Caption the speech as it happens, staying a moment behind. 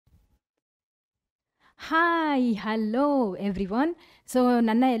Hi hello everyone. So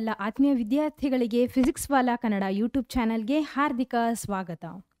ನನ್ನ ಎಲ್ಲ ಆತ್ಮೀಯ ವಿದ್ಯಾರ್ಥಿಗಳಿಗೆ ಫಿಸಿಕ್ಸ್ ವಾಲಾ ಕನ್ನಡ ಯೂಟ್ಯೂಬ್ ಚಾನಲ್ಗೆ ಹಾರ್ದಿಕ ಸ್ವಾಗತ.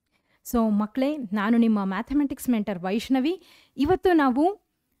 ಸೊ ಮಕ್ಕಳೇ, ನಾನು ನಿಮ್ಮ ಮ್ಯಾಥಮೆಟಿಕ್ಸ್ ಮೆಂಟರ್ ವೈಷ್ಣವಿ. ಇವತ್ತು ನಾವು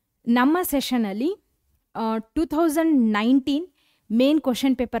ನಮ್ಮ ಸೆಷನಲ್ಲಿ 2019 ಮೇನ್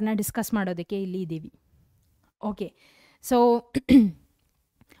ಕ್ವಶನ್ ಪೇಪರ್ನ ಡಿಸ್ಕಸ್ ಮಾಡೋದಕ್ಕೆ ಇಲ್ಲಿ ಇದ್ದೀವಿ. ಓಕೆ, ಸೊ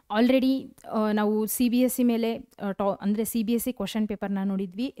ಆಲ್ರೆಡಿ ನಾವು CBSE ಮೇಲೆ ಅಂದರೆ CBSE ಕ್ವಶನ್ ಪೇಪರ್ನ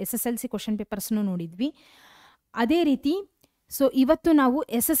ನೋಡಿದ್ವಿ, SSLC ಕ್ವಶನ್ ಪೇಪರ್ಸ್ನೂ ನೋಡಿದ್ವಿ. ಅದೇ ರೀತಿ ಸೊ ಇವತ್ತು ನಾವು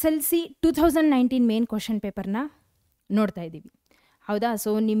SSLC 2019 ಮೇನ್ ಕ್ವಶನ್ ಪೇಪರ್ನ ನೋಡ್ತಾ ಇದ್ದೀವಿ. ಹೌದಾ? ಸೊ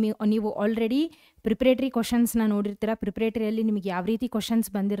ನೀವು ಆಲ್ರೆಡಿ ಪ್ರಿಪ್ರೇಟರಿ ಕ್ವಶನ್ಸ್ನ ನೋಡಿರ್ತೀರ. ಪ್ರಿಪ್ರೇಟರಿಯಲ್ಲಿ ನಿಮಗೆ ಯಾವ ರೀತಿ ಕ್ವಶನ್ಸ್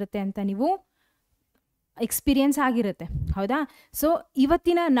ಬಂದಿರುತ್ತೆ ಅಂತ ನೀವು ಎಕ್ಸ್ಪೀರಿಯನ್ಸ್ ಆಗಿರುತ್ತೆ. ಹೌದಾ? ಸೊ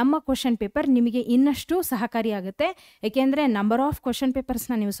ಇವತ್ತಿನ ನಮ್ಮ ಕ್ವಶನ್ ಪೇಪರ್ ನಿಮಗೆ ಇನ್ನಷ್ಟು ಸಹಕಾರಿಯಾಗುತ್ತೆ. ಏಕೆಂದರೆ ನಂಬರ್ ಆಫ್ ಕ್ವಶನ್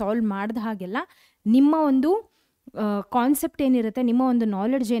ಪೇಪರ್ಸ್ನ ನೀವು ಸಾಲ್ವ್ ಮಾಡಿದ ಹಾಗೆಲ್ಲ ನಿಮ್ಮ ಒಂದು ಕಾನ್ಸೆಪ್ಟ್ ಏನಿರುತ್ತೆ, ನಿಮ್ಮ ಒಂದು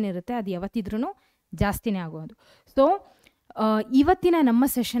ನಾಲೆಡ್ಜ್ ಏನಿರುತ್ತೆ, ಅದು ಯಾವತ್ತಿದ್ರೂ ಜಾಸ್ತಿನೇ ಆಗೋದು. ಸೊ ಇವತ್ತಿನ ನಮ್ಮ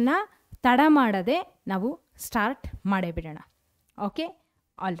ಸೆಷನ್ನ ತಡ ಮಾಡದೆ ನಾವು ಸ್ಟಾರ್ಟ್ ಮಾಡೇ ಬಿಡೋಣ. Okay,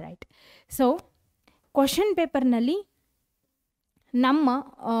 all right. So question ಪೇಪರ್ನಲ್ಲಿ ನಮ್ಮ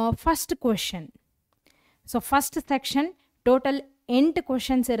first question, so first section total 8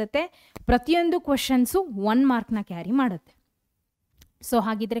 questions ಇರುತ್ತೆ. ಪ್ರತಿಯೊಂದು ಕ್ವಶನ್ಸು 1 ಮಾರ್ಕ್ನ ಕ್ಯಾರಿ ಮಾಡುತ್ತೆ. ಸೊ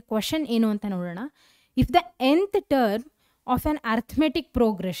ಹಾಗಿದ್ರೆ ಕ್ವಶನ್ ಏನು ಅಂತ ನೋಡೋಣ. If the nth term of on arithmetic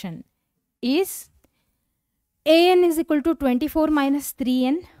progression is an is equal to 24 minus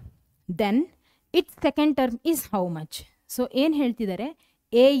 3n, then its second term is how much? So ಏನು ಹೇಳ್ತಿದ್ದಾರೆ,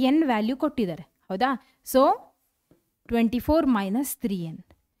 an value ಕೊಟ್ಟಿದ್ದಾರೆ. ಹೌದಾ? So 24 minus 3n.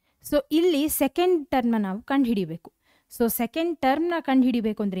 ಸೊ ಇಲ್ಲಿ second ಟರ್ಮ್ನ ನಾವು ಕಂಡುಹಿಡಿಬೇಕು. ಸೊ ಸೆಕೆಂಡ್ ಟರ್ಮ್ನ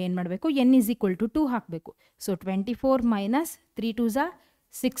ಕಂಡುಹಿಡಿಬೇಕು ಅಂದರೆ ಏನು ಮಾಡಬೇಕು, n is equal to 2 ಹಾಕಬೇಕು. ಸೊ 24 minus 3 2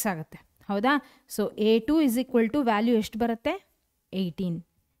 6 ಆಗುತ್ತೆ. ಹೌದಾ? So a2 is equal to value ಎಷ್ಟು ಬರುತ್ತೆ, 18.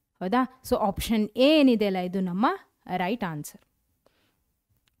 ಹೌದಾ? ಸೊ ಆಪ್ಷನ್ ಎ ಏನಿದೆ ಅಲ್ಲ, ಇದು ನಮ್ಮ right answer.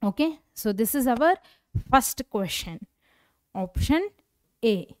 Okay, so this is our first question, option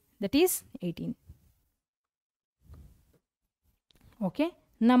A, that is 18. Okay,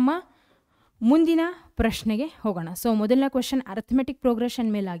 ನಮ್ಮ ಮುಂದಿನ ಪ್ರಶ್ನೆಗೆ ಹೋಗೋಣ. ಸೊ ಮೊದಲನೇ ಕ್ವೆಶನ್ ಅರ್ಥಮೆಟಿಕ್ ಪ್ರೋಗ್ರೆಷನ್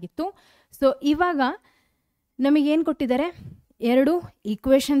ಮೇಲಾಗಿತ್ತು. ಸೊ ಇವಾಗ ನಮಗೇನು ಕೊಟ್ಟಿದ್ದಾರೆ, 2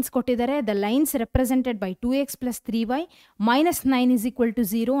 ಈಕ್ವೇಷನ್ಸ್ ಕೊಟ್ಟಿದ್ದಾರೆ. The lines represented by 2x plus 3y minus 9 is equal to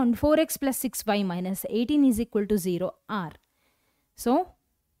 0 and 4x plus 6y minus 18 is equal to 0 are. So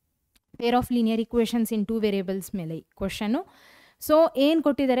pair of linear equations in 2 variables ಮೇಲೆ question. So ಏನು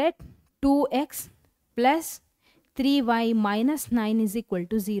ಕೊಟ್ಟಿದ್ದಾರೆ, 2x plus 3y minus 9 is equal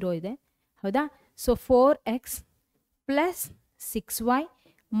to 0 ಇದೆ. ಹೌದಾ? So 4x plus 6y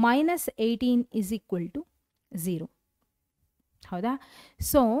minus 18 is equal to 0. ಹೌದಾ?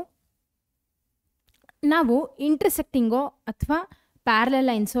 So ನಾವು ಇಂಟರ್ಸೆಕ್ಟಿಂಗೋ ಅಥವಾ parallel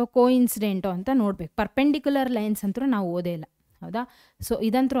ಲೈನ್ಸೋ ಕೋಇನ್ಸಿಡೆಂಟೋ ಅಂತ ನೋಡಬೇಕು. ಪರ್ಪೆಂಡಿಕ್ಯುಲರ್ ಲೈನ್ಸ್ ಅಂತೂ ನಾವು ಓದೇ ಇಲ್ಲ. ಹೌದಾ? ಸೊ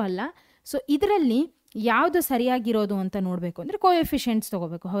ಇದಂತೂ ಅಲ್ಲ. ಸೊ ಇದರಲ್ಲಿ ಯಾವುದು ಸರಿಯಾಗಿರೋದು ಅಂತ ನೋಡಬೇಕು ಅಂದರೆ ಕೋಎಫಿಷಿಯೆಂಟ್ಸ್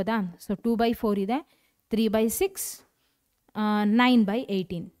ತೊಗೋಬೇಕು. ಹೌದಾ? ಸೊ 2/4 ಇದೆ, 3/6,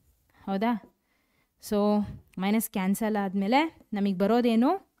 9/18. ಹೌದಾ? ಸೊ ಮೈನಸ್ ಕ್ಯಾನ್ಸಲ್ ಆದಮೇಲೆ ನಮಗೆ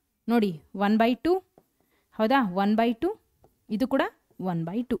ಬರೋದೇನು ನೋಡಿ, 1/2. ಹೌದಾ? 1/2, ಇದು ಕೂಡ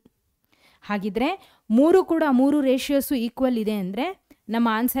 1/2. ಹಾಗಿದ್ರೆ 3 ರೇಷಿಯೋಸು ಈಕ್ವಲ್ ಇದೆ ಅಂದರೆ ನಮ್ಮ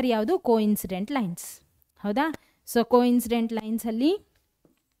ಆನ್ಸರ್ ಯಾವುದು, ಕೋಇನ್ಸಿಡೆಂಟ್ ಲೈನ್ಸ್. ಹೌದಾ? So coincident ಲೈನ್ಸಲ್ಲಿ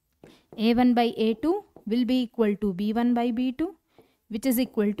a1/a2 will be equal to b1/b2 which is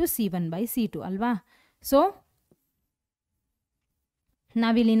equal to c1/c2 ಅಲ್ವಾ? ಸೊ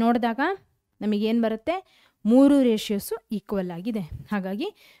ನಾವಿಲ್ಲಿ ನೋಡಿದಾಗ ನಮಗೇನು ಬರುತ್ತೆ, 3 ರೇಷಿಯೋಸು ಈಕ್ವಲ್ ಆಗಿದೆ. ಹಾಗಾಗಿ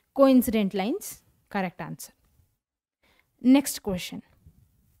coincident lines correct answer. Next question,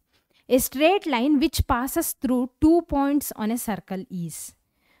 A straight line which passes through 2 points on A circle is.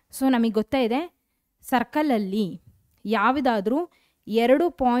 So ನಮಗೆ ಗೊತ್ತಾಯಿದೆ, ಸರ್ಕಲಲ್ಲಿ ಯಾವುದಾದ್ರೂ 2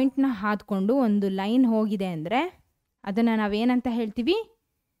 ಪಾಯಿಂಟ್ನ ಹಾದ್ಕೊಂಡು ಒಂದು ಲೈನ್ ಹೋಗಿದೆ ಅಂದರೆ ಅದನ್ನು ನಾವೇನಂತ ಹೇಳ್ತೀವಿ,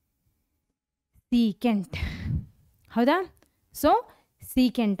 ಸೀಕೆಂಟ್. ಹೌದಾ? ಸೊ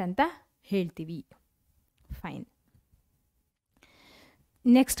ಸೀಕೆಂಟ್ ಅಂತ ಹೇಳ್ತೀವಿ. Fine.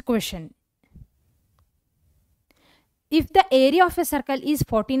 Next question, if the area of A circle is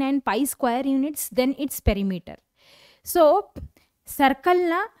 49 pi square units then it's perimeter. So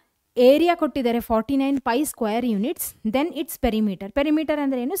ಸರ್ಕಲ್ನ area ಕೊಟ್ಟಿದ್ದಾರೆ 49 pi square units, then it's perimeter. Perimeter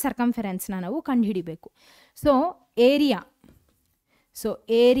ಅಂದರೆ ಏನು, ಸರ್ಕಂಫೆರೆನ್ಸ್ನ ನಾವು ಕಂಡುಹಿಡಿಬೇಕು. So area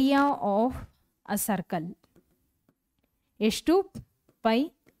of a circle ಎಷ್ಟು,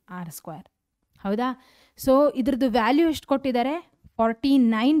 πr². ಹೌದಾ? So ಇದ್ರದ್ದು value ಎಷ್ಟು ಕೊಟ್ಟಿದ್ದಾರೆ,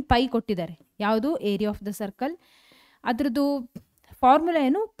 49 pi ಕೊಟ್ಟಿದ್ದಾರೆ. ಯಾವುದು, ಏರಿಯಾ ಆಫ್ ದ ಸರ್ಕಲ್. ಅದ್ರದ್ದು ಫಾರ್ಮುಲಾ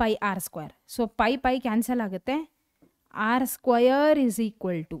ಏನು, πr². ಸೊ ಪೈ ಕ್ಯಾನ್ಸಲ್ ಆಗುತ್ತೆ, r² is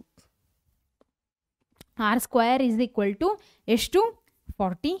equal to R square is equal to ಎಷ್ಟು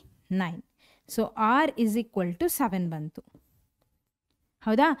 49. So R is equal to 7 ಬಂತು.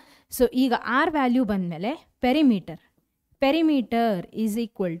 ಹೌದಾ? ಸೊ ಈಗ ಆರ್ ವ್ಯಾಲ್ಯೂ ಬಂದಮೇಲೆ ಪೆರಿಮೀಟರ್ ಈಸ್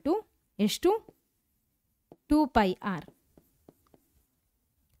ಈಕ್ವಲ್ ಟು ಎಷ್ಟು 2πr.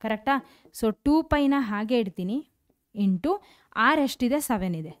 ಕರೆಕ್ಟಾ? ಸೊ 2πನ ಹಾಗೆ ಇಡ್ತೀನಿ ಇಂಟು ಆರ್ ಎಷ್ಟಿದೆ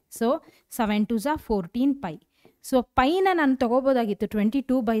 7 ಇದೆ. ಸೊ 7 2 × 14π. ಸೊ ಪೈನ ನಾನು ತೊಗೋಬೋದಾಗಿತ್ತು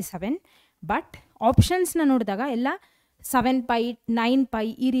 22/7, ಬಟ್ ಆಪ್ಷನ್ಸ್ನ ನೋಡಿದಾಗ ಎಲ್ಲ 7π 9π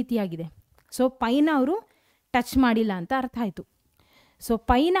ಈ ರೀತಿಯಾಗಿದೆ. ಸೊ ಪೈನ ಅವರು ಟಚ್ ಮಾಡಿಲ್ಲ ಅಂತ ಅರ್ಥ ಆಯಿತು. ಸೊ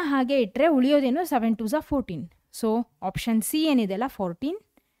ಪೈನ ಹಾಗೆ ಇಟ್ಟರೆ ಉಳಿಯೋದೇನು 7 2 × 14. ಸೊ ಆಪ್ಷನ್ ಸಿ ಏನಿದೆಯಲ್ಲ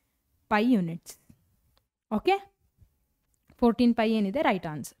 14π ಯೂನಿಟ್ಸ್. ಓಕೆ, 14π ಏನಿದೆ ರೈಟ್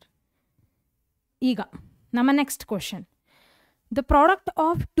ಆನ್ಸರ್. ಈಗ ನಮ್ಮ next question. The product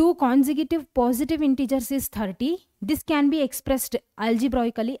of 2 consecutive positive integers is 30. This can be expressed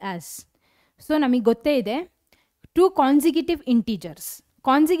ಆಲ್ಜಿಬ್ರಾಯಿಕಲಿ as. So ನಮಗೆ ಗೊತ್ತೇ ಇದೆ 2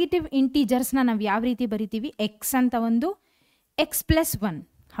 ಕಾನ್ಸಿಕ್ಯೂಟಿವ್ ಇಂಟೀಜರ್ಸ್ನ ನಾವು ಯಾವ ರೀತಿ ಬರಿತೀವಿ? ಎಕ್ಸ್ ಅಂತ ಒಂದು, ಎಕ್ಸ್ ಪ್ಲಸ್ 1.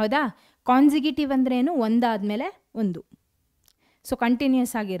 ಹೌದಾ? ಕಾನ್ಸಿಕ್ಯೂಟಿವ್ ಅಂದರೆ ಏನು? ಒಂದಾದಮೇಲೆ ಒಂದು. ಸೊ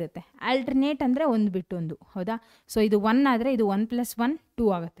ಕಂಟಿನ್ಯೂಸ್ ಆಗಿರುತ್ತೆ. ಆಲ್ಟರ್ನೇಟ್ ಅಂದರೆ ಒಂದು ಬಿಟ್ಟು ಒಂದು. ಹೌದಾ? ಸೊ ಇದು 1 ಆದರೆ ಇದು 1 + 1 2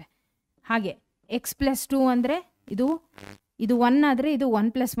 ಆಗುತ್ತೆ. ಹಾಗೆ ಎಕ್ಸ್ ಪ್ಲಸ್ 2 ಅಂದರೆ ಇದು 1 ಆದರೆ ಇದು 1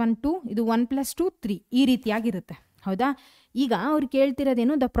 + 1 2, ಇದು 1 + 2 3 ಈ ರೀತಿಯಾಗಿರುತ್ತೆ. ಹೌದಾ? ಈಗ ಅವ್ರು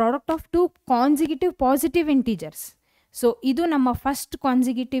ಕೇಳ್ತಿರೋದೇನು? The product of 2 consecutive positive integers. So ಇದು ನಮ್ಮ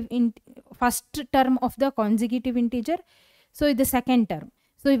first term of the consecutive integer. So ಇದು ಸೆಕೆಂಡ್ ಟರ್ಮ್.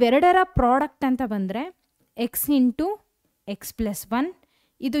 ಸೊ ಇವೆರಡರ ಪ್ರಾಡಕ್ಟ್ ಅಂತ ಬಂದರೆ ಎಕ್ಸ್ ಇಂಟು ಎಕ್ಸ್ ಪ್ಲಸ್ 1.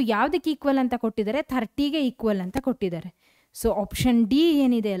 ಇದು ಯಾವುದಕ್ಕೆ ಈಕ್ವಲ್ ಅಂತ ಕೊಟ್ಟಿದ್ದಾರೆ? 30ಗೆ ಈಕ್ವಲ್ ಅಂತ ಕೊಟ್ಟಿದ್ದಾರೆ. ಸೊ ಆಪ್ಷನ್ ಡಿ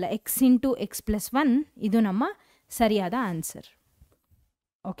ಏನಿದೆ ಅಲ್ಲ, ಎಕ್ಸ್ ಇಂಟು ಎಕ್ಸ್ ಪ್ಲಸ್ 1, ಇದು ನಮ್ಮ ಸರಿಯಾದ answer.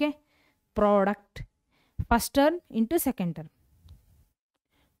 Okay, product first term into second term.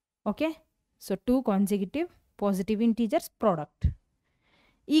 Okay, so 2 consecutive positive integers product.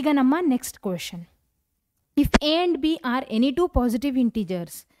 ಈಗ ನಮ್ಮ next question. If A and B R any 2 positive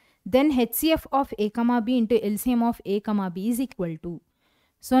integers, then HCF of a, b into LCM of a, b is equal to.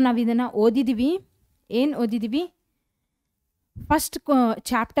 So ನಾವು ಇದನ್ನು ಓದಿದ್ದೀವಿ. ಏನು ಓದಿದ್ದೀವಿ? First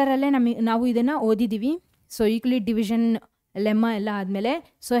ಚಾಪ್ಟರಲ್ಲೇ ನಾವು ಇದನ್ನು ಓದಿದ್ದೀವಿ. So Euclid division ಲೆಮ್ಮ ಎಲ್ಲ ಆದಮೇಲೆ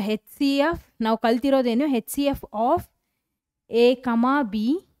so HCF ನಾವು ಕಲ್ತಿರೋದೇನು? HCF of a, b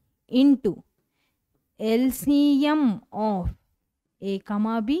into LCM of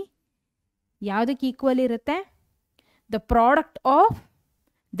a, b ಯಾವುದಕ್ಕೆ equal ಇರುತ್ತೆ? The product of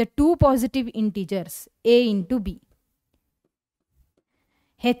the 2 positive integers a into b.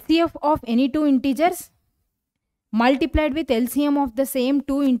 HCF of any 2 integers multiplied with LCM of the same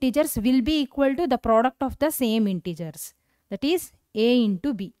 2 integers will be equal to the product of the same integers, that is a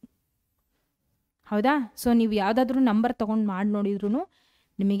into b. ಹೌದಾ? So ನೀವು ಯಾವುದಾದ್ರೂ number ತೊಗೊಂಡು ಮಾಡಿ ನೋಡಿದ್ರೂ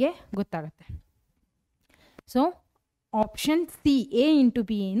ನಿಮಗೆ ಗೊತ್ತಾಗುತ್ತೆ. So option C a into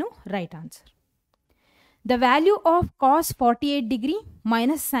b ಏನು right answer. The value of cos 48 degree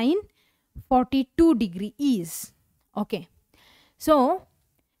minus sin 42 degree is. Okay. So,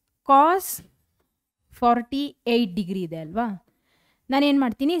 cos 48 degree ಇದೆ ಅಲ್ವಾ? ನಾನೇನು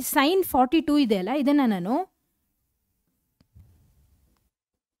ಮಾಡ್ತೀನಿ? sin 42 ಇದೆ ಅಲ್ಲ, ಇದನ್ನು ನಾನು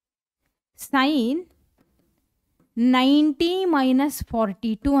sin 90 minus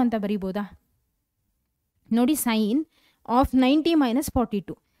 42 ಅಂತ ಬರಿಬೋದಾ? ನೋಡಿ, sin of 90 minus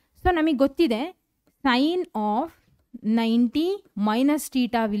 42. ಸೊ ನಮಗೆ ಗೊತ್ತಿದೆ sin of 90 minus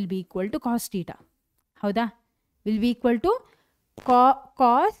theta will be equal to cos theta. ಹೌದಾ? will be equal to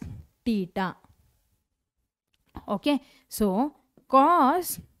cos theta. Okay. So, cos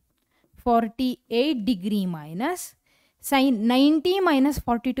 48 degree minus sin 90 minus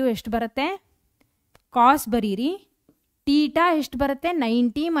 42 ಎಷ್ಟು ಬರುತ್ತೆ? cos ಬರೀರಿ. theta ಎಷ್ಟು ಬರುತ್ತೆ?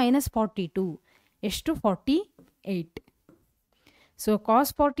 90 minus 42 ಎಷ್ಟು? 48. ಸೊ cos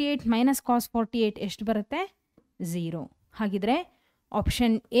 48 ಮೈನಸ್ cos 48 ಎಷ್ಟು ಬರುತ್ತೆ? 0. ಹಾಗಿದ್ರೆ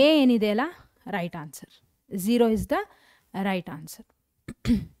ಆಪ್ಷನ್ ಎ ಏನಿದೆ ಅಲ್ಲ, right answer. 0 is the right answer.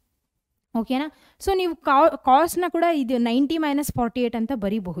 ಓಕೆನಾ? ಸೊ ನೀವು ಕಾಸ್ನ ಕೂಡ ಇದು 90 ಮೈನಸ್ 48 ಅಂತ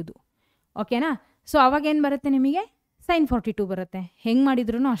ಬರೀಬಹುದು. ಓಕೆನಾ? ಸೊ ಅವಾಗೇನು ಬರುತ್ತೆ ನಿಮಗೆ? sin 42 ಬರುತ್ತೆ. ಹೆಂಗೆ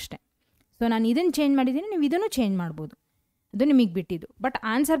ಮಾಡಿದ್ರೂ ಅಷ್ಟೇ. ಸೊ ನಾನು ಇದನ್ನು ಚೇಂಜ್ ಮಾಡಿದ್ದೀನಿ, ನೀವು ಇದನ್ನು ಚೇಂಜ್ ಮಾಡ್ಬೋದು, ಅದು ನಿಮಗೆ ಬಿಟ್ಟಿದ್ದು. ಬಟ್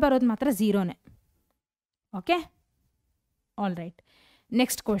ಆನ್ಸರ್ ಬರೋದು ಮಾತ್ರ 0ನೇ. Okay, all right.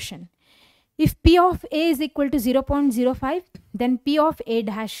 Next question. If P of A is equal to 0.05, then P of A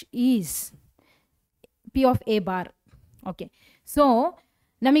dash is P of A bar. Okay. So,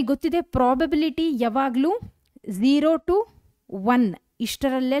 ನಮಗೆ ಗೊತ್ತಿದೆ ಪ್ರಾಬಬಿಲಿಟಿ ಯಾವಾಗಲೂ 0 to 1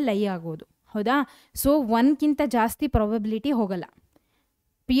 ಇಷ್ಟರಲ್ಲೇ ಲೈ ಆಗೋದು. ಹೌದಾ? ಸೊ 1ಕ್ಕಿಂತ ಜಾಸ್ತಿ ಪ್ರಾಬಬಿಲಿಟಿ ಹೋಗಲ್ಲ.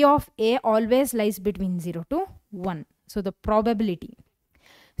 P of A always lies between 0 to 1. So, the probability.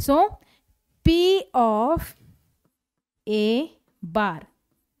 So, P of A bar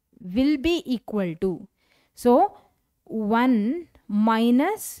will be equal to, so 1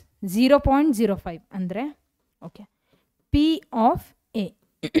 minus 0.05 ಅಂದರೆ okay P of A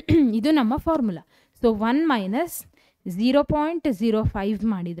ಇದು ನಮ್ಮ ಫಾರ್ಮುಲಾ. ಸೊ 1 ಮೈನಸ್ 0.05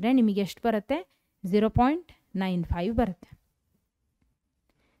 ಮಾಡಿದರೆ ನಿಮಗೆ ಎಷ್ಟು ಬರುತ್ತೆ? 0.95 ಬರುತ್ತೆ.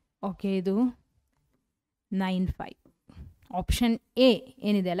 ಓಕೆ, ಇದು 95. ಆಪ್ಷನ್ ಎ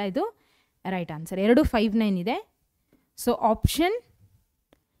ಏನಿದೆ ಅಲ್ಲ, ಇದು ರೈಟ್ ಆನ್ಸರ್. 259 ಇದೆ. ಸೊ ಆಪ್ಷನ್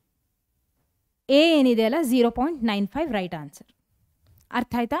ಎ ಏನಿದೆ ಅಲ್ಲ 0.95 ರೈಟ್ ಆನ್ಸರ್.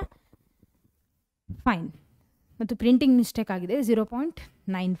 ಅರ್ಥ ಆಯ್ತಾ? ಫೈನ್. ಮತ್ತು ಪ್ರಿಂಟಿಂಗ್ ಮಿಸ್ಟೇಕ್ ಆಗಿದೆ,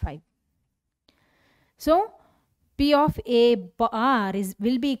 0.95. So P of A bar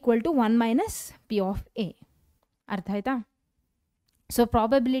will be equal to 1 minus P of A. ಅರ್ಥ ಆಯ್ತಾ? ಸೊ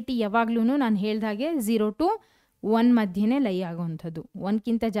ಪ್ರಾಬಬಿಲಿಟಿ ಯಾವಾಗ್ಲೂ ನಾನು ಹೇಳ್ದಾಗೆ 0 to 1 ಮಧ್ಯೆನೇ ಲೈ ಆಗುವಂಥದ್ದು.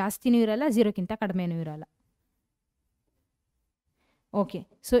 1ಕ್ಕಿಂತ ಜಾಸ್ತಿನೂ ಇರಲ್ಲ, 0ಕ್ಕಿಂತ ಕಡಿಮೆನೂ ಇರಲ್ಲ. ಓಕೆ,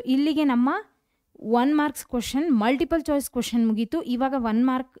 ಸೊ ಇಲ್ಲಿಗೆ ನಮ್ಮ 1 marks question, multiple choice question ಮುಗೀತು. ಇವಾಗ 1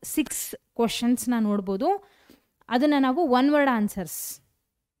 ಮಾರ್ಕ್ 6 ಕ್ವಶನ್ಸ್ನ ನೋಡ್ಬೋದು. ಅದನ್ನು ನಾವು 1 ವರ್ಡ್ ಆನ್ಸರ್ಸ್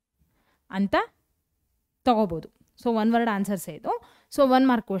ಅಂತ ತಗೋಬೋದು. ಸೊ 1 ವರ್ಡ್ ಆನ್ಸರ್ಸ್ ಇದು. So 1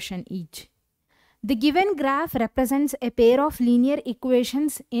 mark question each. The given graph represents a pair of linear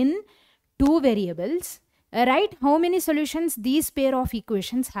equations in 2 variables. Write how many solutions these pair of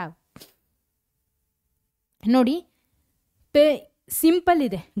equations have. ನೋಡಿ, simple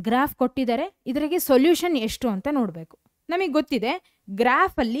ಇದೆ. Graph ಕೊಟ್ಟಿದ್ದಾರೆ, ಇದರಿಗೆ solution ಎಷ್ಟು ಅಂತ ನೋಡಬೇಕು. ನಮಗೆ ಗೊತ್ತಿದೆ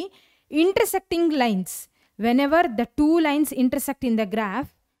ಗ್ರಾಫಲ್ಲಿ intersecting lines, whenever the 2 lines intersect in the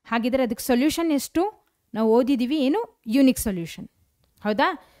graph, ಹಾಗಿದ್ರೆ ಅದಕ್ಕೆ ಸೊಲ್ಯೂಷನ್ ಎಷ್ಟು ನಾವು ಓದಿದ್ದೀವಿ, ಏನು? Unique solution. ಹೌದಾ?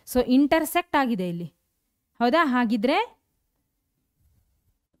 ಸೊ ಇಂಟರ್ಸೆಕ್ಟ್ ಆಗಿದೆ ಇಲ್ಲಿ. ಹೌದಾ? ಹಾಗಿದ್ರೆ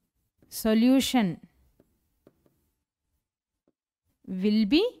ಸೊಲ್ಯೂಷನ್ ವಿಲ್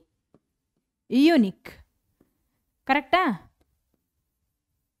ಬಿ ಯೂನಿಕ್. ಕರೆಕ್ಟಾ?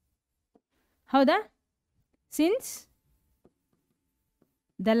 ಹೌದಾ? Since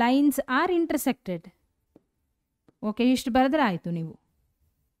the lines are ಇಂಟರ್ಸೆಕ್ಟೆಡ್. Okay, ಇಷ್ಟು ಬರೆದ್ರೆ ಆಯಿತು ನೀವು.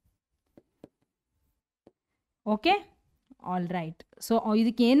 Okay, all right. ಸೊ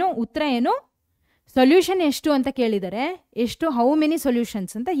ಇದಕ್ಕೇನು ಉತ್ತರ ಏನು? ಸೊಲ್ಯೂಷನ್ ಎಷ್ಟು ಅಂತ ಕೇಳಿದರೆ, ಎಷ್ಟು, ಹೌ ಮೆನಿ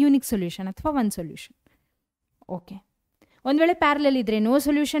ಸೊಲ್ಯೂಷನ್ಸ್ ಅಂತ, ಯೂನಿಕ್ ಸೊಲ್ಯೂಷನ್ ಅಥವಾ 1 ಸೊಲ್ಯೂಷನ್. ಓಕೆ, ಒಂದು ವೇಳೆ ಪ್ಯಾರಲಲ್ ಇದ್ದರೆ ನೋ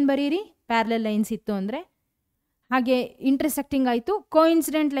ಸೊಲ್ಯೂಷನ್ ಬರೀರಿ, ಪ್ಯಾರಲಲ್ ಲೈನ್ಸ್ ಇತ್ತು ಅಂದರೆ. ಹಾಗೆ ಇಂಟರ್ಸೆಕ್ಟಿಂಗ್ ಆಯಿತು,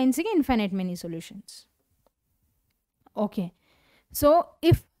 coincident ಲೈನ್ಸಿಗೆ infinite many solutions. Okay, so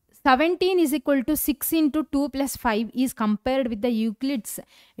if 17 is equal to 6 into 2 plus 5 is compared with the Euclid's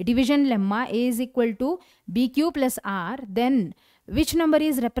division lemma A is equal to BQ plus R, then which number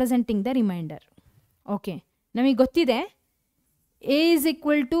is representing the remainder? Okay, ನಮಗೆ ಗೊತ್ತಿದೆ A is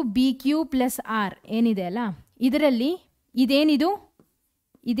equal to BQ plus R ಏನಿದೆ ಅಲ್ಲ, ಇದರಲ್ಲಿ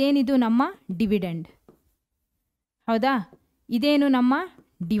ಇದೇನಿದು ನಮ್ಮ dividend. ಹೌದಾ? ಇದೇನು ನಮ್ಮ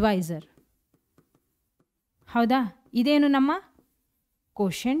ಡಿವೈಸರ್. ಹೌದಾ? ಇದೇನು ನಮ್ಮ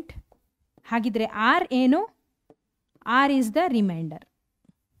ಕೋಶೆಂಟ್. ಹಾಗಿದ್ರೆ ಆರ್ ಏನು? R is the reminder.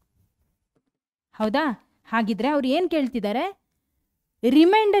 ಹೌದಾ? ಹಾಗಿದ್ರೆ ಅವ್ರು ಏನು ಕೇಳ್ತಿದ್ದಾರೆ?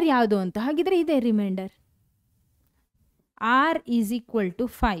 ರಿಮೈಂಡರ್ ಯಾವುದು ಅಂತ. ಹಾಗಿದ್ರೆ ಇದೆ reminder. R is equal to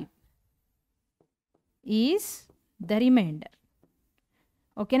 5 is the reminder.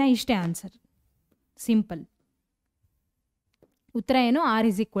 ಓಕೆನಾ? ಇಷ್ಟೇ ಆನ್ಸರ್, ಸಿಂಪಲ್. ಉತ್ತರ ಏನು? R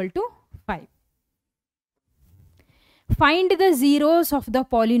is equal to 5. Find the zeros of the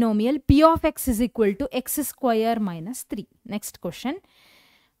polynomial P of x is equal to x square minus 3. Next question.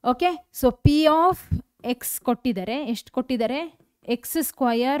 Okay, so P of x ಕೊಟ್ಟಿದ್ದಾರೆ. ಎಷ್ಟು ಕೊಟ್ಟಿದ್ದಾರೆ? x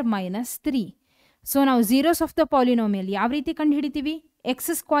square minus 3. So ನಾವು zeros of the polynomial ಯಾವ ರೀತಿ ಕಂಡು ಹಿಡಿತೀವಿ? x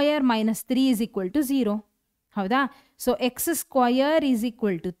square minus 3 is equal to 0. ಹೌದಾ? So x square is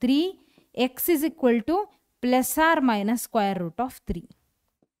equal to 3, x is equal to plus or minus square root of 3.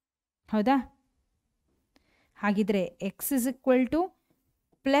 ಹೌದಾ? ಹಾಗಿದ್ರೆ x is equal to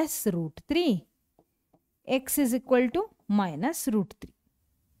plus root 3, x is equal to minus root 3.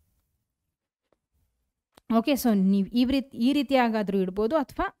 Okay, so ನೀವು ಈ ರೀತಿಯಾಗಾದರೂ ಇಡ್ಬೋದು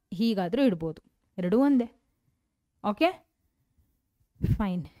ಅಥವಾ ಹೀಗಾದರೂ ಇಡ್ಬೋದು, ಎರಡೂ ಒಂದೇ. Okay,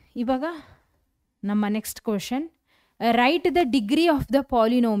 fine. ಇವಾಗ ನಮ್ಮ next question. Right the degree of the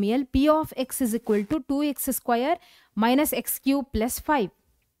polynomial P of x is equal to 2x square minus x cube plus 5.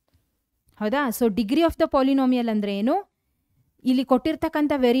 ಹೌದಾ? So degree of the polynomial ಅಂದರೆ ಏನು? ಇಲ್ಲಿ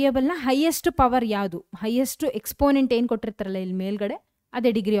ಕೊಟ್ಟಿರ್ತಕ್ಕಂಥ ವೇರಿಯೇಬಲ್ನ ಹೈಯೆಸ್ಟ್ ಪವರ್ ಯಾವುದು, ಹೈಯೆಸ್ಟ್ ಎಕ್ಸ್ಪೋನೆಂಟ್ ಏನು ಕೊಟ್ಟಿರ್ತಾರಲ್ಲ ಇಲ್ಲಿ ಮೇಲ್ಗಡೆ, ಅದೇ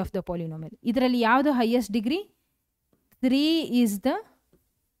ಡಿಗ್ರಿ ಆಫ್ ದ ಪಾಲಿನೋಮಿಯಲ್. ಇದರಲ್ಲಿ ಯಾವುದು highest degree? 3 is the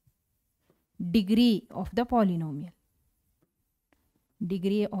degree of the polynomial.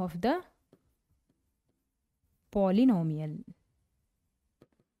 Degree of the polynomial.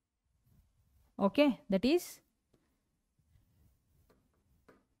 Okay, that is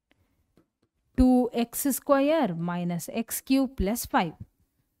 2x square minus x cube plus 5.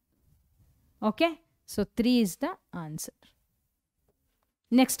 Okay, so 3 is the answer.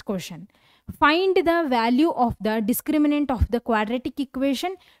 Next question. Find the value of the discriminant of the quadratic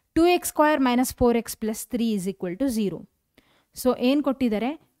equation 2x square minus 4x plus 3 is equal to 0. So ಏನು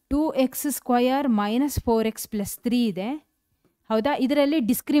ಕೊಟ್ಟಿದ್ದಾರೆ, 2x square minus 4x plus 3 ಇದೆ ಹೌದಾ. ಇದರಲ್ಲಿ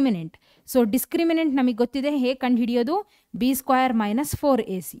discriminant, so discriminant ನಮಗೆ ಗೊತ್ತಿದೆ ಹೇಗೆ ಕಂಡುಹಿಡಿಯೋದು, b square minus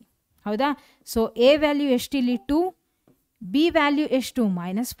 4ac ಹೌದಾ. So a value ಎಷ್ಟು ಇಲ್ಲಿ 2, b ವ್ಯಾಲ್ಯೂ ಎಷ್ಟು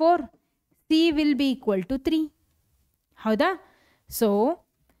minus 4, c will be equal to 3 ಹೌದಾ. So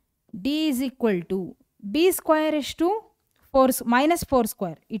d is equal to b square ಎಷ್ಟು 4 minus 4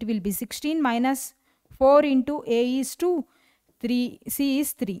 square, it will be 16 minus 4 into a is 2, 3 c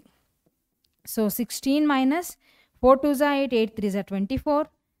is 3. So 16 minus 4 2 is 8, 8 3 is 24.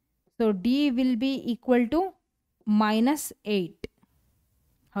 So d will be equal to minus 8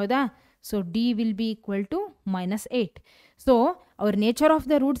 ಹೌದಾ. So d will be equal to minus 8. So ಅವ್ರ nature of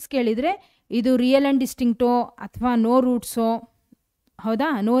the roots ಕೇಳಿದರೆ ಇದು real and ಡಿಸ್ಟಿಂಕ್ಟೋ ಅಥವಾ no ರೂಟ್ಸೋ ಹೌದಾ,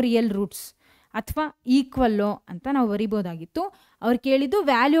 no real roots ಅಥವಾ ಈಕ್ವಲ್ಲೋ ಅಂತ ನಾವು ಬರಿಬೋದಾಗಿತ್ತು. ಅವ್ರು ಕೇಳಿದ್ದು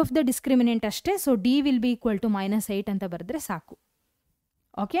ವ್ಯಾಲ್ಯೂ ಆಫ್ ದ ಡಿಸ್ಕ್ರಿಮಿನೆಂಟ್ ಅಷ್ಟೇ. So D will be equal to minus 8 ಅಂತ ಬರೆದ್ರೆ ಸಾಕು.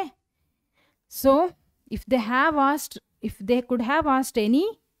 Okay, so if they could have asked any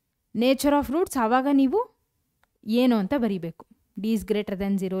nature of roots, ಆವಾಗ ನೀವು ಏನು ಅಂತ ಬರೀಬೇಕು, D is greater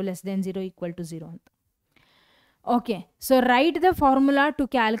than 0, less than 0, equal to 0 ಅಂತ. Okay, so right the formula to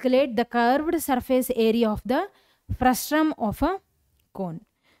calculate the curved surface area of the frustum of a cone.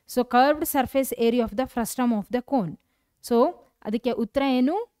 So curved surface area of the frustum of the cone. So ಅದಕ್ಕೆ ಉತ್ತರ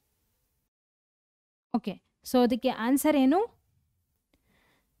ಏನು, okay, so ಅದಕ್ಕೆ answer ಏನು,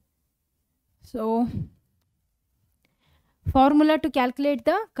 so formula to calculate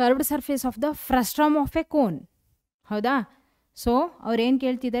the curved surface of the frustum of A cone ಹೌದಾ. So ಅವ್ರೇನು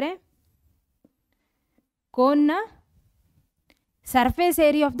ಕೇಳ್ತಿದ್ದಾರೆ, ಕೋನ್ನ surface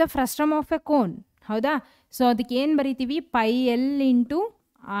area of the frustum of A cone ಹೌದಾ. So ಅದಕ್ಕೆ ಏನು ಬರಿತೀವಿ, pi L into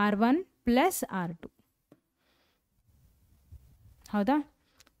r1 plus r2 ಹೌದಾ.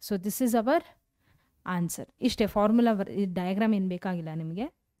 So this is our answer. ಇಷ್ಟೇ formula, diagram ಏನು ಬೇಕಾಗಿಲ್ಲ ನಿಮಗೆ.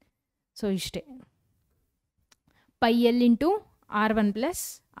 ಸೊ ಇಷ್ಟೇ, pi L into r1 plus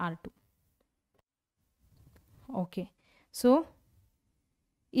r2. Okay, so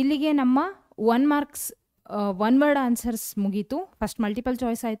ಇಲ್ಲಿಗೆ ನಮ್ಮ 1 ಮಾರ್ಕ್ಸ್ 1 ವರ್ಡ್ ಆನ್ಸರ್ಸ್ ಮುಗೀತು. ಫಸ್ಟ್ ಮಲ್ಟಿಪಲ್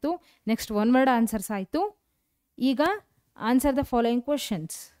ಚಾಯ್ಸ್ ಆಯಿತು, ನೆಕ್ಸ್ಟ್ 1 ವರ್ಡ್ ಆನ್ಸರ್ಸ್ ಆಯಿತು. ಈಗ answer the following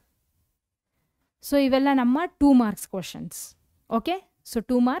questions. So ಇವೆಲ್ಲ ನಮ್ಮ 2 marks questions. Okay, so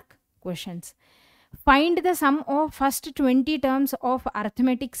 2 mark questions. Find the sum of first 20 terms of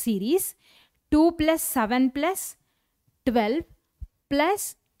arithmetic series 2 + 7 + 12 plus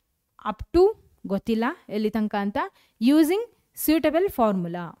up to ಗೊತ್ತಿಲ್ಲ ಎಲ್ಲಿ ತನಕ ಅಂತ, using suitable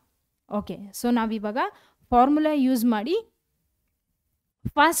formula. Okay, so ನಾವಿವಾಗ formula use ಮಾಡಿ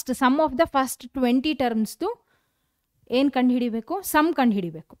first some of the first 20 ಟರ್ಮ್ಸ್ದು ಏನು ಕಂಡುಹಿಡಿಬೇಕು, ಸಮ್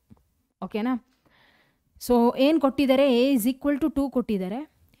ಕಂಡುಹಿಡಿಬೇಕು. ಓಕೆನಾ. ಸೊ ಏನು ಕೊಟ್ಟಿದ್ದಾರೆ, ಎ ಇಸ್ ಈಕ್ವಲ್ ಟು 2 ಕೊಟ್ಟಿದ್ದಾರೆ,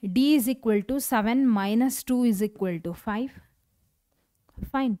 D is equal to 7 minus 2 is equal to 5.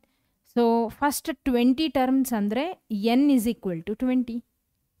 Fine. So first 20 terms ಅಂದರೆ ಎನ್ ಇಸ್ ಈಕ್ವಲ್ ಟು 20.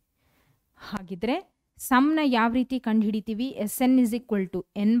 ಹಾಗಿದ್ರೆ ಸಮ್ನ ಯಾವ ರೀತಿ ಕಂಡುಹಿಡಿತೀವಿ, S N is equal to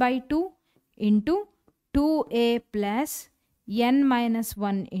n/2 into 2a plus n minus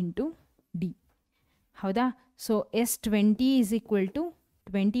 1 into D ಹೌದಾ. So S20 is equal to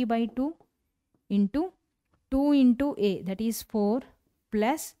 20/2 into 2 into a, that is 4,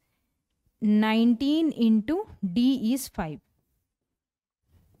 plus 19 into d is 5.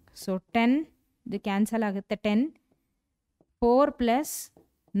 So 10, the cancel ಆಗುತ್ತೆ 10, 4 plus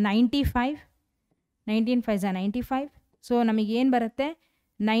 95, 19 5 is 95. So ನಮಗೆ ಏನು ಬರುತ್ತೆ,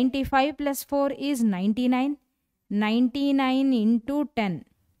 95 plus 4 is 99, 99 into 10.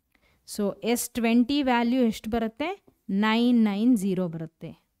 So S20 value ಎಷ್ಟು ಬರುತ್ತೆ, 990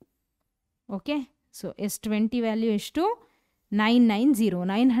 ಬರುತ್ತೆ. Okay, so S20 value ಎಷ್ಟು, 990.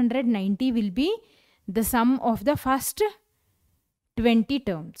 990 will be the sum of the first 20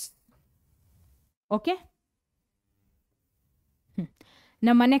 terms. Okay,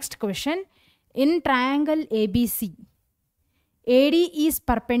 ನಮ್ಮ next question. In triangle ABC, AD is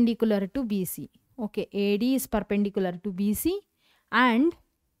perpendicular to BC. Okay, AD is perpendicular to BC and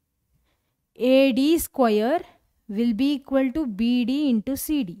AD square will be equal to BD into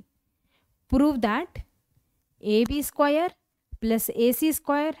CD. Prove that AB square plus AC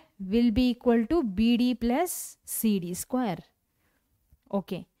square will be equal to BD plus CD square.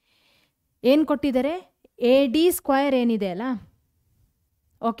 Okay, ಏನು ಕೊಟ್ಟಿದ್ದಾರೆ, AD square ಏನಿದೆ ಅಲ್ಲ.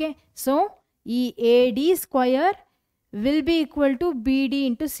 Okay, so ಈ AD square will be equal to BD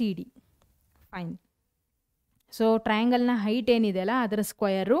into CD. Fine. So ಟ್ರಯಾಂಗಲ್ನ height ಏನಿದೆ ಅಲ್ಲ ಅದರ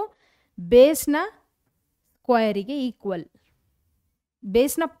square ಬೇಸ್ನ ಸ್ಕ್ವಯರಿಗೆ equal.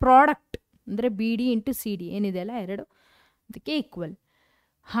 ಬೇಸ್ನ product ಅಂದರೆ BD into CD ಏನಿದೆ ಅಲ್ಲ ಎರಡು ಅದಕ್ಕೆ ಈಕ್ವಲ್.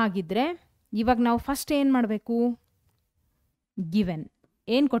 ಹಾಗಿದ್ರೆ ಇವಾಗ ನಾವು ಫಸ್ಟ್ ಏನು ಮಾಡಬೇಕು? ಗಿವೆನ್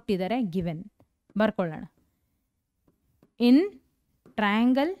ಏನು ಕೊಟ್ಟಿದ್ದಾರೆ? ಗಿವೆನ್ ಬರ್ಕೊಳ್ಳೋಣ. ಇನ್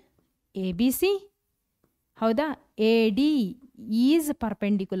ಟ್ರಯಾಂಗಲ್ ABC, ಹೌದಾ, AD is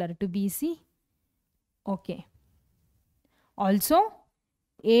perpendicular to BC. Okay. Also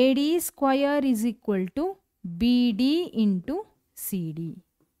AD square is equal to BD into CD.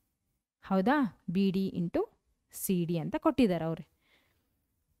 ಹೌದಾ, BD ಇಂಟು CD ಅಂತ ಕೊಟ್ಟಿದ್ದಾರೆ ಅವರು.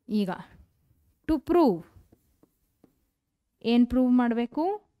 ಈಗ ಟು ಪ್ರೂವ್ ಏನು ಪ್ರೂವ್ ಮಾಡಬೇಕು?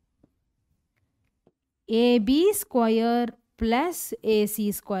 AB square plus AC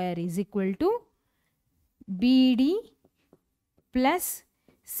square is equal to BD plus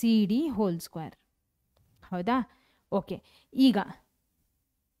CD whole square. ಹೌದಾ? Okay. ಈಗ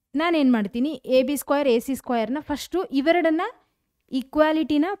ನಾನೇನು ಮಾಡ್ತೀನಿ? AB ಸ್ಕ್ವಯರ್ AC ಸ್ಕ್ವಯರ್ನ ಫಸ್ಟು ಇವೆರಡನ್ನು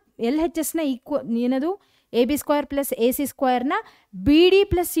ಈಕ್ವಾಲಿಟಿನ LHSನ ಏನದು AB square plus AC ಸ್ಕ್ವಯರ್ನ BD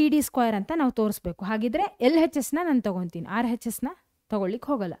plus CD square ಅಂತ ನಾವು ತೋರಿಸ್ಬೇಕು. ಹಾಗಿದ್ರೆ LHSನ ನಾನು ತೊಗೊತೀನಿ, RHSನ ತೊಗೊಳ್ಳಿಕ್ಕೆ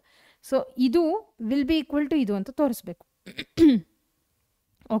ಹೋಗಲ್ಲ. ಸೊ ಇದು ವಿಲ್ ಬಿ ಈಕ್ವಲ್ ಟು ಇದು ಅಂತ ತೋರಿಸ್ಬೇಕು.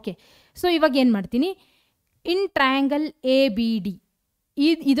 ಓಕೆ. ಸೊ ಇವಾಗ ಏನು ಮಾಡ್ತೀನಿ? ಇನ್ ಟ್ರಯಾಂಗಲ್ ABD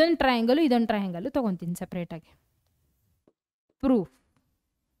ಇದೊಂದು ಟ್ರಯಾಂಗಲು ತೊಗೊತೀನಿ ಸಪ್ರೇಟಾಗಿ. Proof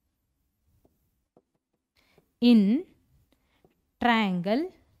in triangle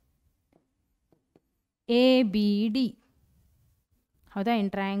ABD. ಹೌದಾ?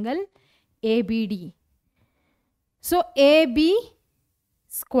 In triangle ABD. So AB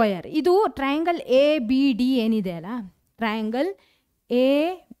square ಇದು ಟ್ರಯಾಂಗಲ್ ABD ಏನಿದೆ ಅಲ್ಲ, ಟ್ರಯಾಂಗಲ್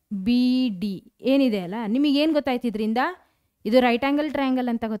ABD ಏನಿದೆ ಅಲ್ಲ, ನಿಮಗೇನು ಗೊತ್ತಾಯ್ತು ಇದರಿಂದ? ಇದು ರೈಟ್ ಆ್ಯಂಗಲ್ ಟ್ರಯಾಂಗಲ್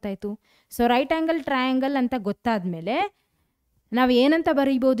ಅಂತ ಗೊತ್ತಾಯಿತು. ಸೊ ರೈಟ್ ಆ್ಯಂಗಲ್ ಟ್ರಯಾಂಗಲ್ ಅಂತ ಗೊತ್ತಾದಮೇಲೆ ನಾವು ಏನಂತ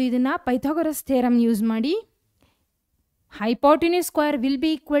ಬರೀಬೋದು ಇದನ್ನು? ಪೈಥಾಗೊರಸ್ ಥಿಯರಮ್ ಯೂಸ್ ಮಾಡಿ hypotenuse square will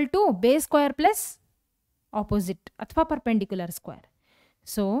be equal to base square plus opposite ಅಥವಾ ಪರ್ಪೆಂಡಿಕ್ಯುಲರ್ ಸ್ಕ್ವೇರ್.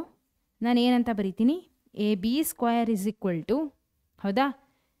 ಸೊ ನಾನು ಏನಂತ ಬರೀತೀನಿ? AB square is equal to, ಹೌದಾ,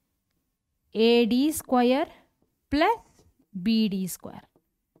 AD square plus BD square.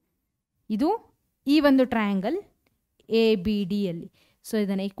 ಇದು ಈ ಒಂದು ಟ್ರಯಾಂಗಲ್ ABDಯಲ್ಲಿ. ಸೊ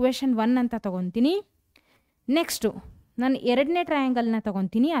ಇದನ್ನು ಇಕ್ವೇಷನ್ 1 ಅಂತ ತೊಗೊತೀನಿ. ನೆಕ್ಸ್ಟು ನಾನು ಎರಡನೇ ಟ್ರಯಾಂಗಲ್ನ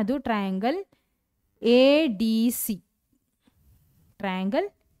ತೊಗೊತೀನಿ, ಅದು ಟ್ರಯಾಂಗಲ್ ADC. Triangle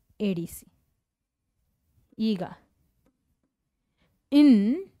ADC. ಈಗ ಇನ್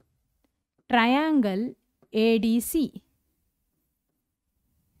ಟ್ರಯಾಂಗಲ್ ADC,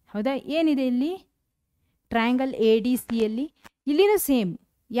 ಹೌದಾ, ಏನಿದೆ ಇಲ್ಲಿ? ಟ್ರಯಾಂಗಲ್ ADCಯಲ್ಲಿ ಇಲ್ಲಿನೂ ಸೇಮ್.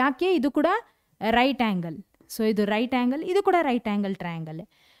 ಯಾಕೆ? ಇದು ಕೂಡ ರೈಟ್ ಆ್ಯಂಗಲ್. ಸೊ ಇದು ರೈಟ್ ಆ್ಯಂಗಲ್, ಇದು ಕೂಡ right angle triangle.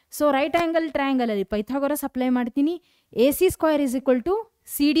 So right angle ಟ್ರಯಾಂಗಲಲ್ಲಿ Pythagoras apply ಮಾಡ್ತೀನಿ. AC square is equal to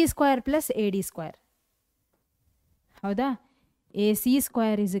CD square plus AD square. ಹೌದಾ? AC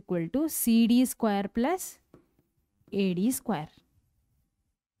square is equal to CD square plus AD square.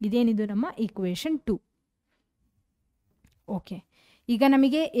 ಇದೇನಿದು ನಮ್ಮ equation 2. Okay. ಈಗ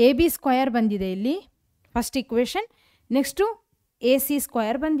ನಮಗೆ AB square ಬಂದಿದೆ ಇಲ್ಲಿ first equation. Next AC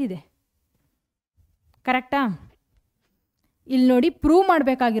square ಬಂದಿದೆ. ಕರೆಕ್ಟಾ? ಇಲ್ಲಿ ನೋಡಿ, ಪ್ರೂವ್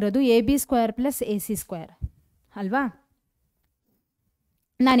ಮಾಡಬೇಕಾಗಿರೋದು AB square plus AC square ಅಲ್ವಾ?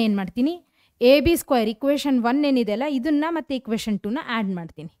 ನಾನೇನು ಮಾಡ್ತೀನಿ? AB ಸ್ಕ್ವಯರ್ ಇಕ್ವೇಷನ್ 1 ಏನಿದೆ ಅಲ್ಲ ಇದನ್ನು ಮತ್ತು ಇಕ್ವೇಷನ್ 2ನ ಆ್ಯಡ್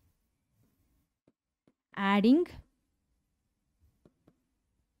ಮಾಡ್ತೀನಿ. Adding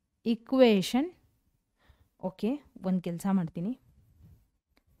equation. ಓಕೆ, ಒಂದು ಕೆಲಸ ಮಾಡ್ತೀನಿ,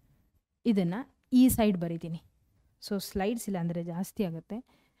 ಇದನ್ನು ಈ ಸೈಡ್ ಬರೀತೀನಿ. ಸೊ ಸ್ಲೈಡ್ಸ್ ಇಲ್ಲ ಅಂದರೆ ಜಾಸ್ತಿ ಆಗುತ್ತೆ.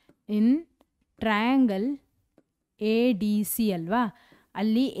 ಇನ್ ಟ್ರಯಾಂಗಲ್ ADC ಅಲ್ವಾ,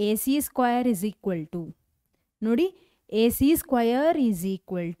 ಅಲ್ಲಿ AC square is equal to, ನೋಡಿ, AC square is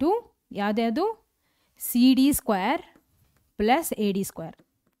equal to ಯಾವುದ್ಯಾವುದು? CD square plus AD square.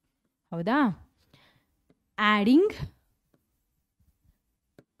 ಹೌದಾ? Adding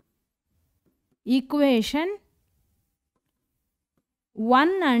equation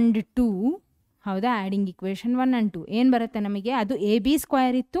 1 and 2. ಹೌದಾ? ಆ್ಯಡಿಂಗ್ ಇಕ್ವೇಷನ್ 1 and 2 ಏನು ಬರುತ್ತೆ ನಮಗೆ? ಅದು AB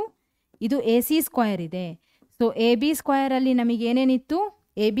ಸ್ಕ್ವಯರ್ ಇತ್ತು, ಇದು AC ಸ್ಕ್ವಯರ್ ಇದೆ. ಸೊ AB ಸ್ಕ್ವಯರಲ್ಲಿ ನಮಗೆ ಏನೇನಿತ್ತು?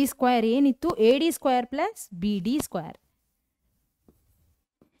 AB ಸ್ಕ್ವಯರ್ ಏನಿತ್ತು? AD square plus BD square.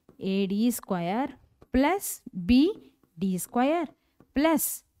 AD square plus BD square plus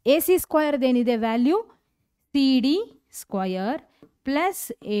AC ಸ್ಕ್ವಯರ್ದೇನಿದೆ value? CD square plus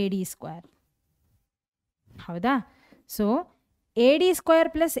AD square. ಹೌದಾ? So AD square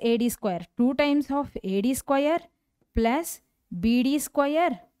plus AD square 2 times of AD square plus BD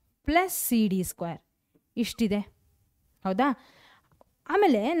square plus C D square ಇಷ್ಟಿದೆ. ಹೌದಾ?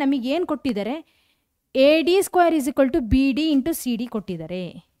 ಆಮೇಲೆ ನಮಗೇನು ಕೊಟ್ಟಿದ್ದಾರೆ, A D square is equal to B D into C D ಕೊಟ್ಟಿದ್ದಾರೆ.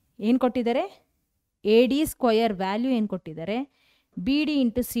 ಏನು ಕೊಟ್ಟಿದ್ದಾರೆ? A D square value ಏನು ಕೊಟ್ಟಿದ್ದಾರೆ? B D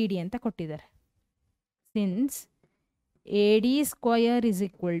into C D ಅಂತ ಕೊಟ್ಟಿದ್ದಾರೆ. Since A D square is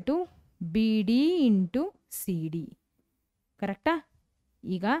equal to B D into C D. ಕರೆಕ್ಟಾ?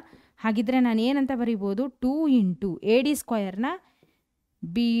 ಈಗ ಹಾಗಿದ್ರೆ ನಾನು ಏನಂತ ಬರೀಬೋದು? 2 into A D ಸ್ಕ್ವಯರ್ನ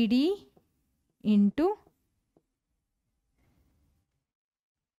B D into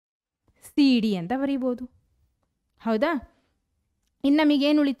C D ಅಂತ ಬರೀಬೋದು. ಹೌದಾ? ಇನ್ನು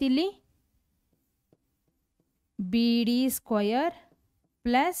ನಮಗೇನು ಉಳಿತಿಲ್ಲಿ? B D square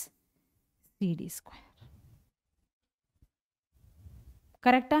plus C D square.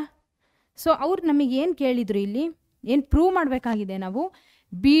 ಕರೆಕ್ಟಾ? ಸೊ ಅವ್ರು ನಮಗೇನು ಕೇಳಿದರು ಇಲ್ಲಿ, ಏನು ಪ್ರೂವ್ ಮಾಡಬೇಕಾಗಿದೆ ನಾವು?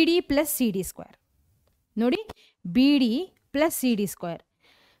 B D plus C D square. ನೋಡಿ, B D plus C D square.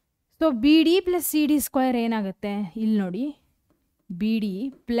 So B D plus C D square ಏನಾಗುತ್ತೆ? ಇಲ್ಲಿ ನೋಡಿ, B D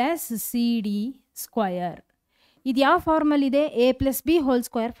plus C D square. ಇದು ಯಾವ ಫಾರ್ಮಲ್ಲಿದೆ? A plus B whole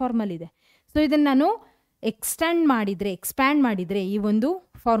square ಫಾರ್ಮಲ್ಲಿದೆ. So ಇದನ್ನು ನಾನು expand ಮಾಡಿದರೆ ಈ ಒಂದು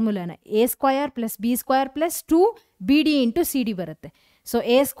ಫಾರ್ಮುಲಾನ A square plus B square plus 2 B D into C D ಬರುತ್ತೆ. So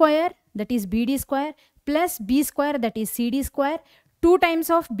A square that is B D square plus B square that is C D square 2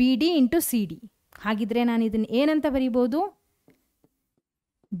 times of B D into C D. ಹಾಗಿದ್ರೆ ನಾನು ಇದನ್ನು ಏನಂತ ಬರೀಬೋದು?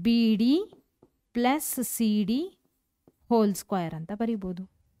 B D plus C D whole square ಅಂತ ಬರೀಬೋದು.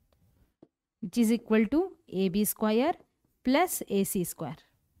 Which is equal to A B square plus A C square.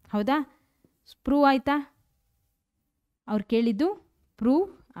 ಹೌದಾ? Prove ಆಯಿತಾ? ಅವ್ರು ಕೇಳಿದ್ದು prove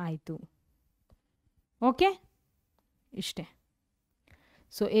ಆಯಿತು. ಓಕೆ, ಇಷ್ಟೇ.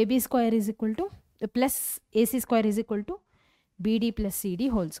 So A B square is equal to plus A C square is equal to B D plus C D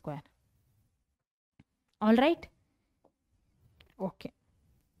whole square. All right? Okay,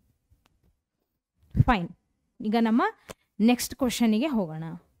 fine. ಈಗ ನಮ್ಮ next ಕ್ವಶನಿಗೆ ಹೋಗೋಣ.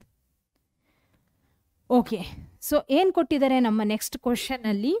 Okay, so ಏನು ಕೊಟ್ಟಿದ್ದಾರೆ ನಮ್ಮ ನೆಕ್ಸ್ಟ್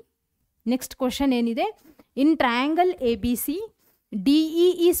ಕ್ವಶನಲ್ಲಿ? ನೆಕ್ಸ್ಟ್ ಕ್ವಶನ್ ಏನಿದೆ? In triangle A B C D E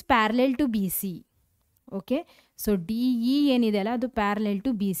is parallel to B C. Okay, so D E ಏನಿದೆ ಅಲ್ಲ ಅದು ಪ್ಯಾರಲೆಲ್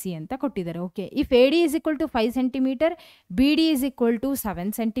ಟು ಬಿ ಸಿ ಅಂತ ಕೊಟ್ಟಿದ್ದಾರೆ. Okay, if A D is equal to 5 centimetre, B D is equal to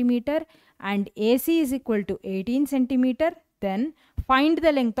 7 centimetre and A C is equal to 18 centimetre, then find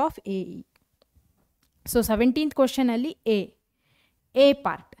the length of A E. So 17th ಕ್ವಶನಲ್ಲಿ A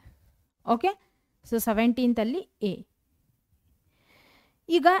part. Okay, so 17th ಅಲ್ಲಿ A.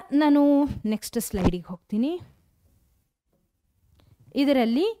 ಈಗ ನಾನು next ಸ್ಲೈಡಿಗೆ ಹೋಗ್ತೀನಿ.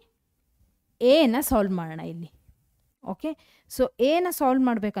 ಇದರಲ್ಲಿ ಎನ solve ಮಾಡೋಣ ಇಲ್ಲಿ. Okay, so ಎನ solve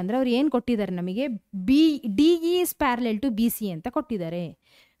ಮಾಡಬೇಕಂದ್ರೆ ಅವ್ರು ಏನು ಕೊಟ್ಟಿದ್ದಾರೆ ನಮಗೆ? D E is parallel to B C ಅಂತ ಕೊಟ್ಟಿದ್ದಾರೆ.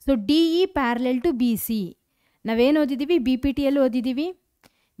 So D E parallel to B C ನಾವೇನು ಓದಿದ್ದೀವಿ? B P ಟಿಯಲ್ಲಿ ಓದಿದ್ದೀವಿ.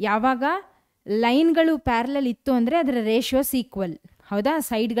 ಯಾವಾಗ ಲೈನ್ಗಳು ಪ್ಯಾರಲೆಲ್ ಇತ್ತು ಅಂದರೆ ಅದರ ರೇಷಿಯೋಸ್ ಈಕ್ವಲ್. ಹೌದಾ?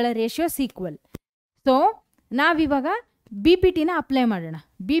 ಸೈಡ್ಗಳ ರೇಷಿಯೋಸ್ ಈಕ್ವಲ್. ಸೊ ನಾವಿವಾಗ ಬಿ ಪಿ ಟಿನ ಅಪ್ಲೈ ಮಾಡೋಣ.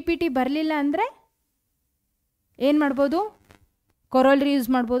 ಬಿ ಪಿ ಟಿ ಬರಲಿಲ್ಲ ಅಂದರೆ ಏನು ಮಾಡ್ಬೋದು? ಕೊರೋಲರಿ ಯೂಸ್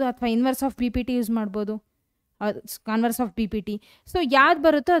ಮಾಡ್ಬೋದು ಅಥವಾ inverse of B P T use ಮಾಡ್ಬೋದು, converse of B P T. So ಯಾವ್ದು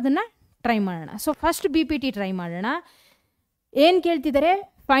ಬರುತ್ತೋ ಅದನ್ನು ಟ್ರೈ ಮಾಡೋಣ. So first B P T try ಮಾಡೋಣ. ಏನು ಕೇಳ್ತಿದ್ದಾರೆ?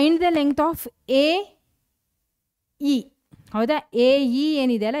 Find the length of A E. ಹೌದಾ? ಎ ಇ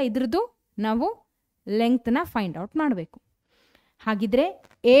ಏನಿದೆ ಅಲ್ಲ ಇದ್ರದ್ದು ನಾವು ಲೆಂತ್ನ ಫೈಂಡ್ ಔಟ್ ಮಾಡಬೇಕು. ಹಾಗಿದ್ರೆ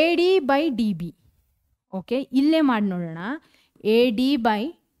A D by D B. Okay, ಇಲ್ಲೇ ಮಾಡಿ ನೋಡೋಣ. A D by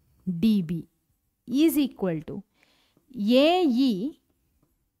D B is equal to A E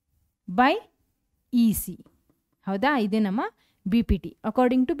by E C. ಹೌದಾ? ಇದೇ ನಮ್ಮ B P T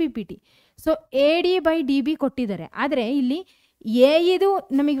according to B P T. So A D by D B ಕೊಟ್ಟಿದ್ದಾರೆ. ಆದರೆ ಇಲ್ಲಿ A ಇದು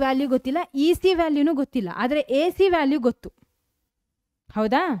ನಮಗೆ ವ್ಯಾಲ್ಯೂ ಗೊತ್ತಿಲ್ಲ, ಇ ಸಿ ವ್ಯಾಲ್ಯೂನೂ ಗೊತ್ತಿಲ್ಲ, ಆದರೆ ಎ ಸಿ ವ್ಯಾಲ್ಯೂ ಗೊತ್ತು.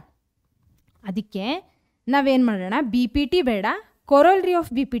 ಹೌದಾ? ಅದಕ್ಕೆ ನಾವೇನು ಮಾಡೋಣ? ಬಿ ಪಿ ಟಿ ಬೇಡ, ಕೊರೋಲರಿ of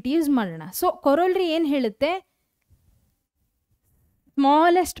B P T use ಮಾಡೋಣ. ಸೊ ಕೊರೋಲರಿ ಏನು ಹೇಳುತ್ತೆ?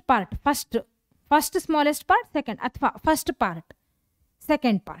 Smallest part first smallest part second, ಅಥವಾ ಫಸ್ಟ್ ಪಾರ್ಟ್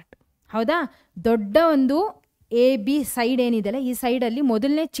ಸೆಕೆಂಡ್ ಪಾರ್ಟ್. ಹೌದಾ? ದೊಡ್ಡ ಒಂದು ಎ ಬಿ ಸೈಡ್ ಏನಿದೆಯಲ್ಲ ಈ ಸೈಡಲ್ಲಿ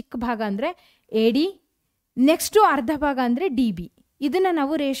ಮೊದಲನೇ ಚಿಕ್ಕ ಭಾಗ ಅಂದರೆ ಎ ಡಿ, ನೆಕ್ಸ್ಟು ಅರ್ಧ ಭಾಗ ಅಂದರೆ ಡಿ ಬಿ. ಇದನ್ನು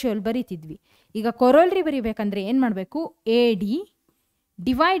ನಾವು ರೇಷಿಯೋಲ್ಲಿ ಬರೀತಿದ್ವಿ. ಈಗ ಕೊರೋಲರಿ ಬರೀಬೇಕಂದ್ರೆ ಏನು ಮಾಡಬೇಕು? A D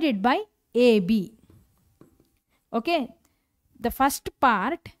divided by A B. Okay, the first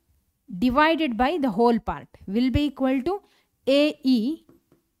part divided by the whole part will be equal to AE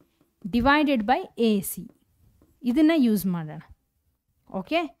divided by AC. ಇದನ್ನು ಯೂಸ್ ಮಾಡೋಣ.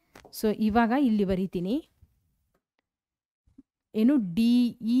 ಓಕೆ, ಸೊ ಇವಾಗ ಇಲ್ಲಿ ಬರೀತೀನಿ. ಏನು? D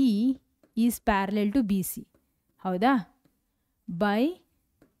E is parallel to B C. ಹೌದಾ? By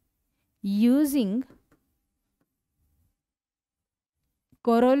using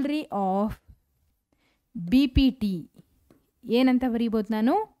ಕೊರೋಲರಿ of B P T ಏನಂತ ಬರೀಬೋದು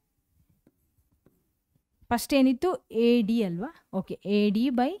ನಾನು? First ಏನಿತ್ತು ಎ ಡಿ ಅಲ್ವಾ? Okay, A D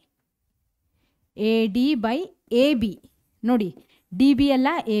by A B. ನೋಡಿ, ಡಿ ಬಿ ಅಲ್ಲ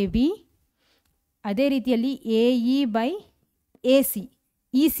ಎ ಬಿ. ಅದೇ ರೀತಿಯಲ್ಲಿ A E by A C,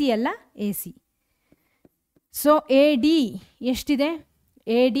 E C ಅಲ್ಲ A C. So A D ಎಷ್ಟಿದೆ?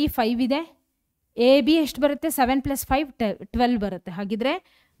 ಎ ಡಿ 5 ಇದೆ. ಎ ಬಿ ಎಷ್ಟು ಬರುತ್ತೆ? 7 + 5 12 ಬರುತ್ತೆ. ಹಾಗಿದ್ರೆ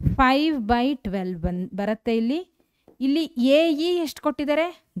 5/12 ಬರುತ್ತೆ ಇಲ್ಲಿ. ಇಲ್ಲಿ ಎ ಇ ಎಷ್ಟು ಕೊಟ್ಟಿದ್ದಾರೆ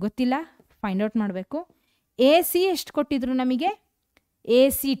ಗೊತ್ತಿಲ್ಲ, ಫೈಂಡ್ ಔಟ್ ಮಾಡಬೇಕು. ಎ ಸಿ ಎಷ್ಟು ಕೊಟ್ಟಿದ್ರು ನಮಗೆ? ಎ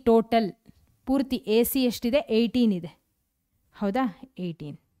ಸಿ ಟೋಟಲ್ ಪೂರ್ತಿ ಎ ಸಿ ಎಷ್ಟಿದೆ? 18 ಇದೆ. ಹೌದಾ?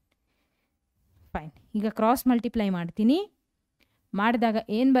 18. ಫೈನ್. ಈಗ ಕ್ರಾಸ್ ಮಲ್ಟಿಪ್ಲೈ ಮಾಡ್ತೀನಿ. ಮಾಡಿದಾಗ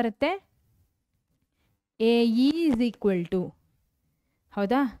ಏನು ಬರುತ್ತೆ? A E is equal to,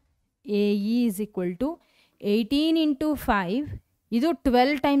 ಹೌದಾ, A E is equal to 18 × 5. ಇದು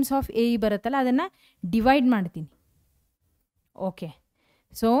 12 ಟೈಮ್ಸ್ ಆಫ್ ಎ ಇ ಬರುತ್ತಲ್ಲ, ಅದನ್ನು ಡಿವೈಡ್ ಮಾಡ್ತೀನಿ. Okay,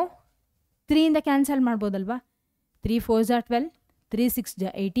 so 3ಇಂದ cancel ಮಾಡ್ಬೋದಲ್ವಾ? 3 × 4 = 12, 3 × 6 =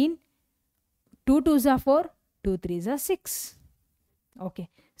 18, 2 × 2 = 4, 2 × 3 = 6. Okay,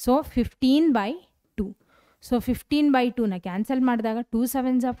 so 15/2. So 15/2ನ cancel ಮಾಡಿದಾಗ 2 ×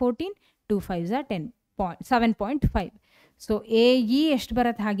 7 = 14, 2 × 5 = 10, 7.5. ಸೊ ಎ ಇ ಎಷ್ಟು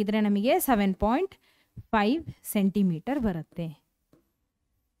ಬರುತ್ತೆ ಹಾಗಿದ್ರೆ ನಮಗೆ? 7.5 ಸೆಂಟಿಮೀಟರ್ ಬರುತ್ತೆ.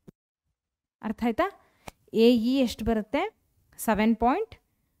 ಅರ್ಥ ಆಯ್ತಾ? ಎ ಇ ಎಷ್ಟು ಬರುತ್ತೆ?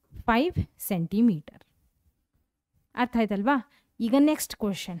 7.5 ಸೆಂಟಿಮೀಟರ್. ಅರ್ಥ ಆಯ್ತಲ್ವಾ? ಈಗ ನೆಕ್ಸ್ಟ್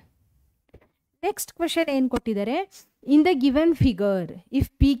ಕ್ವೆಶನ್ ಏನು ಕೊಟ್ಟಿದ್ದಾರೆ? In the given figure if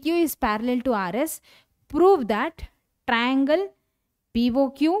P Q is parallel to R S, prove that triangle P O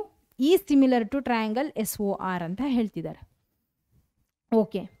Q ಈ similar to triangle S O R ಅಂತ ಹೇಳ್ತಿದ್ದಾರೆ.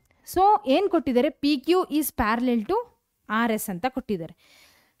 ಓಕೆ, ಸೊ ಏನು ಕೊಟ್ಟಿದ್ದಾರೆ? P Q is parallel to R S ಅಂತ ಕೊಟ್ಟಿದ್ದಾರೆ.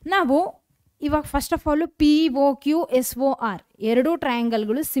 ನಾವು ಇವಾಗ first of all P O Q S O R ಎರಡೂ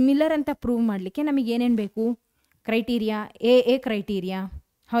ಟ್ರಯಾಂಗಲ್ಗಳು ಸಿಮಿಲರ್ ಅಂತ ಪ್ರೂವ್ ಮಾಡಲಿಕ್ಕೆ ನಮಗೆ ಏನೇನು ಬೇಕು? ಕ್ರೈಟೀರಿಯಾ, ಎ ಕ್ರೈಟೀರಿಯಾ,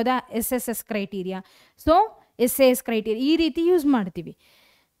 ಹೌದಾ, S criteria, so S criteria ಈ ರೀತಿ ಯೂಸ್ ಮಾಡ್ತೀವಿ.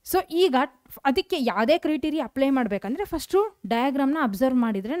 ಸೊ ಈಗ ಅದಕ್ಕೆ ಯಾವುದೇ ಕ್ರೈಟೀರಿಯಾ ಅಪ್ಲೈ ಮಾಡಬೇಕಂದ್ರೆ ಫಸ್ಟು ಡಯಾಗ್ರಾಮ್ನ ಅಬ್ಸರ್ವ್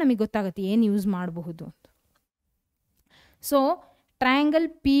ಮಾಡಿದರೆ ನಮಗೆ ಗೊತ್ತಾಗುತ್ತೆ ಏನು ಯೂಸ್ ಮಾಡಬಹುದು ಅಂತ. So triangle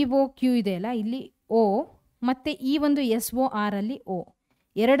P O Q ಇದೆಯಲ್ಲ, ಇಲ್ಲಿ ಓ ಮತ್ತು ಈ ಒಂದು ಎಸ್ ಒ ಆರಲ್ಲಿ ಓ,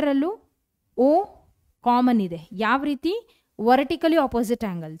 ಎರಡರಲ್ಲೂ ಓ ಕಾಮನ್ ಇದೆ. ಯಾವ ರೀತಿ? ವರ್ಟಿಕಲಿ ಆಪೋಸಿಟ್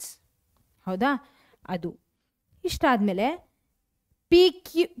ಆ್ಯಂಗಲ್ಸ್, ಹೌದಾ, ಅದು. ಇಷ್ಟಾದಮೇಲೆ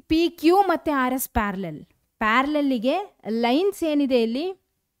ಪಿ ಕ್ಯೂ ಮತ್ತು ಆರ್ ಎಸ್ ಪ್ಯಾರಲಲ್ಲಿಗೆ ಲೈನ್ಸ್ ಏನಿದೆ ಇಲ್ಲಿ?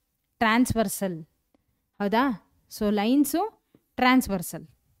 ಟ್ರಾನ್ಸ್ವರ್ಸಲ್, ಹೌದಾ. ಸೊ ಲೈನ್ಸು ಟ್ರಾನ್ಸ್ವರ್ಸಲ್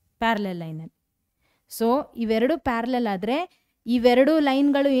ಪ್ಯಾರಲಲ್ ಲೈನಲ್ಲಿ. ಸೊ ಇವೆರಡು ಪ್ಯಾರಲಲ್ ಆದರೆ ಇವೆರಡು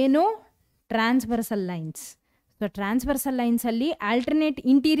ಲೈನ್ಗಳು ಏನು? Transversal lines. So transversal ಲೈನ್ಸಲ್ಲಿ alternate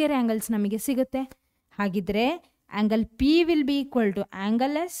interior angles ನಮಗೆ ಸಿಗುತ್ತೆ. ಹಾಗಿದ್ರೆ angle P will be equal to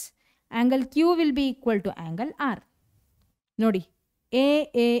angle S, angle Q will be equal to angle R. ನೋಡಿ,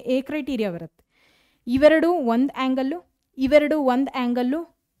 ಎ ಕ್ರೈಟೀರಿಯಾ ಬರುತ್ತೆ. ಇವೆರಡು ಒಂದು ಆ್ಯಂಗಲ್ಲು, ಇವೆರಡು ಒಂದು ಆ್ಯಂಗಲ್ಲು,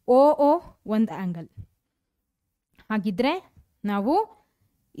 ಓ ಒಂದು ಆ್ಯಂಗಲ್. ಹಾಗಿದ್ರೆ ನಾವು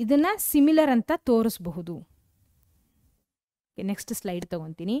ಇದನ್ನು ಸಿಮಿಲರ್ ಅಂತ ತೋರಿಸಬಹುದು. Next slide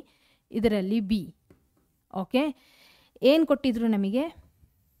ತೊಗೊತೀನಿ. ಇದರಲ್ಲಿ ಬಿ, ಓಕೆ, ಏನು ಕೊಟ್ಟಿದ್ರು ನಮಗೆ?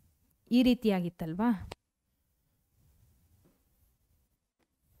 ಈ ರೀತಿಯಾಗಿತ್ತಲ್ವಾ?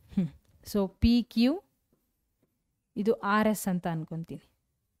 ಸೊ ಪಿ ಕ್ಯೂ ಇದು ಆರ್ ಎಸ್ ಅಂತ ಅನ್ಕೊತೀನಿ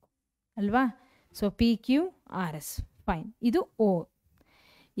ಅಲ್ವಾ? So P Q R S, fine. ಇದು ಓ.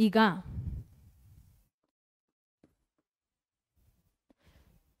 ಈಗ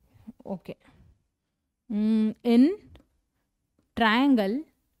okay, in triangle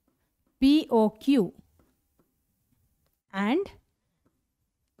P O Q and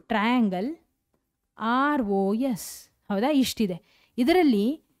triangle R O S, ಹೌದಾ, ಇಷ್ಟಿದೆ. ಇದರಲ್ಲಿ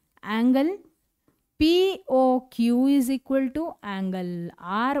angle P O Q is equal to angle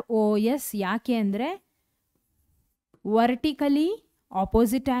R O S. ಯಾಕೆ ಅಂದರೆ ವರ್ಟಿಕಲಿ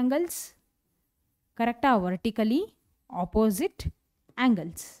ಆಪೋಸಿಟ್ ಆ್ಯಂಗಲ್ಸ್, ಕರೆಕ್ಟಾ? Vertically opposite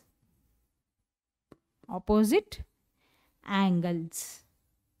angles, opposite angles.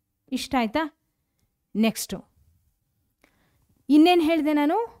 ಇಷ್ಟ ಆಯ್ತಾ? Next ಇನ್ನೇನು ಹೇಳಿದೆ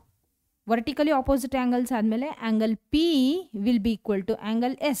ನಾನು? ವರ್ಟಿಕಲಿ ಆಪೋಸಿಟ್ ಆ್ಯಂಗಲ್ಸ್ ಆದಮೇಲೆ angle P will be equal to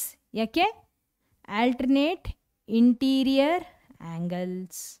angle S. ಯಾಕೆ? ಆಲ್ಟರ್ನೇಟ್ ಇಂಟೀರಿಯರ್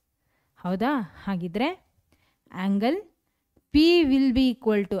ಆ್ಯಂಗಲ್ಸ್, ಹೌದಾ? ಹಾಗಿದ್ರೆ angle P will be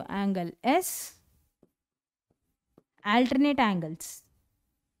equal to angle S, alternate angles,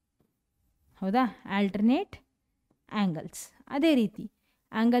 ಹೌದಾ, ಆಲ್ಟರ್ನೇಟ್ ಆ್ಯಂಗಲ್ಸ್. ಅದೇ ರೀತಿ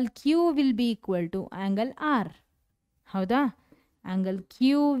angle Q will be equal to angle R, ಹೌದಾ, angle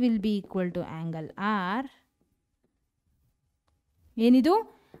Q will be equal to angle R. ಏನಿದು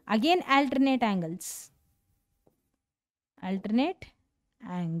again alternate angles.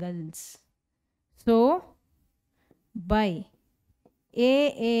 So by A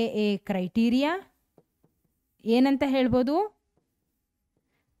criteria ಏನಂತ ಹೇಳ್ಬೋದು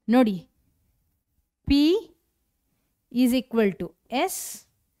ನೋಡಿ, P is equal to S,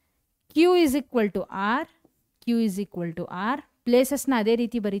 Q is equal to R. ಪ್ಲೇಸಸ್ನ ಅದೇ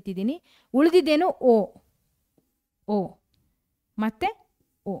ರೀತಿ ಬರೀತಿದ್ದೀನಿ. ಉಳಿದಿದ್ದೇನು O ಮತ್ತು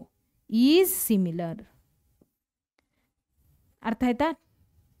O is similar. ಅರ್ಥ ಆಯ್ತಾ?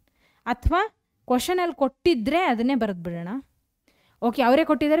 ಅಥವಾ ಕ್ವಶನಲ್ಲಿ ಕೊಟ್ಟಿದ್ದರೆ ಅದನ್ನೇ ಬರೆದು ಬಿಡೋಣ. ಓಕೆ, ಅವರೇ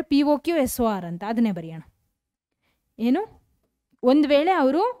ಕೊಟ್ಟಿದ್ದಾರೆ POQ SOR ಅಂತ, ಅದನ್ನೇ ಬರೆಯೋಣ. ಏನು, ಒಂದು ವೇಳೆ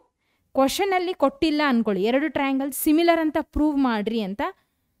ಅವರು ಕ್ವಶನಲ್ಲಿ ಕೊಟ್ಟಿಲ್ಲ ಅಂದ್ಕೊಳ್ಳಿ, 2 ಟ್ರಯಾಂಗಲ್ ಸಿಮಿಲರ್ ಅಂತ ಪ್ರೂವ್ ಮಾಡಿರಿ ಅಂತ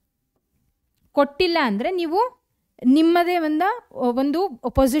ಕೊಟ್ಟಿಲ್ಲ ಅಂದರೆ ನೀವು ನಿಮ್ಮದೇ ಒಂದು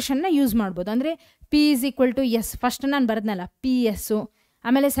ಪೊಸಿಷನ್ನ ಯೂಸ್ ಮಾಡ್ಬೋದು. ಅಂದರೆ P is equal to S, first ನಾನು ಬರೆದ್ನಲ್ಲ PS,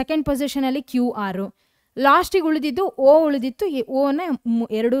 ಆಮೇಲೆ ಸೆಕೆಂಡ್ ಪೊಸಿಷನಲ್ಲಿ QR, ಲಾಸ್ಟಿಗೆ ಉಳಿದಿದ್ದು O ಉಳಿದಿತ್ತು. ಓನ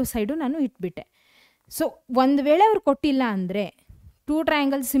 2 ಸೈಡು ನಾನು ಇಟ್ಬಿಟ್ಟೆ. ಸೊ ಒಂದು ವೇಳೆ ಅವ್ರು ಕೊಟ್ಟಿಲ್ಲ ಅಂದರೆ 2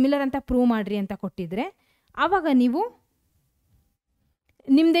 ಟ್ರಯಾಂಗಲ್ ಸಿಮಿಲರ್ ಅಂತ ಪ್ರೂವ್ ಮಾಡಿರಿ ಅಂತ ಕೊಟ್ಟಿದ್ರೆ ಆವಾಗ ನೀವು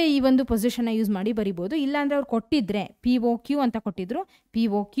ನಿಮ್ಮದೇ ಈ ಒಂದು ಪೊಸಿಷನ್ನ ಯೂಸ್ ಮಾಡಿ ಬರಿಬೋದು. ಇಲ್ಲಾಂದರೆ ಅವ್ರು ಕೊಟ್ಟಿದ್ರೆ POQ ಅಂತ ಕೊಟ್ಟಿದ್ರು,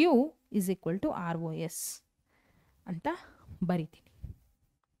 POQ is equal to ROS ಅಂತ ಬರಿತೀನಿ.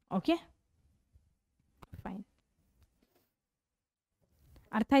 Okay, fine.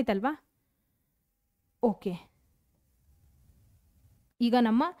 ಅರ್ಥ ಆಯ್ತಲ್ವಾ? ಓಕೆ, ಈಗ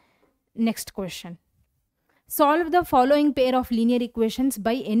ನಮ್ಮ next question. Solve the following pair of linear equations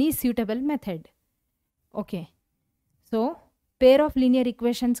by any suitable method. Okay, so pair of linear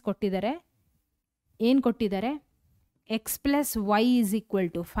equations ಕೊಟ್ಟಿದ್ದಾರೆ. ಏನು ಕೊಟ್ಟಿದ್ದಾರೆ? x plus y is equal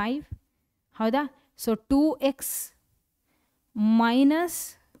to 5. ಹೌದಾ? So 2x minus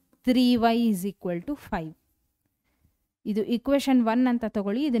 3y is equal to 5. ಇದು equation 1 ಅಂತ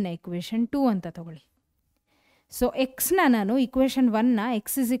ತಗೊಳ್ಳಿ, ಇದನ್ನು equation 2 ಅಂತ ತಗೊಳ್ಳಿ. ಸೊ ಎಕ್ಸ್ನ ನಾನು equation 1ನ x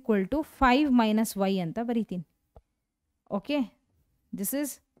is equal to 5 minus y ಅಂತ ಬರಿತೀನಿ. ಓಕೆ, ದಿಸ್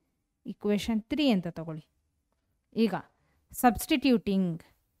ಈಸ್ ಇಕ್ವೇಷನ್ 3 ಅಂತ ತಗೊಳ್ಳಿ. ಈಗ ಸಬ್ಸ್ಟಿಟ್ಯೂಟಿಂಗ್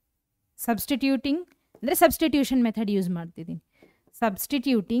ಅಂದರೆ ಸಬ್ಸ್ಟಿಟ್ಯೂಷನ್ ಮೆಥಡ್ ಯೂಸ್ ಮಾಡ್ತಿದ್ದೀನಿ.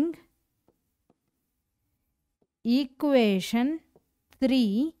 Substituting equation 3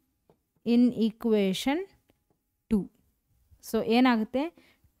 in equation 2. So ಏನಾಗುತ್ತೆ?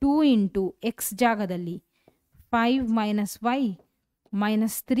 2 ಇಂಟು ಎಕ್ಸ್ ಜಾಗದಲ್ಲಿ 5 minus y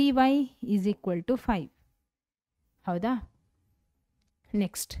minus 3y is equal to 5. ಹೌದಾ?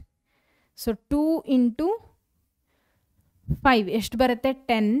 ನೆಕ್ಸ್ಟ್, ಸೊ 2 ಇಂಟು 5 ಎಷ್ಟು ಬರುತ್ತೆ?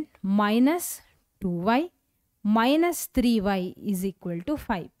 10 minus 2y minus 3y is equal to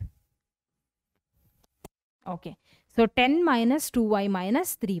 5. Okay, so 10 minus 2y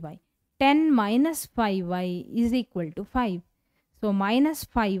minus 3y, 10 minus 5y is equal to 5. So minus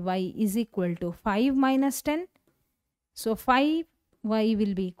 5y is equal to 5 minus 10. So 5y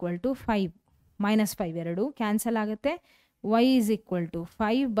will be equal to 5 minus 5 ಎರಡು cancel ಆಗುತ್ತೆ. y is equal to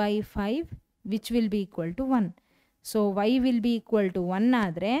 5 by 5 which will be equal to 1. So y will be equal to 1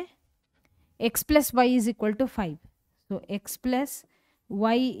 ಆದರೆ x plus y is equal to 5. So x plus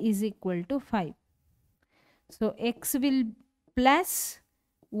y is equal to 5. So x will plus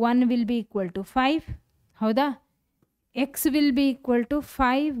 1 will be equal to 5. ಹೌದಾ? x will be equal to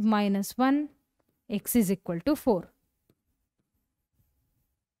 5 minus 1, x is equal to 4.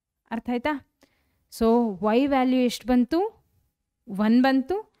 ಅರ್ಥ ಆಯ್ತಾ? So y value ಎಷ್ಟು ಬಂತು? 1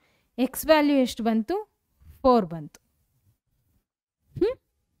 ಬಂತು. x value ಎಷ್ಟು ಬಂತು? 4 ಬಂತು.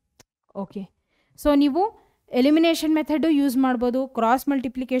 Okay, so ನೀವು ಎಲಿಮಿನೇಷನ್ ಮೆಥಡು ಯೂಸ್ ಮಾಡ್ಬೋದು, ಕ್ರಾಸ್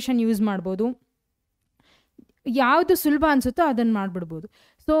ಮಲ್ಟಿಪ್ಲಿಕೇಶನ್ ಯೂಸ್ ಮಾಡ್ಬೋದು, ಯಾವುದು ಸುಲಭ ಅನಿಸುತ್ತೋ ಅದನ್ನು ಮಾಡಿಬಿಡ್ಬೋದು.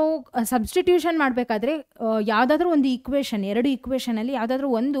 ಸೊ ಸಬ್ಸ್ಟಿಟ್ಯೂಷನ್ ಮಾಡಬೇಕಾದ್ರೆ ಯಾವುದಾದ್ರೂ ಒಂದು ಈಕ್ವೇಷನ್, 2 ಈಕ್ವೇಷನಲ್ಲಿ ಯಾವುದಾದ್ರೂ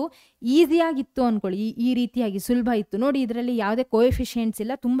ಒಂದು ಈಸಿಯಾಗಿತ್ತು ಅಂದ್ಕೊಳ್ಳಿ, ಈ ರೀತಿಯಾಗಿ ಸುಲಭ ಇತ್ತು ನೋಡಿ, ಇದರಲ್ಲಿ ಯಾವುದೇ ಕೋಎಫಿಷಿಯೆಂಟ್ಸ್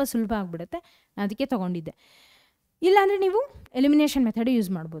ಇಲ್ಲ, ತುಂಬ ಸುಲಭ ಆಗಿಬಿಡುತ್ತೆ, ನಾನು ಅದಕ್ಕೆ ತೊಗೊಂಡಿದ್ದೆ. ಇಲ್ಲಾಂದರೆ ನೀವು ಎಲಿಮಿನೇಷನ್ ಮೆಥಡು ಯೂಸ್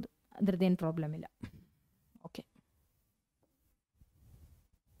ಮಾಡ್ಬೋದು, ಅದರದ್ದೇನು ಪ್ರಾಬ್ಲಮ್ ಇಲ್ಲ. ಓಕೆ,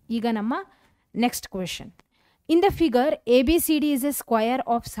 ಈಗ ನಮ್ಮ next question. In the figure ABCD is a square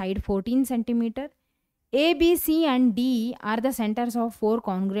of side 14 centimeter. A, B, C and D are the centers of 4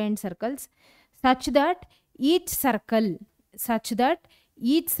 congruent circles such that each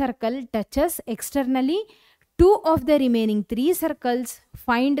circle touches externally 2 of the remaining 3 circles.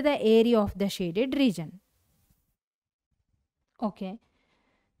 Find the area of the shaded region. Okay,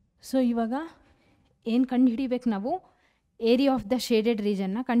 so ಇವಾಗ ಏನು ಕಂಡುಹಿಡಿಬೇಕು ನಾವು? Area of the shaded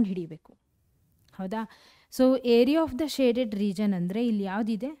ರೀಜನ್ನ ಕಂಡುಹಿಡಿಬೇಕು. ಹೌದಾ? So area of the shaded region ಅಂದರೆ ಇಲ್ಲಿ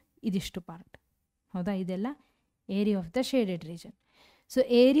ಯಾವುದಿದೆ? ಇದಿಷ್ಟು ಪಾರ್ಟ್. ಹೌದಾ? ಇದೆಲ್ಲ area of the shaded region. So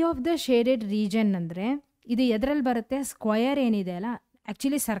area of the shaded region ಅಂದರೆ ಇದು ಎದರಲ್ಲಿ ಬರುತ್ತೆ, ಸ್ಕ್ವಯರ್ ಏನಿದೆ ಅಲ್ಲ,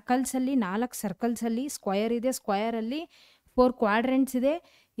 ಆ್ಯಕ್ಚುಲಿ ಸರ್ಕಲ್ಸಲ್ಲಿ 4 ಸರ್ಕಲ್ಸಲ್ಲಿ ಸ್ಕ್ವಯರ್ ಇದೆ, ಸ್ಕ್ವಯರಲ್ಲಿ 4 ಕ್ವಾಡ್ರೆಂಟ್ಸ್ ಇದೆ.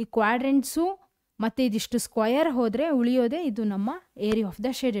 ಈ ಕ್ವಾಡ್ರೆಂಟ್ಸು ಮತ್ತು ಇದಿಷ್ಟು ಸ್ಕ್ವಯರ್ ಹೋದರೆ ಉಳಿಯೋದೇ ಇದು ನಮ್ಮ area of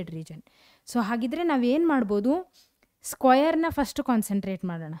the shaded region. So ಹಾಗಿದ್ರೆ ನಾವೇನು ಮಾಡ್ಬೋದು, ಸ್ಕ್ವಯರ್ನ ಫಸ್ಟು ಕಾನ್ಸಂಟ್ರೇಟ್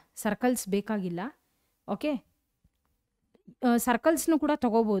ಮಾಡೋಣ, ಸರ್ಕಲ್ಸ್ ಬೇಕಾಗಿಲ್ಲ. ಓಕೆ, ಸರ್ಕಲ್ಸ್ನು ಕೂಡ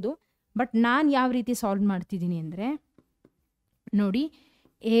ತೊಗೋಬೋದು, ಬಟ್ ನಾನು ಯಾವ ರೀತಿ ಸಾಲ್ವ್ ಮಾಡ್ತಿದ್ದೀನಿ ಅಂದರೆ ನೋಡಿ,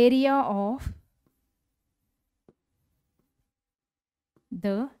 area of the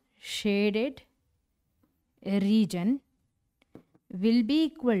shaded region will be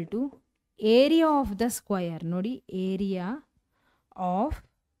equal to area of the square. ನೋಡಿ, area of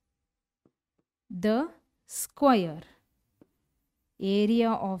the square,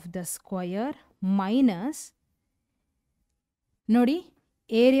 area of the square minus, ನೋಡಿ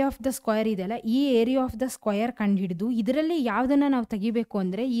ಏರಿಯಾ ಆಫ್ ದ ಸ್ಕ್ವಯರ್ ಇದೆಯಲ್ಲ, ಈ ಏರಿಯಾ ಆಫ್ ದ ಸ್ಕ್ವಯರ್ ಕಂಡುಹಿಡಿದು ಇದರಲ್ಲಿ ಯಾವುದನ್ನು ನಾವು ತೆಗಿಬೇಕು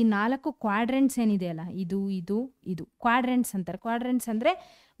ಅಂದರೆ ಈ 4 ಕ್ವಾಡ್ರೆಂಟ್ಸ್ ಏನಿದೆಯಲ್ಲ, ಇದು ಇದು ಇದು ಕ್ವಾಡ್ರೆಂಟ್ಸ್ ಅಂತಾರೆ. ಕ್ವಾಡ್ರೆಂಟ್ಸ್ ಅಂದರೆ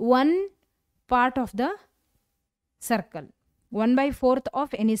 1 part of the circle, 1/4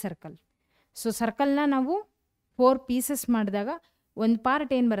 of any circle. So ಸರ್ಕಲ್ನ ನಾವು 4 ಪೀಸಸ್ ಮಾಡಿದಾಗ ಒಂದು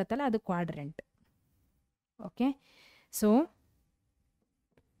ಪಾರ್ಟ್ ಏನು ಬರುತ್ತಲ್ಲ ಅದು quadrant. Okay, so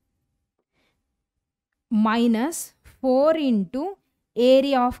minus 4 into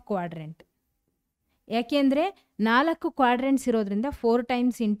area of quadrant. ಯಾಕೆಂದರೆ 4 ಕ್ವಾಡ್ರೆಂಟ್ಸ್ ಇರೋದ್ರಿಂದ 4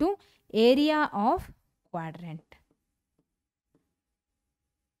 times into area of quadrant.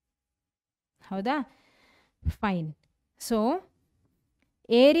 ಹೌದಾ, fine. So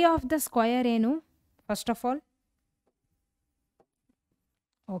area of the square ಏನು, first of all,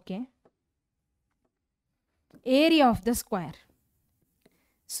 okay, area of the square.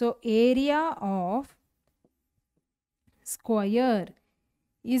 So area of square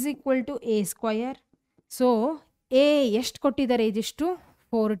is equal to A square. So A ಎಷ್ಟು ಕೊಟ್ಟಿದ್ದಾರೆ, ಇದಿಷ್ಟು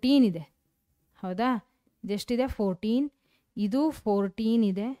 14 ಇದೆ. ಹೌದಾ, ಇದೆಷ್ಟಿದೆ 14, ಇದು 14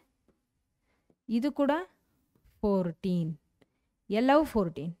 ಇದೆ, ಇದು ಕೂಡ 14, ಎಲ್ಲವೂ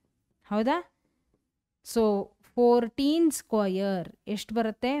 14. ಹೌದಾ, ಸೊ 14 ಸ್ಕ್ವಯರ್ ಎಷ್ಟು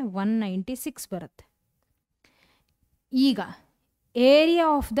ಬರುತ್ತೆ, 196 ಬರುತ್ತೆ. ಈಗ area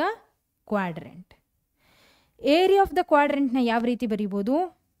of the quadrant, area of the ಕ್ವಾಡ್ರೆಂಟ್ನ ಯಾವ ರೀತಿ ಬರೀಬೋದು,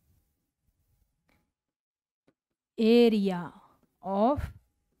 ಏರಿಯಾ ಆಫ್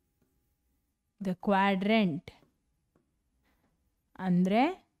ದ ಕ್ವಾಡ್ರೆಂಟ್ ಅಂದರೆ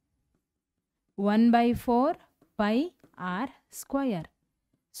 1/4 pi R square.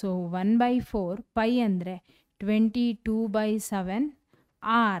 So 1/4 pi ಅಂದರೆ 22/7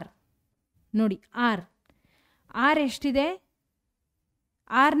 ಆರ್. ನೋಡಿ ಆರ್ ಎಷ್ಟಿದೆ,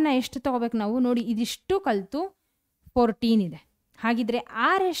 ಆರ್ನ ಎಷ್ಟು ತೊಗೋಬೇಕು ನಾವು, ನೋಡಿ ಇದಿಷ್ಟು ಕಲಿತು 14 ಇದೆ. ಹಾಗಿದ್ರೆ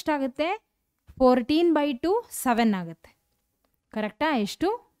ಆರ್ ಎಷ್ಟಾಗುತ್ತೆ, 14/2 7 ಆಗುತ್ತೆ. ಕರೆಕ್ಟಾ, ಎಷ್ಟು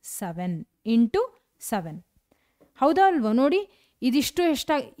 7 ಇಂಟು 7. ಹೌದಾ ಅಲ್ವೋ, ನೋಡಿ ಇದಿಷ್ಟು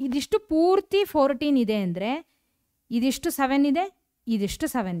ಇದಿಷ್ಟು ಪೂರ್ತಿ 14 ಇದೆ ಅಂದರೆ ಇದಿಷ್ಟು 7 ಇದೆ, ಇದಿಷ್ಟು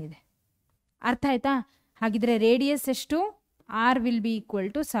 7 ಇದೆ. ಅರ್ಥ ಆಯ್ತಾ? ಹಾಗಿದ್ರೆ ರೇಡಿಯಸ್ ಎಷ್ಟು, R will be equal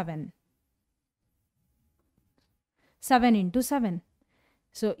to 7 into 7.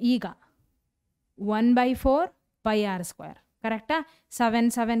 So ಈಗ 1/4 ಪೈ ಆರ್ ಸ್ಕ್ವೇರ್. ಕರೆಕ್ಟಾ,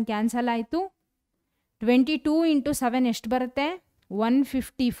 7 ಕ್ಯಾನ್ಸಲ್ ಆಯಿತು. 22 ಇಂಟು 7 ಎಷ್ಟು ಬರುತ್ತೆ,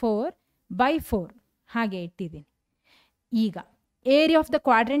 154/4 ಹಾಗೆ ಇಟ್ಟಿದ್ದೀನಿ. ಈಗ ಏರಿಯಾ ಆಫ್ ದ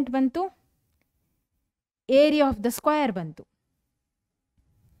ಕ್ವಾಡ್ರೆಂಟ್ ಬಂತು, ಏರಿಯಾ ಆಫ್ ದ ಸ್ಕ್ವಯರ್ ಬಂತು.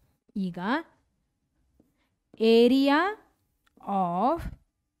 ಈಗ area of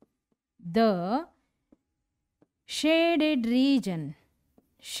the shaded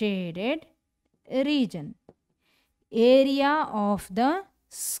region, area of the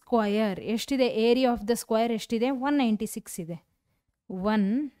square ಎಷ್ಟಿದೆ, ಏರಿಯಾ ಆಫ್ ದ ಸ್ಕ್ವಯರ್ ಎಷ್ಟಿದೆ, 196 ಇದೆ.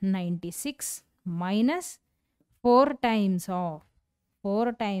 196 minus 4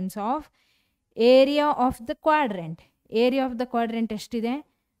 times of area of the quadrant. Area of the quadrant ಎಷ್ಟಿದೆ,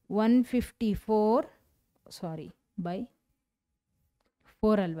 154 by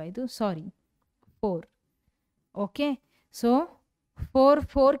 4 ಅಲ್ವಾ ಇದು, 4. Okay, so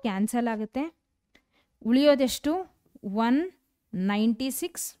 4 cancel ಆಗುತ್ತೆ. ಉಳಿಯೋದೆಷ್ಟು,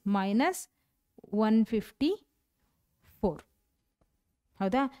 196 minus 154.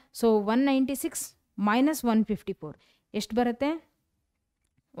 ಹೌದಾ, ಸೊ 196 ಮೈನಸ್ 154 ಎಷ್ಟು ಬರುತ್ತೆ,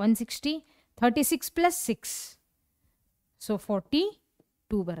 160. 36 ಪ್ಲಸ್ 6, ಸೊ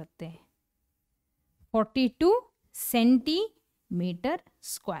 42 ಬರುತ್ತೆ. 42 centimetre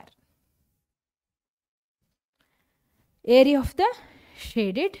square. Area of the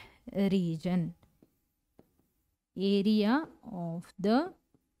shaded region. Area of the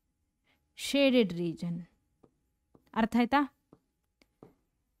shaded region ಅರ್ಥ ಆಯ್ತಾ?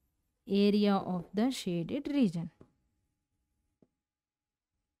 Area of the shaded region.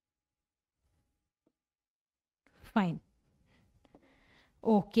 Fine.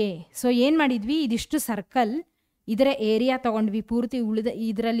 Okay, so ಏನು ಮಾಡಿದ್ವಿ, ಇದಿಷ್ಟು ಸರ್ಕಲ್, ಇದರ ಏರಿಯಾ ತೊಗೊಂಡ್ವಿ ಪೂರ್ತಿ, ಉಳಿದ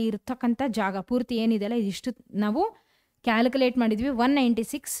ಇದರಲ್ಲಿ ಇರ್ತಕ್ಕಂಥ ಜಾಗ ಪೂರ್ತಿ ಏನಿದೆಯಲ್ಲ ಇದಿಷ್ಟು ನಾವು ಕ್ಯಾಲ್ಕುಲೇಟ್ ಮಾಡಿದ್ವಿ.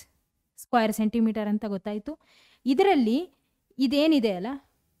 196 ಸ್ಕ್ವೇರ್ ಸೆಂಟಿಮೀಟರ್ ಅಂತ ಗೊತ್ತಾಯಿತು. ಇದರಲ್ಲಿ ಇದೇನಿದೆ ಅಲ್ಲ,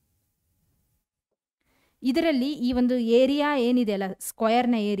 ಇದರಲ್ಲಿ ಈ ಒಂದು ಏರಿಯಾ ಏನಿದೆಯಲ್ಲ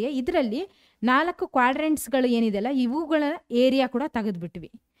ಸ್ಕ್ವೇರ್ನ ಏರಿಯಾ, ಇದರಲ್ಲಿ 4 ಕ್ವಾಡ್ರೆಂಟ್ಸ್ಗಳು ಏನಿದೆಯಲ್ಲ ಇವುಗಳ ಏರಿಯಾ ಕೂಡ ತೆಗೆದುಬಿಟ್ವಿ.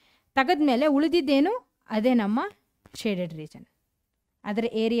 ತೆಗೆದ್ಮೇಲೆ ಉಳಿದಿದ್ದೇನು, ಅದೇ ನಮ್ಮ ಶೇಡೆಡ್ ರೀಜನ್. ಅದರ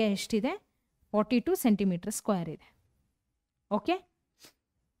ಏರಿಯಾ ಎಷ್ಟಿದೆ, 42 ಸೆಂಟಿಮೀಟರ್ ಸ್ಕ್ವೇರ್ ಇದೆ. Okay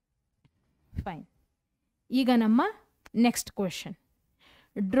fine. ಈಗ ನಮ್ಮ next question.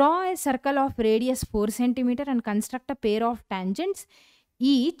 Draw A circle of radius 4 centimetre and construct a pair of tangents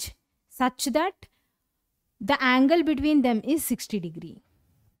each such that the angle between them is 60 degree.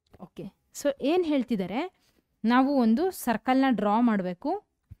 Okay, so ಏನು ಹೇಳ್ತಿದ್ದಾರೆ, ನಾವು ಒಂದು ಸರ್ಕಲ್ನ draw ಮಾಡಬೇಕು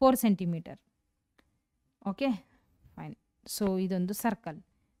 4 centimetre. Okay fine. So ಇದೊಂದು circle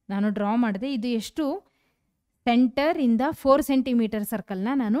ನಾನು draw ಮಾಡಿದೆ. ಇದು ಎಷ್ಟು, ಸೆಂಟರಿಂದ 4 ಸೆಂಟಿಮೀಟರ್ ಸರ್ಕಲ್ನ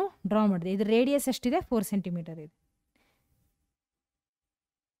ನಾನು ಡ್ರಾ ಮಾಡಿದೆ. ಇದು ರೇಡಿಯಸ್ ಎಷ್ಟಿದೆ, 4 ಸೆಂಟಿಮೀಟರ್ ಇದೆ.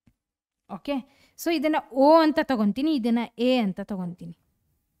 ಓಕೆ, ಸೊ ಇದನ್ನು ಓ ಅಂತ ತಗೊತೀನಿ, ಇದನ್ನು ಎ ಅಂತ ತಗೊತೀನಿ.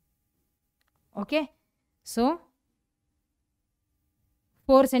 ಓಕೆ, ಸೊ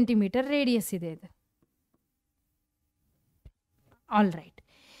 4 ಸೆಂಟಿಮೀಟರ್ ರೇಡಿಯಸ್ ಇದೆ ಇದು. All right.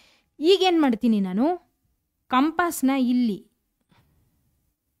 ಈಗೇನು ಮಾಡ್ತೀನಿ ನಾನು, ಕಂಪಾಸ್ನ ಇಲ್ಲಿ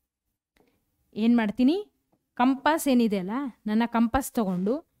ಏನು ಮಾಡ್ತೀನಿ, ಕಂಪಾಸ್ ಏನಿದೆ ಅಲ್ಲ, ನನ್ನ ಕಂಪಾಸ್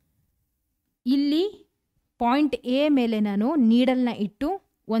ತಗೊಂಡು ಇಲ್ಲಿ ಪಾಯಿಂಟ್ ಎ ಮೇಲೆ ನಾನು ನೀಡಲ್ನ ಇಟ್ಟು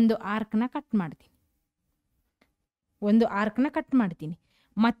ಒಂದು ಆರ್ಕ್ನ ಕಟ್ ಮಾಡ್ತೀನಿ.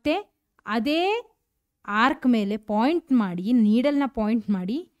 ಮತ್ತು ಅದೇ ಆರ್ಕ್ ಮೇಲೆ ಪಾಯಿಂಟ್ ಮಾಡಿ, ನೀಡಲ್ನ ಪಾಯಿಂಟ್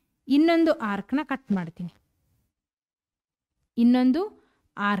ಮಾಡಿ ಇನ್ನೊಂದು ಆರ್ಕ್ನ ಕಟ್ ಮಾಡ್ತೀನಿ.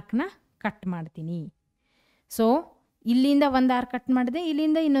 ಸೊ ಇಲ್ಲಿಂದ ಒಂದು ಆರ್ಕ್ ಕಟ್ ಮಾಡಿದೆ,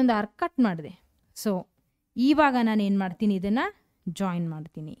 ಇಲ್ಲಿಂದ ಇನ್ನೊಂದು ಆರ್ಕ್ ಕಟ್ ಮಾಡಿದೆ. ಸೊ ಇವಾಗ ನಾನು ಏನು ಮಾಡ್ತೀನಿ, ಇದನ್ನು ಜಾಯಿನ್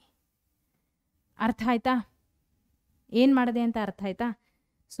ಮಾಡ್ತೀನಿ. ಅರ್ಥ ಆಯ್ತಾ, ಏನು ಮಾಡಿದೆ ಅಂತ ಅರ್ಥ ಆಯ್ತಾ?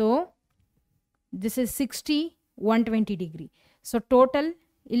 So this is 60, 120 degree. So total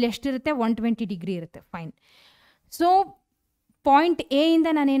ಇಲ್ಲಿ ಎಷ್ಟಿರುತ್ತೆ, 120 ಡಿಗ್ರಿ ಇರುತ್ತೆ. ಫೈನ್. ಸೊ ಪಾಯಿಂಟ್ ಎ ಇಂದ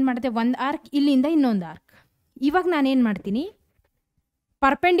ನಾನೇನು ಮಾಡಿದೆ, ಒಂದು ಆರ್ಕ್, ಇಲ್ಲಿಂದ ಇನ್ನೊಂದು ಆರ್ಕ್. ಇವಾಗ ನಾನೇನು ಮಾಡ್ತೀನಿ,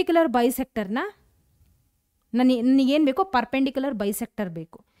 ಪರ್ಪೆಂಡಿಕ್ಯುಲರ್ ಬೈಸೆಕ್ಟರ್ನ ನನಗೇನು ಬೇಕೋ, ಪರ್ಪೆಂಡಿಕ್ಯುಲರ್ ಬೈಸೆಕ್ಟರ್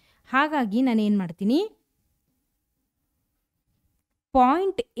ಬೇಕು. ಹಾಗಾಗಿ ನಾನೇನು ಮಾಡ್ತೀನಿ,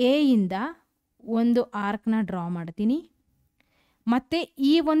 ಪಾಯಿಂಟ್ ಎ ಇಂದ ಒಂದು ಆರ್ಕ್ನ ಡ್ರಾ ಮಾಡ್ತೀನಿ. ಮತ್ತು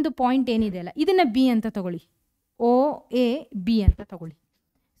ಈ ಒಂದು ಪಾಯಿಂಟ್ ಏನಿದೆ ಅಲ್ಲ, ಇದನ್ನು ಬಿ ಅಂತ ತಗೊಳ್ಳಿ, ಓ ಎ ಬಿ ಅಂತ ತಗೊಳ್ಳಿ.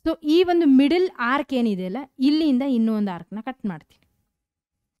 ಸೊ ಈ ಒಂದು ಮಿಡಲ್ ಆರ್ಕ್ ಏನಿದೆ ಅಲ್ಲ, ಇಲ್ಲಿಂದ ಇನ್ನೂ ಒಂದು ಆರ್ಕ್ನ ಕಟ್ ಮಾಡ್ತೀನಿ.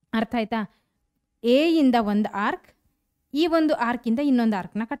 ಅರ್ಥ ಆಯ್ತಾ? ಎ ಇಂದ ಒಂದು ಆರ್ಕ್, ಈ ಒಂದು ಆರ್ಕಿಂದ ಇನ್ನೊಂದು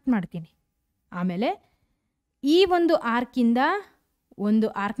ಆರ್ಕ್ನ ಕಟ್ ಮಾಡ್ತೀನಿ. ಆಮೇಲೆ ಈ ಒಂದು ಆರ್ಕಿಂದ ಒಂದು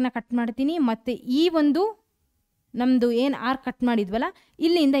ಆರ್ಕ್ನ ಕಟ್ ಮಾಡ್ತೀನಿ. ಮತ್ತು ಈ ಒಂದು ನಮ್ಮದು ಏನು ಆರ್ಕ್ ಕಟ್ ಮಾಡಿದ್ವಲ್ಲ,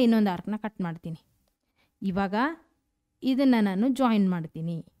 ಇಲ್ಲಿಂದ ಇನ್ನೊಂದು ಆರ್ಕ್ನ ಕಟ್ ಮಾಡ್ತೀನಿ. ಇವಾಗ ಇದನ್ನು ನಾನು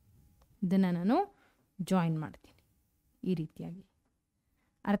ಜಾಯಿನ್ ಮಾಡ್ತೀನಿ. ಈ ರೀತಿಯಾಗಿ.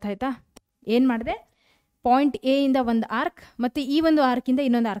 ಅರ್ಥ ಆಯ್ತಾ? ಏನು ಮಾಡಿದೆ, ಪಾಯಿಂಟ್ ಎ ಇಂದ ಒಂದು ಆರ್ಕ್ ಮತ್ತು ಈ ಒಂದು ಆರ್ಕಿಂದ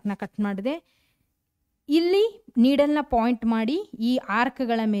ಇನ್ನೊಂದು ಆರ್ಕ್ನ ಕಟ್ ಮಾಡಿದೆ. ಇಲ್ಲಿ ನೀಡಲ್ನ ಪಾಯಿಂಟ್ ಮಾಡಿ, ಈ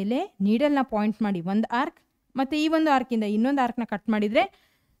ಆರ್ಕ್ಗಳ ಮೇಲೆ ನೀಡಲ್ನ ಪಾಯಿಂಟ್ ಮಾಡಿ ಒಂದು ಆರ್ಕ್, ಮತ್ತು ಈ ಒಂದು ಆರ್ಕಿಂದ ಇನ್ನೊಂದು ಆರ್ಕ್ನ ಕಟ್ ಮಾಡಿದರೆ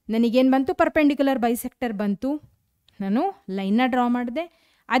ನನಗೇನು ಬಂತು, ಪರ್ಪೆಂಡಿಕ್ಯುಲರ್ ಬೈಸೆಕ್ಟರ್ ಬಂತು. ನಾನು ಲೈನ್ನ ಡ್ರಾ ಮಾಡಿದೆ.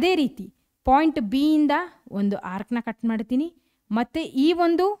 ಅದೇ ರೀತಿ ಪಾಯಿಂಟ್ ಬಿ ಇಂದ ಒಂದು ಆರ್ಕ್ನ ಕಟ್ ಮಾಡ್ತೀನಿ, ಮತ್ತು ಈ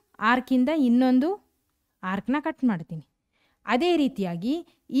ಒಂದು ಆರ್ಕಿಂದ ಇನ್ನೊಂದು ಆರ್ಕ್ನ ಕಟ್ ಮಾಡ್ತೀನಿ. ಅದೇ ರೀತಿಯಾಗಿ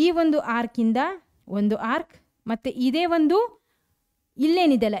ಈ ಒಂದು ಆರ್ಕಿಂದ ಒಂದು ಆರ್ಕ್, ಮತ್ತು ಇದೇ ಒಂದು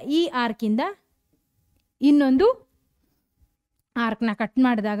ಇಲ್ಲೇನಿದೆಯಲ್ಲ ಈ ಆರ್ಕಿಂದ ಇನ್ನೊಂದು ಆರ್ಕ್ನ ಕಟ್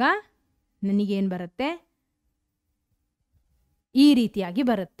ಮಾಡಿದಾಗ ನನಗೇನು ಬರುತ್ತೆ, ಈ ರೀತಿಯಾಗಿ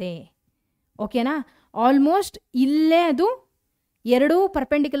ಬರುತ್ತೆ. ಓಕೆನಾ? ಆಲ್ಮೋಸ್ಟ್ ಇಲ್ಲೇ ಅದು ಎರಡೂ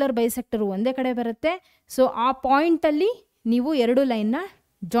ಪರ್ಪೆಂಡಿಕ್ಯುಲರ್ ಬೈಸೆಕ್ಟರು ಒಂದೇ ಕಡೆ ಬರುತ್ತೆ. ಸೊ ಆ ಪಾಯಿಂಟಲ್ಲಿ ನೀವು ಎರಡು ಲೈನ್ನ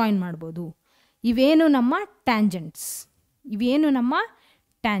ಜಾಯಿನ್ ಮಾಡ್ಬೋದು. ಇವೇನು ನಮ್ಮ ಟ್ಯಾಂಜೆಂಟ್ಸ್.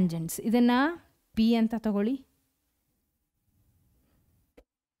 ಇದನ್ನು ಪಿ ಅಂತ ತಗೊಳ್ಳಿ,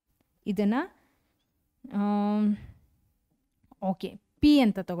 ಇದನ್ನು ಓಕೆ ಪಿ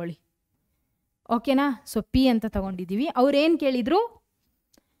ಅಂತ ತಗೊಳ್ಳಿ. ಓಕೆನಾ? ಸೊ ಪಿ ಅಂತ ತಗೊಂಡಿದ್ದೀವಿ. ಅವ್ರೇನು ಕೇಳಿದರು,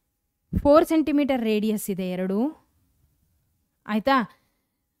 4 ಸೆಂಟಿಮೀಟರ್ ರೇಡಿಯಸ್ ಇದೆ ಎರಡು. ಆಯಿತಾ?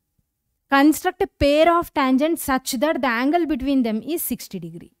 Construct pair of tangent such that the angle between them is 60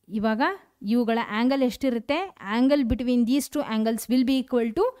 degree. ಇವಾಗ ಇವುಗಳ ಆ್ಯಂಗಲ್ ಎಷ್ಟಿರುತ್ತೆ, angle between these two angles will be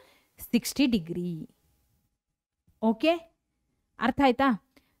equal to 60 degree. Okay, ಅರ್ಥ ಆಯ್ತಾ?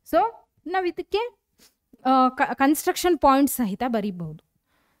 ಸೊ ನಾವು ಇದಕ್ಕೆ ಕನ್ಸ್ಟ್ರಕ್ಷನ್ ಪಾಯಿಂಟ್ಸ್ ಸಹಿತ ಬರೀಬಹುದು.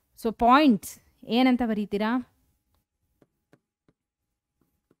 ಸೊ ಪಾಯಿಂಟ್ಸ್ ಏನಂತ ಬರೀತೀರಾ?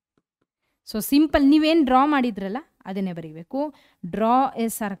 ಸೊ ಸಿಂಪಲ್ ನೀವೇನು ಡ್ರಾ ಮಾಡಿದ್ರಲ್ಲ ಅದನ್ನೇ ಬರೀಬೇಕು. Draw A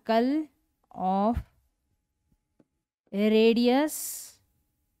circle of radius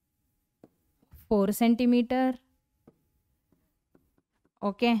 4 centimetre.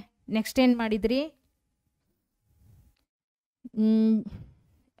 Okay, next ಏನು ಮಾಡಿದ್ರಿ?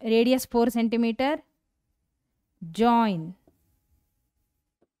 Radius 4 centimetre, join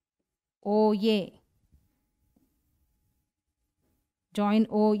OA, join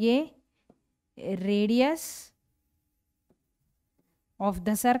OA radius of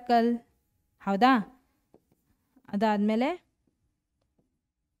the circle. ಹೌದಾ? ಅದಾದಮೇಲೆ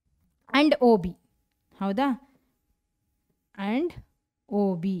ಆ್ಯಂಡ್ OB. ಹೌದಾ? And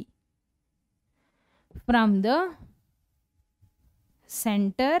OB from the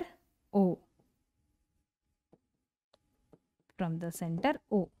centre O. From the centre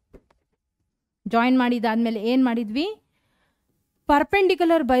O. Join ಮಾಡಿದಾದ್ಮೇಲೆ ಏನು ಮಾಡಿದ್ವಿ?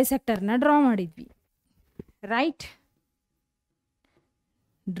 Perpendicular ಬೈಸೆಕ್ಟರ್ನ draw ಮಾಡಿದ್ವಿ. Right?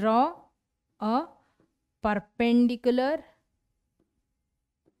 Draw ಅ perpendicular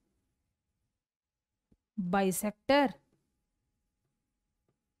bisector.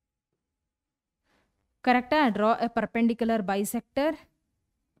 ಕರೆಕ್ಟಾ? Draw A perpendicular bisector.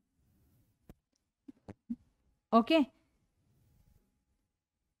 Okay,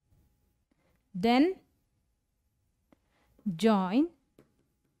 then join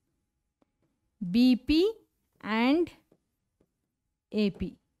BP and AP.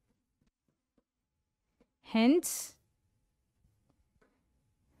 Hence,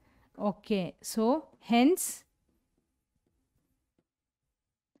 okay, so hence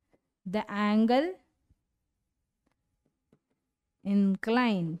the angle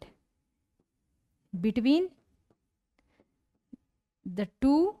inclined between the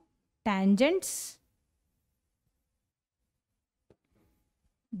two tangents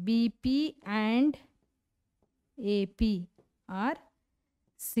BP and AP are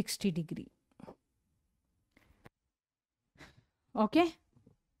 60 degree. Okay,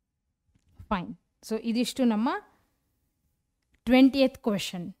 fine. So ಇದಿಷ್ಟು ನಮ್ಮ 20th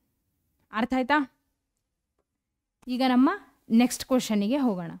question. ಅರ್ಥ ಆಯ್ತಾ? ಈಗ ನಮ್ಮ next ಕ್ವೆಶನಿಗೆ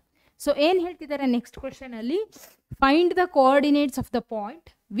ಹೋಗೋಣ. So ಏನು ಹೇಳ್ತಿದ್ದಾರೆ next ಕ್ವೆಶನಲ್ಲಿ? Find the coordinates of the point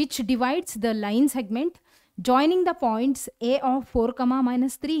which divides the line segment joining the points A of 4,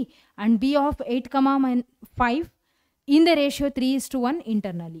 -3 and B of 8, 5 in the ratio 3:1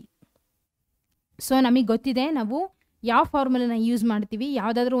 internally. So ನಮಗೆ ಗೊತ್ತಿದೆ ನಾವು ಯಾವ ಫಾರ್ಮುಲಾನ ಯೂಸ್ ಮಾಡ್ತೀವಿ.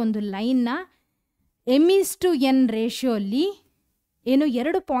 ಯಾವುದಾದ್ರೂ ಒಂದು ಲೈನ್ನ m:n ರೇಷಿಯೋಲ್ಲಿ ಏನು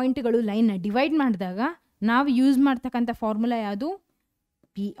 2 ಪಾಯಿಂಟ್ಗಳು ಲೈನ್ನ ಡಿವೈಡ್ ಮಾಡಿದಾಗ ನಾವು ಯೂಸ್ ಮಾಡ್ತಕ್ಕಂಥ ಫಾರ್ಮುಲಾ ಯಾವುದು?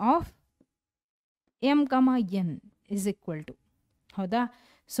 P of m, n is equal to. ಹೌದಾ?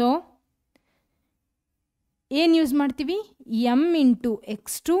 ಸೊ ಏನು ಯೂಸ್ ಮಾಡ್ತೀವಿ? m into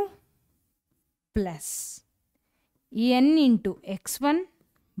x2 plus n into x1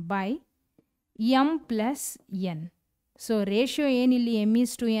 by m plus n. So ratio ಏನಿಲ್ಲಿ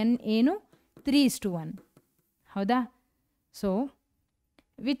m:n ಏನು? 3:1. ಹೌದಾ? So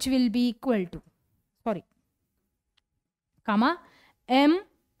which will be equal to m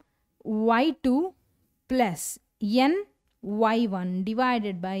y2 plus n y1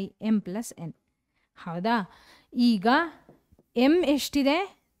 divided by m plus n. ಹೌದಾ? ಈಗ m ಎಷ್ಟಿದೆ?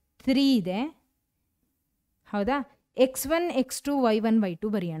 3 ಇದೆ. ಹೌದಾ? x1 x2 y1 y2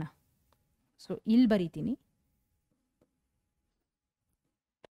 ಬರೆಯೋಣ. So ಇಲ್ಲಿ ಬರೀತೀನಿ.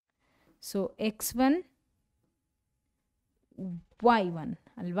 ಸೊ x1 y1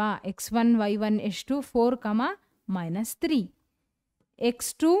 ಅಲ್ವಾ? x1 y1 ಎಷ್ಟು? 4, -3.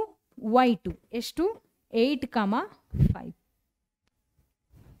 x2 y2 ಎಷ್ಟು? 8, 5.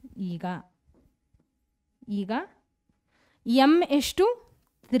 ಈಗ m ಎಷ್ಟು?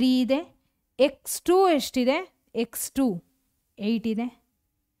 3 ಇದೆ. x2 ಎಷ್ಟಿದೆ? x2 8 ಇದೆ.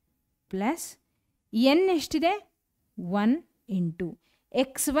 ಪ್ಲಸ್ n ಎಷ್ಟಿದೆ? 1 ಇಂಟು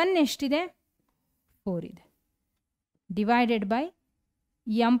x1 ಎಷ್ಟಿದೆ? 4 ಇದೆ. Divided by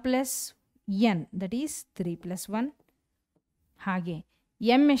m plus n that is 3 plus 1. ಹಾಗೆ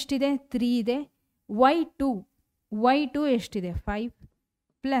m ಎಷ್ಟಿದೆ? 3 ಇದೆ. y2 ಎಷ್ಟಿದೆ? 5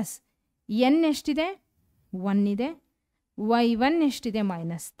 ಪ್ಲಸ್ n ಎಷ್ಟಿದೆ? 1 ಇದೆ. y1 ಎಷ್ಟಿದೆ?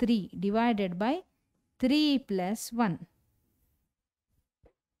 -3 ಡಿವೈಡೆಡ್ ಬೈ 3 ಪ್ಲಸ್ 1.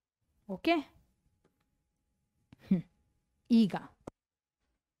 ಓಕೆ, ಈಗ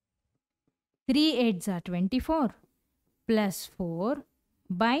 3 8s are 24 plus 4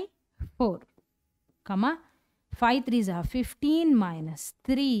 by 4, 5 3s are 15 minus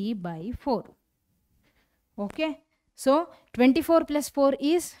 3 by 4. Okay. So 24 plus 4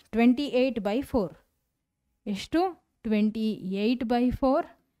 is 28 by 4. ಎಷ್ಟು 28 by 4.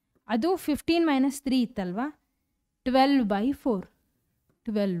 ಅದು 15 minus 3 ಇತ್ತಲ್ವಾ 12 by 4.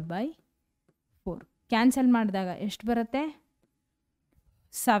 12 by 4. ಕ್ಯಾನ್ಸಲ್ ಮಾಡಿದಾಗ ಎಷ್ಟು ಬರುತ್ತೆ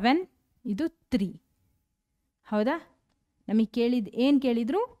 7. ಇದು 3. ಹೌದಾ? ನಮಗೆ ಏನು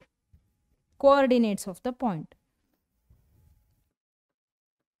ಕೇಳಿದ್ರು coordinates of the point.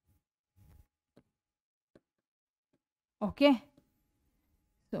 Okay.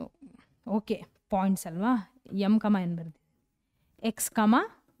 So okay, points ಅಲ್ವಾ, ಎಮ್ ಕಮ ಏನು ಬರ್ದಿದೆ ಎಕ್ಸ್ ಕಮ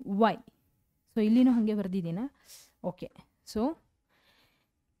ವೈ. ಸೊ ಇಲ್ಲಿನೂ ಹಾಗೆ ಬರ್ದಿದ್ದೀನ. ಓಕೆ. ಸೊ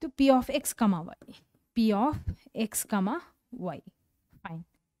ಇದು ಪಿ ಆಫ್ ಎಕ್ಸ್ ಕಮ ವೈ. ಪಿ ಆಫ್ ಎಕ್ಸ್ ಕಮ Y. Fine.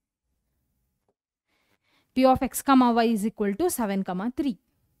 P of X ಕಮ Y is equal to 7, 3.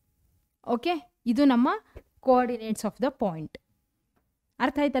 Okay. ಇದು ನಮ್ಮ ಕೋಆರ್ಡಿನೇಟ್ಸ್ ಆಫ್ ದ ಪಾಯಿಂಟ್.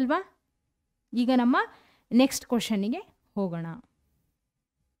 ಅರ್ಥ ಆಯ್ತಲ್ವಾ? ಈಗ ನಮ್ಮ ನೆಕ್ಸ್ಟ್ ಕ್ವಶನ್ನಿಗೆ ಹೋಗೋಣ.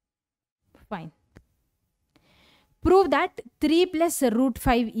 Fine. Prove that 3 plus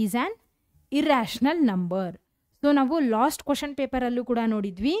 √5 is an irrational number. So ನಾವು ಲಾಸ್ಟ್ ಕ್ವಶನ್ ಪೇಪರಲ್ಲೂ ಕೂಡ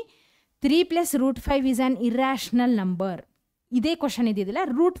ನೋಡಿದ್ವಿ 3 plus √5 is an irrational number. ಇದೇ ಕ್ವಶನ್ ಇದ್ದಿದ್ದಿಲ್ಲ,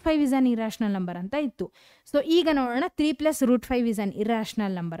 √5 ಈಸ್ ಆ್ಯನ್ ಇರ್ಯಾಷನಲ್ ನಂಬರ್ ಅಂತ ಇತ್ತು. ಸೊ ಈಗ ನೋಡೋಣ 3 plus √5 is an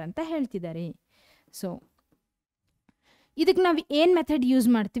irrational number ಅಂತ ಹೇಳ್ತಿದ್ದಾರೆ. ಸೊ ಇದಕ್ಕೆ ನಾವು ಏನು ಮೆಥಡ್ ಯೂಸ್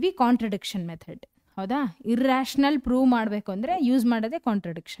ಮಾಡ್ತೀವಿ? Contradiction method. ಹೌದಾ? ಇರ್ಯಾಷನಲ್ ಪ್ರೂವ್ ಮಾಡಬೇಕು ಅಂದರೆ ಯೂಸ್ ಮಾಡೋದೇ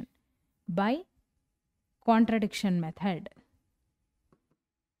ಕಾಂಟ್ರಡಿಕ್ಷನ್. By contradiction method.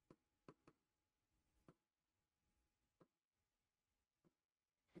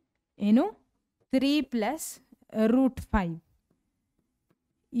 ಏನು 3 plus √5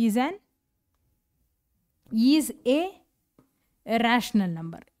 is A rational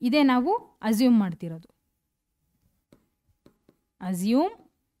number. ಇದೇ ನಾವು ಅಸ್ಯೂಮ್ ಮಾಡ್ತಿರೋದು. Assume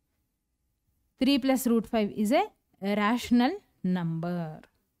 3 plus √5 is A rational number.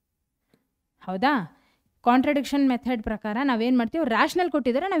 ಹೌದಾ? ಕಾಂಟ್ರಡಿಕ್ಷನ್ ಮೆಥಡ್ ಪ್ರಕಾರ ನಾವೇನು ಮಾಡ್ತೀವಿ, ರ್ಯಾಷನಲ್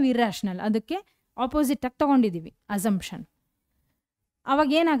ಕೊಟ್ಟಿದ್ದಾರೆ, ನಾವು ಇರ್ಯಾಷನಲ್, ಅದಕ್ಕೆ ಆಪೋಸಿಟಾಗಿ ತೊಗೊಂಡಿದ್ದೀವಿ ಅಸಂಪ್ಷನ್. ಅವಾಗ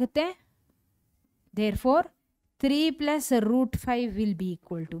ಏನಾಗುತ್ತೆ? Therefore 3 plus √5 will be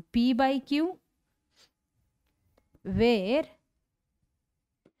equal to P by Q, wear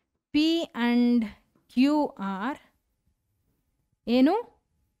P and Q R ಏನು?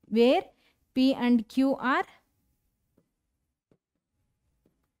 Wear P and Q R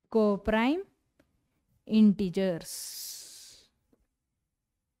ಕೋಪ್ರೈಮ್ integers.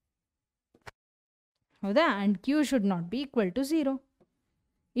 ಹೌದಾ? And Q should not be equal to 0.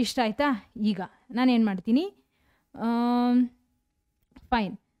 ಇಷ್ಟ ಆಯ್ತಾ? ಈಗ ನಾನೇನು ಮಾಡ್ತೀನಿ,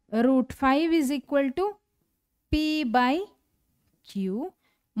 fine, √5 is equal to P by Q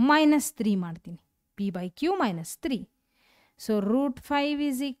minus 3 ಮಾಡ್ತೀನಿ. P by Q minus 3. So √5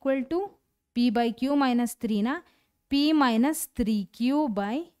 is equal to P by Q minus 3ನ P minus 3q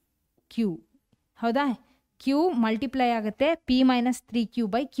by Q. ಹೌದಾ? Q multiply ಆಗುತ್ತೆ, P minus 3q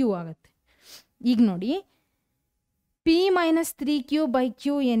by Q ಆಗುತ್ತೆ. ಈಗ ನೋಡಿ, P minus 3q by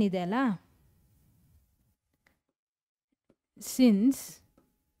Q ಏನಿದೆ ಅಲ್ಲ, since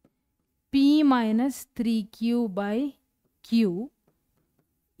P minus 3q by Q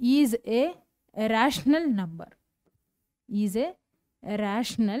is A rational number. Is A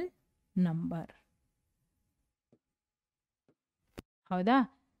rational number. ಹೌದಾ?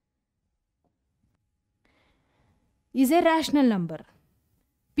 Is A rational number.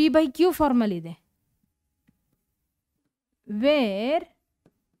 P by Q formal ಇದೆ. Wear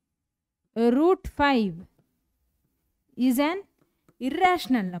 √5 is an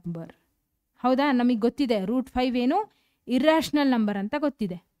irrational number. ಹೌದಾ? ನಮಗೆ ಗೊತ್ತಿದೆ √5 ಏನು irrational number ಅಂತ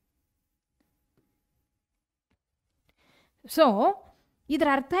ಗೊತ್ತಿದೆ. ಸೊ ಇದರ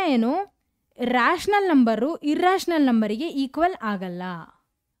ಅರ್ಥ ಏನು? ರ್ಯಾಷನಲ್ ನಂಬರು ಇರ್ಯಾಷನಲ್ ನಂಬರಿಗೆ ಈಕ್ವಲ್ ಆಗಲ್ಲ.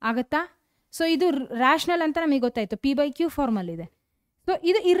 ಆಗತ್ತಾ? ಸೊ ಇದು ರ್ಯಾಷನಲ್ ಅಂತ ನಮಗೆ ಗೊತ್ತಾಯಿತು, ಪಿ ಬೈ ಕ್ಯೂ ಫಾರ್ಮಲ್ ಇದೆ. ಸೊ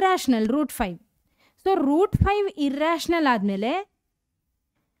ಇದು ಇರ್ಯಾಷನಲ್ √5. ಸೊ √5 ಇರ್ಯಾಷನಲ್ ಆದಮೇಲೆ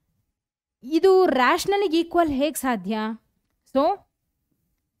ಇದು ರ್ಯಾಷನಲಿಗೆ ಈಕ್ವಲ್ ಹೇಗೆ ಸಾಧ್ಯ? So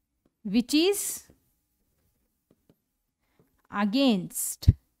which is against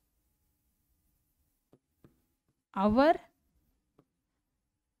hour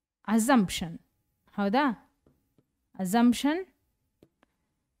assumption. ಹೌದಾ? Assumption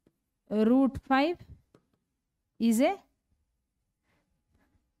 √5 is A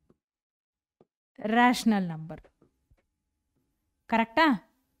rational number. ಕರೆಕ್ಟಾ?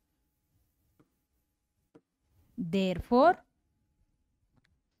 Therefore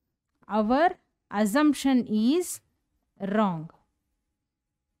hour assumption is wrong.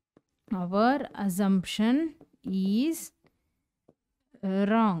 Our assumption is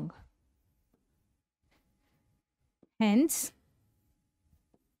wrong. Hence,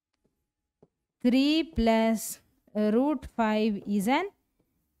 3 plus root 5 is an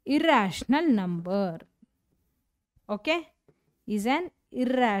irrational number. Okay? Is an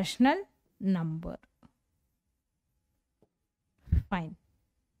irrational number. Fine.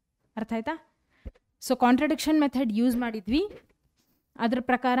 ಅರ್ಥ ಆಯ್ತಾ? So contradiction method use ಮಾಡಿದ್ವಿ. ಅದರ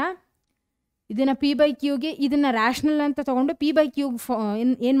ಪ್ರಕಾರ ಇದನ್ನು P by ಕ್ಯೂಗೆ ಇದನ್ನು rational ಅಂತ ತೊಗೊಂಡು ಪಿ ಬೈ ಕ್ಯೂಗೆ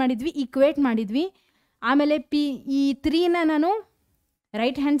ಏನು ಮಾಡಿದ್ವಿ, ಈಕ್ವೇಟ್ ಮಾಡಿದ್ವಿ. ಆಮೇಲೆ ಈ 3ನ ನಾನು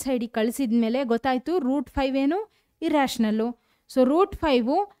ರೈಟ್ ಹ್ಯಾಂಡ್ ಸೈಡಿಗೆ ಕಳಿಸಿದ ಮೇಲೆ ಗೊತ್ತಾಯಿತು ರೂಟ್ 5 ಏನು ಇರ್ಯಾಷನಲ್ಲು. So root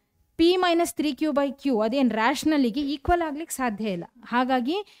 5 P minus 3q by Q ಅದೇನು ರ್ಯಾಷನಲ್ಲಿಗೆ ಈಕ್ವಲ್ ಆಗ್ಲಿಕ್ಕೆ ಸಾಧ್ಯ ಇಲ್ಲ.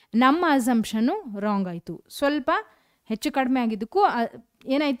 ಹಾಗಾಗಿ ನಮ್ಮ ಅಸಂಪ್ಷನ್ನು ರಾಂಗ್ ಆಯಿತು. ಸ್ವಲ್ಪ ಹೆಚ್ಚು ಕಡಿಮೆ ಆಗಿದ್ದಕ್ಕೂ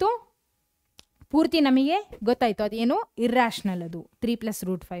ಏನಾಯಿತು, ಪೂರ್ತಿ ನಮಗೆ ಗೊತ್ತಾಯಿತು ಅದೇನು ಇರ್ಯಾಷನಲ್, ಅದು 3 ಪ್ಲಸ್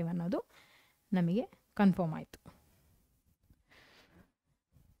ರೂಟ್ 5 ಅನ್ನೋದು ನಮಗೆ ಕನ್ಫರ್ಮ್ ಆಯಿತು.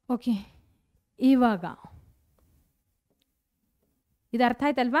 ಓಕೆ, ಇವಾಗ ಇದು ಅರ್ಥ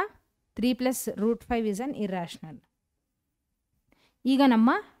ಆಯ್ತಲ್ವಾ? 3 plus root 5 is an irrational. ಈಗ ನಮ್ಮ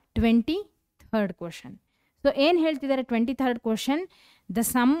 23rd ಕ್ವಶನ್. ಸೊ ಏನು ಹೇಳ್ತಿದ್ದಾರೆ 23rd question?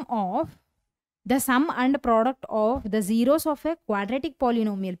 The sum and product of the zeros of a quadratic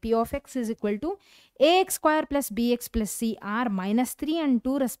polynomial p of x is equal to ax square plus bx plus c are minus 3 and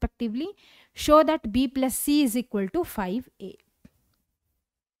 2 respectively. Show that b plus c is equal to 5a.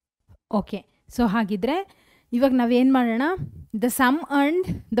 Okay, so ಹಾಗಿದ್ರೆ ಇವಾಗ ನಾವೇನು ಮಾಡೋಣ, the sum and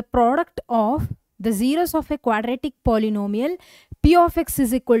the product of the zeros of a quadratic polynomial p of x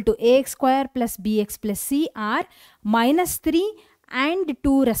is equal to ax square plus bx plus c are minus 3 and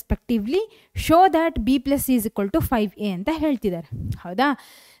 2 respectively. Show that b plus c is equal to 5a ಅಂತ ಹೇಳ್ತಿದ್ದಾರೆ. ಹೌದಾ?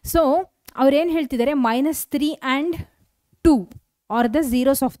 So ಅವ್ರೇನು ಹೇಳ್ತಿದ್ದಾರೆ, minus 3 and 2 are the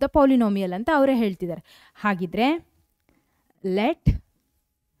zeros of the polynomial ಅಂತ ಅವರೇ ಹೇಳ್ತಿದ್ದಾರೆ. ಹಾಗಿದ್ರೆ let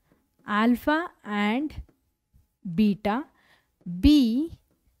alpha and beta B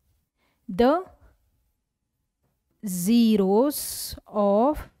the zeros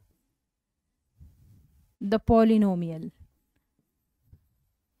of the polynomial.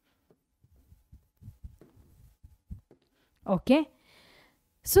 Okay,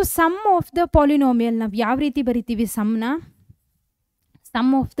 so some of the polynomial ನಾವು ಯಾವ ರೀತಿ ಬರಿತೀವಿ? Some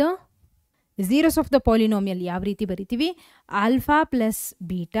of the zeros of the polynomial ಯಾವ ರೀತಿ ಬರಿತೀವಿ? ಆಲ್ಫಾ ಪ್ಲಸ್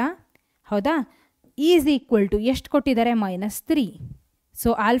ಬೀಟಾ, ಹೌದಾ, ಈಸ್ ಈಕ್ವಲ್ ಟು ಎಷ್ಟು ಕೊಟ್ಟಿದ್ದಾರೆ? Minus 3. So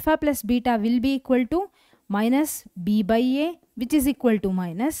alpha plus beta will be equal to minus B by A which is equal to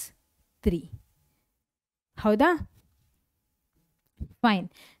minus 3. ಹೌದಾ? Fine.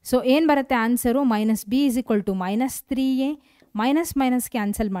 So ಏನು ಬರುತ್ತೆ answer? Minus B is equal to minus 3a. Minus minus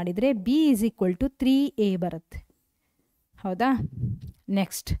cancel ಮಾಡಿದರೆ B is equal to 3a ಬರುತ್ತೆ. ಹೌದಾ?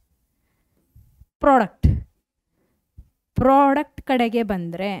 Next product ಕಡೆಗೆ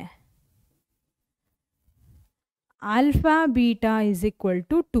ಬಂದರೆ alpha beta is equal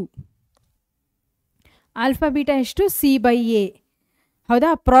to 2. Alpha beta ಎಷ್ಟು? C by A. ಹೌದಾ?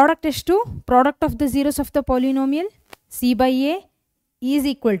 ಪ್ರಾಡಕ್ಟ್ ಎಷ್ಟು? Product of the zeros of the polynomial C by A is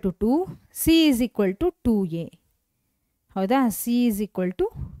equal to 2, c is equal to 2a. ಹೌದಾ? c is equal to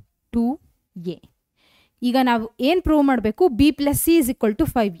 2a. ಈಗ ನಾವು ಏನು prove ಮಾಡಬೇಕು? b plus C is equal to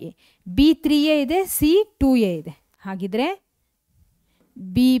 5a. b 3a ಇದೆ, c 2a ಇದೆ. ಹಾಗಿದ್ರೆ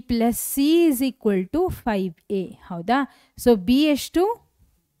b plus C is equal to 5a. ಹೌದಾ? So b ಎಷ್ಟು?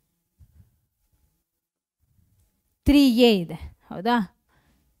 3a ಇದೆ. ಹೌದಾ?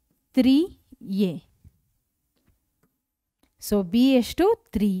 3a. ಸೊ ಬಿ ಎಷ್ಟು?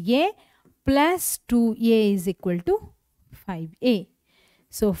 3a plus 2a is equal to 5a.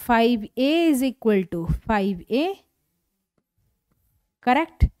 So 5a is equal to 5a.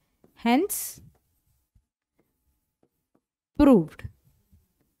 Correct? Hence proved.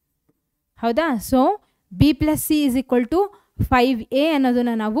 ಹೌದಾ? So B plus C is equal to 5a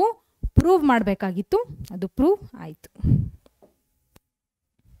ಅನ್ನೋದನ್ನು ನಾವು prove ಮಾಡಬೇಕಾಗಿತ್ತು. ಅದು prove ಆಯಿತು.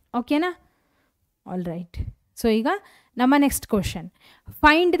 ಓಕೆನಾ? All right. ಸೊ ಈಗ ನಮ್ಮ next question,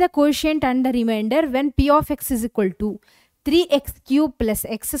 find the quotient and the reminder when P of X is equal to 3x³ plus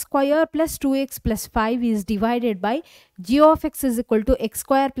X square plus 2x plus 5 is divided by G of X is equal to X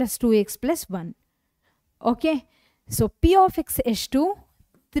square plus 2x plus 1. Okay, so P of X ಎಷ್ಟು?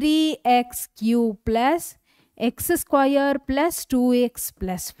 3x³ plus X square plus 2x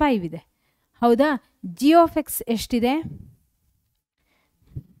plus 5 ಇದೆ. ಹೌದಾ? G of X ಎಷ್ಟಿದೆ?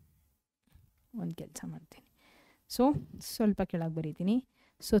 ಒಂದು ಕೆಲಸ ಮಾಡ್ತೀನಿ. So ಸ್ವಲ್ಪ ಕೆಳಗೆ ಬರೀತೀನಿ.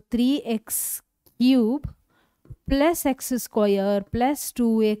 So 3x³ plus X square plus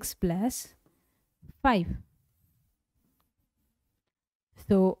 2x plus 5.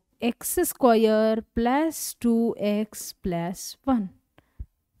 So X square plus 2x plus 1.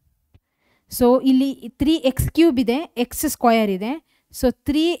 So ಇಲ್ಲಿ 3x³ ಇದೆ, ಎಕ್ಸ್ ಸ್ಕ್ವಯರ್ ಇದೆ. ಸೊ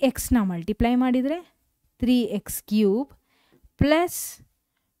 3xನ ಮಲ್ಟಿಪ್ಲೈ ಮಾಡಿದರೆ 3x³ ಪ್ಲಸ್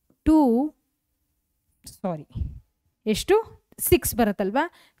 2 ಎಷ್ಟು 6 ಬರುತ್ತಲ್ವಾ.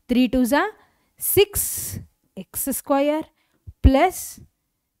 3 2s 6 X square plus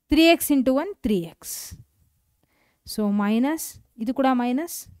 3x into 1 3x. So minus, ಇದು ಕೂಡ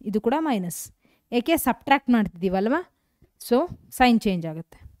minus, ಇದು ಕೂಡ minus, ಏಕೆ ಸಬ್ಟ್ರ್ಯಾಕ್ಟ್ ಮಾಡ್ತಿದ್ದೀವಲ್ವ. ಸೊ ಸೈನ್ ಚೇಂಜ್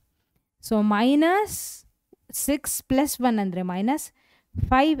ಆಗುತ್ತೆ. ಸೊ ಮೈನಸ್ 6 ಪ್ಲಸ್ 1 ಅಂದರೆ ಮೈನಸ್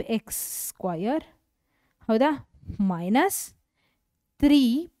 5x ಸ್ಕ್ವಯರ್, ಹೌದಾ, ಮೈನಸ್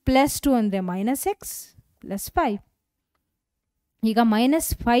 3 ಪ್ಲಸ್ 2 ಅಂದರೆ ಮೈನಸ್ x ಪ್ಲಸ್ 5. ಈಗ ಮೈನಸ್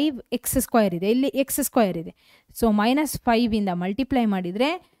 5x ಸ್ಕ್ವಯರ್ ಇದೆ, ಇಲ್ಲಿ x ಸ್ಕ್ವಯರ್ ಇದೆ. ಸೊ ಮೈನಸ್ 5ಇಂದ ಮಲ್ಟಿಪ್ಲೈ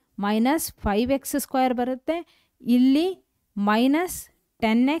ಮಾಡಿದರೆ ಮೈನಸ್ 5x ಸ್ಕ್ವಯರ್ ಬರುತ್ತೆ. ಇಲ್ಲಿ ಮೈನಸ್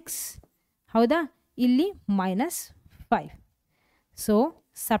 10x, ಹೌದಾ, ಇಲ್ಲಿ ಮೈನಸ್ 5. ಸೊ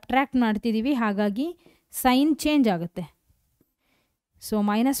ಸಬ್ಟ್ರ್ಯಾಕ್ಟ್ ಮಾಡ್ತಿದ್ದೀವಿ, ಹಾಗಾಗಿ ಸೈನ್ ಚೇಂಜ್ ಆಗುತ್ತೆ. So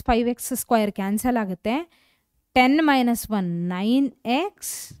minus 5x square cancel ಆಗುತ್ತೆ. 10 ಮೈನಸ್ 1 9x,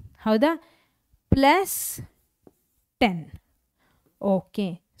 ಹೌದಾ, ಪ್ಲಸ್ 10. ಓಕೆ.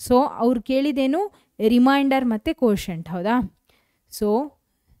 ಸೊ ಅವ್ರು ಕೇಳಿದೇನು ರಿಮೈಂಡರ್ ಮತ್ತು ಕೋಶೆಂಟ್, ಹೌದಾ. ಸೊ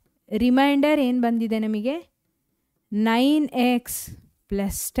ರಿಮೈಂಡರ್ ಏನು ಬಂದಿದೆ ನಮಗೆ 9x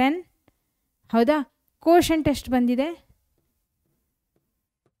ಪ್ಲಸ್ 10, ಹೌದಾ. ಕೋಶೆಂಟ್ ಎಷ್ಟು ಬಂದಿದೆ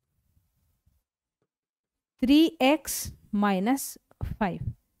 3x minus 5.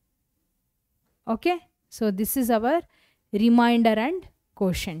 Okay. So this is our reminder and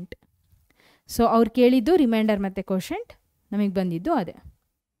quotient. So ಅವ್ರು ಕೇಳಿದ್ದು ರಿಮೈಂಡರ್ ಮತ್ತು ಕೋಶೆಂಟ್, ನಮಗೆ ಬಂದಿದ್ದು ಅದೇ.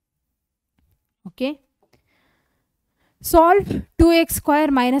 Okay. Solve 2x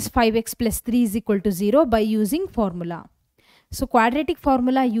square minus 5x plus 3 is equal to 0 by using formula. So quadratic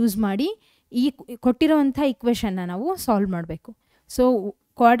formula use ಮಾಡಿ ಈ ಕೊಟ್ಟಿರೋವಂಥ ಇಕ್ವೇಷನ್ನ ನಾವು ಸಾಲ್ವ್ ಮಾಡಬೇಕು. ಸೊ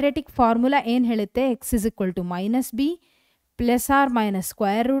ಕ್ವಾಡ್ರೆಟಿಕ್ ಫಾರ್ಮುಲಾ ಏನು ಹೇಳುತ್ತೆ, X is equal to minus B plus R minus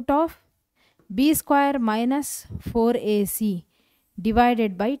square root of B square minus 4ac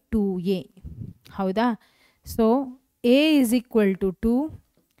divided by 2a, ಹೌದಾ. So a is equal to 2,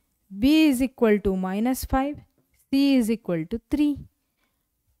 b is equal to minus 5, c is equal to 3,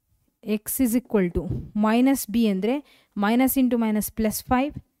 x is equal to minus b ಅಂದರೆ minus into minus plus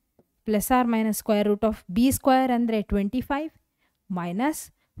 5 plus or minus square root of b square ಅಂದರೆ 25 minus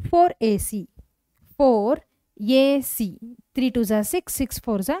 4ac 3 2s are 6, 6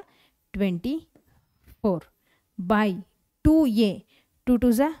 4s are 24 by 2a 2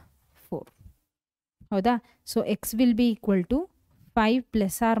 2s are 4, ಹೌದಾ. So X will be equal to 5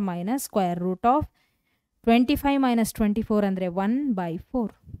 plus R minus square root of 25 minus 24 ಅಂದರೆ 1 by 4.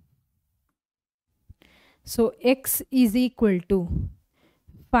 So X is equal to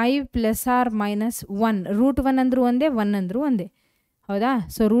 5 plus R minus 1, root 1 ಅಂದರೂ ಒಂದೇ 1 ಅಂದರೂ ಒಂದೇ, ಹೌದಾ.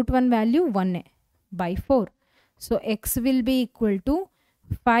 So root 1 value 1 by 4. So X will be equal to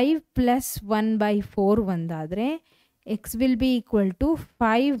 5 plus 1 by 4 ಒಂದಾದರೆ X will be equal to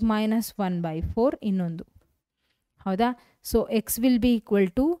 5 minus 1 by 4 ಇನ್ನೊಂದು, ಹೌದಾ. So X will be equal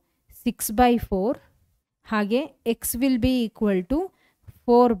to 6 by 4, ಹಾಗೆ X will be equal to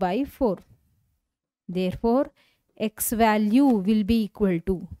 4 by 4. Therefore X value will be equal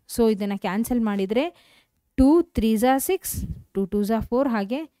to, so ಇದನ್ನು cancel ಮಾಡಿದರೆ 2 3s are 6, 2 2s are 4,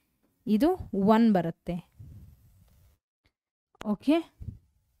 ಹಾಗೆ ಇದು 1 ಬರುತ್ತೆ. Okay,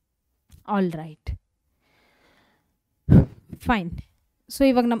 all right, fine. So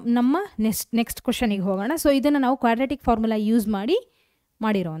ಇವಾಗ ನಮ್ಮ next ಕ್ವಶನಿಗೆ ಹೋಗೋಣ. So ಇದನ್ನು ನಾವು quadratic formula use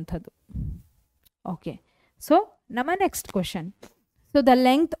ಮಾಡಿರೋವಂಥದ್ದು. Okay. So ನಮ್ಮ next question. So the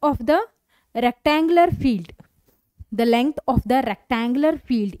length of the rectangular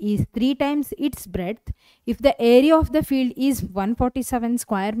field is 3 times its breadth. If the area of the field is 147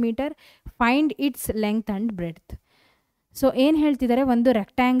 square meter, find its length and breadth. So ಏನು ಹೇಳ್ತಿದ್ದಾರೆ, ಒಂದು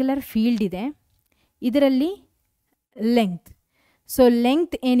rectangular field ಇದೆ, ಇದರಲ್ಲಿ length. So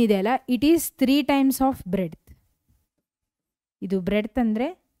length ಏನಿದೆ ಅಲ್ಲ, it is 3 times of breadth. ಇದು breadth ಅಂದರೆ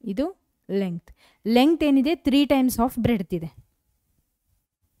ಇದು ಲೆಂಗ್ತ್ ಏನಿದೆ 3 times ಆಫ್ ಬ್ರೆಡ್ತ್ ಇದೆ.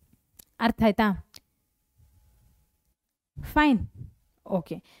 ಅರ್ಥ ಆಯ್ತಾ? ಫೈನ್.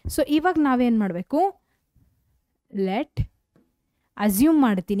 ಓಕೆ. ಸೊ ಇವಾಗ ನಾವೇನು ಮಾಡಬೇಕು, ಲೆಟ್ ಅಸ್ಯೂಮ್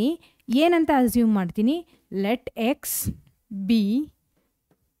ಮಾಡ್ತೀನಿ. ಏನಂತ ಅಸ್ಯೂಮ್ ಮಾಡ್ತೀನಿ, let X B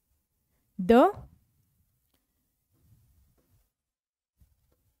the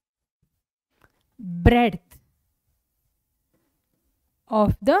breadth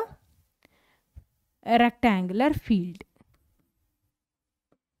of the rectangular field.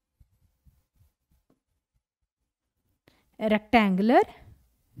 Rectangular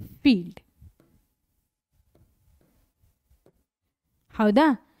field. ಹೌದಾ?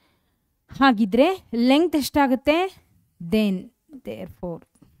 ಹಾಗಿದ್ರೆ ಲೆಂತ್ ಎಷ್ಟಾಗುತ್ತೆ?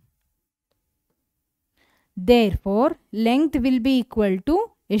 therefore length will be equal to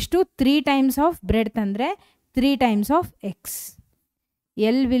ಎಷ್ಟು? 3 times of breadth ಅಂದರೆ 3 times of x.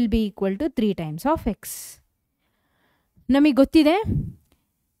 L will be equal to 3 times of x. ನಮಗೆ ಗೊತ್ತಿದೆ.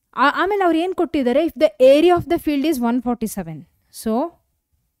 ಆಮೇಲೆ ಅವ್ರು ಏನು ಕೊಟ್ಟಿದ್ದಾರೆ? If the area of the field is 147, so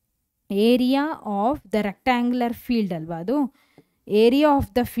area of the rectangular field ಅಲ್ವಾ ಅದು, area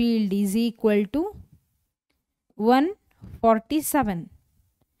of the field is equal to 147.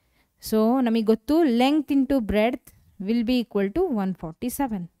 So ನಮಗೆ ಗೊತ್ತು length into breadth will be equal to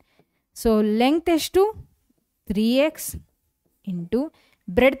 147. So length ಎಷ್ಟು? 3x ಇಂಟು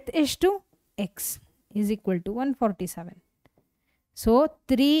ಬ್ರೆಡ್ತ್ ಎಷ್ಟು? x is equal to 147. So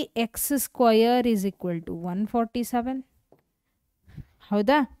 3x square is equal to 147.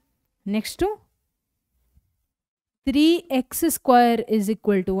 ಹೌದಾ? Next 3x square is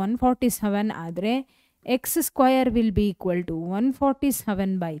equal to 147 ಆದರೆ x square will be equal to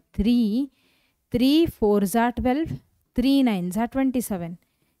 147 by 3. 3 4s are 12, 3 9s are 27.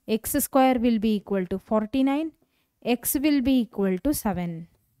 X square will be equal to 49. X will be equal to 7.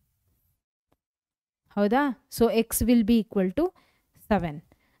 ಹೌದಾ? So x will be equal to 7.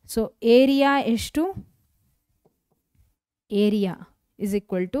 So area ಎಷ್ಟು? Area is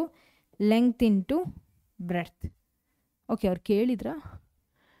equal to length into breadth. Okay, ಅವ್ರು ಕೇಳಿದ್ರಾ?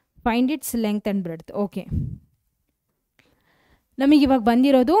 Find its length and breadth. Okay, ನಮಗಿವಾಗ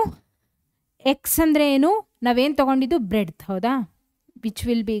ಬಂದಿರೋದು X ಅಂದರೆ ಏನು? ನಾವೇನು ತೊಗೊಂಡಿದ್ದು? Breadth. ಹೌದಾ? Which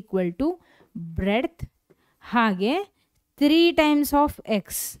will be equal to breadth, ಹಾಗೆ 3 times of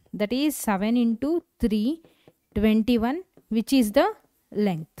X, that is 7 into 3 21, which is the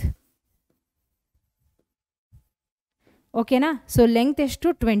length. ಓಕೆನಾ? So length ಎಷ್ಟು?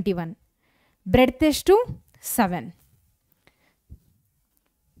 21, ಬ್ರೆಡ್ತ್ ಎಷ್ಟು? 7.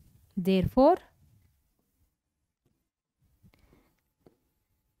 Therefore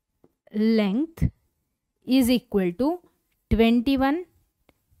length is equal to 21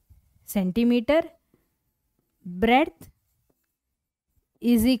 centimeter, breadth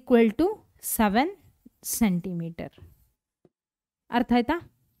is equal to 7 centimeter. ಅರ್ಥ ಆಯ್ತಾ?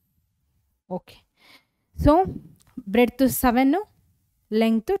 Okay, so breadth 7,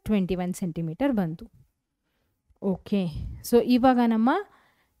 length 21 centimetre ಬಂತು. Okay, so ಇವಾಗ ನಮ್ಮ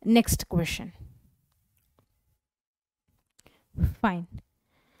next question. Fine.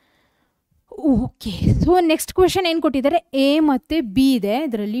 Okay, so next question ಏನು ಕೊಟ್ಟಿದ್ದಾರೆ? ಎ ಮತ್ತು ಬಿ ಇದೆ.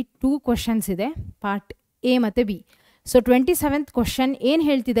 ಇದರಲ್ಲಿ 2 ಕ್ವೆಶನ್ಸ್ ಇದೆ, ಪಾರ್ಟ್ ಎ ಮತ್ತು ಬಿ. ಸೊ 27th ಕ್ವೆಶನ್ ಏನು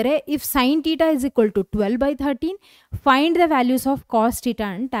ಹೇಳ್ತಿದ್ದಾರೆ? If sine theta is equal to 12/13, find the values of cos theta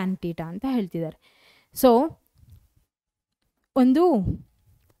and tan theta ಅಂತ ಹೇಳ್ತಿದ್ದಾರೆ. ಸೊ ಒಂದು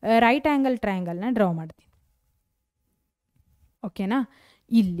ರೈಟ್ ಆ್ಯಂಗಲ್ ಟ್ರಯಾಂಗಲ್ನ ಡ್ರಾ ಮಾಡ್ತೀನಿ. ಓಕೆನಾ?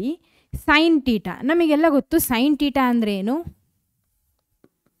 ಇಲ್ಲಿ ಸೈನ್ ಟೀಟಾ ನಮಗೆಲ್ಲ ಗೊತ್ತು. ಸೈನ್ ಟೀಟಾ ಅಂದರೆ ಏನು?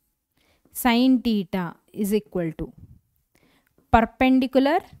 Sine theta is equal to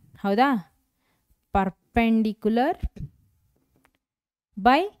perpendicular. ಹೌದಾ? ಪರ್ಪೆಂಡಿಕ್ಯುಲರ್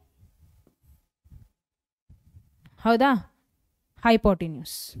ಬೈ, ಹೌದಾ,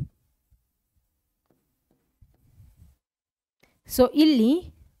 ಹೈಪೋಟಿನ್ಯೂಸ್. ಸೊ ಇಲ್ಲಿ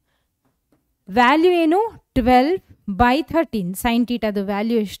ವ್ಯಾಲ್ಯೂ ಏನು? 12/13. ಸೈನ್ ಟೀಟಾದ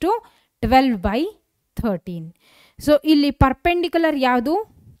ವ್ಯಾಲ್ಯೂ ಎಷ್ಟು? 12/13. ಸೊ ಇಲ್ಲಿ ಪರ್ಪೆಂಡಿಕ್ಯುಲರ್ ಯಾವುದು?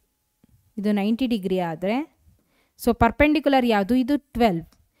 ಇದು 90 ಡಿಗ್ರಿ ಆದರೆ, ಸೊ ಪರ್ಪೆಂಡಿಕ್ಯುಲರ್ ಯಾವುದು? ಇದು 12.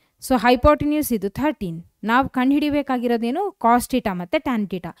 ಸೊ ಹೈಪೋಟಿನ್ಯೂಸ್ ಇದು 13. ನಾವು ಕಂಡುಹಿಡಿಬೇಕಾಗಿರೋದೇನು? ಕಾಸ್ ಟೀಟಾ ಮತ್ತು tan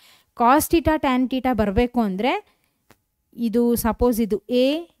theta. Cos theta tan theta ಬರಬೇಕು ಅಂದರೆ ಇದು ಸಪೋಸ್ ಇದು ಎ,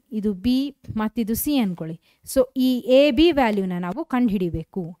 ಇದು ಬಿ ಮತ್ತು ಇದು ಸಿ ಅಂದ್ಕೊಳ್ಳಿ. ಸೊ ಈ ಎ ಬಿ ವ್ಯಾಲ್ಯೂನ ನಾವು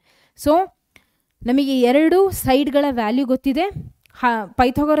ಕಂಡುಹಿಡಿಬೇಕು. ಸೊ ನಮಗೆ 2 ಸೈಡ್ಗಳ ವ್ಯಾಲ್ಯೂ ಗೊತ್ತಿದೆ.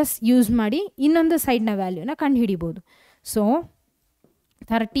 ಪೈಥಾಗೊರಸ್ ಯೂಸ್ ಮಾಡಿ ಇನ್ನೊಂದು ಸೈಡ್ನ ವ್ಯಾಲ್ಯೂನ ಕಂಡುಹಿಡಿಬೋದು. So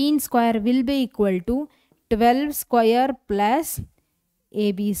 13 square will be equal to 12 square plus A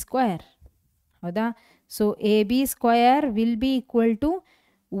B square. ಹೌದಾ? So A B square will be equal to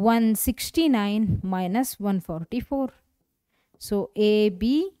 169 minus 144. So A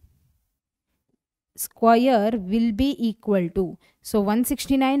B square will be equal to, so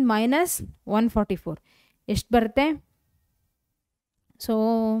 169 minus 144 ಎಷ್ಟು ಬರುತ್ತೆ? So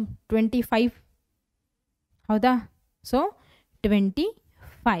 25. ಹೌದಾ? So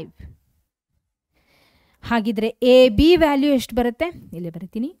 25. ಹಾಗಿದ್ರೆ A B value ಎಷ್ಟು ಬರುತ್ತೆ? ಇಲ್ಲೇ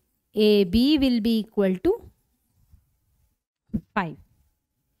ಬರೀತೀನಿ. A B will be equal to 5.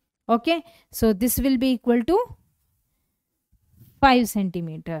 Okay, so this will be equal to 5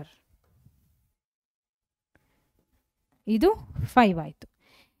 centimetre. ಇದು 5 ಆಯಿತು.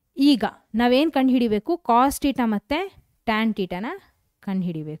 ಈಗ ನಾವೇನು ಕಂಡುಹಿಡಿಬೇಕು, ಕಾಸ್ ಥೀಟಾ ಮತ್ತು ಟ್ಯಾನ್ ಥೀಟಾನ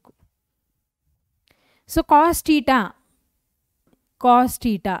ಕಂಡುಹಿಡಿಬೇಕು. So cos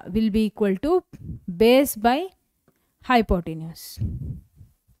theta will be equal to base by hypotenuse.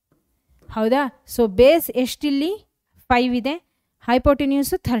 ಹೌದಾ? ಸೊ ಬೇಸ್ ಎಷ್ಟಿಲ್ಲಿ 5 ಇದೆ,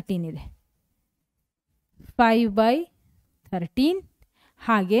 ಹೈಪೋಟಿನ್ಯೂಸು 13 ಇದೆ. 5/13.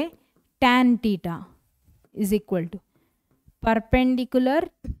 ಹಾಗೆ tan theta is equal to perpendicular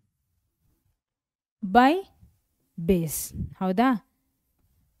by base. ಹೌದಾ?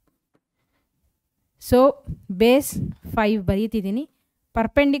 So base 5 ಬರೀತಿದ್ದೀನಿ.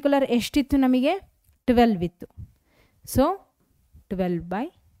 ಪರ್ಪೆಂಡಿಕ್ಯುಲರ್ ಎಷ್ಟಿತ್ತು ನಮಗೆ? 12 ಇತ್ತು. ಸೊ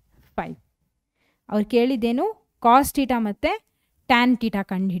 12/5. ಅವ್ರು ಕೇಳಿದ್ದೇನು, ಕಾಸ್ ಥೀಟಾ ಮತ್ತು ಟ್ಯಾನ್ ಥೀಟಾ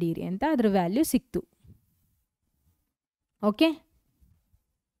ಕಂಡುಹಿಡೀರಿ ಅಂತ. ಅದ್ರ ವ್ಯಾಲ್ಯೂ ಸಿಕ್ತು. Okay,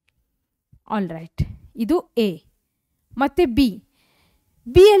 all right. ಇದು ಎ. ಮತ್ತು ಬಿ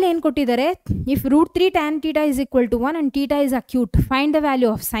ಅಲ್ಲಿ ಏನು ಕೊಟ್ಟಿದ್ದಾರೆ? If √3 tan θ is equal to 1 and θ is acute, find the value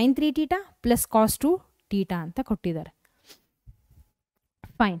of sin 3θ plus cos 2θ ಅಂತ ಕೊಟ್ಟಿದ್ದಾರೆ.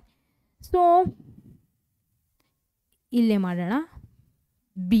 ಫೈನ್. ಸೊ ಇಲ್ಲೇ ಮಾಡೋಣ.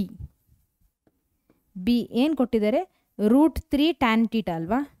 ಬಿ ಏನು ಕೊಟ್ಟಿದ್ದಾರೆ? √3 tan θ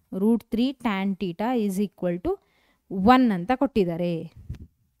ಅಲ್ವಾ? √3 tan θ is equal to 1 ಅಂತ ಕೊಟ್ಟಿದ್ದಾರೆ.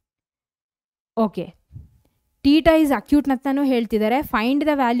 ಓಕೆ, ಥೀಟಾ ಈಸ್ ಅಕ್ಯೂಟ್ ಅಂತಾನು ಹೇಳ್ತಿದ್ದಾರೆ. Find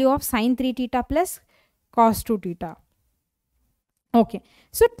the value of sin 3θ plus cos 2θ. Okay,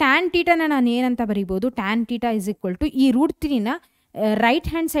 so tan ಥೀಟಾನ ನಾನು ಏನಂತ ಬರೀಬೋದು? Tan theta is equal to ಈ √3ನ ರೈಟ್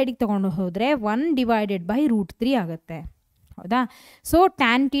ಹ್ಯಾಂಡ್ ಸೈಡಿಗೆ ತೊಗೊಂಡು ಹೋದರೆ 1/√3 ಆಗುತ್ತೆ. ಹೌದಾ? So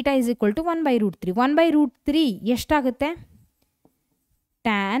tan theta is equal to 1/√3. 1/√3 ಎಷ್ಟಾಗುತ್ತೆ?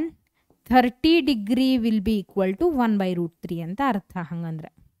 Tan 30 degree will be equal to 1/√3 ಅಂತ ಅರ್ಥ.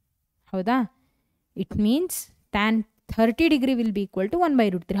 ಹಂಗಂದ್ರೆ ಹೌದಾ? It means tan 30 degree will be equal to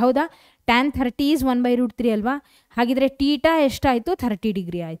 1/√3. ಹೌದಾ? ಟ್ಯಾನ್ 30 ಈಸ್ 1/√3 ಅಲ್ವಾ? ಹಾಗಿದ್ರೆ ಥೀಟಾ ಎಷ್ಟಾಯಿತು? 30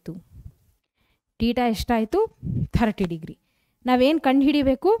 ಡಿಗ್ರಿ ಆಯಿತು. ಥೀಟಾ ಎಷ್ಟಾಯಿತು? 30 ಡಿಗ್ರಿ. ನಾವೇನು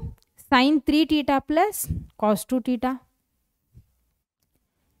ಕಂಡುಹಿಡಿಬೇಕು? sin 3θ plus cos 2θ.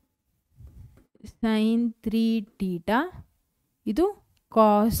 sin 3θ ಇದು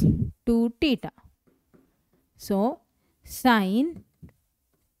ಕಾಸ್ 2θ. ಸೊ sin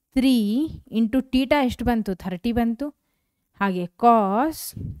 3 ಇಂಟು ಥೀಟಾ ಎಷ್ಟು ಬಂತು? 30 ಬಂತು. ಹಾಗೆ ಕಾಸ್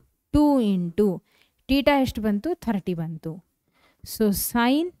 2 ಇಂಟು ಥೀಟಾ ಎಷ್ಟು ಬಂತು? 30 ಬಂತು. ಸೊ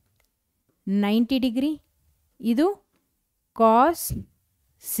ಸೈನ್ 90 ಡಿಗ್ರಿ, ಇದು ಕಾಸ್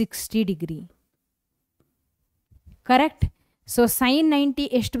 60 ಡಿಗ್ರಿ. ಕರೆಕ್ಟ್? ಸೊ ಸೈನ್ 90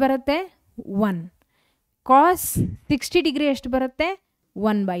 ಎಷ್ಟು ಬರುತ್ತೆ? 1. ಕಾಸ್ 60 ಡಿಗ್ರಿ ಎಷ್ಟು ಬರುತ್ತೆ?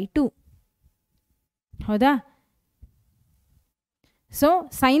 1/2. ಹೌದಾ? ಸೊ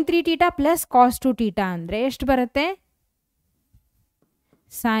sin 3θ ಪ್ಲಸ್ ಕಾಸ್ 2θ ಅಂದರೆ ಎಷ್ಟು ಬರುತ್ತೆ?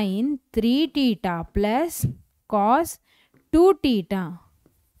 sin 3θ plus cos 2θ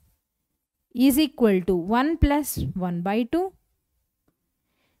is equal to 1 plus 1/2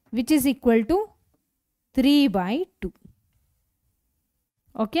 which is equal to 3/2.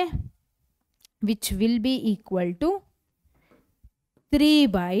 Okay, which will be equal to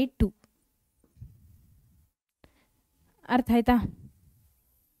 3/2. ಅರ್ಥ ಆಯ್ತಾ?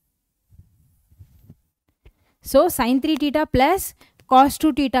 So sin 3θ plus cos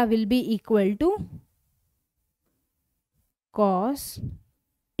 2θ will be equal to cos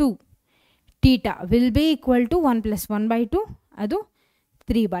 2θ will be equal to 1 plus 1/2, ಅದು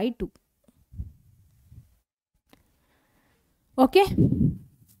 3/2. Okay,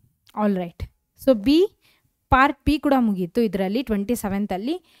 all right. So part B ಕೂಡ ಮುಗೀತು ಇದರಲ್ಲಿ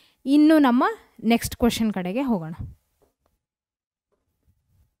 27th. ಇನ್ನು ನಮ್ಮ next question ಕಡೆಗೆ ಹೋಗೋಣ.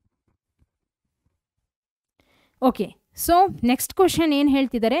 ಓಕೆ, ಸೊ ನೆಕ್ಸ್ಟ್ ಕ್ವೆಶನ್ ಏನು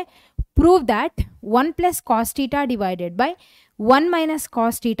ಹೇಳ್ತಿದ್ದಾರೆ? Prove that 1 plus cos theta divided by 1 minus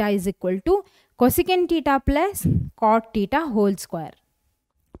cos theta is equal to ಕೊಸಿಕೆನ್ theta plus cot theta whole square.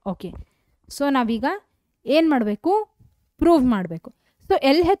 Okay, so ನಾವೀಗ ಏನು ಮಾಡಬೇಕು? ಪ್ರೂವ್ ಮಾಡಬೇಕು. ಸೊ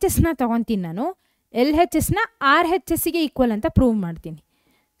LHSನ ತೊಗೊತೀನಿ ನಾನು. LHSನ RHSಗೆ ಈಕ್ವಲ್ ಅಂತ ಪ್ರೂವ್ ಮಾಡ್ತೀನಿ.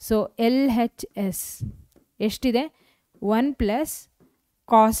 ಸೊ LHS ಎಷ್ಟಿದೆ? 1 plus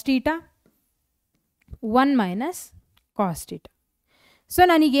cos theta 1 minus cos theta. So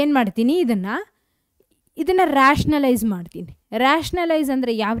ನಾನೀಗೇನು ಮಾಡ್ತೀನಿ? ಇದನ್ನು ರ್ಯಾಷ್ನಲೈಸ್ ಮಾಡ್ತೀನಿ. ರ್ಯಾಷ್ನಲೈಸ್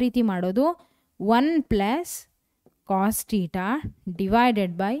ಅಂದರೆ ಯಾವ ರೀತಿ ಮಾಡೋದು? 1 plus cos theta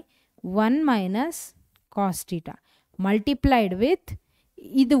divided by 1 minus cos theta multiplied with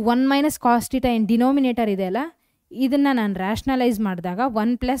ಇದು 1 ಮೈನಸ್ ಕಾಸ್ ಥೀಟಾ ಏನು ಡಿನೋಮಿನೇಟರ್ ಇದೆ ಅಲ್ಲ, ಇದನ್ನು ನಾನು ರ್ಯಾಷ್ನಲೈಸ್ ಮಾಡಿದಾಗ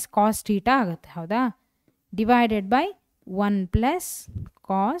 1 ಪ್ಲಸ್ ಕಾಸ್ ಥೀಟಾ ಆಗುತ್ತೆ. ಹೌದಾ? Divided by 1 plus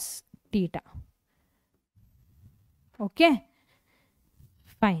cos theta. Okay,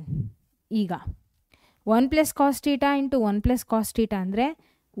 fine. ಈಗ 1 + cos θ ಇಂಟು 1 + cos θ ಅಂದರೆ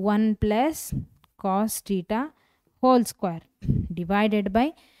 1 + cos θ whole square divided by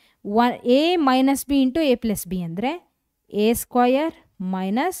a - b into a + b ಅಂದರೆ a square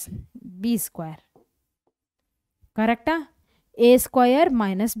minus b square. ಕರೆಕ್ಟಾ? a square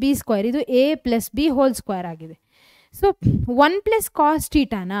minus b square, ಇದು a + b whole square ಆಗಿದೆ. So 1 + cos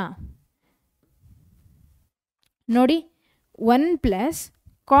θನ ನೋಡಿ, 1 +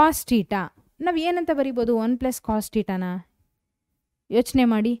 cos θ ನಾವು ಏನಂತ ಬರಿಬೋದು? 1 + cos θನ ಯೋಚನೆ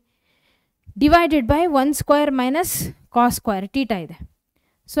ಮಾಡಿ, divided by 1 square minus cos square θ ಇದೆ.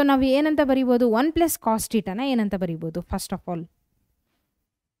 ಸೊ ನಾವು ಏನಂತ ಬರಿಬೋದು? 1 + cos θನ ಏನಂತ ಬರಿಬೋದು? First of all,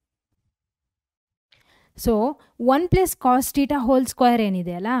 so 1 + cos θ whole square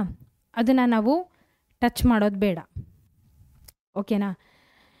ಏನಿದೆ ಅಲ್ಲ, ಅದನ್ನು ನಾವು ಟಚ್ ಮಾಡೋದು ಬೇಡ. ಓಕೆನಾ?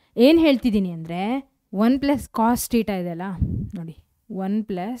 ಏನು ಹೇಳ್ತಿದ್ದೀನಿ ಅಂದರೆ 1 + cos θ ಇದೆಯಲ್ಲ ನೋಡಿ, 1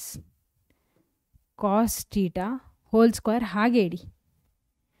 + cos θ ಹೋಲ್ ಸ್ಕ್ವೇರ್ ಹಾಗೆ ಇಡಿ.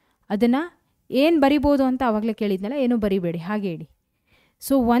 ಅದನ್ನು ಏನು ಬರಿಬೋದು ಅಂತ ಆವಾಗಲೇ ಕೇಳಿದ್ನಲ್ಲ, ಏನು ಬರಿಬೇಡಿ, ಹಾಗೆ ಇಡಿ.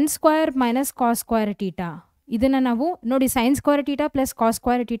 So 1 square minus cos square θ, ಇದನ್ನು ನಾವು ನೋಡಿ sin ಸ್ಕ್ವೇರ್ θ + cos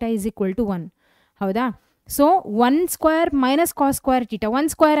ಸ್ಕ್ವೇರ್ θ = 1. ಹೌದಾ? So 1 square minus cos square θ, 1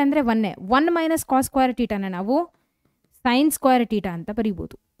 square ಅಂದರೆ 1, 1 ಮೈನಸ್ ಕಾಸ್ ಸ್ಕ್ವೇರ್ θನ ನಾವು sin ಸ್ಕ್ವೇರ್ θ ಅಂತ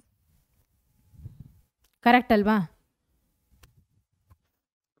ಬರಿಬೋದು. ಕರೆಕ್ಟ್ ಅಲ್ವಾ?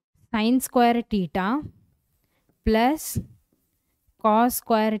 sin square θ plus cos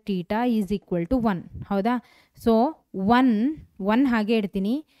square θ = 1. ಹೌದಾ? ಸೊ 1 ಹಾಗೆ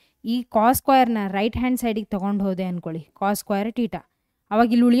ಇಡ್ತೀನಿ. ಈ ಕಾಸ್ ಸ್ಕ್ವೇರ್ನ ರೈಟ್ ಹ್ಯಾಂಡ್ ಸೈಡಿಗೆ ತೊಗೊಂಡು ಹೋದೆ ಅಂದ್ಕೊಳ್ಳಿ, ಕಾಸ್ ಸ್ಕ್ವೇರ್ θ, ಅವಾಗ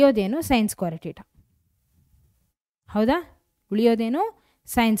ಇಲ್ಲಿ ಉಳಿಯೋದೇನು? sin square θ. ಹೌದಾ? ಉಳಿಯೋದೇನು?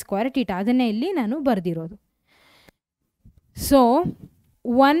 sin square θ. ಅದನ್ನೇ ಇಲ್ಲಿ ನಾನು ಬರೆದಿರೋದು. So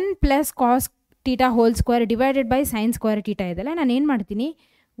 1 + cos θ whole square divided by sin square θ ಇದೆಲ್ಲ, ನಾನು ಏನು ಮಾಡ್ತೀನಿ?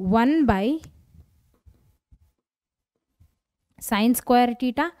 1 / sin ಸ್ಕ್ವೇರ್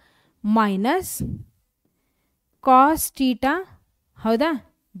θ ಮೈನಸ್ ಕಾಸ್ θ, ಹೌದಾ,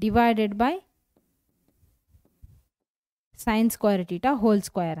 divided by sin square θ whole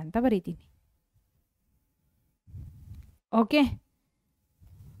square ಅಂತ ಬರೀತೀನಿ. Okay,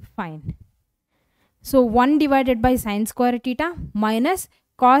 fine. So 1 divided by sin square θ minus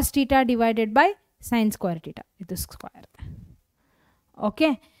cos θ divided by sin square θ, ಇದು square. Okay,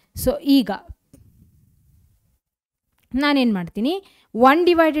 so ಈಗ ನಾನೇನು ಮಾಡ್ತೀನಿ? 1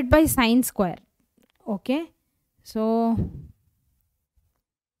 divided by sin square. Okay, so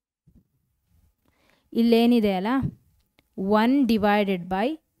ಇಲ್ಲೇನಿದೆ ಅಲ್ಲ, 1 divided by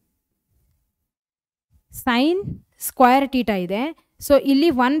sin square θ ಇದೆ. So ಇಲ್ಲಿ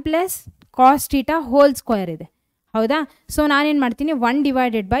 1 + cos θ whole square ಇದೆ. ಹೌದಾ? ಸೊ ನಾನೇನು ಮಾಡ್ತೀನಿ? 1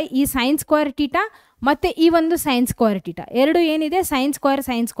 ಡಿವೈಡೆಡ್ ಬೈ ಈ sin ಸ್ಕ್ವೇರ್ θ ಮತ್ತು ಈ ಒಂದು sin ಸ್ಕ್ವೇರ್ θ ಎರಡು ಏನಿದೆ? sin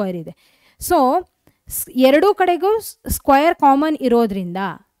ಸ್ಕ್ವೇರ್ ಇದೆ. ಸೊ ಎರಡೂ ಕಡೆಗೂ ಸ್ಕ್ವೇರ್ ಕಾಮನ್ ಇರೋದ್ರಿಂದ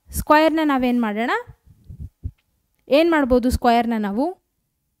ಸ್ಕ್ವೇರ್ನ ನಾವೇನು ಮಾಡೋಣ? ಏನು ಮಾಡ್ಬೋದು? ಸ್ಕ್ವೇರ್ನ ನಾವು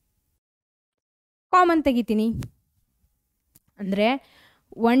ಕಾಮನ್ ತೆಗಿತೀನಿ. ಅಂದರೆ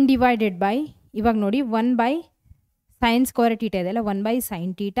 1 ಡಿವೈಡೆಡ್ ಬೈ, ಇವಾಗ ನೋಡಿ 1 ಬೈ sin ಸ್ಕ್ವೇರ್ θ ಇದೆಲ್ಲ, 1 by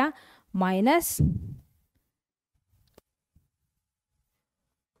sin θ minus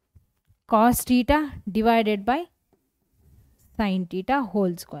cos θ divided by sin θ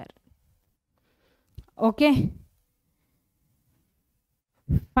whole square. Okay,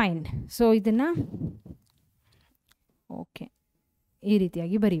 fine. So ಇದನ್ನು ಓಕೆ ಈ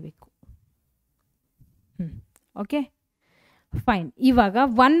ರೀತಿಯಾಗಿ ಬರೀಬೇಕು. Okay, fine. ಇವಾಗ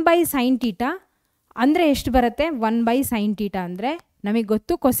 1 ಬೈ sin θ ಅಂದರೆ ಎಷ್ಟು ಬರುತ್ತೆ? 1 ಬೈ sin θ ಅಂದರೆ ನಮಗೆ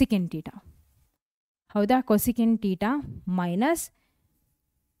ಗೊತ್ತು ಕೊಸಿಕೆನ್ θ. ಹೌದಾ? ಕೊಸಿಕೆನ್ θ ಮೈನಸ್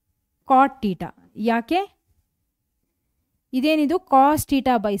ಕಾಟ್ θ. ಯಾಕೆ? ಇದೇನಿದು? ಕಾಸ್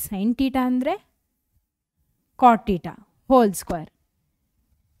θ ಬೈ sin θ ಅಂದರೆ ಕಾಟ್ θ whole square,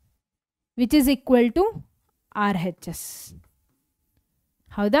 which is equal to RHS.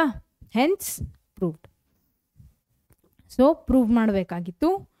 ಹೌದಾ? Hence proved. ಸೊ ಪ್ರೂವ್ ಮಾಡಬೇಕಾಗಿತ್ತು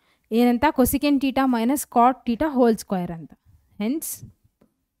ಏನಂತ? ಕೊಸಿಕೆನ್ θ ಮೈನಸ್ ಕಾಟ್ θ ಹೋಲ್ ಸ್ಕ್ವೇರ್ ಅಂತ. Hence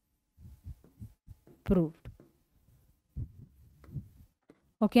proved.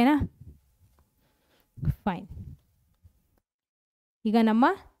 ಓಕೆನಾ? ಫೈನ್. ಈಗ ನಮ್ಮ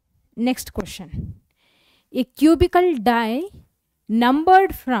next question. A cubical dye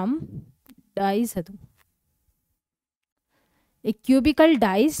numbered from dies, ಅದು a cubical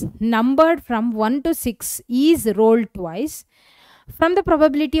dice numbered from 1 to 6 is rolled twice. From the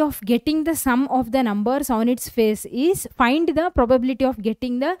probability of getting the sum of the numbers on its face is, find the probability of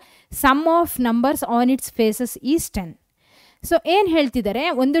getting the sum of numbers on its faces is 10. So ಏನು ಹೇಳ್ತಿದ್ದಾರೆ?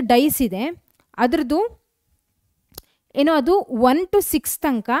 ಒಂದು dies ಇದೆ, ಅದರದ್ದು ಏನೋ ಅದು 1 to 6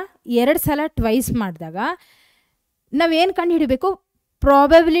 ತನಕ 2 ಸಲ twice ಮಾಡಿದಾಗ ನಾವೇನು ಕಂಡು ಹಿಡಿಬೇಕು,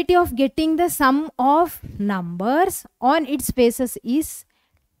 probability of getting the sum of numbers on its spaces is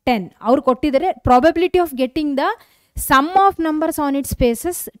 10. ಅವ್ರು ಕೊಟ್ಟಿದ್ದಾರೆ probability of getting the sum of numbers on its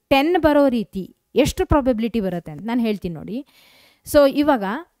spaces 10 ಬರೋ ರೀತಿ ಎಷ್ಟು ಪ್ರಾಬಬಿಲಿಟಿ ಬರುತ್ತೆ ಅಂತ ನಾನು ಹೇಳ್ತೀನಿ ನೋಡಿ. ಸೊ ಇವಾಗ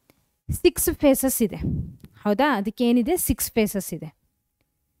 6 ಫೇಸಸ್ ಇದೆ, ಹೌದಾ? ಅದಕ್ಕೇನಿದೆ 6 ಫೇಸಸ್ ಇದೆ.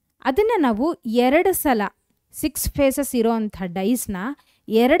 ಅದನ್ನು ನಾವು 2 ಸಲ 6 ಫೇಸಸ್ ಇರೋವಂಥ ಡೈಸ್ನ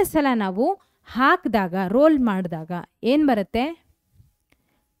 2 ಸಲ ನಾವು ಹಾಕಿದಾಗ, ರೋಲ್ ಮಾಡಿದಾಗ ಏನು ಬರುತ್ತೆ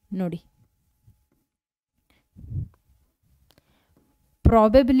ನೋಡಿ.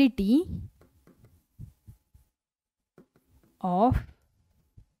 ಪ್ರಾಬಬಿಲಿಟಿ ಆಫ್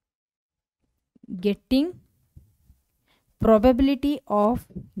ಗೆಟ್ಟಿಂಗ್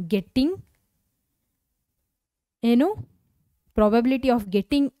ಏನು, probability of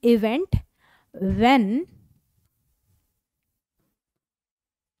getting event when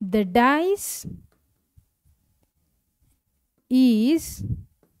the dice is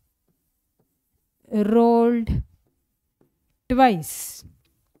rolled twice.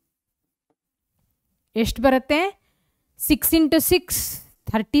 ಎಷ್ಟು ಬರುತ್ತೆ? 6 into 6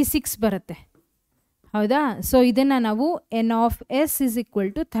 36 ಬರುತ್ತೆ, ಹೌದಾ? ಸೊ ಇದನ್ನು ನಾವು n of s is equal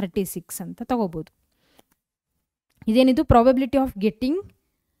to 36 ಅಂತ ತಗೋಬೋದು. ಇದೇನಿದು ಪ್ರಾಬಬಿಲಿಟಿ ಆಫ್ ಗೆಟ್ಟಿಂಗ್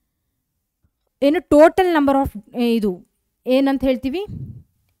ಏನು ಟೋಟಲ್ ನಂಬರ್ ಆಫ್, ಇದು ಏನಂತ ಹೇಳ್ತೀವಿ,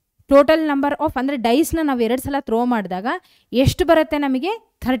 ಟೋಟಲ್ ನಂಬರ್ ಆಫ್ ಅಂದರೆ ಡೈಸ್ನ ನಾವು 2 ಸಲ ಥ್ರೋ ಮಾಡಿದಾಗ ಎಷ್ಟು ಬರುತ್ತೆ ನಮಗೆ?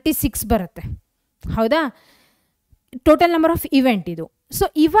 36 ಬರುತ್ತೆ, ಹೌದಾ? ಟೋಟಲ್ ನಂಬರ್ ಆಫ್ ಇವೆಂಟ್ ಇದು. ಸೊ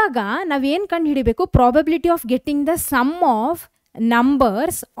ಇವಾಗ ನಾವೇನು ಕಂಡು ಹಿಡಿಬೇಕು, probability of getting the sum of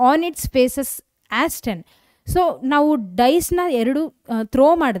numbers on its spaces as 10. So ನಾವು ಡೈಸ್ನ 2 ಥ್ರೋ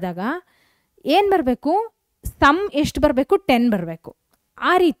ಮಾಡಿದಾಗ ಏನು ಬರಬೇಕು? ಸಮ್ ಎಷ್ಟು ಬರಬೇಕು? 10 ಬರಬೇಕು.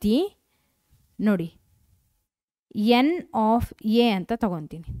 ಆ ರೀತಿ ನೋಡಿ, ಎನ್ ಆಫ್ ಎ ಅಂತ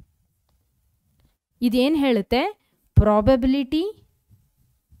ತಗೊತೀನಿ. ಇದೇನು ಹೇಳುತ್ತೆ? ಪ್ರಾಬಬಿಲಿಟಿ,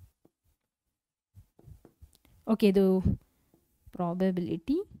 ಓಕೆ, ಇದು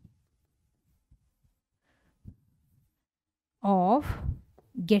probability of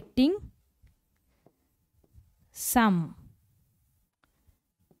getting some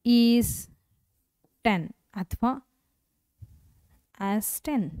is 10 ಅಥವಾ ಆಸ್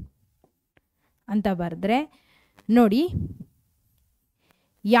 10 ಅಂತ ಬರೆದ್ರೆ ನೋಡಿ,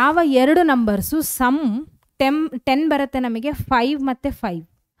 ಯಾವ 2 ನಂಬರ್ಸು ಸಮ್ 10 ಬರುತ್ತೆ ನಮಗೆ? 5 ಮತ್ತು 5,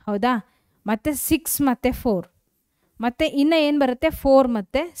 ಹೌದಾ? ಮತ್ತು 6 ಮತ್ತು 4, ಮತ್ತು ಇನ್ನು ಏನು ಬರುತ್ತೆ? 4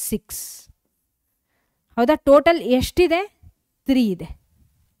 ಮತ್ತು 6, ಹೌದಾ? ಟೋಟಲ್ ಎಷ್ಟಿದೆ? 3 ಇದೆ.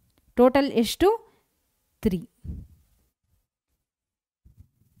 ಟೋಟಲ್ ಎಷ್ಟು? 3.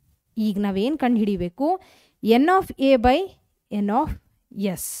 ಈಗ ನಾವೇನು ಕಂಡು ಹಿಡಿಬೇಕು? N of A by N of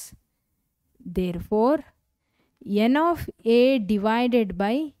S. Therefore, n of a divided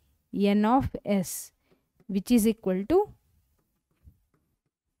by n of s which is equal to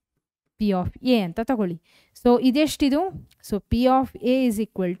p of a ಅಂತ ತಗೊಳ್ಳಿ. So ಇದೆಷ್ಟಿದು? So p of a is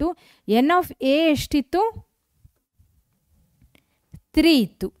equal to n of a ಎಷ್ಟಿತ್ತು? 3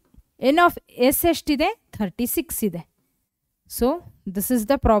 ಇತ್ತು. n of s ಎಷ್ಟಿದೆ? 36 ಇದೆ. So this is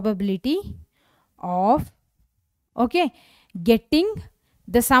the probability of, okay, getting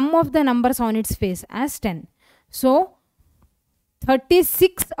the sum of the numbers on its face as 10. So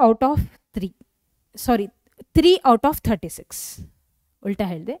 36 out of 3, sorry, 3 out of 36, ಉಲ್ಟಾ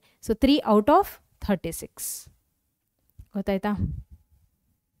ಹೇಳಿದೆ. So 3 out of 36 ಗೊತ್ತಾಯ್ತಾ?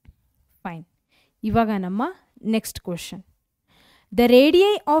 Fine. ಇವಾಗ ನಮ್ಮ next question. The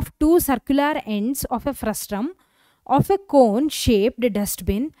radii of 2 circular ends of A frustum of A cone shaped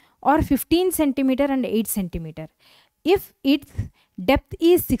dustbin R 15 centimeter and 8 centimeter. If its depth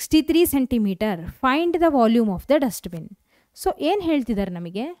is 63 centimeter, find the volume of the dustbin. So ಏನು ಹೇಳ್ತಿದ್ದಾರೆ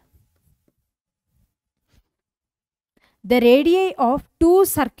ನಮಗೆ? The radii of 2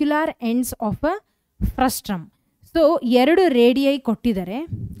 circular ends of a frustum. So 2 radii ಕೊಟ್ಟಿದ್ದಾರೆ,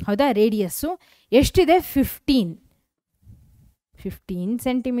 ಹೌದಾ? Radius ಎಷ್ಟಿದೆ? 15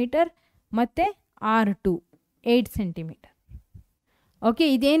 centimetre ಮತ್ತು R2 8 centimetre. Okay,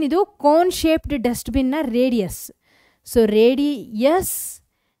 ಇದೇನಿದು? Cone shaped ಡಸ್ಟ್ಬಿನ್ನ radius. So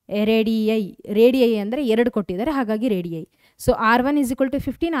radii ಅಂದರೆ 2 ಕೊಟ್ಟಿದ್ದಾರೆ, ಹಾಗಾಗಿ radii. So R1 is equal to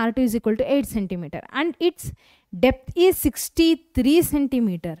 15, R2 is equal to 8 centimeter and its depth is 63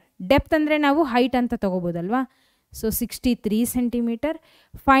 centimeter. Depth ಅಂದರೆ ನಾವು ಹೈಟ್ ಅಂತ ತಗೋಬೋದಲ್ವಾ? So 63 centimeter.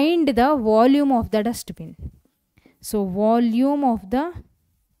 Find the volume of the dustbin. So volume of the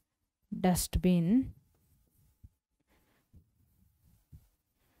dustbin,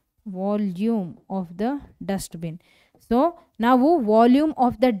 volume of the dustbin. So ನಾವು volume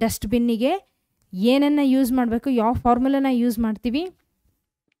of the ಡಸ್ಟ್ಬಿನ್ನಿಗೆ ಏನನ್ನು use ಮಾಡಬೇಕು, ಯಾವ ಫಾರ್ಮುಲಾನ use ಮಾಡ್ತೀವಿ?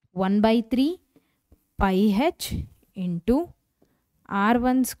 1/3 πh into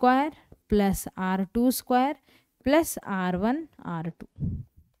r1² plus r2² plus r1 r2.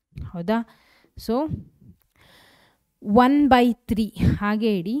 ಹೌದಾ? So 1/3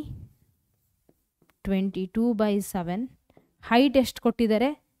 ಹಾಗೆ ಇಡಿ, 22/7. Height ಎಷ್ಟು ಕೊಟ್ಟಿದ್ದಾರೆ?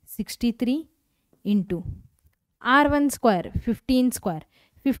 63 into r1² 15².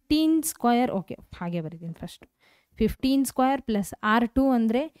 15² okay ಹಾಗೆ ಬರೀತೀನಿ ಫಸ್ಟ್. 15² ಪ್ಲಸ್ r2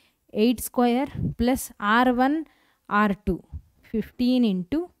 ಅಂದರೆ 8² ಪ್ಲಸ್ r1 r2 15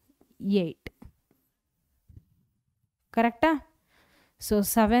 ಇಂಟು 8. ಕರೆಕ್ಟಾ? So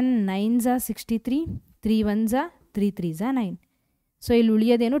 7 9s 63, 3 1s 3 3s 9. So ಇಲ್ಲಿ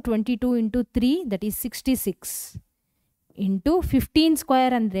ಉಳಿಯೋದೇನು? 22 ಇಂಟು 3 ದಟ್ ಈಸ್ 66 ಇಂಟು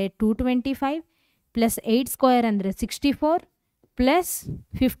 15² ಅಂದರೆ 225 ಪ್ಲಸ್ 8² ಅಂದರೆ 64 ಪ್ಲಸ್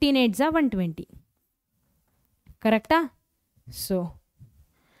 15 8s 120. ಕರೆಕ್ಟಾ? So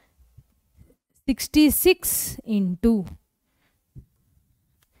 66 into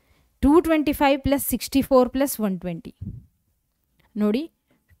 225 plus 64 plus 120. ನೋಡಿ,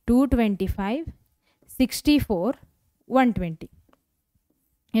 225 64 120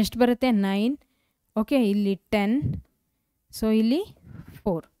 ಎಷ್ಟು ಬರುತ್ತೆ? 9. ಓಕೆ, ಇಲ್ಲಿ 10. ಸೊ ಇಲ್ಲಿ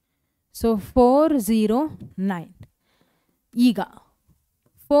 4. ಸೊ 409. ಈಗ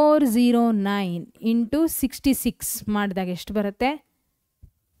 409 ಇಂಟು 66 ಮಾಡಿದಾಗ ಎಷ್ಟು ಬರುತ್ತೆ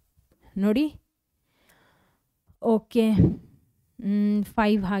ನೋಡಿ? ಓಕೆ,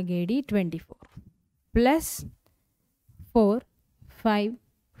 5 ಹಾಗೆ ಇಡಿ, 24 plus 4 5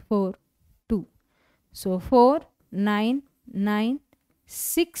 4 2. So 4 9 9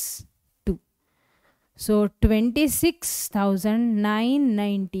 6 2. So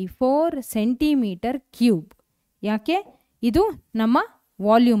 26,994 centimetre cube. ಯಾಕೆ? ಇದು ನಮ್ಮ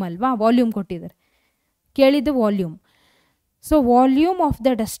ವಾಲ್ಯೂಮ್ ಅಲ್ವಾ? ವಾಲ್ಯೂಮ್ ಕೊಟ್ಟಿದ್ದಾರೆ, ಕೇಳಿದ್ದು volume. So volume of the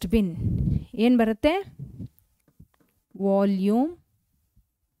dustbin ಏನು ಬರುತ್ತೆ? Volume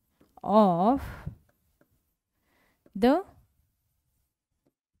of the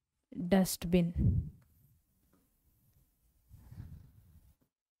dustbin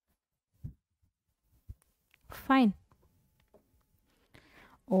fine.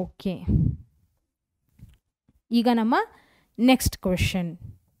 Okay, ಈಗ ನಮ್ಮ ನೆಕ್ಸ್ಟ್ ಕ್ವೆಶನ್.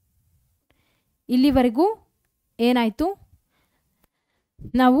 ಇಲ್ಲಿವರೆಗೂ ಏನಾಯಿತು?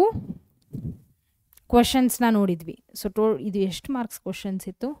 ನಾವು ಕ್ವೆಶನ್ಸ್ನ ನೋಡಿದ್ವಿ. ಸೊ ಇದು ಎಷ್ಟು ಮಾರ್ಕ್ಸ್ ಕ್ವೆಶನ್ಸ್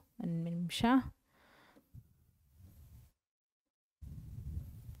ಇತ್ತು? ಒಂದು ನಿಮಿಷ.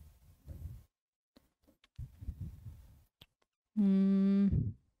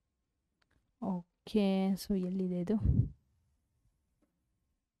 ಓಕೆ, ಸೊ ಎಲ್ಲಿದೆ ಇದು?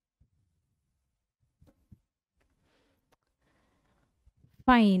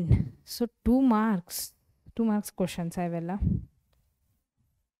 ಫೈನ್. ಸೊ 2 ಮಾರ್ಕ್ಸ್ ಕ್ವೆಶನ್ಸ್ ಅವೆಲ್ಲ.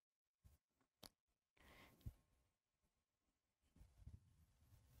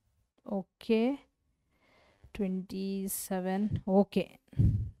 ಓಕೆ, 27. Okay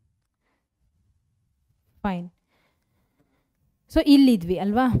fine. ಸೊ ಇಲ್ಲಿದ್ವಿ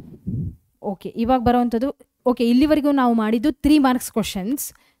ಅಲ್ವಾ? ಓಕೆ, ಇವಾಗ ಬರೋವಂಥದ್ದು. ಓಕೆ, ಇಲ್ಲಿವರೆಗೂ ನಾವು ಮಾಡಿದ್ದು 3 ಮಾರ್ಕ್ಸ್ ಕ್ವೆಶನ್ಸ್.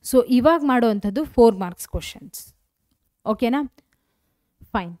 ಸೊ ಇವಾಗ ಮಾಡೋವಂಥದ್ದು 4 ಮಾರ್ಕ್ಸ್ ಕ್ವೆಶನ್ಸ್. ಓಕೆನಾ?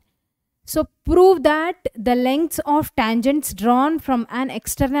 Fine. So prove that the ಲೆಂಗ್ತ್ಸ್ of tangents drawn from on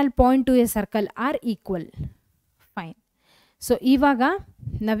external point to A circle R equal. Fine. So ಇವಾಗ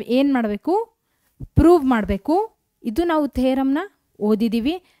ನಾವು ಏನು ಮಾಡಬೇಕು? ಪ್ರೂವ್ ಮಾಡಬೇಕು. ಇದು ನಾವು ಥೇರಮ್ನ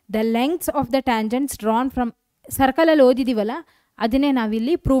ಓದಿದ್ದೀವಿ. The ಲೆಂಗ್ತ್ಸ್ of the tangents drawn from ಸರ್ಕಲಲ್ಲಿ ಓದಿದ್ದೀವಲ್ಲ, ಅದನ್ನೇ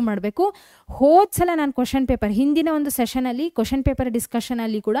ನಾವಿಲ್ಲಿ ಪ್ರೂವ್ ಮಾಡಬೇಕು. ಹೋದ ಸಲ ನಾನು ಕ್ವಶನ್ ಪೇಪರ್, ಹಿಂದಿನ ಒಂದು ಸೆಷನಲ್ಲಿ ಕ್ವಶನ್ ಪೇಪರ್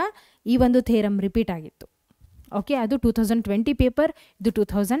ಡಿಸ್ಕಷನಲ್ಲಿ ಕೂಡ ಈ ಒಂದು ಥೇರಮ್ ರಿಪೀಟ್ ಆಗಿತ್ತು. ಓಕೆ, ಅದು 2020 ಪೇಪರ್, ಇದು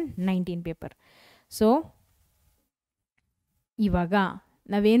 2019 ಪೇಪರ್. ಸೊ ಇವಾಗ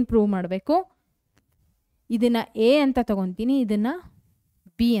ನಾವೇನು ಪ್ರೂವ್ ಮಾಡಬೇಕು? ಇದನ್ನು ಎ ಅಂತ ತಗೊತೀನಿ, ಇದನ್ನು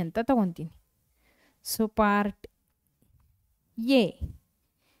ಬಿ ಅಂತ ತಗೊತೀನಿ. ಸೊ ಪಾರ್ಟ್ ಎ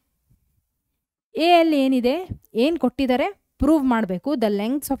ಅಲ್ಲಿ ಏನಿದೆ, ಏನು ಕೊಟ್ಟಿದ್ದಾರೆ? ಪ್ರೂವ್ ಮಾಡಬೇಕು the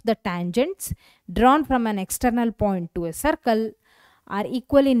ಲೆಂಗ್ತ್ಸ್ of the tangents drawn from an external point to A circle R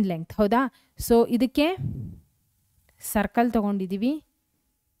equal in length. ಹೌದಾ? ಸೊ ಇದಕ್ಕೆ ಸರ್ಕಲ್ ತಗೊಂಡಿದ್ದೀವಿ.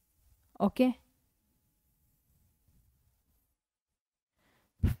 Okay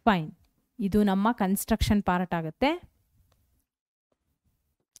fine. ಇದು ನಮ್ಮ ಕನ್ಸ್ಟ್ರಕ್ಷನ್ ಪಾರ್ಟ್ ಆಗುತ್ತೆ.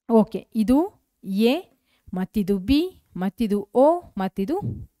 ಓಕೆ, ಇದು ಎ ಮತ್ತಿದು ಬಿ ಮತ್ತಿದು ಓ ಮತ್ತಿದು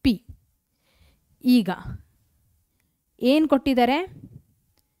ಪಿ. ಈಗ ಏನು ಕೊಟ್ಟಿದ್ದಾರೆ?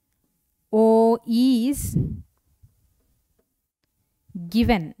 ಓ ಈಸ್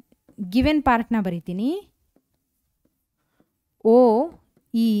ಗಿವೆನ್ ಪಾರ್ಟ್ನ ಬರಿತೀನಿ. ಓ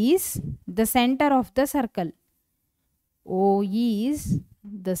is the center of the circle. O is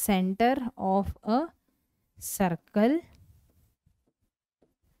the center of a circle.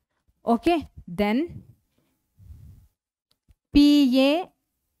 Okay, then PA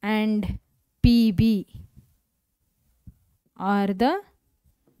and PB are the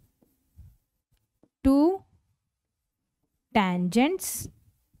two tangents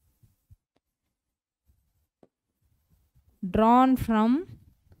drawn from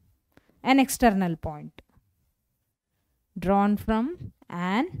an external point. Drawn from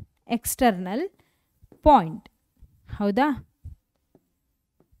an external point. ಹೌದಾ?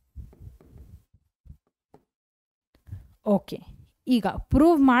 Okay, ಈಗ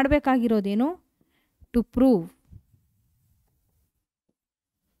prove ಮಾಡಬೇಕಾಗಿರೋದೇನು? To prove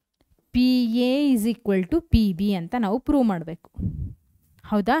PA is equal to PB ಅಂತ ನಾವು prove ಮಾಡಬೇಕು.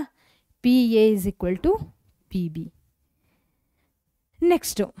 ಹೌದಾ? PA is equal to PB.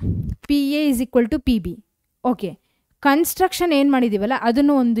 Next PA is equal to PB. Okay, construction ಏನು ಮಾಡಿದ್ದೀವಲ್ಲ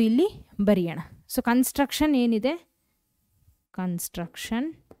ಅದನ್ನು ಒಂದು ಇಲ್ಲಿ ಬರೆಯೋಣ. ಸೊ ಕನ್ಸ್ಟ್ರಕ್ಷನ್ ಏನಿದೆ? Construction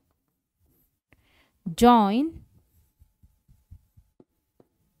join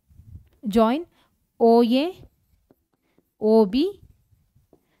OA, OB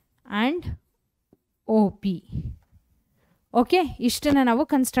and OP. Okay, ಇಷ್ಟನ್ನು ನಾವು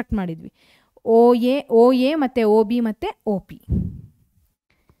ಕನ್ಸ್ಟ್ರಕ್ಟ್ ಮಾಡಿದ್ವಿ. OA ಮತ್ತು OB ಮತ್ತು OP.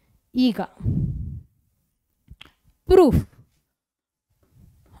 ಈಗ ಪ್ರೂಫ್.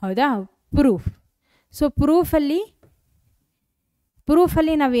 ಹೌದಾ? ಪ್ರೂಫ್. ಸೊ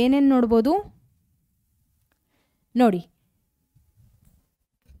ಪ್ರೂಫಲ್ಲಿ ನಾವೇನೇನು ನೋಡ್ಬೋದು ನೋಡಿ.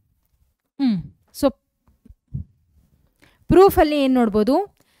 ಸೊ ಪ್ರೂಫಲ್ಲಿ ಏನು ನೋಡ್ಬೋದು?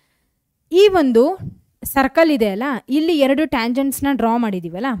 ಈ ಒಂದು ಸರ್ಕಲ್ ಇದೆ ಅಲ್ಲ, ಇಲ್ಲಿ ಎರಡು ಟ್ಯಾಂಜೆಂಟ್ಸ್ನ ಡ್ರಾ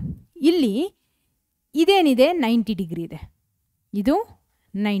ಮಾಡಿದ್ದೀವಲ್ಲ, ಇಲ್ಲಿ ಇದೇನಿದೆ 90 ಡಿಗ್ರಿ ಇದೆ, ಇದು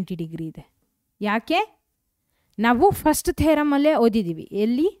 90 ಡಿಗ್ರಿ ಇದೆ. ಯಾಕೆ? ನಾವು ಫಸ್ಟ್ ಥೇರಮಲ್ಲೇ ಓದಿದ್ದೀವಿ.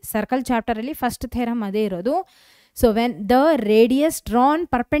 ಎಲ್ಲಿ? ಸರ್ಕಲ್ ಚಾಪ್ಟರಲ್ಲಿ ಫಸ್ಟ್ ಥೇರಮ್ ಅದೇ ಇರೋದು. So when the radius drawn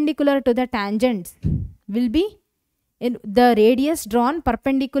perpendicular to the tangents will be the radius drawn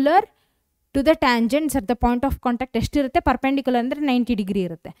perpendicular to the tangents at the point of contact ಎಷ್ಟಿರುತ್ತೆ? ಪರ್ಪೆಂಡಿಕ್ಯುಲರ್ ಅಂದರೆ 90 ಡಿಗ್ರಿ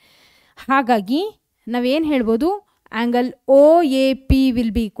ಇರುತ್ತೆ. ಹಾಗಾಗಿ ನಾವೇನು ಹೇಳ್ಬೋದು? Angle OAP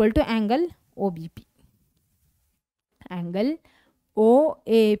will be equal to angle OBP. Angle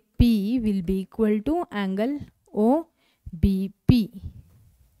OAP will be equal to angle OBP.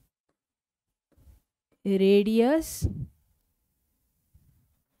 Radius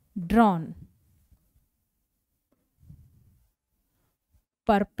drawn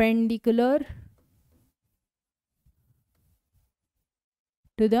perpendicular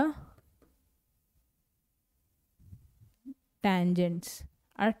to the tangents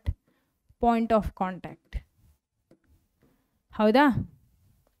at point of contact. ಹೌದಾ?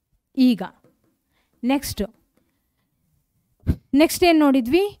 ಈಗ next ಏನು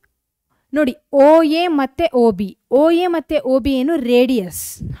ನೋಡಿದ್ವಿ ನೋಡಿ? OA ಮತ್ತು OA ಮತ್ತು OB ಏನು? ರೇಡಿಯಸ್.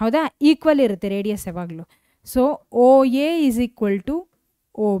 ಹೌದಾ? Equal ಇರುತ್ತೆ ರೇಡಿಯಸ್ ಯಾವಾಗಲೂ. So OA is equal to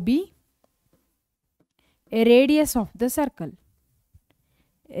OB, a radius of the circle.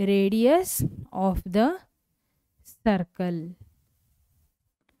 Radius of the circle.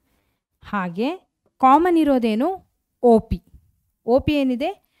 ಹಾಗೆ ಕಾಮನ್ ಇರೋದೇನು? OP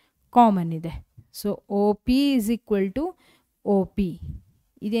ಏನಿದೆ? ಕಾಮನ್ ಇದೆ. So OP is equal to OP.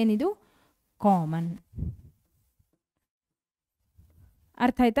 ಇದೇನಿದು? ಕಾಮನ್.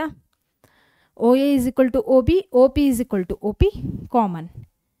 ಅರ್ಥ ಆಯ್ತಾ? OA is equal to OB, OP is equal to OP, common.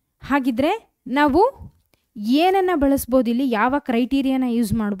 ಹಾಗಿದ್ರೆ ನಾವು ಏನನ್ನು ಬಳಸ್ಬೋದು ಇಲ್ಲಿ? ಯಾವ ಕ್ರೈಟೀರಿಯಾನ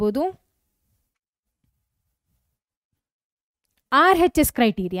ಯೂಸ್ ಮಾಡ್ಬೋದು? RHS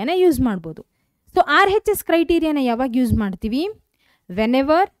ಕ್ರೈಟೀರಿಯಾನ ಯೂಸ್ ಮಾಡ್ಬೋದು. ಸೊ RHS ಕ್ರೈಟೀರಿಯಾನ ಯಾವಾಗ ಯೂಸ್ ಮಾಡ್ತೀವಿ?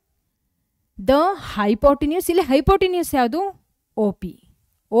 ವೆನೆವರ್ ದ ಹೈಪೋಟಿನ್ಯೂಸ್, ಇಲ್ಲಿ ಹೈಪೋಟಿನ್ಯೂಸ್ ಯಾವುದು?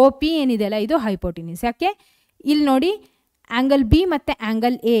 OP ಏನಿದೆ ಅಲ್ಲ ಇದು ಹೈಪೋಟಿನ್ಯೂಸ್. ಯಾಕೆ? ಇಲ್ಲಿ ನೋಡಿ, ಆ್ಯಂಗಲ್ B ಮತ್ತು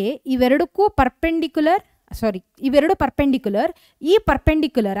ಆ್ಯಂಗಲ್ A ಇವೆರಡಕ್ಕೂ ಇವೆರಡು ಪರ್ಪೆಂಡಿಕ್ಯುಲರ್. ಈ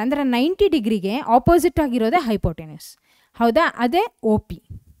ಪರ್ಪೆಂಡಿಕ್ಯುಲರ್ ಅಂದರೆ 90 ಡಿಗ್ರಿಗೆ ಆಪೋಸಿಟ್ ಆಗಿರೋದೇ ಹೈಪೋಟೆನ್ಯೂಸ್. ಹೌದಾ? ಅದೇ OP.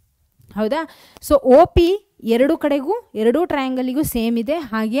 ಹೌದಾ? ಸೊ OP ಎರಡು ಕಡೆಗೂ, ಎರಡೂ ಟ್ರಯಾಂಗಲಿಗೂ ಸೇಮ್ ಇದೆ.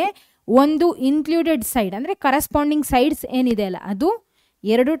 ಹಾಗೆ ಒಂದು ಇನ್ಕ್ಲೂಡೆಡ್ ಸೈಡ್ ಅಂದರೆ ಕರೆಸ್ಪಾಂಡಿಂಗ್ ಸೈಡ್ಸ್ ಏನಿದೆ ಅಲ್ಲ ಅದು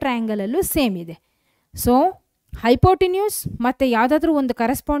ಎರಡು ಟ್ರಯಾಂಗಲಲ್ಲೂ ಸೇಮ್ ಇದೆ. ಸೊ ಹೈಪೋಟಿನ್ಯೂಸ್ ಮತ್ತು ಯಾವುದಾದ್ರೂ ಒಂದು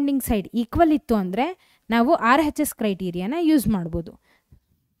ಕರೆಸ್ಪಾಂಡಿಂಗ್ ಸೈಡ್ ಈಕ್ವಲ್ ಇತ್ತು ಅಂದರೆ ನಾವು RHS ಕ್ರೈಟೀರಿಯಾನ ಯೂಸ್ ಮಾಡ್ಬೋದು.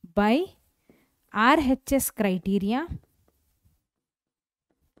 ಬೈ RHS ಕ್ರೈಟೀರಿಯಾ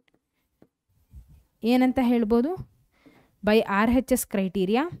ಏನಂತ ಹೇಳ್ಬೋದು? By RHS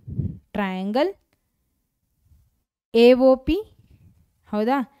criteria triangle AOP.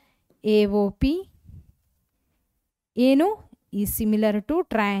 ಹೌದಾ? AOP ಏನು? Is similar to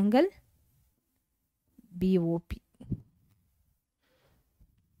triangle BOP.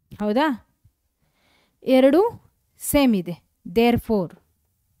 ಹೌದಾ? ಎರಡು ಸೇಮ್ ಇದೆ, therefore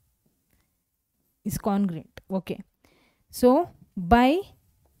is congruent. Okay, so by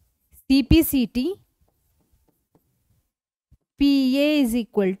CPCT PA is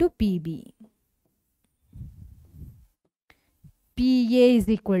equal to PB. PA is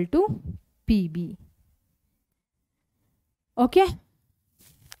equal to PB. Okay,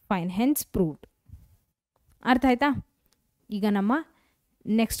 fine, hence proved. ಅರ್ಥ ಆಯ್ತಾ? ಈಗ ನಮ್ಮ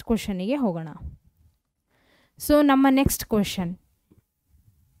next ಕ್ವಶನಿಗೆ ಹೋಗೋಣ. ಸೊ ನಮ್ಮ ನೆಕ್ಸ್ಟ್ ಕ್ವಶನ್,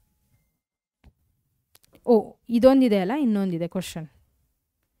 ಇದೊಂದಿದೆ ಅಲ್ಲ, ಇನ್ನೊಂದಿದೆ ಕ್ವಶನ್.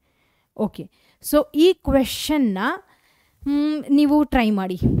 ಓಕೆ, ಸೊ ಈ ಕ್ವೆಶನ್ನ ನೀವು ಟ್ರೈ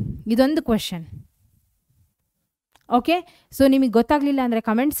ಮಾಡಿ. ಇದೊಂದು ಕ್ವೆಶನ್. ಓಕೆ, ಸೊ ನಿಮಗೆ ಗೊತ್ತಾಗಲಿಲ್ಲ ಅಂದರೆ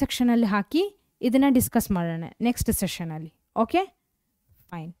ಕಮೆಂಟ್ ಸೆಕ್ಷನಲ್ಲಿ ಹಾಕಿ, ಇದನ್ನು ಡಿಸ್ಕಸ್ ಮಾಡೋಣ next ಸೆಷನಲ್ಲಿ. Okay,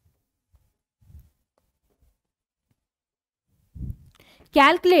 fine.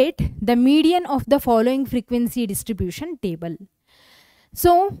 Calculate the median of the following frequency distribution table.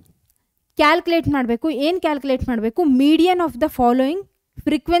 So calculate ಮಾಡಬೇಕು. ಏನು ಕ್ಯಾಲ್ಕುಲೇಟ್ ಮಾಡಬೇಕು? Median of the following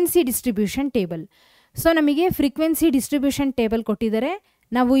frequency distribution table. So ನಮಗೆ ಫ್ರೀಕ್ವೆನ್ಸಿ ಡಿಸ್ಟ್ರಿಬ್ಯೂಷನ್ ಟೇಬಲ್ ಕೊಟ್ಟಿದ್ದಾರೆ,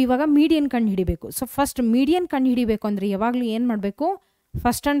 ನಾವು ಇವಾಗ ಮೀಡಿಯನ್ ಕಂಡು ಹಿಡಿಬೇಕು. ಸೊ ಫಸ್ಟ್ ಮೀಡಿಯನ್ ಕಂಡು ಹಿಡಿಬೇಕು ಅಂದರೆ ಯಾವಾಗಲೂ ಏನು ಮಾಡಬೇಕು?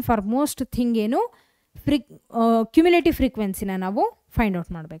 ಫಸ್ಟ್ ಆ್ಯಂಡ್ ಫಾರ್ಮೋಸ್ಟ್ ಥಿಂಗ್ ಏನು? ಕ್ಯುಮ್ಯುಲೇಟಿವ್ ಫ್ರೀಕ್ವೆನ್ಸಿನ ನಾವು ಫೈಂಡ್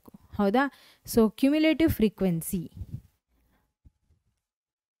ಔಟ್ ಮಾಡಬೇಕು. ಹೌದಾ? So cumulative frequency.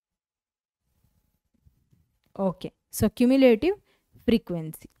 Okay, so cumulative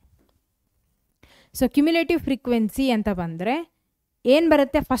frequency. So cumulative frequency ಅಂತ ಬಂದರೆ ಏನು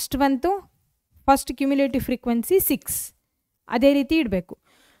ಬರುತ್ತೆ? First cumulative frequency 6. ಅದೇ ರೀತಿ ಇಡಬೇಕು.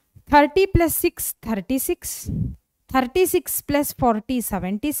 30 + 6 36, 36 + 40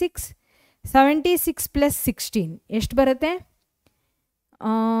 76, 76 + 16 ಎಷ್ಟು ಬರುತ್ತೆ?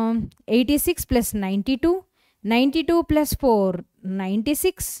 86 + 92, 92 + 4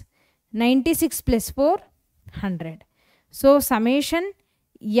 96, 96 + 4 100. So summation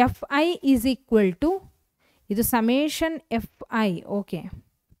FI is equal to, ಇದು summation FI. Okay,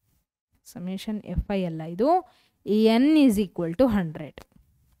 summation FI ಅಲ್ಲ, ಇದು N is equal to 100.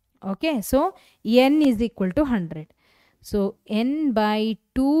 Okay, so N is equal to 100. So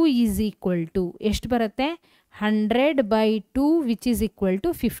N/2 is equal to ಎಷ್ಟು ಬರುತ್ತೆ? 100/2 which is equal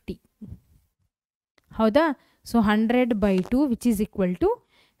to 50. ಹೌದಾ? So 100/2 which is equal to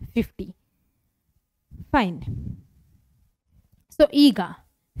 50. Fine. So ಈಗ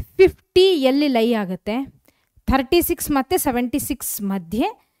 50 ಎಲ್ಲಿ ಲೈ ಆಗುತ್ತೆ? 36 ಮತ್ತು 76 ಮಧ್ಯೆ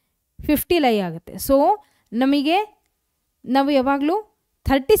 50 ಲೈ ಆಗುತ್ತೆ. ಸೊ ನಮಗೆ ನಾವು ಯಾವಾಗಲೂ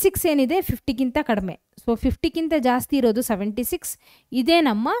 36 ಏನಿದೆ 50ಗಿಂತ ಕಡಿಮೆ, ಸೊ 50ಗಿಂತ ಜಾಸ್ತಿ ಇರೋದು 76. ಇದೇ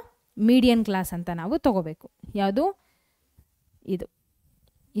ನಮ್ಮ ಮೀಡಿಯನ್ ಕ್ಲಾಸ್ ಅಂತ ನಾವು ತಗೋಬೇಕು. ಯಾವುದು?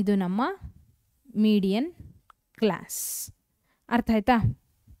 ಇದು ನಮ್ಮ ಮೀಡಿಯನ್ ಕ್ಲಾಸ್. ಅರ್ಥ ಆಯ್ತಾ?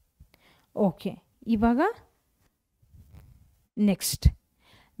 ಓಕೆ, ಇವಾಗ next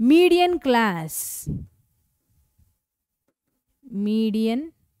median class. Median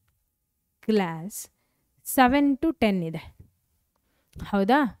class 7 to 10 ಇದೆ.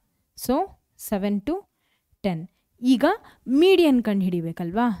 ಹೌದಾ? So 7 to 10. ಈಗ ಮೀಡಿಯನ್ ಕಂಡು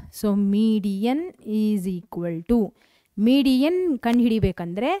ಹಿಡಿಬೇಕಲ್ವಾ? So median is equal to, median ಕಂಡು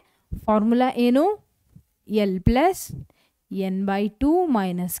ಹಿಡಿಬೇಕಂದ್ರೆ ಫಾರ್ಮುಲಾ ಏನು? L + N/2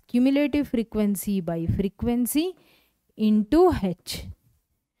 minus cumulative frequency by frequency into H.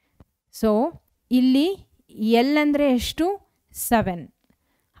 So ಇಲ್ಲಿ L ಅಂದರೆ ಎಷ್ಟು? 7.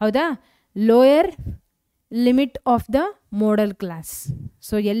 ಹೌದಾ? Lower limit of the modal class.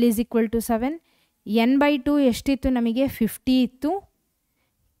 So L is equal to 7. N/2 ಎಷ್ಟಿತ್ತು ನಮಗೆ? 50 ಇತ್ತು.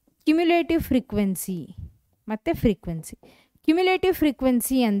 ಕ್ಯುಮ್ಯುಲೇಟಿವ್ ಫ್ರೀಕ್ವೆನ್ಸಿ ಮತ್ತು ಫ್ರೀಕ್ವೆನ್ಸಿ. ಕ್ಯುಮ್ಯುಲೇಟಿವ್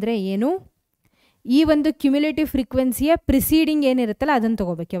ಫ್ರೀಕ್ವೆನ್ಸಿ ಅಂದರೆ ಏನು? ಈ ಒಂದು ಕ್ಯುಮ್ಯುಲೇಟಿವ್ ಫ್ರೀಕ್ವೆನ್ಸಿಯ ಪ್ರಿಸೀಡಿಂಗ್ ಏನಿರುತ್ತಲ್ಲ ಅದನ್ನು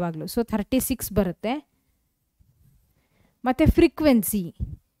ತೊಗೋಬೇಕು ಯಾವಾಗಲೂ. ಸೊ 36 ಬರುತ್ತೆ. ಮತ್ತು ಫ್ರೀಕ್ವೆನ್ಸಿ,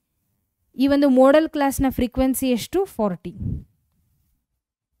 ಈ ಒಂದು ಮೋಡಲ್ ಕ್ಲಾಸ್ನ ಫ್ರೀಕ್ವೆನ್ಸಿ ಎಷ್ಟು? 40.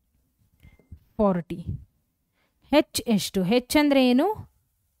 ಹೆಚ್ ಎಷ್ಟು? ಹೆಚ್ ಅಂದರೆ ಏನು?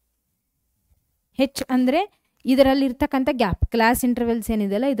 ಹೆಚ್ ಅಂದರೆ ಇದರಲ್ಲಿರ್ತಕ್ಕಂಥ ಗ್ಯಾಪ್, ಕ್ಲಾಸ್ ಇಂಟರ್ವೆಲ್ಸ್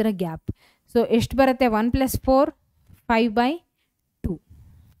ಏನಿದೆಯಲ್ಲ ಇದರ ಗ್ಯಾಪ್. ಸೊ ಎಷ್ಟು ಬರುತ್ತೆ? 1 + 4 5/2.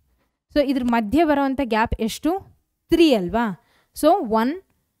 ಸೊ ಇದ್ರ ಮಧ್ಯೆ ಬರೋವಂಥ ಗ್ಯಾಪ್ ಎಷ್ಟು? 3 ಅಲ್ವಾ? ಸೊ 1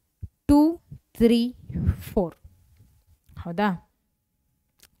 2 3 4. ಹೌದಾ?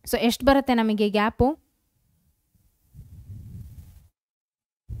 ಸೊ ಎಷ್ಟು ಬರುತ್ತೆ ನಮಗೆ ಗ್ಯಾಪು?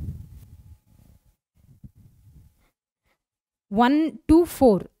 1 2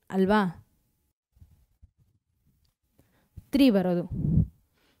 4 ಅಲ್ವಾ? 3 ಬರೋದು.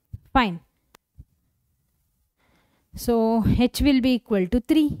 Fine. So H will be equal to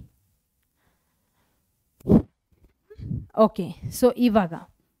 3. Okay, so ಇವಾಗ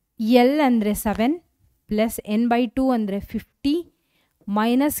L ಅಂದರೆ 7 ಪ್ಲಸ್ n/2 ಅಂದರೆ 50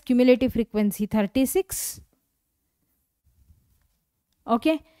 minus cumulative frequency 36.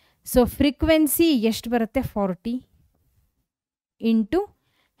 Okay, so frequency ಎಷ್ಟು ಬರುತ್ತೆ 40 ಇಂಟು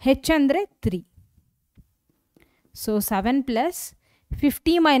H ಅಂದರೆ 3. ಸೊ 7 ಪ್ಲಸ್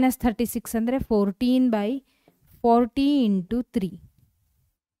 50 ಮೈನಸ್ 36 ಅಂದರೆ 14/40 into 3.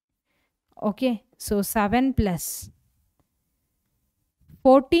 Okay, so 7 plus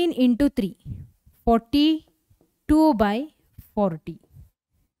 14 into 3, 42/40.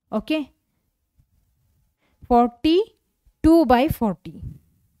 Okay, 42/40.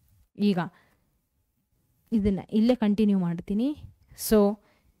 ಈಗ ಇದನ್ನು ಇಲ್ಲೇ ಕಂಟಿನ್ಯೂ ಮಾಡ್ತೀನಿ. ಸೊ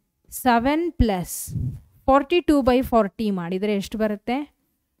 7 ಪ್ಲಸ್ 42/40 ಮಾಡಿದರೆ ಎಷ್ಟು ಬರುತ್ತೆ?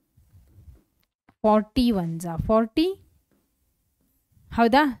 41 40,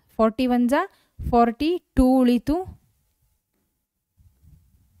 ಹೌದಾ? 41 40, 2 ಉಳಿತು.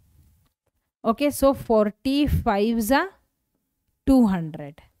 Okay, so 45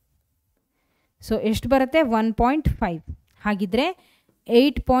 200. ಸೊ ಎಷ್ಟು ಬರುತ್ತೆ? 1.5. ಹಾಗಿದ್ರೆ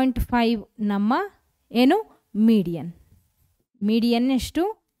 8.5 ನಮ್ಮ ಏನು ಮೀಡಿಯನ್. ಮೀಡಿಯನ್ ಎಷ್ಟು?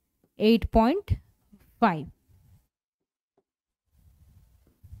 8.5.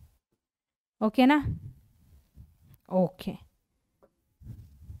 ಓಕೆನಾ? Okay,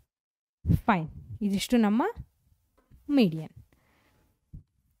 fine. ಇದಿಷ್ಟು ನಮ್ಮ ಮೀಡಿಯನ್.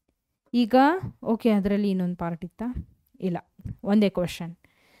 ಈಗ ಓಕೆ, ಅದರಲ್ಲಿ ಇನ್ನೊಂದು ಪಾರ್ಟ್ ಇತ್ತಾ? ಇಲ್ಲ, ಒಂದೇ ಕ್ವೆಶನ್.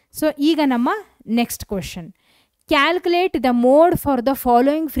 ಸೊ ಈಗ ನಮ್ಮ next question, calculate the mode for the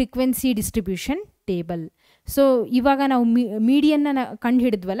following frequency distribution table. So ಇವಾಗ ನಾವು ಮೀಡಿಯನ್ನ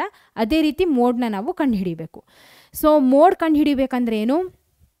ಕಂಡುಹಿಡಿದ್ವಲ್ಲ, ಅದೇ ರೀತಿ ಮೋಡ್ನ ನಾವು ಕಂಡುಹಿಡಿಬೇಕು. ಸೊ ಮೋಡ್ ಕಂಡುಹಿಡಿಬೇಕಂದ್ರೆ ಏನು?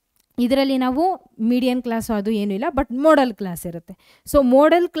 ಇದರಲ್ಲಿ ನಾವು ಮೀಡಿಯನ್ ಕ್ಲಾಸ್ ಅದು ಏನೂ ಇಲ್ಲ, ಬಟ್ ಮೋಡಲ್ ಕ್ಲಾಸ್ ಇರುತ್ತೆ. ಸೊ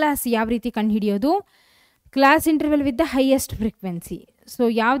ಮೋಡಲ್ ಕ್ಲಾಸ್ ಯಾವ ರೀತಿ ಕಂಡುಹಿಡಿಯೋದು? Class interval with the highest frequency. So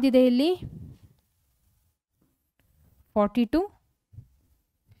ಯಾವುದಿದೆ ಇಲ್ಲಿ? 42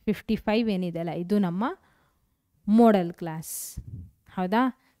 55 ಏನಿದೆ ಅಲ್ಲ, ಇದು ನಮ್ಮ ಮೋಡಲ್ ಕ್ಲಾಸ್, ಹೌದಾ?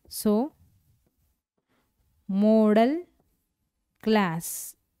 ಸೊ ಮೋಡಲ್ ಕ್ಲಾಸ್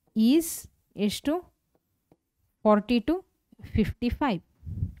ಈಸ್ ಎಷ್ಟು? 42 55.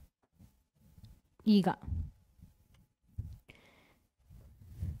 ಈಗ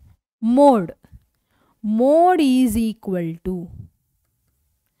mode is equal to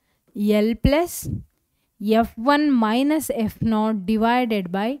L plus F1 minus F0 divided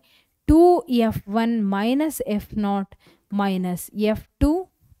by 2F1 minus F0 minus F2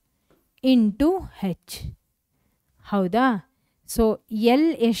 into H. ಹೌದಾ? ಸೊ L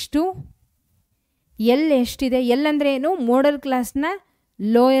ಎಷ್ಟಿದೆ? L ಅಂದರೆ ಏನು? ಮೋಡಲ್ ಕ್ಲಾಸ್ನ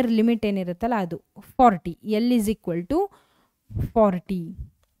ಲೋಯರ್ ಲಿಮಿಟ್ ಏನಿರುತ್ತಲ್ಲ ಅದು 40. L is equal to 40.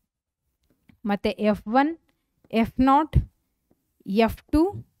 ಮತ್ತು F1 F0 F2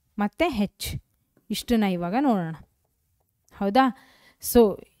 ಮತ್ತು H ಇಷ್ಟನ್ನ ಇವಾಗ ನೋಡೋಣ, ಹೌದಾ? ಸೊ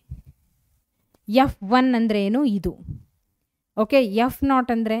F1 ಅಂದರೆ ಏನು? ಇದು. ಓಕೆ, F0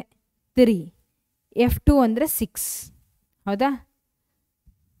 ಅಂದರೆ 3, F2 ಅಂದರೆ 6, ಹೌದಾ?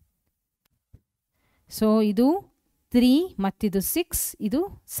 ಸೊ ಇದು 3 ಮತ್ತಿದು 6, ಇದು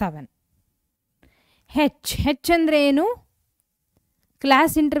 7. H ಅಂದರೆ ಏನು?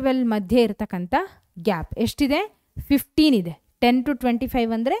 ಕ್ಲಾಸ್ ಇಂಟರ್ವೆಲ್ ಮಧ್ಯೆ ಇರತಕ್ಕಂಥ ಗ್ಯಾಪ್ ಎಷ್ಟಿದೆ? 15 ಇದೆ. 10 to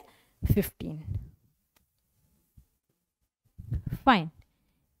 25 ಅಂದರೆ 15. ಫೈನ್.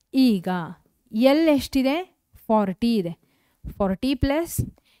 ಈಗ L ಎಷ್ಟಿದೆ? 40 ಇದೆ. 40 ಪ್ಲಸ್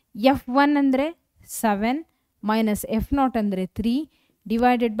F1 ಅಂದರೆ 7 ಮೈನಸ್ F0 ಅಂದರೆ 3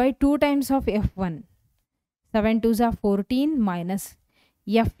 divided by 2 times of F1. 7 2s are 14 minus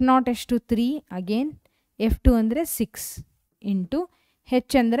F0 ಎಷ್ಟು? 3 ಅಗೇನ್. F2 ಅಂದರೆ 6 ಇಂಟು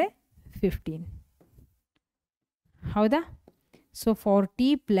H ಅಂದರೆ 15, ಹೌದಾ? So 40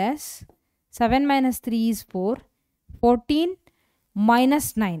 plus 7 minus 3 is 4, 14 minus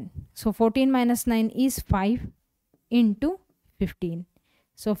 9. So 14 minus 9 is 5 into 15.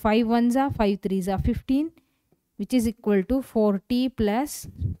 So 5 1s are 5 3s are 15 which is equal to 40 plus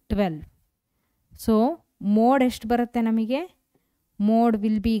 12. So mode ಎಷ್ಟು ಬರುತ್ತೆ ನಮಗೆ? Mode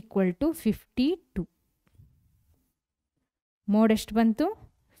will be equal to 52. Mode ಎಷ್ಟು ಬಂತು?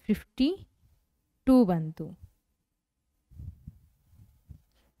 52 ಬಂತು.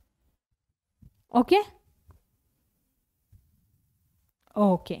 Okay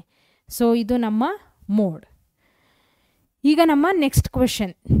okay, so ಇದು ನಮ್ಮ ಮೋಡ್. ಈಗ ನಮ್ಮ next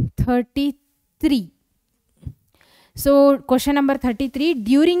question 33. So question number 33,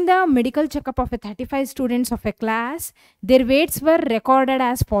 during the medical checkup of a 35 students of a class, their weights were recorded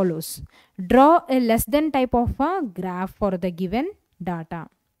as follows. Draw a less than type of a graph for the given data.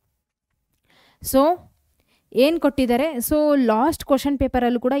 So ಏನು ಕೊಟ್ಟಿದ್ದಾರೆ, so last question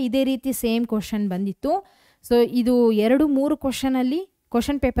ಪೇಪರಲ್ಲೂ ಕೂಡ ಇದೇ ರೀತಿ same question ಬಂದಿತ್ತು. So ಇದು 2-3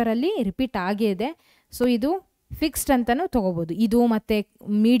 question ಪೇಪರಲ್ಲಿ repeat ಆಗೇ ಇದೆ. ಸೊ ಇದು ಫಿಕ್ಸ್ಡ್ ಅಂತಲೂ ತೊಗೋಬೋದು. ಇದು ಮತ್ತು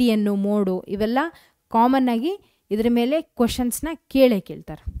ಮೀಡಿಯನ್ನು, ಮೋಡು ಇವೆಲ್ಲ ಕಾಮನ್ ಆಗಿ ಇದ್ರ ಮೇಲೆ ಕ್ವಶನ್ಸ್ನ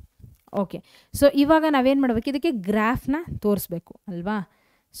ಕೇಳ್ತಾರೆ. ಓಕೆ, ಸೊ ಇವಾಗ ನಾವೇನು ಮಾಡಬೇಕು, ಇದಕ್ಕೆ ಗ್ರಾಫ್ನ ತೋರಿಸ್ಬೇಕು ಅಲ್ವಾ.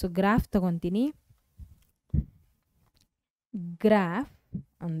 ಸೊ ಗ್ರಾಫ್ ತಗೊತೀನಿ. ಗ್ರಾಫ್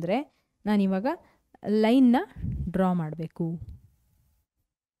ಅಂದರೆ ನಾನಿವಾಗ ಲೈನ್ನ ಡ್ರಾ ಮಾಡಬೇಕು.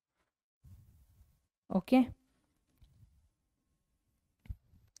 ಓಕೆ,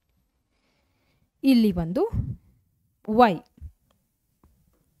 ಇಲ್ಲಿ ಒಂದು y.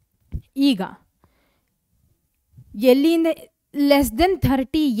 ಈಗ ಎಲ್ಲಿಂದ ಲೆಸ್ ದೆನ್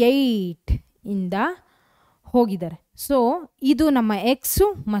 38 ಇಂದ ಹೋಗಿದ್ದಾರೆ. ಸೊ ಇದು ನಮ್ಮ ಎಕ್ಸು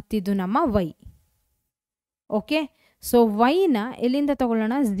ಮತ್ತಿದು ನಮ್ಮ ವೈ. ಓಕೆ, ಸೊ ವೈನ ಎಲ್ಲಿಂದ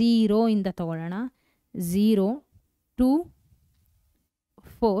ತಗೊಳ್ಳೋಣ, 0 ಇಂದ ತಗೊಳ್ಳೋಣ. 0 2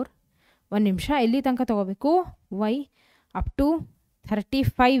 4, ಒಂದು ನಿಮಿಷ, ಎಲ್ಲಿ ತನಕ ತಗೋಬೇಕು, ವೈ ಅಪ್ ಟು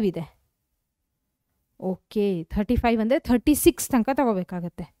 35 ಇದೆ. ಓಕೆ, 35 ಅಂದರೆ 36 ತನಕ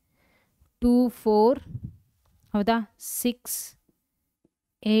ತಗೋಬೇಕಾಗತ್ತೆ. 2 4 ಹೌದಾ, 6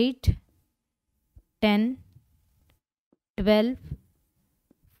 8 10 12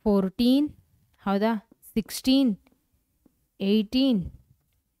 14 ಹೌದಾ, 16 18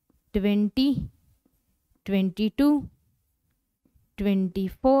 20 22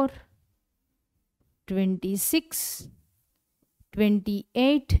 24 26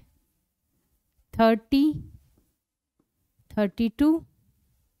 28 30 32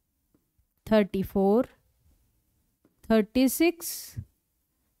 34 36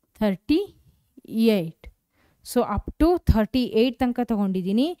 38. ಸೊ ಅಪ್ ಟು 38 ತನಕ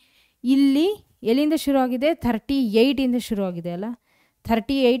ತೊಗೊಂಡಿದ್ದೀನಿ. ಇಲ್ಲಿ ಎಲ್ಲಿಂದ ಶುರು ಆಗಿದೆ, 38ಇಂದ ಶುರು ಆಗಿದೆ ಅಲ್ಲ,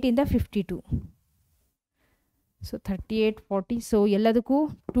 38ಇಂದ 52. ಸೊ 38 40, ಸೊ ಎಲ್ಲದಕ್ಕೂ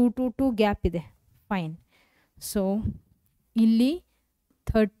 2 2 2 ಗ್ಯಾಪ್ ಇದೆ. ಫೈನ್. ಸೊ ಇಲ್ಲಿ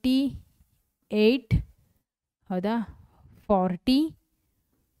 38 ಹೌದಾ, 40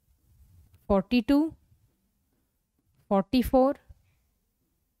 42 44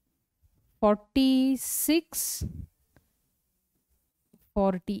 46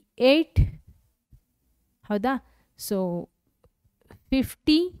 48 ಹೌದಾ. ಸೊ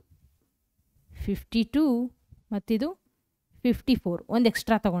 50 52 ಮತ್ತಿದು 54, ಒಂದು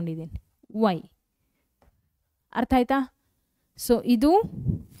ಎಕ್ಸ್ಟ್ರಾ ತಗೊಂಡಿದ್ದೀನಿ, ವೈ. ಅರ್ಥ ಆಯ್ತಾ. ಸೊ ಇದು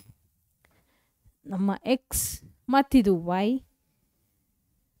ನಮ್ಮ ಎಕ್ಸ್ ಮತ್ತಿದು ವೈ.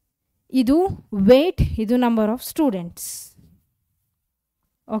 ಇದು ವೇಟ್, ಇದು number of students.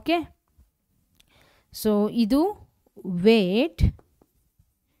 Okay, so ಇದು ವೇಟ್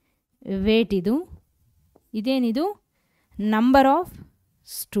ಇದು ಇದೇನಿದು ನಂಬರ್ ಆಫ್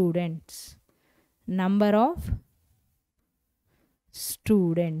ಸ್ಟೂಡೆಂಟ್ಸ್.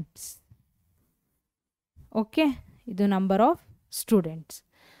 ಓಕೆ, ಇದು number of students.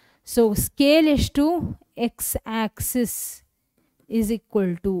 So scale ಎಷ್ಟು, X Axis is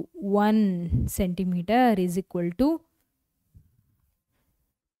equal to 1 centimeter is equal to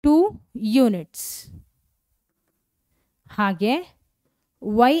 2 units. ಹಾಗೆ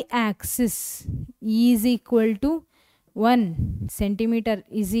y axis is equal to 1 centimeter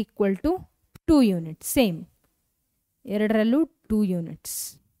is equal to 2 units. Same, ಎರಡರಲ್ಲೂ 2 units.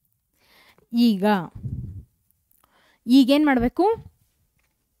 ಈಗೇನು ಮಾಡಬೇಕು,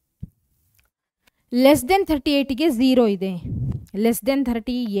 less than 38ಗೆ 0 ಇದೆ, less than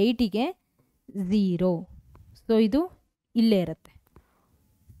 38ಗೆ 0. So ಇದು ಇಲ್ಲೇ ಇರುತ್ತೆ.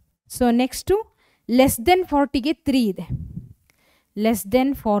 So next less than 40ಗೆ 3 ಇದೆ, less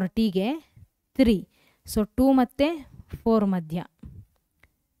than 40ಗೆ 3. So 2 ಮತ್ತು 4 ಮಧ್ಯ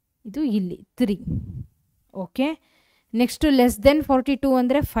ಇದು ಇಲ್ಲಿ 3. ಓಕೆ, ನೆಕ್ಸ್ಟು ಲೆಸ್ ದೆನ್ 42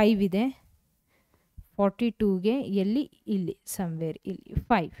 ಅಂದರೆ 5 ಇದೆ, 42ಗೆ ಎಲ್ಲಿ, ಇಲ್ಲಿ ಸಮ್ವೇರ್ ಇಲ್ಲಿ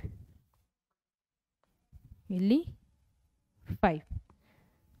 5, ಇಲ್ಲಿ 5.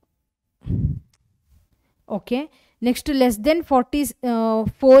 ಓಕೆ, ನೆಕ್ಸ್ಟ್ ಲೆಸ್ ದೆನ್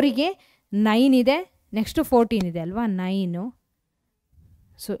 44ಗೆ 9 ಇದೆ, ನೆಕ್ಸ್ಟು 14 ಇದೆ ಅಲ್ವಾ, 9.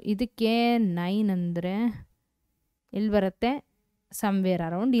 ಸೊ ಇದಕ್ಕೆ 9 ಅಂದರೆ ಎಲ್ಲಿ ಬರುತ್ತೆ, ಸಮ್ವೇರ್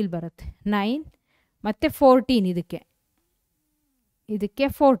ಅರೌಂಡ್ ಇಲ್ಲಿ ಬರುತ್ತೆ 9 ಮತ್ತು 14. ಇದಕ್ಕೆ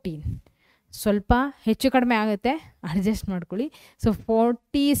 14 ಸ್ವಲ್ಪ ಹೆಚ್ಚು ಕಡಿಮೆ ಆಗುತ್ತೆ, ಅಡ್ಜಸ್ಟ್ ಮಾಡ್ಕೊಳ್ಳಿ. ಸೊ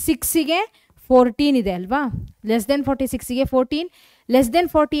 46ಗೆ 14 ಇದೆ ಅಲ್ವಾ, ಲೆಸ್ ದೆನ್ 46ಗೆ 14, ಲೆಸ್ ದೆನ್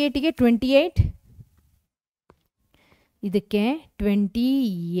 48ಗೆ 28, ಇದಕ್ಕೆ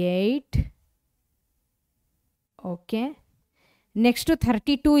 28. ಓಕೆ, ನೆಕ್ಸ್ಟು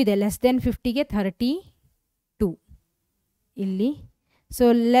 32 ಇದೆ, ಲೆಸ್ ದೆನ್ 50ಗೆ 32 ಇಲ್ಲಿ. ಸೊ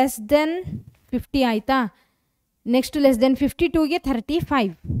ಲೆಸ್ ದೆನ್ 50 ಆಯಿತಾ. ನೆಕ್ಸ್ಟ್ ಲೆಸ್ ದೆನ್ 52ಗೆ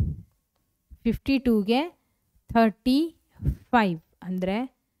 35, 52ಗೆ 35 ಅಂದರೆ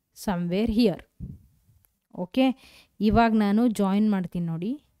ಸಮ್ವೇರ್ ಹಿಯರ್. ಓಕೆ, ಇವಾಗ ನಾನು ಜಾಯಿನ್ ಮಾಡ್ತೀನಿ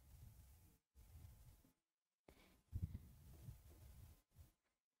ನೋಡಿ.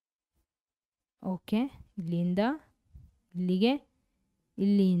 ಓಕೆ, ಇಲ್ಲಿಂದ ಇಲ್ಲಿಗೆ,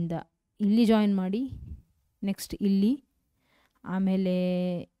 ಇಲ್ಲಿಂದ ಇಲ್ಲಿ ಜಾಯಿನ್ ಮಾಡಿ. ನೆಕ್ಸ್ಟ್ ಇಲ್ಲಿ, ಆಮೇಲೆ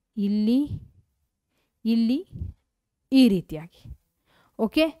ಇಲ್ಲಿ, ಇಲ್ಲಿ ಈ ರೀತಿಯಾಗಿ.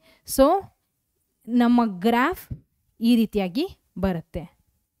 ಓಕೆ, ಸೊ ನಮ್ಮ ಗ್ರಾಫ್ ಈ ರೀತಿಯಾಗಿ ಬರುತ್ತೆ.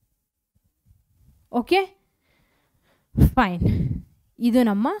 ಓಕೆ ಫೈನ್, ಇದು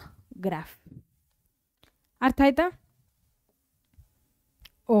ನಮ್ಮ ಗ್ರಾಫ್. ಅರ್ಥ ಆಯ್ತಾ?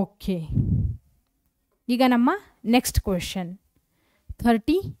 ಓಕೆ, ಈಗ ನಮ್ಮ next question,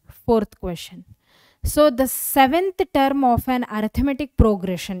 34th question. So the 7th term of an arithmetic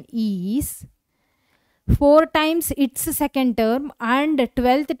progression is 4 times its second term and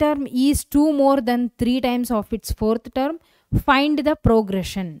 12th term is 2 more than 3 times of its 4th term. Find the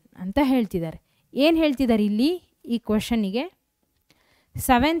progression ಅಂತ ಹೇಳ್ತಿದ್ದಾರೆ. ಏನು ಹೇಳ್ತಿದ್ದಾರೆ ಇಲ್ಲಿ ಈ ಕ್ವೆಶನಿಗೆ?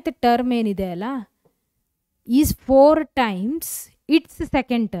 7th term ಏನಿದೆ ಅಲ್ಲ, is 4 times its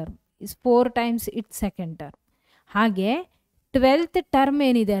second term, is 4 times its second term. ಹಾಗೆ 12th term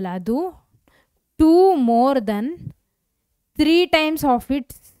ಏನಿದೆ ಅಲ್ಲ, ಅದು 2 more than 3 times of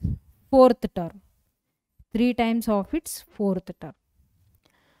its 4th term, 3 times of its 4th term.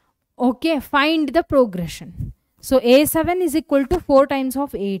 Okay, find the progression. So A7 is equal to 4 times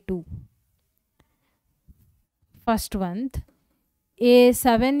of A2. First one,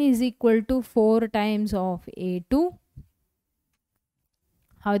 A7 is equal to 4 times of A2.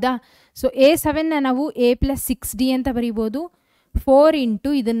 ಹೌದಾ? So A7 ನಾವು A plus 6D ಅಂತ ಬರೀಬೋದು. 4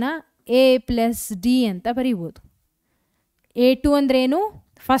 into ಇದನ್ನು A plus D ಅಂತ ಬರೀಬೋದು. A2 ಅಂದ್ರೇನು?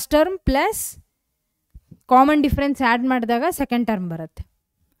 First term plus common difference add ಮಾಡಿದಾಗ second term ಬರುತ್ತೆ.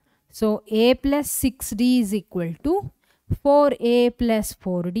 So A plus 6D is equal to 4A plus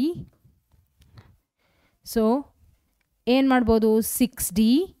 4D. So ಏನು ಮಾಡ್ಬೋದು? 6D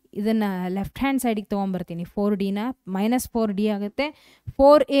ಇದನ್ನು ಲೆಫ್ಟ್ ಹ್ಯಾಂಡ್ ಸೈಡಿಗೆ ತೊಗೊಂಬರ್ತೀನಿ. 4Dನ -4D ಆಗುತ್ತೆ.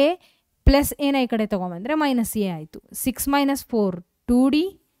 4A ಪ್ಲಸ್ ಎನ ಈ ಕಡೆ ತೊಗೊಂಬಂದರೆ -A ಆಯಿತು. 6 - 4 2D,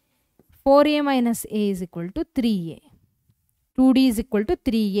 4A - A is equal to 3A. 2D is equal to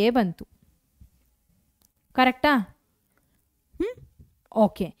 3A ಬಂತು. ಕರೆಕ್ಟಾ?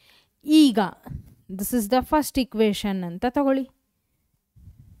 ಓಕೆ, ಈಗ this is the first equation ಅಂತ ತಗೊಳ್ಳಿ.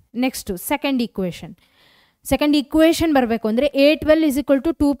 Next second equation. Second equation ಬರಬೇಕು ಅಂದರೆ A12 is equal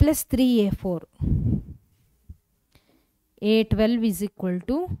to 2 plus 3A4. A12 is equal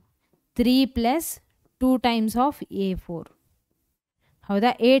to 3 plus 2 times of A4.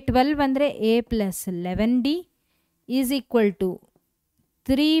 ಹೌದಾ? A12 ಅಂದರೆ A plus 11D is equal to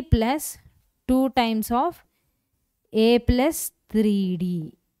 3 plus 2 times of A plus 3D.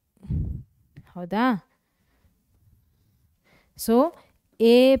 ಹೌದಾ? So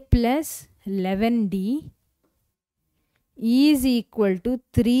A plus 11D is equal to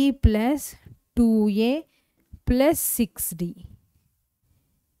 3 plus 2A plus 6D.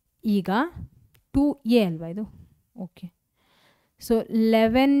 ಈಗ 2A ಅಲ್ವಾ ಇದು? Okay, so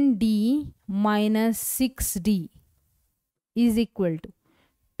 11D minus 6D is equal to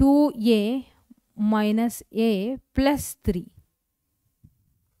 2A minus A plus 3.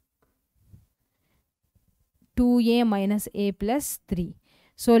 2A minus A plus 3.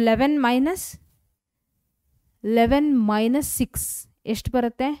 So 11 minus 6 ಎಷ್ಟು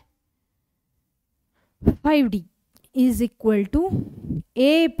ಬರುತ್ತೆ? 5D is equal to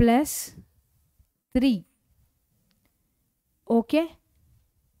A plus 3. Okay,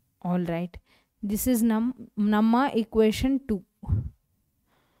 all right, this is namma equation 2.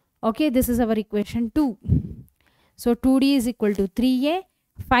 Okay, this is our equation 2. So 2D is equal to 3A,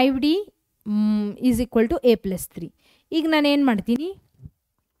 5D is equal to A plus 3. ಈಗ ನಾನು ಏನು ಮಾಡ್ತೀನಿ,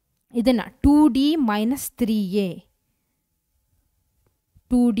 ಇದನ್ನು 2D minus 3A,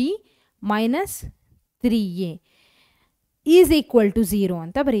 2D minus 3A is equal to 0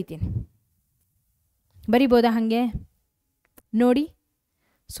 ಅಂತ ಬರೀತೀನಿ. ಬರಿಬೋದಾ ಹಾಗೆ? ನೋಡಿ,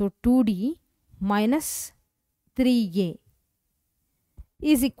 so 2D minus 3A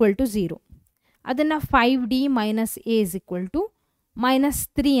is equal to 0. ಅದನ್ನು 5D minus A is equal to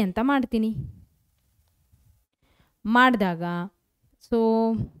 -3 ಅಂತ ಮಾಡ್ತೀನಿ. ಮಾಡಿದಾಗ ಸೊ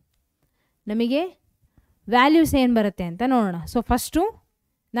ನಮಗೆ ವ್ಯಾಲ್ಯೂಸ್ ಏನು ಬರುತ್ತೆ ಅಂತ ನೋಡೋಣ. ಸೊ ಫಸ್ಟು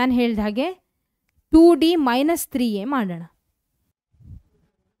ನಾನು ಹೇಳಿದ ಹಾಗೆ 2D ಮೈನಸ್ 3A ಮಾಡೋಣ.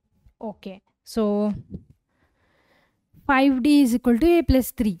 Okay, so 5D is equal to A plus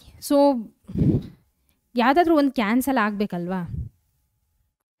 3. So ಯಾವುದಾದ್ರೂ ಒಂದು ಕ್ಯಾನ್ಸಲ್ ಆಗಬೇಕಲ್ವಾ,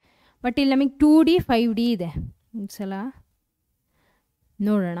 ಬಟ್ ಇಲ್ಲಿ ನಮಗೆ 2D 5D ಇದೆ. ಒಂದು ಸಲ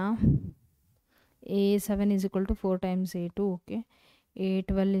ನೋಡೋಣ. A7 is equal to 4 times A2. Okay,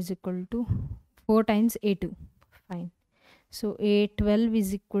 A12 is equal to 4 times A2. Fine. So A12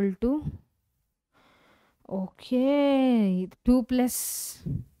 is equal to okay 2 plus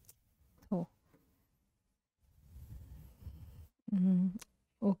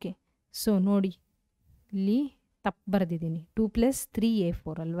okay. So ನೋಡಿ, ಇಲ್ಲಿ ತಪ್ಪು ಬರೆದಿದ್ದೀನಿ. 2 ಪ್ಲಸ್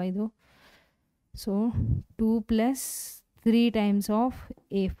 3A4 ಅಲ್ವಾ ಇದು. So 2 plus 3 times of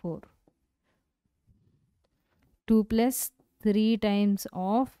A4, 2 plus 3 times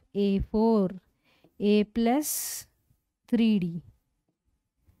of A4, A plus 3D.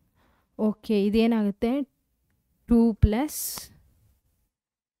 Okay, ಇದೇನಾಗುತ್ತೆ 2 plus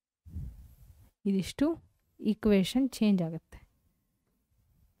ಇದಿಷ್ಟು equation change ಆಗುತ್ತೆ.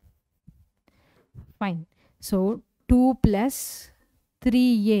 Fine. So 2 plus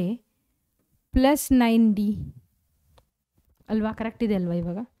 3A plus 9D ಅಲ್ವಾ, correct ಇದೆ ಅಲ್ವಾ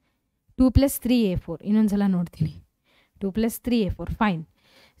ಇವಾಗ. 2 ಪ್ಲಸ್ 3A4 ಇನ್ನೊಂದು ಸಲ ನೋಡ್ತೀನಿ. 2 plus 3A4 fine.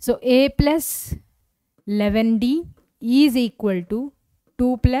 So A plus 11D is equal to 2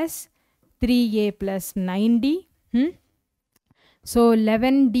 plus 3A plus 9D. So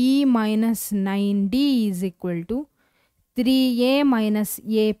 11D minus 9D is equal to 3A minus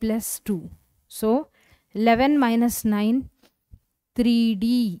A plus 2. So 11 minus 9 3D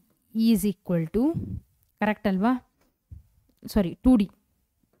is equal to, correct ಅಲ್ವಾ, ಸಾರಿ 2D.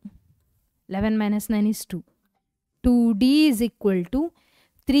 11 minus 9 is 2. 2D is equal to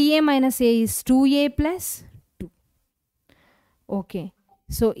 3A minus A is 2A plus 2. Okay,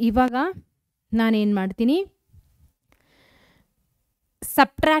 so ಇವಾಗ ನಾನೇನು ಮಾಡ್ತೀನಿ,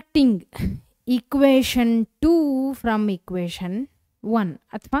 subtracting equation 2 from equation 1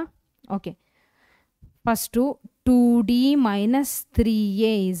 ಅಥವಾ okay, first 2D minus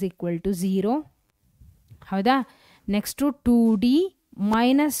 3A is equal to 0. ಹೌದಾ. Next 2D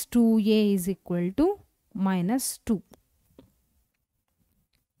minus 2A is equal to minus 2.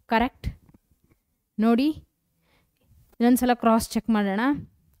 Correct. ನೋಡಿ, ಇನ್ನೊಂದ್ಸಲ cross check ಮಾಡೋಣ.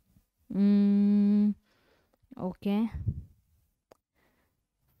 Okay,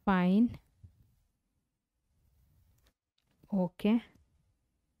 fine. Okay,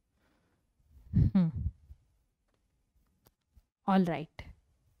 all right.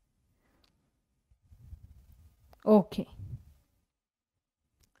 Okay,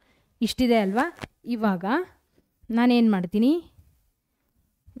 ಇಷ್ಟಿದೆ ಅಲ್ವಾ. ಇವಾಗ ನಾನೇನು ಮಾಡ್ತೀನಿ,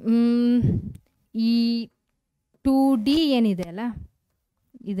 ಈ 2D ಏನಿದೆ ಅಲ್ಲ,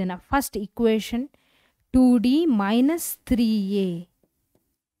 ಇದನ್ನು first equation 2D minus 3A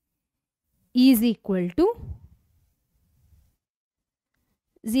is equal to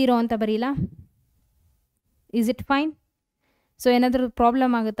 0 ಅಂತ ಬರೀಲ್ಲ. Is it fine? ಸೊ ಏನಾದರೂ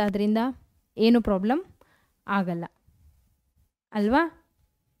ಪ್ರಾಬ್ಲಮ್ ಆಗುತ್ತಾ ಅದರಿಂದ? ಏನು ಪ್ರಾಬ್ಲಮ್ ಆಗಲ್ಲ ಅಲ್ವಾ.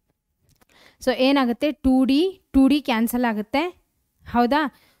 ಸೊ ಏನಾಗುತ್ತೆ, 2D ಕ್ಯಾನ್ಸಲ್ ಆಗುತ್ತೆ. ಹೌದಾ.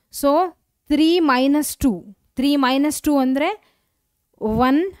 ಸೊ 3 ಮೈನಸ್ 2 ಅಂದರೆ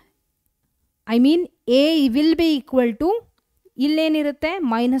 1, I mean A will be equal to, ಇಲ್ಲೇನಿರುತ್ತೆ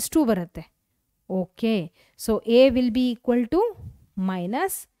 -2 ಬರುತ್ತೆ. Okay, so A will be equal to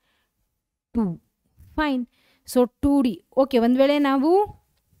 -2. Fine. So 2D. Okay, ಒಂದು ವೇಳೆ ನಾವು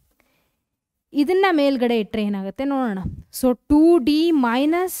ಇದನ್ನು ಮೇಲ್ಗಡೆ ಇಟ್ಟರೆ ಏನಾಗುತ್ತೆ ನೋಡೋಣ. So 2D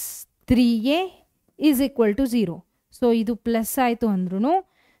minus 3A is equal to 0. So ಇದು ಪ್ಲಸ್ ಆಯಿತು ಅಂದ್ರೂ,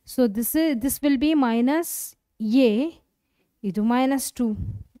 so this will be minus A, ಇದು -2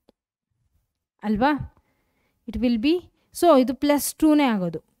 ಅಲ್ವಾ. ಇಟ್ ವಿಲ್ ಬಿ, ಸೊ ಇದು +2ನೇ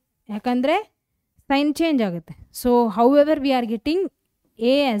ಆಗೋದು, ಯಾಕಂದರೆ ಸೈನ್ ಚೇಂಜ್ ಆಗುತ್ತೆ. So how ever we are getting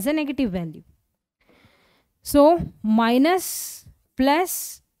A as A negative value. So minus plus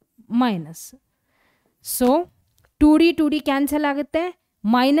minus. So 2D cancel ಆಗುತ್ತೆ.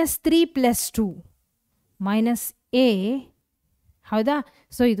 -3 + 2 -A. ಹೌದಾ.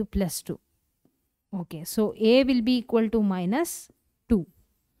 So ಇದು +2. Okay, so A will be equal to -2.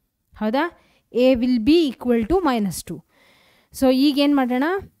 ಹೌದಾ. A will be equal to -2. So ಈಗೇನು ಮಾಡೋಣ,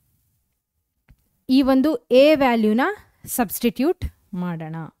 ಈ ಒಂದು A ವ್ಯಾಲ್ಯೂನ substitute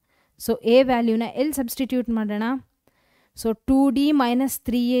ಮಾಡೋಣ. So A ವ್ಯಾಲ್ಯೂನ ಎಲ್ಲಿ ಸಬ್ಸ್ಟಿಟ್ಯೂಟ್ ಮಾಡೋಣ? So 2D minus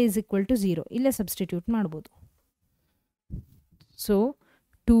 3A is equal to 0, ಇಲ್ಲೇ ಸಬ್ಸ್ಟಿಟ್ಯೂಟ್ ಮಾಡ್ಬೋದು. So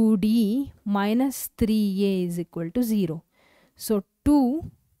 2D minus 3A is equal to 0. So 2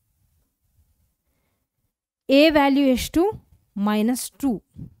 A value ಎಷ್ಟು? -2.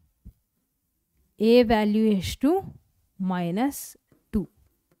 ಎ ವ್ಯಾಲ್ಯೂ ಎಷ್ಟು -2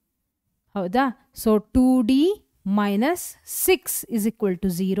 ಹೌದಾ. So 2d minus 6 is equal to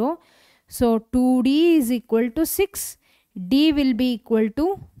 0. So 2d is equal to 6. d will be equal to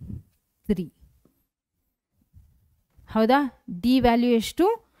 3. ಹೌದಾ. d value ಎಷ್ಟು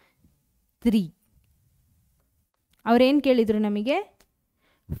 3. ಅವ್ರೇನು ಕೇಳಿದ್ರು ನಮಗೆ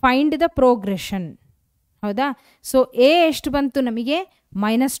find the progression. ಹೌದಾ. So A ಎಷ್ಟು ಬಂತು ನಮಗೆ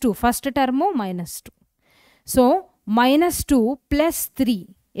 -2, ಫಸ್ಟ್ ಟರ್ಮು -2. ಸೊ -2 ಪ್ಲಸ್ 3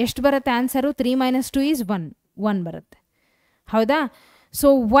 ಎಷ್ಟು ಬರುತ್ತೆ ಆನ್ಸರು? 3 - 2 ಈಸ್ 1 ಬರುತ್ತೆ. ಹೌದಾ. ಸೊ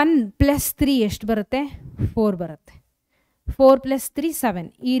 1 + 3 ಎಷ್ಟು ಬರುತ್ತೆ? 4 ಬರುತ್ತೆ. 4 + 3 7.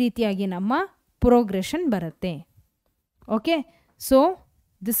 ಈ ರೀತಿಯಾಗಿ ನಮ್ಮ ಪ್ರೋಗ್ರೆಷನ್ ಬರುತ್ತೆ. Okay. So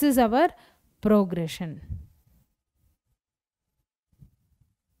this is our progression.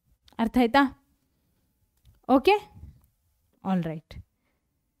 ಅರ್ಥ ಆಯ್ತಾ? Okay, all right.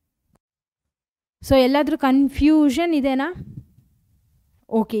 ಸೊ ಎಲ್ಲಾದರೂ ಕನ್ಫ್ಯೂಷನ್ ಇದೆನಾ?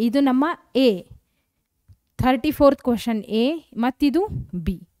 ಓಕೆ, ಇದು ನಮ್ಮ ಎ 34th ಕ್ವಶನ್ ಎ ಮತ್ತಿದು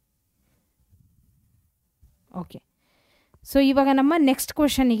ಬಿ. ಓಕೆ, ಸೊ ಇವಾಗ ನಮ್ಮ ನೆಕ್ಸ್ಟ್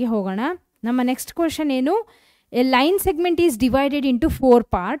ಕ್ವಶನಿಗೆ ಹೋಗೋಣ. ನಮ್ಮ ನೆಕ್ಸ್ಟ್ ಕ್ವಶನ್ ಏನು? A line segment is divided into 4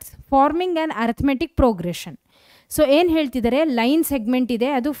 parts farming an arithmetic progression. So ಏನು ಹೇಳ್ತಿದ್ದಾರೆ? ಲೈನ್ ಸೆಗ್ಮೆಂಟ್ ಇದೆ,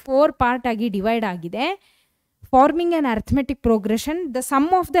 ಅದು 4 ಪಾರ್ಟ್ ಆಗಿ ಡಿವೈಡ್ ಆಗಿದೆ. Farming an arithmetic progression. The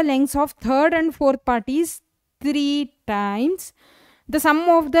sum of the lengths of 3rd and 4th part is 3 times the sum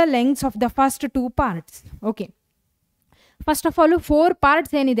of the lengths of the first 2 parts. Okay, first of all 4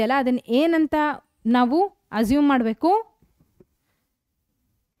 parts ಏನಿದೆಯಲ್ಲ ಅದನ್ನು ಏನಂತ ನಾವು assume ಮಾಡಬೇಕು?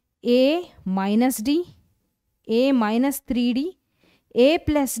 a minus d, a minus 3d, a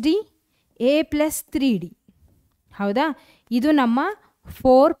plus d, a plus 3d. ಹೌದಾ. ಇದು ನಮ್ಮ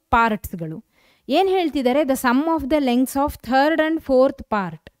 4 ಪಾರ್ಟ್ಸ್ಗಳು. ಏನು ಹೇಳ್ತಿದ್ದಾರೆ? The sum of the lengths of 3rd and 4th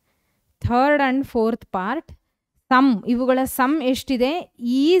part. 3rd and 4th part some, ಇವುಗಳ ಸಮ್ ಎಷ್ಟಿದೆ?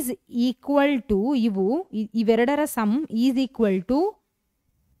 ಈಸ್ ಈಕ್ವಲ್ ಟು, ಇವೆರಡರ some is equal to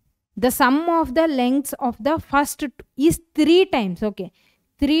the sum of the lengths of the first is 3 times. Okay,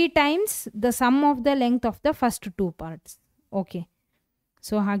 3 times the sum of the length of the first 2 parts. Okay,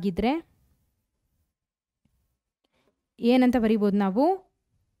 so ಹಾಗಿದ್ರೆ ಏನಂತ ಬರಿಬೋದು ನಾವು?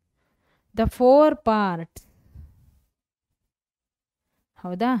 The 4 parts.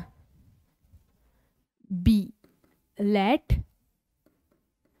 ಹೌದಾ. B, let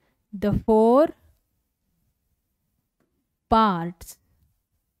the 4 parts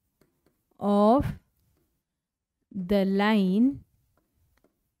of the line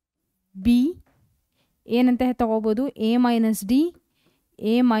B ಏನಂತ ತಗೋಬೋದು? a minus d,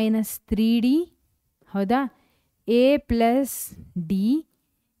 a minus 3d. ಹೌದಾ. a plus d,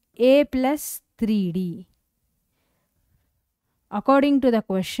 a plus 3d. According to the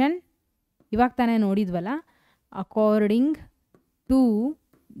question, ಇವಾಗ ತಾನೇ ನೋಡಿದ್ವಲ್ಲ, according to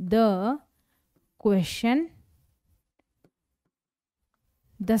the question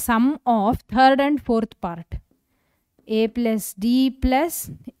the sum of 3rd and 4th part a plus d plus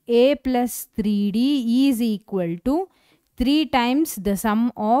a plus 3d is equal to 3 times the sum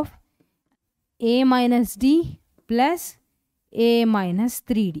of a minus d plus a minus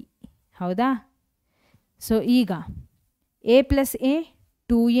 3d. ಹೌದಾ. So ಈಗ a plus a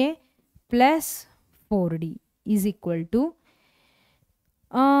 2a plus 4d is equal to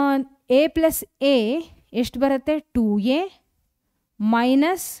a plus a ಎಷ್ಟು ಬರುತ್ತೆ? 2a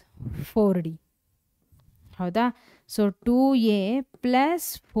minus 4d. ಹೌದಾ. So 2a plus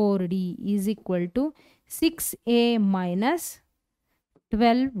 4d is equal to 6a minus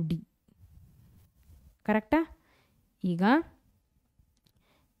 12d. ಕರೆಕ್ಟಾ? ಈಗ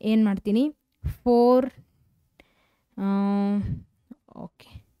ಏನು ಮಾಡ್ತೀನಿ? 4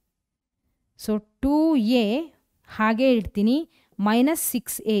 okay, so 2a ಹಾಗೆ ಇಡ್ತೀನಿ, minus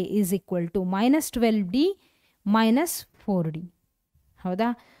 6a is equal to minus 12d minus 4d. ಹೌದಾ.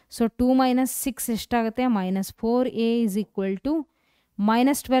 ಸೊ 2 minus 6 ಎಷ್ಟಾಗುತ್ತೆ? minus 4a is equal to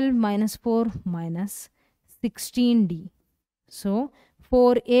minus 12 minus 4 minus 16d. So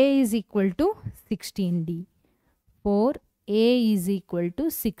 4a is equal to 16d. 4a is equal to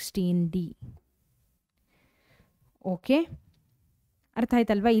 16d. Okay, ಅರ್ಥ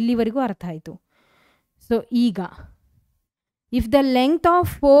ಆಯ್ತಲ್ವಾ? ಇಲ್ಲಿವರೆಗೂ ಅರ್ಥ ಆಯಿತು. So ಈಗ if the length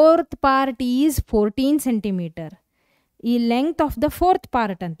of 4th part is 14 centimeter, ಈ length of the 4th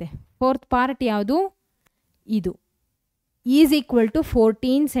part ಅಂತೆ. 4th part ಯಾವುದು? ಇದು ಈಸ್ ಈಕ್ವಲ್ ಟು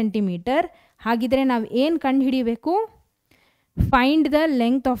 14 centimeter. ಹಾಗಿದ್ರೆ ನಾವು ಏನು ಕಂಡು ಹಿಡಿಬೇಕು? Find the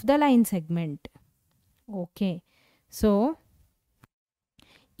length of the line segment. Okay, so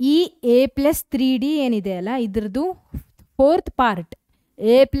ಈ a plus 3d ಏನಿದೆ ಅಲ್ಲ, ಇದ್ರದ್ದು 4th part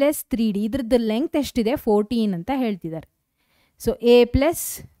A plus 3D ಇದ್ರದ್ದು ಲೆಂತ್ ಎಷ್ಟಿದೆ 14 ಅಂತ ಹೇಳ್ತಿದ್ದಾರೆ. So A plus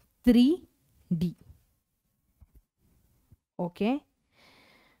 3D. Okay,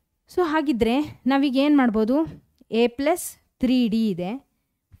 so ಹಾಗಿದ್ರೆ ನಾವೀಗ ಏನು ಮಾಡ್ಬೋದು, ಎ ಪ್ಲಸ್ 3D ಇದೆ,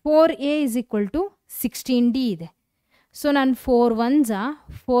 4a is equal to 16D ಇದೆ. ಸೊ ನಾನು 4 1s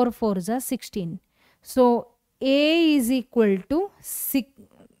 4 4s 16. So A is equal to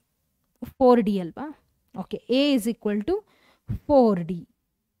 4D ಅಲ್ವಾ. Okay, A is equal to 4D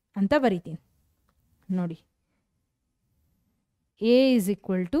ಅಂತ ಬರಿತೀನಿ ನೋಡಿ. A is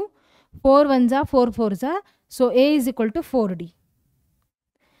equal to 4 1s 4 4s. So A is equal to 4D.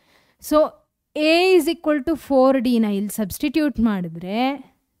 So A is equal to 4Dನ ಇಲ್ಲಿ substitute ಮಾಡಿದ್ರೆ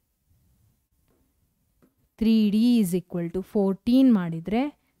 3D is equal to 14 ಮಾಡಿದರೆ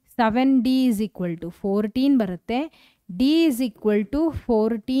 7D is equal to 14 ಬರುತ್ತೆ. D is equal to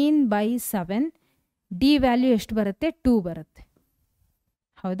 14/7. D value ಎಷ್ಟು ಬರುತ್ತೆ, 2 ಬರುತ್ತೆ.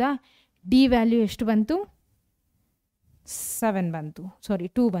 ಹೌದಾ, D value ಎಷ್ಟು ಬಂತು, 7 ಬಂತು, ಸಾರಿ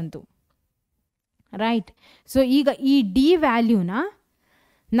 2 ಬಂತು, ರೈಟ್. ಸೊ ಈಗ ಈ D ವ್ಯಾಲ್ಯೂನ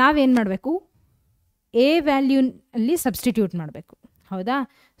ನಾವೇನು ಮಾಡಬೇಕು, ಎ ವ್ಯಾಲ್ಯೂನಲ್ಲಿ ಸಬ್ಸ್ಟಿಟ್ಯೂಟ್ ಮಾಡಬೇಕು. ಹೌದಾ,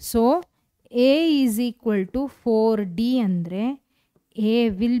 so A is equal to 4D ಅಂದರೆ A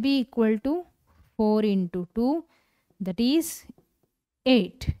will be equal to 4 × 2 that is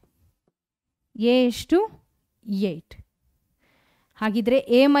 8. A ಎಷ್ಟು 8. ಹಾಗಿದ್ರೆ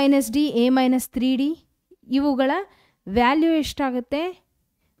A minus D, A minus 3D ಇವುಗಳ ವ್ಯಾಲ್ಯೂ ಎಷ್ಟಾಗುತ್ತೆ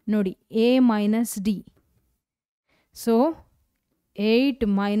ನೋಡಿ, A minus D. So 8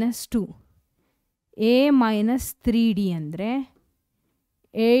 - 2 A minus 3D ಅಂದರೆ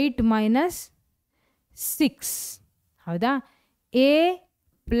 8 - 6. ಹೌದಾ, ಎ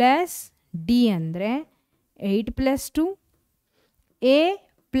ಪ್ಲಸ್ ಡಿ ಅಂದರೆ 8 + 2. A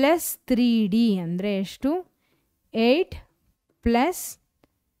plus 3D ಅಂದರೆ ಎಷ್ಟು, 8 +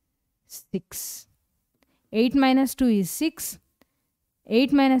 6. 8 - 2 is 6.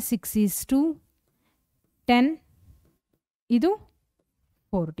 8 - 6 is 2. 10. ಇದು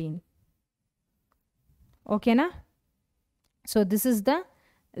 14. ಓಕೆನಾ. So this is the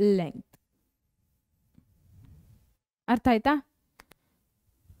length. ಅರ್ಥ ಆಯ್ತಾ.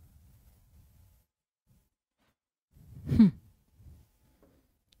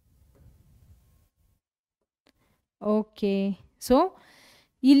 ಓಕೆ, ಸೊ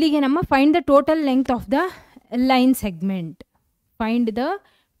ಇಲ್ಲಿಗೆ ನಮ್ಮ find the total length of the line segment. Find the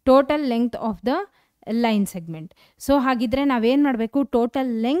total length of the line segment. So ಹಾಗಿದ್ರೆ ನಾವೇನು ಮಾಡಬೇಕು,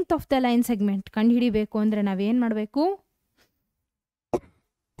 total length of the line segment ಕಂಡುಹಿಡಿಬೇಕು ಅಂದರೆ ನಾವೇನು ಮಾಡಬೇಕು,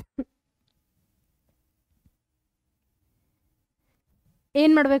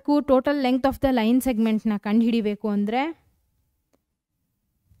 ಏನು ಮಾಡಬೇಕು, total length of the line ಸೆಗ್ಮೆಂಟ್ನ ಕಂಡುಹಿಡಿಬೇಕು ಅಂದರೆ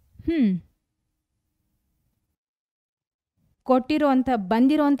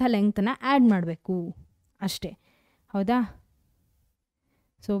ಬಂದಿರೋಂಥ ಲೆಂತ್ನ ಆ್ಯಡ್ ಮಾಡಬೇಕು ಅಷ್ಟೇ. ಹೌದಾ,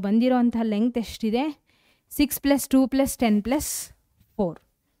 ಸೊ ಬಂದಿರೋಂಥ ಲೆಂತ್ ಎಷ್ಟಿದೆ, 6 + 2 + 10 + 4.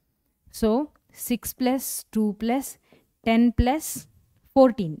 ಸೊ 6 + 2 + 10 +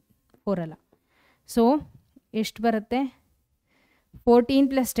 14, 4 ಅಲ್ಲ. ಸೊ ಎಷ್ಟು ಬರುತ್ತೆ, 14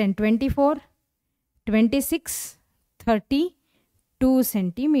 + 10 24, 26, 32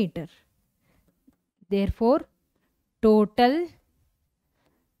 centimeter. Therefore, total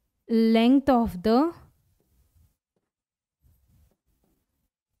length of the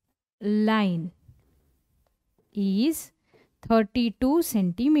line is 32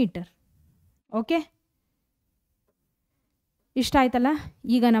 centimeter. Okay, ಇಷ್ಟ ಆಯ್ತಲ್ಲ.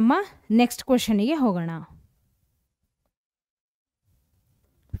 ಈಗ ನಮ್ಮ ನೆಕ್ಸ್ಟ್ ಕ್ವೆಶನಿಗೆ ಹೋಗೋಣ.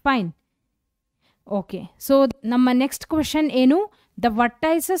 ಫೈನ್. ಓಕೆ, ಸೊ ನಮ್ಮ ನೆಕ್ಸ್ಟ್ ಕ್ವೆಶನ್ ಏನು, the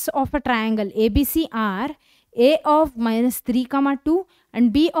ವರ್ಟೈಸಸ್ of a triangle A B C R A of -3, 2 and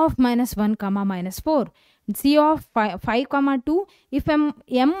b of -1, -4, c of 5, 2. If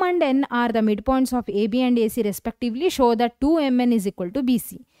m and n are the midpoints of ab and ac respectively, show that 2mn is equal to bc.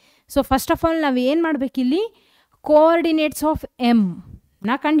 So first of all ನಾವು ಏನು ಮಾಡಬೇಕಿಲ್ಲಿ, coordinates of M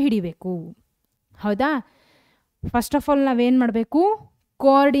ನ ಕಂಡುಹಿಡಿಬೇಕು. ಹೌದಾ, first of all ನಾವೇನು ಮಾಡಬೇಕು,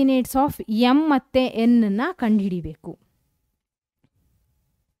 coordinates of M ಮತ್ತು ಎನ್ನ ಕಂಡುಹಿಡಿಬೇಕು.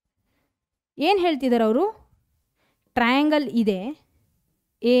 ಏನು ಹೇಳ್ತಿದ್ದಾರೆ ಅವರು, ಟ್ರಯಾಂಗಲ್ ಇದೆ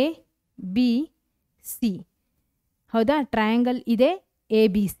ಎ ಬಿ ಸಿ. ಹೌದಾ, ಟ್ರಯಾಂಗಲ್ ಇದೆ ಎ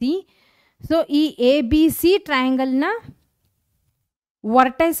ಬಿ ಸಿ. ಸೊ ಈ ಎ ಬಿ ಸಿ ಟ್ರಯಾಂಗಲ್ನ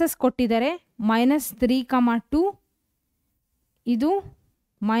ವರ್ಟೈಸಸ್ ಕೊಟ್ಟಿದ್ದಾರೆ -3, 2, ಇದು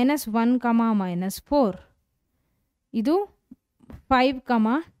 -1, -4, ಇದು 5,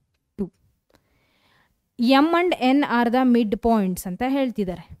 2. M and N are the mid points ಅಂತ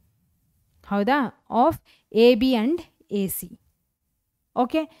ಹೇಳ್ತಿದ್ದಾರೆ. ಹೌದಾ, of A B and A C.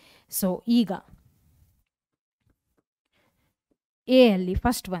 Okay. So ಈಗ ಎ ಅಲ್ಲಿ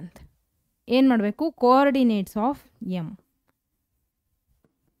ಫಸ್ಟ್ ಒಂದು ಏನು ಮಾಡಬೇಕು, coordinates of M.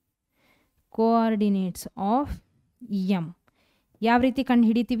 Coordinates of M ಯಾವ ರೀತಿ ಕಂಡು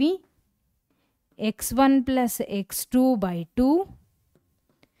ಹಿಡಿತೀವಿ, x1 plus x2 by 2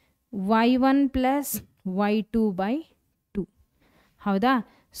 y1 plus y2 by 2. ಹೌದಾ.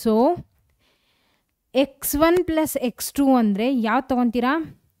 ಸೊ x1 ಪ್ಲಸ್ x2 ಅಂದರೆ ಯಾವ್ದು ತೊಗೊತೀರಾ,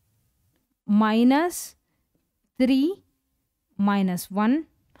 -3 -1.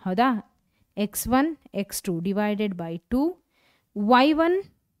 ಹೌದಾ. x1 x2 divided by 2 y1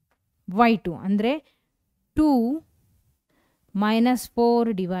 y2 ಅಂದರೆ 2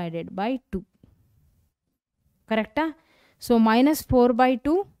 -4 ಡಿವೈಡೆಡ್ ಬೈ 2. ಕರೆಕ್ಟಾ. ಸೊ -4 ಬೈ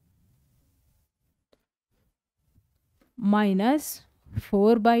 2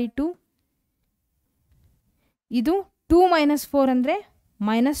 -4 ಬೈ 2 ಇದು 2 -4 ಅಂದರೆ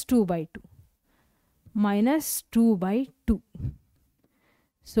 -2 ಬೈ 2 -2 ಬೈ 2.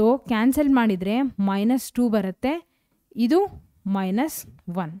 ಸೊ ಕ್ಯಾನ್ಸಲ್ ಮಾಡಿದರೆ -2 ಬರುತ್ತೆ, ಇದು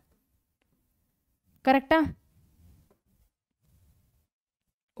 -1. ಕರೆಕ್ಟಾ.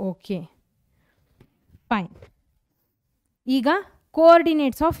 Okay fine. ಈಗ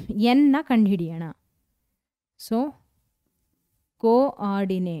ಕೋಆರ್ಡಿನೇಟ್ಸ್ ಆಫ್ ಎನ್ನ ಕಂಡುಹಿಡಿಯೋಣ. So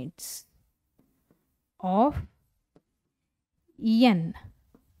coordinates of N.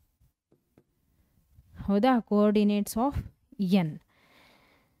 ಹೌದಾ. Coordinates of N.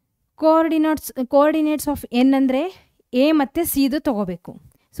 Coordinates of N ಅಂದರೆ ಎ ಮತ್ತು ಸಿದು ತಗೋಬೇಕು.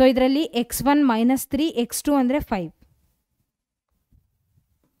 ಸೊ ಇದರಲ್ಲಿ x1 -3 x2 ಅಂದರೆ 5.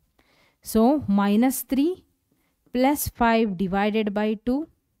 So -3 plus 5 divided by 2.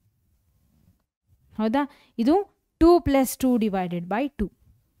 ಹೌದಾ. ಇದು 2 plus 2 divided by 2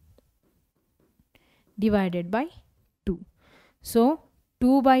 divided by 2. So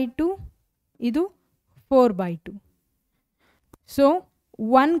 2 by 2 ಇದು 4 ಬೈ 2. ಸೊ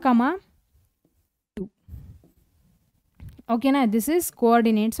 1, 2. ಓಕೆನಾ. This is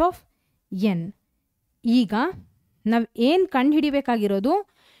coordinates of N. ಈಗ ನಾವು ಏನು ಕಂಡು ಹಿಡಿಬೇಕಾಗಿರೋದು,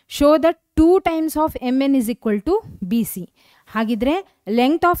 show that 2 times of M N is equal to B C. ಹಾಗಿದ್ರೆ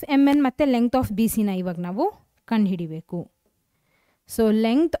ಲೆಂಗ್ತ್ ಆಫ್ ಎಮ್ ಎನ್ ಮತ್ತು ಲೆಂಗ್ತ್ ಆಫ್ ಬಿ ಸಿನ ಇವಾಗ ನಾವು ಕಂಡು ಹಿಡಿಬೇಕು. So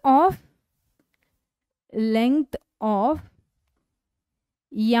length of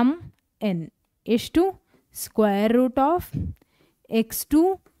M N ಎಷ್ಟು, square root of x2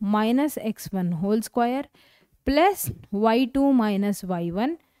 minus x1 whole square plus y2 minus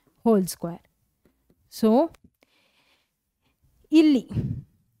y1 whole square. So ಇಲ್ಲಿ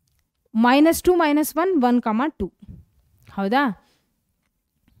 -2 -1 1, 2. ಹೌದಾ.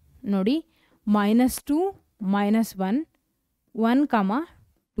 ನೋಡಿ -2 -1 1,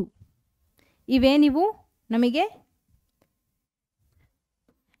 2 ಇವೇನಿವು ನಮಗೆ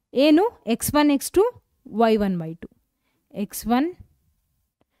ಏನು, x1 x2 y1 y2 x1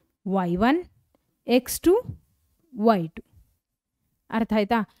 y1 x2 y2. ಅರ್ಥ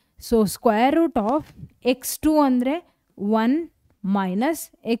ಆಯ್ತಾ. So square root of x2 ಅಂದರೆ 1 minus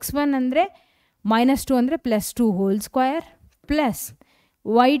x1 ಅಂದರೆ -2 ಅಂದರೆ +2 ಹೋಲ್ ಸ್ಕ್ವೇರ್ ಪ್ಲಸ್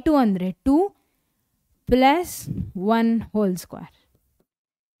y2 ಅಂದರೆ 2 plus 1 whole square.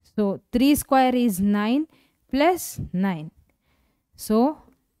 So 3 square is 9 plus 9. So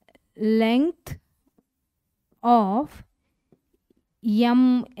length of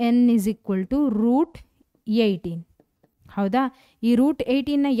mn is equal to √18. ಹೌದಾ. ಈ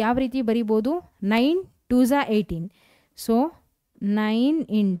 √18ನ ಯಾವ ರೀತಿ ಬರಿಬೋದು, 9 2s 18. ಸೊ 9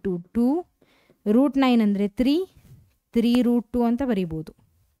 × 2 √9 ಅಂದರೆ 3 √2 ಅಂತ ಬರಿಬೋದು.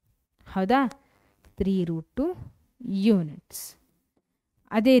 ಹೌದಾ. 3√2 ಯೂನಿಟ್ಸ್.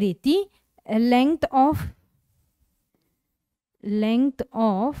 ಅದೇ ರೀತಿ length of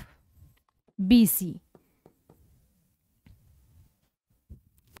B C.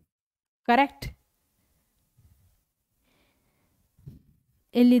 Correct.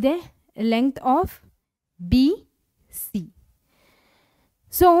 ಎಲ್ಲಿದೆ length of B C.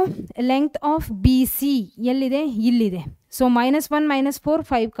 So length of B C ಎಲ್ಲಿದೆ, ಇಲ್ಲಿದೆ. ಸೊ -1 -4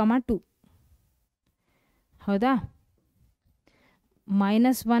 5, 2. ಹೌದಾ.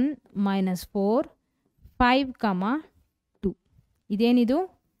 -1 -4 5, 2. ಇದೇನಿದು,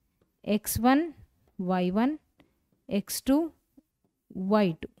 x1 y1 x2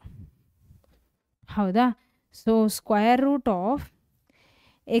 y2. ಹೌದಾ. So square root of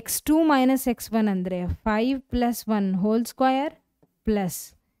x2 minus x1 ಅಂದರೆ 5 + 1 whole square plus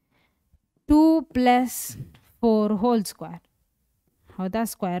 2 + 4 whole square. ಹೌದಾ.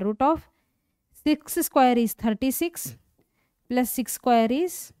 Square root of 6 square is 36 plus 6 square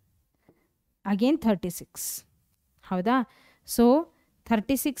is again 36. ಹೌದಾ. So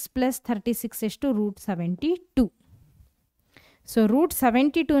 36 plus 36 ಎಷ್ಟು √72. So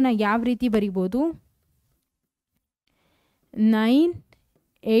 √72ನ ಯಾವ ರೀತಿ ಬರಿಬೋದು? 9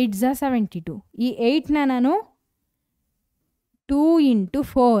 8 72. ಈ 8ನ ನಾನು 2 ×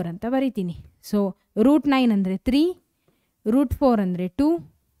 4 ಅಂತ ಬರಿತೀನಿ. ಸೊ √9 ಅಂದರೆ 3, √4 ಅಂದರೆ 2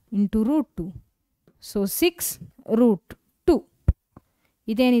 × √2. ಸೊ 6 √2.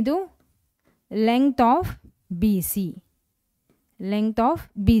 ಇದೇನಿದು? Length of B C. Length of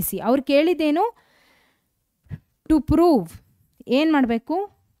B C. ಅವ್ರು ಕೇಳಿದ್ದೇನು? ಟು ಪ್ರೂವ್ ಏನು ಮಾಡಬೇಕು?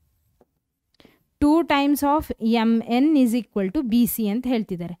 2 times of M N is equal to B C ಅಂತ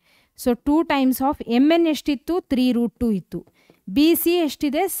ಹೇಳ್ತಿದ್ದಾರೆ. So 2 times of M N ಎಷ್ಟಿತ್ತು? 3 √2 ಇತ್ತು. ಬಿ ಸಿ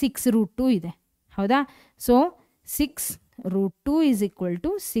ಎಷ್ಟಿದೆ? 6 √2 ಇದೆ. ಹೌದಾ? So 6 √2 is equal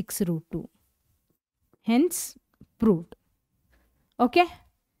to 6 √2. Hence proved. Okay,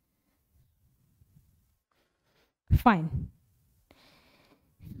 fine.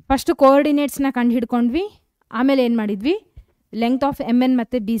 First ಕೋಆರ್ಡಿನೇಟ್ಸ್ನ ಕಂಡು ಹಿಡ್ಕೊಂಡ್ವಿ. ಆಮೇಲೆ ಏನು ಮಾಡಿದ್ವಿ? ಲೆಂಗ್ತ್ ಆಫ್ ಎಮ್ ಎನ್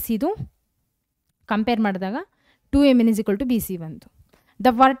ಮತ್ತು ಬಿ ಸಿದು ಕಂಪೇರ್ ಮಾಡಿದಾಗ 2mn is equal to BC ಬಂತು.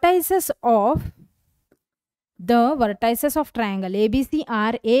 The vertices of triangle ABC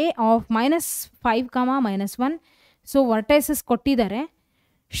are A of -5, -1. So vertices ಕೊಟ್ಟಿದ್ದಾರೆ.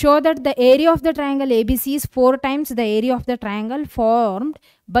 Show that the area of the triangle ABC is 4 times the area of the triangle formed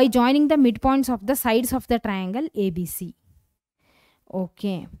by joining the midpoints of the sides of the triangle ABC.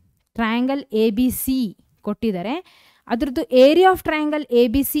 Okay, triangle ABC ಕೊಟ್ಟಿದ್ದಾರೆ. ಅದ್ರದ್ದು area of triangle A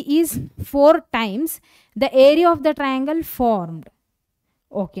B C is 4 times the area of the triangle formed.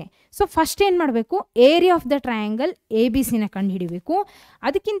 Okay, so first ಏನು ಮಾಡಬೇಕು? Area of the triangle A B ಸಿನ ಕಂಡು ಹಿಡಿಬೇಕು.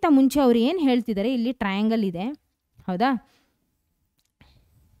 ಅದಕ್ಕಿಂತ ಮುಂಚೆ ಅವ್ರು ಏನು ಹೇಳ್ತಿದ್ದಾರೆ? ಇಲ್ಲಿ ಟ್ರಯಾಂಗಲ್ ಇದೆ, ಹೌದಾ?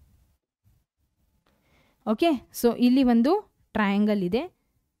 ಓಕೆ, ಸೊ ಇಲ್ಲಿ ಒಂದು ಟ್ರಯಾಂಗಲ್ ಇದೆ.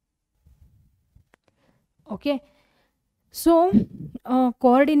 ಓಕೆ, ಸೊ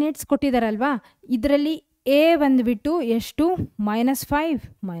ಕೋಆರ್ಡಿನೇಟ್ಸ್ ಕೊಟ್ಟಿದ್ದಾರಲ್ವಾ, ಇದರಲ್ಲಿ ಎ ಬಂದುಬಿಟ್ಟು ಎಷ್ಟು? -5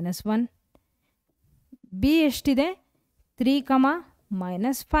 -1. ಬಿ ಎಷ್ಟಿದೆ? 3,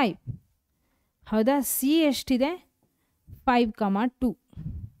 -5. ಹೌದಾ? ಸಿ ಎಷ್ಟಿದೆ? 5, 2.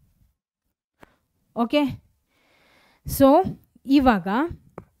 ಓಕೆ, ಸೊ ಇವಾಗ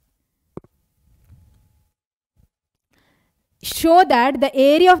show that the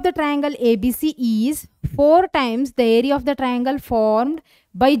area of the triangle ABC is 4 times the area of the triangle formed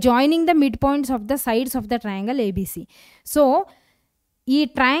by joining the midpoints of the sides of the triangle ABC. So ಈ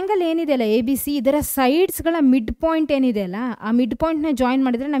triangle ಏನಿದೆಯಲ್ಲ A B C, ಇದರ ಸೈಡ್ಸ್ಗಳ mid point ಏನಿದೆಯಲ್ಲ, ಆ mid ಪಾಯಿಂಟ್ನ join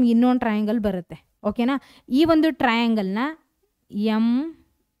ಮಾಡಿದರೆ ನಮ್ಗೆ ಇನ್ನೊಂದು triangle ಬರುತ್ತೆ. ಓಕೆನಾ? ಈ ಒಂದು ಟ್ರಯಾಂಗಲ್ನ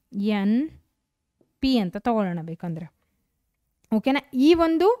MNP ಅಂತ ತಗೊಳ್ಳೋಣ ಬೇಕಂದ್ರೆ. ಓಕೆನಾ? ಈ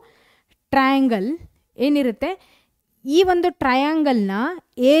ಒಂದು ಟ್ರಯಾಂಗಲ್ ಏನಿರುತ್ತೆ, ಈ ಒಂದು ಟ್ರಯಾಂಗಲ್ನ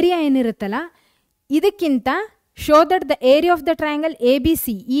ಏರಿಯಾ ಏನಿರುತ್ತಲ್ಲ, ಇದಕ್ಕಿಂತ show that the area of the triangle A B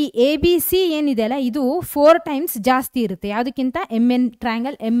C, ಈ ಎ ಬಿ ಸಿ ಏನಿದೆಯಲ್ಲ ಇದು 4 ಟೈಮ್ಸ್ ಜಾಸ್ತಿ ಇರುತ್ತೆ ಯಾವುದಕ್ಕಿಂತ?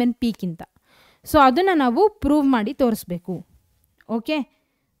 ಟ್ರಯಾಂಗಲ್ MNPಕ್ಕಿಂತ. ಸೊ ಅದನ್ನು ನಾವು ಪ್ರೂವ್ ಮಾಡಿ ತೋರಿಸ್ಬೇಕು. ಓಕೆ,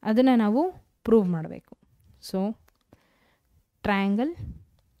 ಅದನ್ನು ನಾವು ಪ್ರೂವ್ ಮಾಡಬೇಕು. ಸೊ ಟ್ರಯಾಂಗಲ್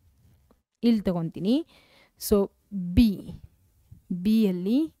ಇಲ್ಲಿ ತಗೊತೀನಿ. So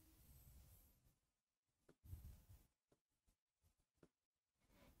ಬಿಯಲ್ಲಿ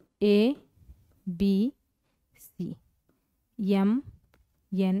A B C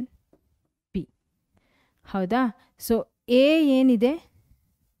MNP, ಹೌದಾ? ಸೊ ಎ ಏನಿದೆ?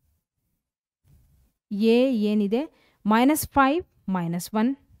 -5 -1,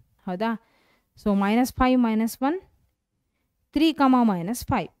 ಹೌದಾ? ಸೊ -5 -1 3,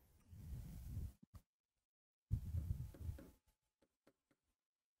 -5.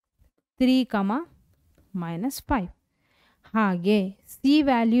 -5. ಹಾಗೆ ಸಿ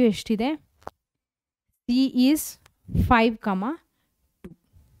ವ್ಯಾಲ್ಯೂ ಎಷ್ಟಿದೆ? C is 5, 2.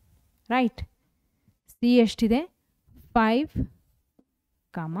 ರೈಟ್? ಸಿ ಎಷ್ಟಿದೆ? 5,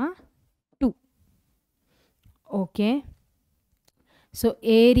 2. Okay, so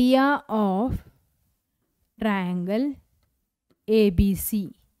area of triangle A B C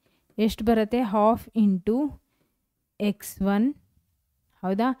ಎಷ್ಟು ಬರುತ್ತೆ? ಹಾಫ್ ಇಂಟು x1,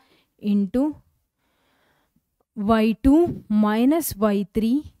 ಹೌದಾ, into y2 minus y3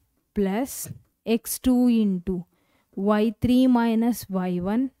 plus x2 into y3 minus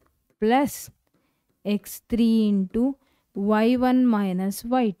y1 plus x3 into y1 minus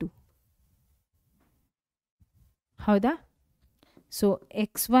y2. ಹೌದಾ? So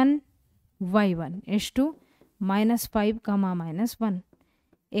x1 y1 ಎಷ್ಟು? -5, -1.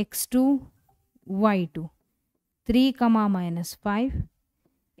 x2 y2 3, -5.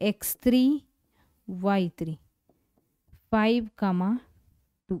 x3 y3 5,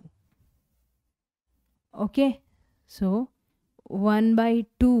 2. Okay, so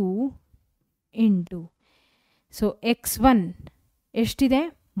 1/2 into so x1 ಎಷ್ಟಿದೆ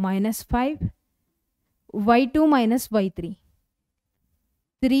 -5 y2 minus y3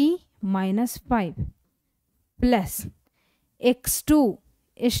 3 minus 5 plus x2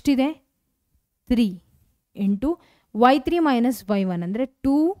 ಎಷ್ಟಿದೆ 3 into y3 minus y1 ಅಂದರೆ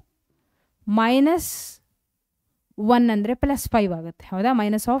 2 minus 1 ಅಂದರೆ plus 5 ಆಗುತ್ತೆ ಹೌದಾ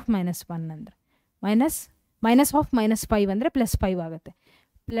minus of minus 1 ಅಂದರೆ minus of minus 5 ಅಂದರೆ ಪ್ಲಸ್ 5 ಆಗುತ್ತೆ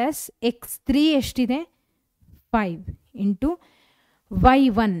ಪ್ಲಸ್ x3 ಎಷ್ಟಿದೆ 5 ಇಂಟು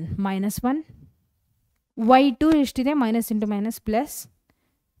y1 ಮೈನಸ್ 1 y2 ಎಷ್ಟಿದೆ minus into minus plus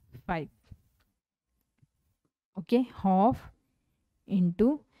 5 okay half into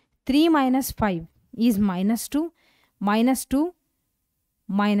 3 minus 5 is -2 -2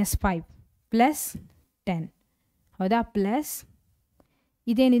 minus 5 plus 10 ಹೌದಾ ಪ್ಲಸ್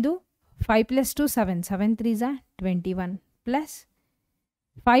ಇದೇನಿದು 5 + 2 7 7 3 21 plus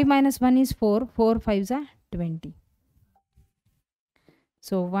 5 minus 1 is 4 4 5 20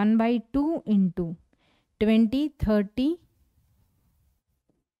 so 1/2 into 20 30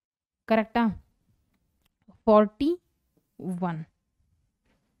 ಕರೆಕ್ಟಾ 41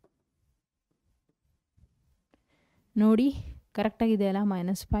 ನೋಡಿ ಕರೆಕ್ಟಾಗಿದೆ ಅಲ್ಲ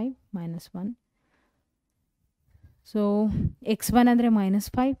 -5 -1 ಸೊ x1 ಅಂದರೆ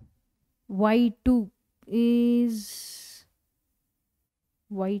 -5 y2 ಈಸ್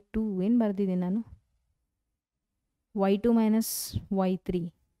y2 ಏನು ಬರೆದಿದ್ದೀನಿ ನಾನು y2 minus y3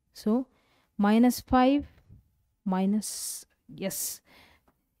 so -5 minus S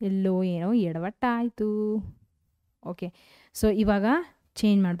ಎಲ್ಲೋ ಏನೋ ಎಡವಟ್ಟಾಯಿತು ಓಕೆ ಸೊ ಇವಾಗ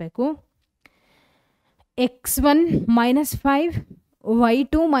ಚೇಂಜ್ ಮಾಡಬೇಕು x1 -5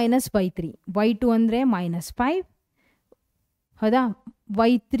 y2 minus y3 y2 ಅಂದರೆ -5 ಹೌದಾ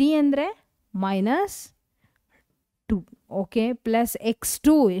y3 ಅಂದರೆ -2 ಓಕೆ ಪ್ಲಸ್ x2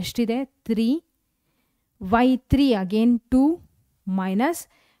 ಎಷ್ಟಿದೆ 3 y3 ಅಗೇನ್ 2 ಮೈನಸ್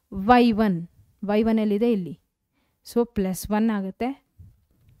y1 ಎಲ್ಲಿದೆ ಇಲ್ಲಿ ಸೊ ಪ್ಲಸ್ 1 ಆಗುತ್ತೆ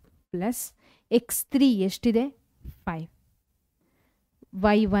ಪ್ಲಸ್ x3 ಎಷ್ಟಿದೆ 5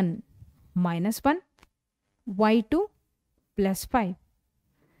 y1 -1 y2 plus 5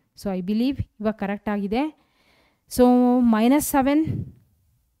 so I believe ಇವಾಗ ಕರೆಕ್ಟ್ ಆಗಿದೆ ಸೊ -7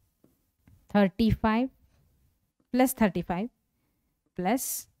 35 ಪ್ಲಸ್ 35 ಪ್ಲಸ್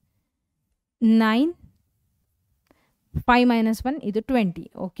 9 5 ಮೈನಸ್ 1 ಇದು 20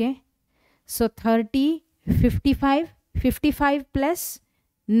 ಓಕೆ ಸೊ 30 55 ಪ್ಲಸ್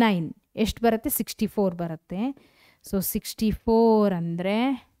 9 ಎಷ್ಟು ಬರುತ್ತೆ 64 ಬರುತ್ತೆ ಸೊ 64 ಅಂದರೆ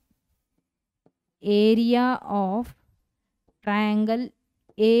area of triangle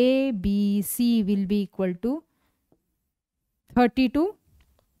ABC will be equal to 32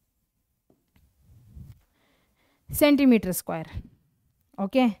 cm².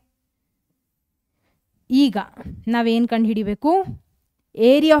 Okay ಈಗ ನಾವೇನು ಕಂಡು ಹಿಡಿಬೇಕು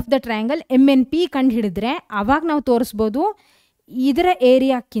area of the triangle MNP ಕಂಡು ಹಿಡಿದ್ರೆ ಆವಾಗ ನಾವು ತೋರಿಸ್ಬೋದು ಇದರ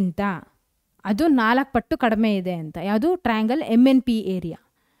ಏರಿಯಾಕ್ಕಿಂತ ಅದು 4 ಪಟ್ಟು ಕಡಿಮೆ ಇದೆ ಅಂತ ಯಾವುದು ಟ್ರಯಾಂಗಲ್ MNP ಏರಿಯಾ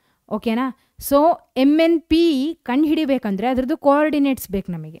ಓಕೆನಾ ಸೊ MNP ಕಂಡು ಹಿಡಿಬೇಕಂದ್ರೆ ಅದರದ್ದು ಕೋಆರ್ಡಿನೇಟ್ಸ್ ಬೇಕು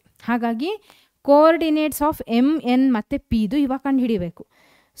ನಮಗೆ ಹಾಗಾಗಿ ಕೋಆರ್ಡಿನೇಟ್ಸ್ ಆಫ್ MN ಮತ್ತು Pದು ಇವಾಗ ಕಂಡು ಹಿಡಿಬೇಕು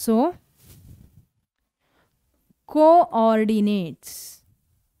ಸೊ ಕೋಆರ್ಡಿನೇಟ್ಸ್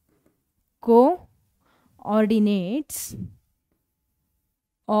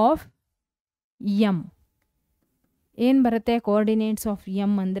ಆಫ್ M ಏನು ಬರುತ್ತೆ ಕೋಆರ್ಡಿನೇಟ್ಸ್ ಆಫ್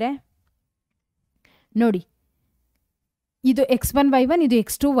M ಅಂದರೆ ನೋಡಿ ಇದು x1 y1 ಇದು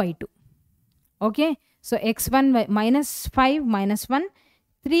x2 y2 okay so x1 -5 -1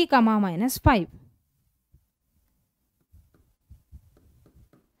 3 -5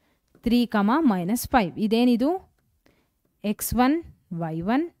 3 -5 ಇದೇನಿದು x1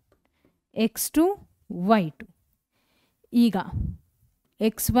 y1 x2 y2 ಈಗ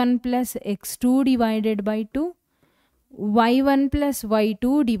x1 plus x2 divided by 2 y1 plus y2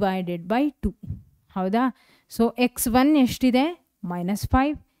 divided by 2 ಹೌದಾ ಸೊ x1 ಎಷ್ಟಿದೆ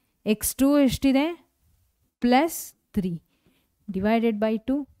 -5 x2 ಎಷ್ಟಿದೆ +3 ಡಿವೈಡೆಡ್ ಬೈ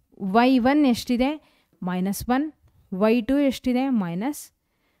 2 y1 ಎಷ್ಟಿದೆ -1 y2 ಎಷ್ಟಿದೆ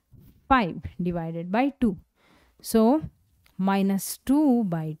 -5 ಡಿವೈಡೆಡ್ ಬೈ 2 ಸೊ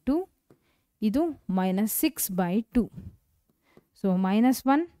 -2/2 ಇದು -6/2 so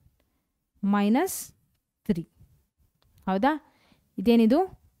 -1 -3 ಹೌದಾ ಇದೇನಿದು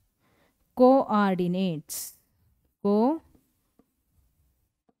ಕೋಆರ್ಡಿನೇಟ್ಸ್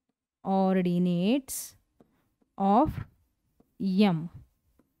ಆಫ್ M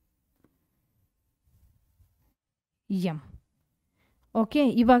ಓಕೆ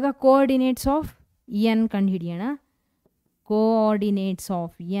ಇವಾಗ ಕೋಆರ್ಡಿನೇಟ್ಸ್ ಆಫ್ N ಕಂಡು ಹಿಡಿಯೋಣ ಕೋಆರ್ಡಿನೇಟ್ಸ್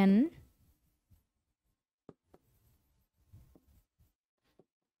ಆಫ್ n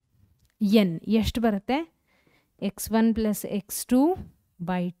ಎಷ್ಟು ಬರುತ್ತೆ? x1 ಪ್ಲಸ್ x2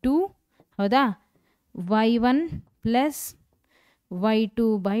 ಬೈ 2 ಹೌದಾ, y1 plus y2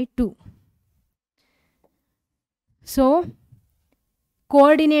 by 2. So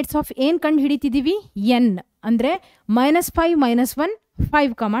coordinates of ಏನು ಕಂಡು ಹಿಡಿತಿದ್ದೀವಿ? n ಅಂದರೆ -5 -1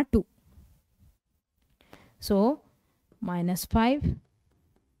 5, 2. ಸೊ -5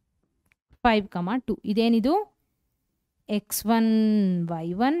 5, 2 ಇದೇನಿದು? x1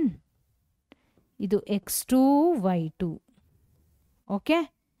 y1 ಇದು x2 y2. ಓಕೆ,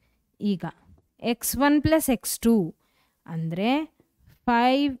 ಈಗ x1 ಪ್ಲಸ್ x2 ಅಂದರೆ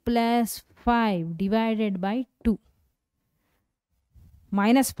 5 ಪ್ಲಸ್ 5 ಡಿವೈಡೆಡ್ ಬೈ 2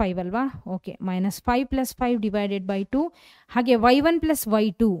 -5 ಅಲ್ವಾ? Okay, -5 plus 5 divided by 2. ಹಾಗೆ y1 ಪ್ಲಸ್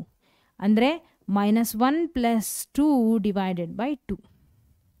y2 ಅಂದರೆ -1 ಪ್ಲಸ್ 2 ಡಿವೈಡೆಡ್ ಬೈ 2.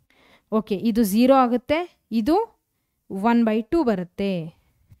 ಓಕೆ, ಇದು 0 ಆಗುತ್ತೆ, ಇದು 1/2 ಬರುತ್ತೆ.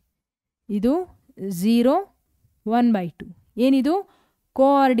 ಇದು 0 1/2. ಏನಿದು?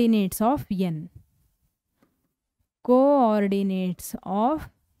 Coordinates of n. Coordinates of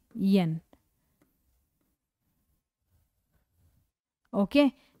n. Okay,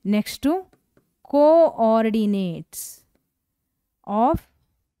 next coordinates of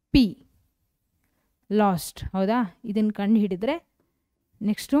p last. ಹೌದಾ, ಇದನ್ನು ಕಂಡು ಹಿಡಿದ್ರೆ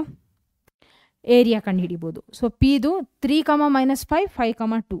ನೆಕ್ಸ್ಟು ಏರಿಯಾ ಕಂಡು ಹಿಡಿಬೋದು. So ಪಿದು 3, -5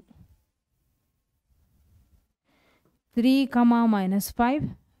 5, 2. 3, -5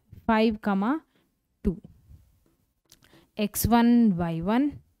 5, 2. x1 y1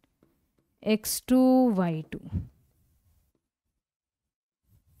 x2 y2.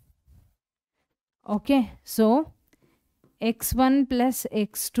 Okay, so x1 plus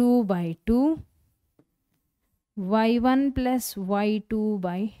x2 by 2 y1 plus y2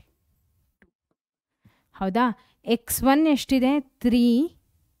 by 2. ಹೌದಾ, x1 ಎಷ್ಟಿದೆ? 3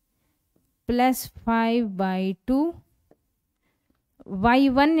 ಪ್ಲಸ್ 5 ಬೈ 2.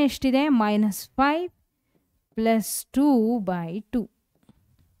 y1 ಎಷ್ಟಿದೆ? -5 plus 2 by 2.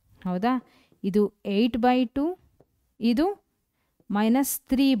 ಹೌದಾ, ಇದು 8/2, ಇದು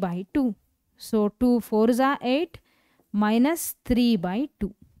 -3/2. So 2 4s are 8 -3/2.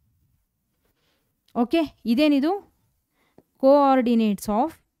 ಓಕೆ, ಇದೇನಿದು? Coordinates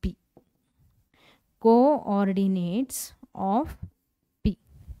of p. Coordinates of p.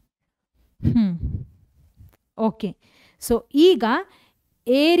 Okay, so ಈಗ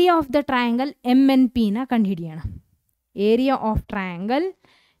area of the triangle MNP ನ ಕಂಡುಹಿಡಿಯೋಣ. Area of triangle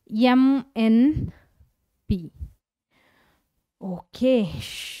MNP. Okay,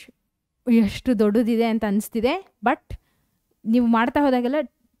 ಎಷ್ಟು ದೊಡ್ಡದಿದೆ ಅಂತ ಅನಿಸ್ತಿದೆ, ಬಟ್ ನೀವು ಮಾಡ್ತಾ ಹೋದಾಗೆಲ್ಲ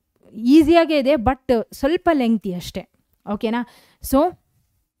ಈಸಿಯಾಗೇ ಇದೆ, ಬಟ್ ಸ್ವಲ್ಪ ಲೆಂಗ್ತಿ ಅಷ್ಟೇ. ಓಕೆನಾ? So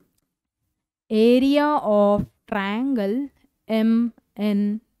area of triangle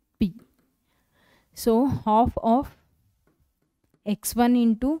MNP. So half of x1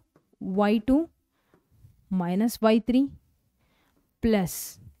 into y2 minus y3 plus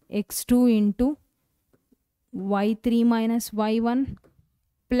x2 into y3 minus y1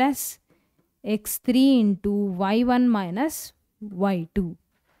 plus x3 into y1 minus y2.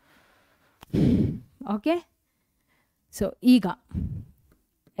 Okay, so ಈಗ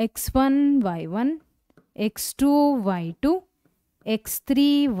x1 y1 x2 y2 x3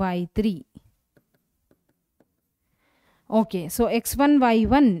 y3. Okay, so x1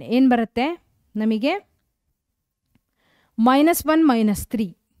 y1 ಏನು ಬರುತ್ತೆ ನಮಗೆ? -1 -3.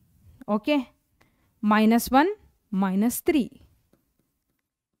 Okay, -1 -3.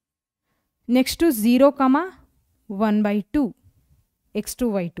 Next 0, 1/2 x2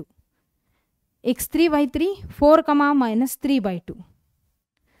 y2. x3 y3 4, -3/2.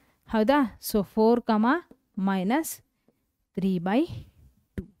 ಹೌದಾ? So 4,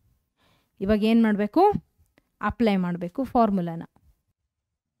 -3/2. ಇವಾಗ ಏನು ಮಾಡಬೇಕು? Apply ಮಾಡಬೇಕು ಫಾರ್ಮುಲಾನ.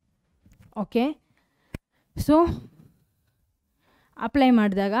 Okay, so apply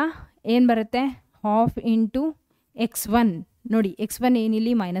ಮಾಡಿದಾಗ ಏನು ಬರುತ್ತೆ? Half into x1. ನೋಡಿ, x1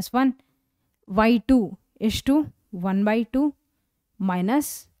 ಏನಿಲ್ಲಿ -1, y2 ಎಷ್ಟು? 1/2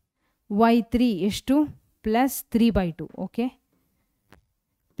 ಮೈನಸ್ y3 ಎಷ್ಟು? ಪ್ಲಸ್ 3/2. ಓಕೆ,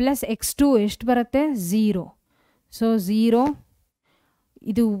 ಪ್ಲಸ್ x2 ಎಷ್ಟು ಬರುತ್ತೆ? 0. ಸೊ 0,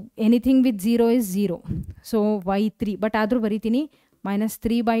 ಇದು anything with 0 is 0. So y3, but ಆದರೂ ಬರಿತೀನಿ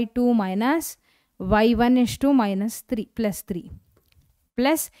 -3/2 ಮೈನಸ್ y1 ಎಷ್ಟು? -3 ಪ್ಲಸ್ 3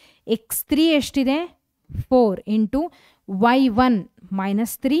 ಪ್ಲಸ್ x3 ಎಷ್ಟಿದೆ? 4 into y1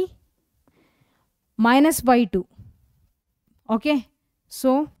 -3 minus y2. Okay,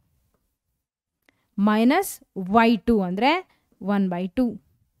 so minus y2 ಅಂದರೆ 1/2.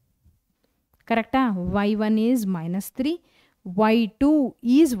 ಕರೆಕ್ಟಾ? y1 is -3, y2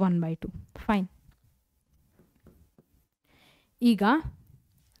 is 1/2. Fine. ಈಗ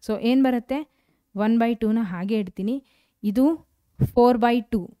ಸೊ ಏನು ಬರುತ್ತೆ? 1/2ನ ಹಾಗೆ ಇಡ್ತೀನಿ. ಇದು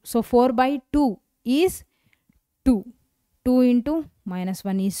 4/2. So 4/2 is 2. 2 into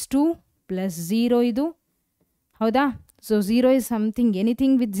 -1 is 2 plus 0 ಇದು. ಹೌದಾ? So 0 is something,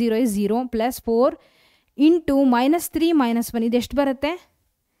 anything with 0 is 0 plus 4 into -3 -1 ಇದೆಷ್ಟು ಬರುತ್ತೆ?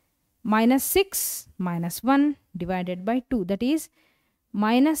 -6 -1 ಡಿವೈಡೆಡ್ ಬೈ 2 ದಟ್ ಈಸ್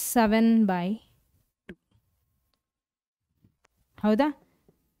 -7/2. ಹೌದಾ?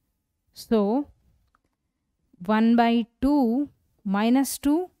 ಸೊ 1/2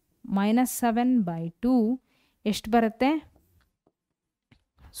 -2 -7/2 ಎಷ್ಟು ಬರುತ್ತೆ?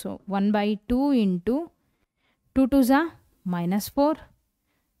 So 1/2 into 2 2s are -4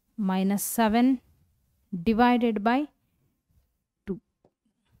 -7 divided by 2.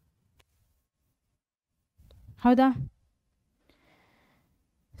 ಹೌದಾ?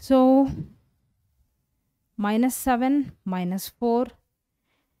 ಸೊ -7 -4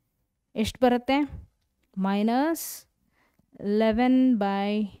 ಎಷ್ಟು ಬರುತ್ತೆ?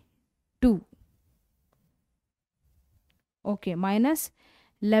 -11/2. Okay,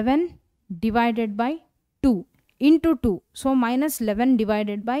 -11 divided by 2 into 2. So -11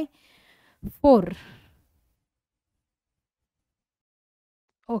 divided by 4.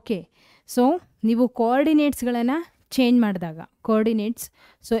 Okay, so ನೀವು ಕೋಆರ್ಡಿನೇಟ್ಸ್ಗಳನ್ನು ಚೇಂಜ್ ಮಾಡಿದಾಗ coordinates,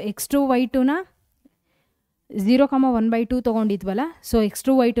 so x2 y2ನ 0, 1/2 ತೊಗೊಂಡಿದ್ವಲ್ಲ. So x2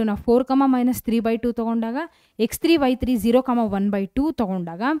 y2ನ 4, -3/2 ತೊಗೊಂಡಾಗ x3 y3 0, 1/2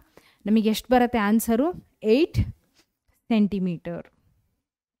 ತೊಗೊಂಡಾಗ ನಮಗೆ ಎಷ್ಟು ಬರುತ್ತೆ answer? 8 centimetre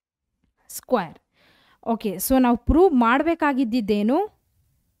square. Okay, so ನಾವು prove ಮಾಡಬೇಕಾಗಿದ್ದೇನು?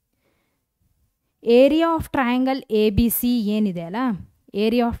 Area of triangle ABC ಏನಿದೆ ಅಲ್ಲ,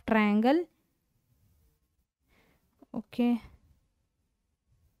 ಏರಿಯಾ ಆಫ್ ಟ್ರಯಾಂಗಲ್, ಓಕೆ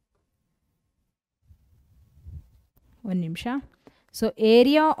ಒಂದು ನಿಮಿಷ. So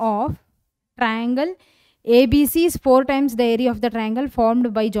area of triangle ABC is 4 times the area of the triangle formed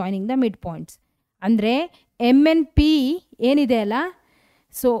by joining the midpoints. ಅಂದರೆ MNP ಏನಿದೆ ಅಲ್ಲ,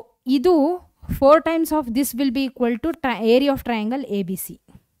 so ಇದು 4 times of this will be equal to area of triangle ABC.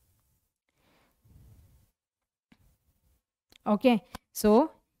 Okay, so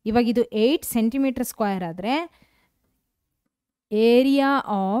ಇವಾಗ ಇದು 8 centimetre square ಆದರೆ area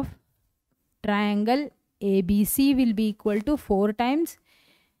of triangle ABC will be equal to 4 times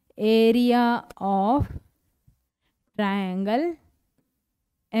area of triangle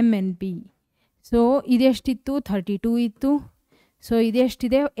MNP. So ಇದೆಷ್ಟಿತ್ತು? 32 ಇತ್ತು. So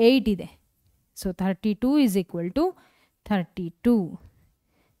ಇದೆಷ್ಟಿದೆ? 8 ಇದೆ. So 32 is equal to 32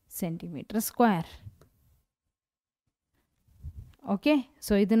 centimetre square. Okay,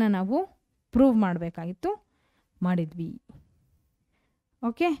 so ಇದನ್ನು ನಾವು prove ಮಾಡಬೇಕಾಗಿತ್ತು, ಮಾಡಿದ್ವಿ.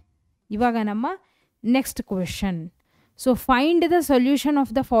 Okay, ಇವಾಗ ನಮ್ಮ next question. So find the solution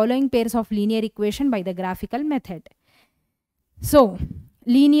of the following pairs of linear equation by the graphical method. So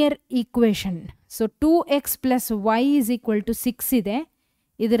linear equation, so 2x + y = 6 ಇದೆ.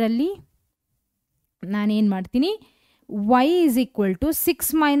 ಇದರಲ್ಲಿ ನಾನೇನು ಮಾಡ್ತೀನಿ? y =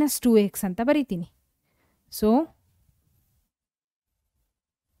 6 - 2x ಅಂತ ಬರಿತೀನಿ. ಸೊ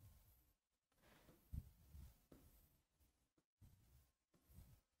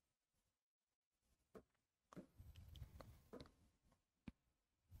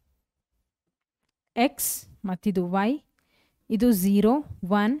x ಮತ್ತಿದು y, ಇದು 0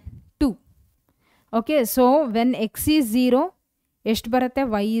 1 2. Okay, so when x is 0 ಎಷ್ಟು ಬರುತ್ತೆ?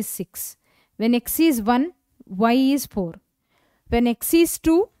 y is 6. When x is 1 y is 4. When x is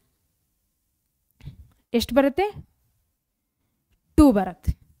 2 ಎಷ್ಟು ಬರುತ್ತೆ? 2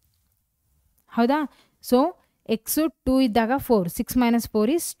 ಬರುತ್ತೆ. ಹೌದಾ? ಸೊ ಎಕ್ಸು 2 ಇದ್ದಾಗ 4, 6 - 4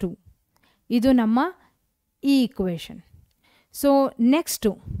 is 2. ಇದು ನಮ್ಮ ಈ ಈಕ್ವೇಷನ್. ಸೊ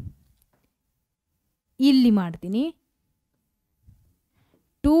ನೆಕ್ಸ್ಟು ಇಲ್ಲಿ ಮಾಡ್ತೀನಿ.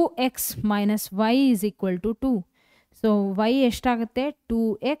 2x - y = 2. ಸೊ y ಎಷ್ಟಾಗುತ್ತೆ?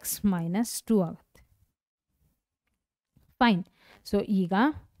 2x - 2 ಆಗುತ್ತೆ. ಫೈನ್. ಸೊ ಈಗ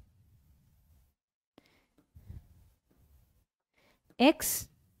x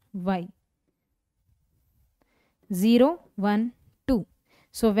y 0 1 2.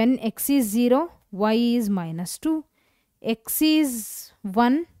 So when x is 0 y is -2. x is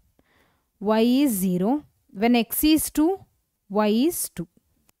 1 y is 0. When x is 2 y is 2.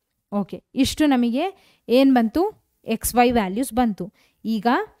 Okay, ಇಷ್ಟು ನಮಗೆ ಏನು ಬಂತು? XY ವ್ಯಾಲ್ಯೂಸ್ ಬಂತು. ಈಗ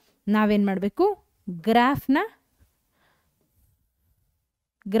ನಾವೇನು ಮಾಡಬೇಕು?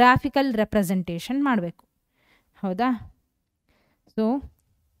 ಗ್ರಾಫಿಕಲ್ ರೆಪ್ರೆಸೆಂಟೇಷನ್ ಮಾಡಬೇಕು. ಹೌದಾ? ಸೊ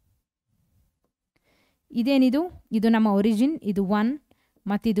ಇದೇನಿದು? ಇದು ನಮ್ಮ ಒರಿಜಿನ್. ಇದು 1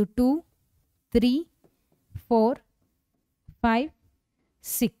 ಮತ್ತಿದು 2 3 4 5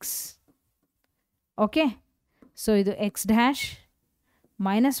 6. ಓಕೆ, ಸೊ ಇದು X dash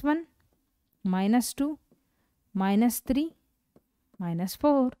 -1 -2 -3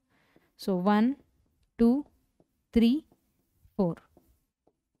 -4. So 1 2 3 4.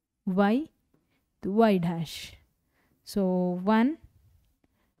 y y dash. So 1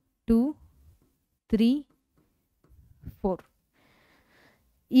 2 3 4.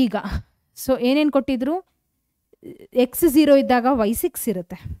 ಈಗ ಸೊ ಏನೇನು ಕೊಟ್ಟಿದ್ರು? ಎಕ್ಸ್ 0 ಇದ್ದಾಗ y 6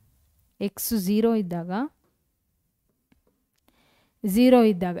 ಇರುತ್ತೆ. ಎಕ್ಸ್ 0 ಇದ್ದಾಗ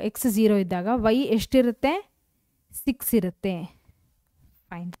ಎಕ್ಸ್ 0 ಇದ್ದಾಗ y ಎಷ್ಟಿರುತ್ತೆ? 6 ಇರುತ್ತೆ.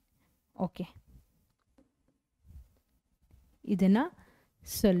 ಫೈನ್. ಓಕೆ, ಇದನ್ನು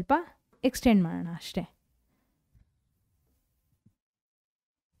ಸ್ವಲ್ಪ ಎಕ್ಸ್ಟೆಂಡ್ ಮಾಡೋಣ ಅಷ್ಟೇ.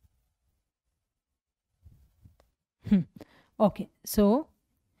 ಓಕೆ, ಸೊ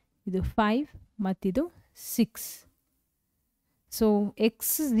ಇದು 5 ಮತ್ತಿದು 6. ಸೊ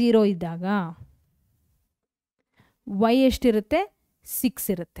ಎಕ್ಸ್ 0 ಇದ್ದಾಗ y ಎಷ್ಟಿರುತ್ತೆ? 6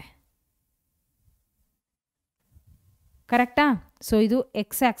 ಇರುತ್ತೆ. ಕರೆಕ್ಟಾ? ಸೊ ಇದು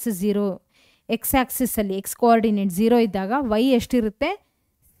X Axis 0, X ಆಕ್ಸಿಸಲ್ಲಿ X coordinate 0 ಇದ್ದಾಗ y ಎಷ್ಟಿರುತ್ತೆ?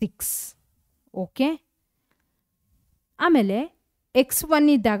 6. ಓಕೆ, ಆಮೇಲೆ ಎಕ್ಸ್ 1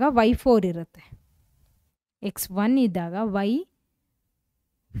 ಇದ್ದಾಗ y 4 ಇರುತ್ತೆ. ಎಕ್ಸ್ 1 ಇದ್ದಾಗ y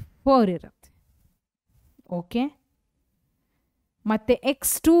 4 ಇರುತ್ತೆ. ಓಕೆ, ಮತ್ತು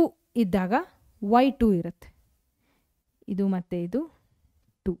ಎಕ್ಸ್ 2 ಇದ್ದಾಗ y 2 ಇರುತ್ತೆ. ಇದು ಮತ್ತು ಇದು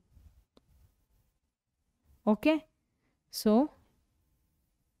 2. ಓಕೆ, ಸೊ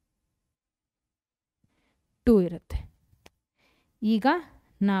 2 ಇರುತ್ತೆ. ಈಗ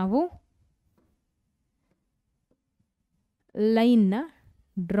ನಾವು ಲೈನ್ನ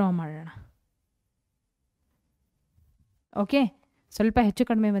ಡ್ರಾ ಮಾಡೋಣ. ಓಕೆ, ಸ್ವಲ್ಪ ಹೆಚ್ಚು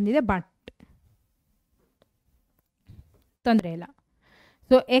ಕಡಿಮೆ ಬಂದಿದೆ, ಬಟ್ ತೊಂದರೆ ಇಲ್ಲ.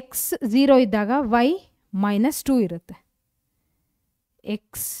 ಸೊ ಎಕ್ಸ್ 0 ಇದ್ದಾಗ y -2 ಇರುತ್ತೆ.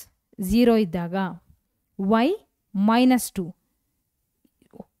 ಎಕ್ಸ್ 0 ಇದ್ದಾಗ y -2.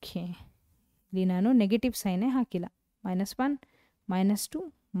 ಓಕೆ, ಇಲ್ಲಿ ನಾನು ನೆಗೆಟಿವ್ ಸೈನೇ ಹಾಕಿಲ್ಲ. -1 -2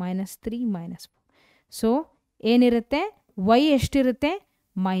 -3 -4. ಸೊ ಏನಿರುತ್ತೆ? y ಎಷ್ಟಿರುತ್ತೆ?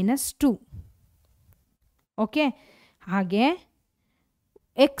 -2. ಓಕೆ, ಹಾಗೆ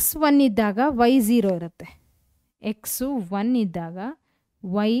ಎಕ್ಸ್ 1 ಇದ್ದಾಗ y 0 ಇರುತ್ತೆ. ಎಕ್ಸು 1 ಇದ್ದಾಗ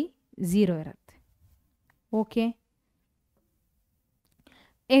y 0 ಇರುತ್ತೆ. ಓಕೆ,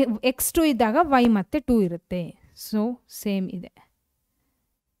 ಎಕ್ಸ್ 2 ಇದ್ದಾಗ y ಮತ್ತೆ 2 ಇರುತ್ತೆ. ಸೊ ಸೇಮ್ ಇದೆ.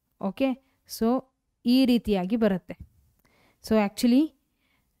 ಓಕೆ, ಸೊ ಈ ರೀತಿಯಾಗಿ ಬರುತ್ತೆ. ಸೊ ಆ್ಯಕ್ಚುಲಿ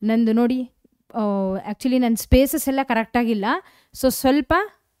ನಂದು ನೋಡಿ, ಆ್ಯಕ್ಚುಲಿ ನನ್ನ ಸ್ಪೇಸಸ್ ಎಲ್ಲ ಕರೆಕ್ಟಾಗಿಲ್ಲ. ಸೊ ಸ್ವಲ್ಪ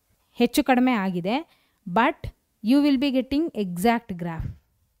ಹೆಚ್ಚು ಕಡಿಮೆ ಆಗಿದೆ, but you will be getting exact graph.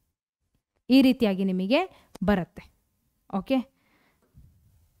 ಈ ರೀತಿಯಾಗಿ ನಿಮಗೆ ಬರುತ್ತೆ. ಓಕೆ,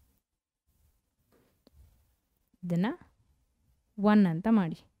 ಇದನ್ನು 1 ಅಂತ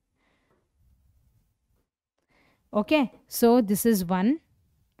ಮಾಡಿ. Okay, so this is 1.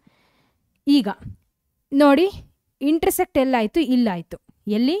 ಈಗ ನೋಡಿ, ಇಂಟರ್ಸೆಕ್ಟ್ ಎಲ್ಲಾಯಿತು? ಇಲ್ಲಾಯಿತು.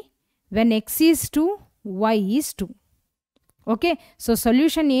 ಎಲ್ಲಿ? When X is 2 y is 2. Okay, so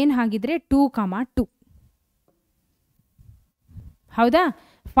solution ಏನು ಹಾಗಿದ್ರೆ 2, 2. ಹೌದಾ?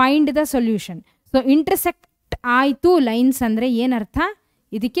 Find the solution. So intersect ಆಯಿತು ಲೈನ್ಸ್ ಅಂದರೆ ಏನರ್ಥ?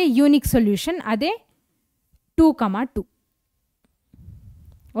 ಇದಕ್ಕೆ ಯೂನಿಕ್ ಸೊಲ್ಯೂಷನ್, ಅದೇ 2, 2.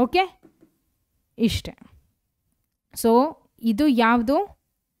 ಓಕೆ, ಇಷ್ಟೆ. ಸೊ ಇದು ಯಾವುದು?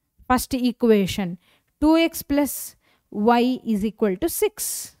 First equation. 2x + y = 6.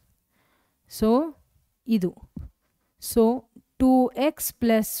 So ಇದು. So 2x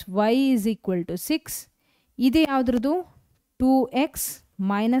 + y = 6. ಇದು ಯಾವುದ್ರದ್ದು? 2x -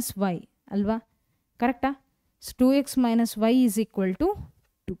 y ಅಲ್ವಾ? ಕರೆಕ್ಟಾ? 2x - y = 2.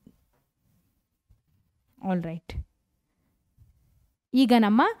 All right. ಈಗ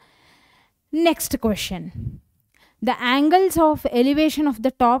ನಮ್ಮ next question. The angles of elevation of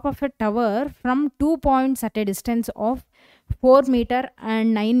the top of a tower from 2 points at a distance of 4 meter and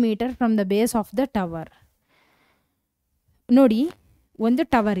 9 meter from the base of the tower. ನೋಡಿ, ಒಂದು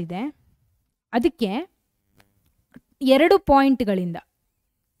tower ಇದೆ, ಅದಕ್ಕೆ 2 ಪಾಯಿಂಟ್ಗಳಿಂದ,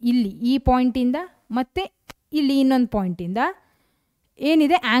 ಇಲ್ಲಿ ಈ ಪಾಯಿಂಟಿಂದ ಮತ್ತು ಇಲ್ಲಿ ಇನ್ನೊಂದು ಪಾಯಿಂಟಿಂದ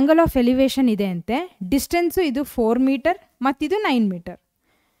ಏನಿದೆ? ಆ್ಯಂಗಲ್ ಆಫ್ ಎಲಿವೇಶನ್ ಇದೆ ಅಂತೆ. ಡಿಸ್ಟೆನ್ಸು ಇದು 4 ಮೀಟರ್ ಮತ್ತಿದು 9 ಮೀಟರ್.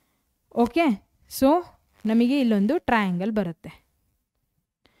 ಓಕೆ, ಸೊ ನಮಗೆ ಇಲ್ಲೊಂದು ಟ್ರಯಾಂಗಲ್ ಬರುತ್ತೆ.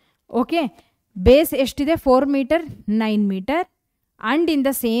 ಓಕೆ, ಬೇಸ್ ಎಷ್ಟಿದೆ? 4 metre 9 metre. and in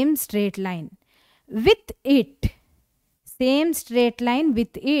the same straight line with it, same straight line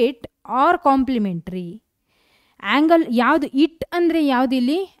with it or complementary. Angle ಯಾವುದು ಇಟ್ ಅಂದರೆ ಯಾವುದು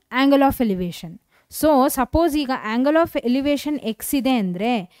ಇಲ್ಲಿ angle of elevation. So suppose ಈಗ ಆ್ಯಂಗಲ್ ಆಫ್ ಎಲಿವೇಶನ್ ಎಕ್ಸ್ ಇದೆ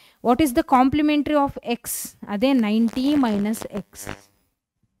ಅಂದರೆ what is the complimentary of X? ಅದೇ 90 minus X.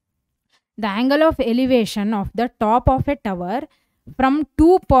 The angle of elevation of the top of A tower from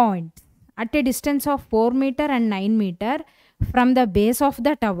 2 points at a distance of 4 meter and 9 meter from the base of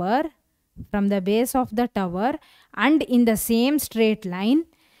the tower and in the same straight line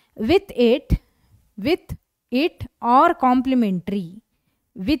with it or complementary.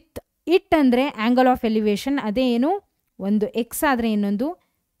 with it ಅಂದರೆ angle of elevation, ಅದೇ ಏನು ಒಂದು X ಆದರೆ ಇನ್ನೊಂದು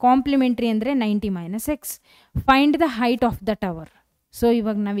complimentary ಅಂದರೆ 90 minus X. Find the height of the tower. So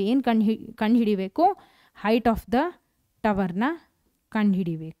ಇವಾಗ ನಾವು ಏನು ಕಂಡುಹಿಡಿಬೇಕು? ಹೈಟ್ ಆಫ್ ದ ಟವರ್ನ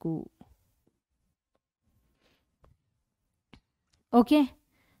ಕಂಡುಹಿಡಿಬೇಕು. ಓಕೆ,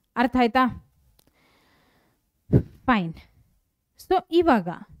 ಅರ್ಥ ಆಯ್ತಾ? ಫೈನ್. ಸೊ ಇವಾಗ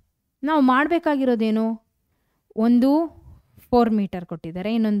ನಾವು ಮಾಡಬೇಕಾಗಿರೋದೇನು? ಒಂದು 4 ಮೀಟರ್ ಕೊಟ್ಟಿದ್ದಾರೆ,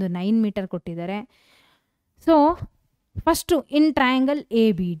 ಇನ್ನೊಂದು 9 ಮೀಟರ್ ಕೊಟ್ಟಿದ್ದಾರೆ. So first in triangle A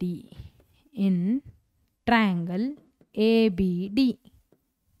B D,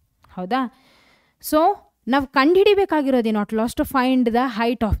 ಹೌದಾ? ಸೊ ನಾವು ಕಂಡುಹಿಡಿಬೇಕಾಗಿರೋದೇನು? At last two find the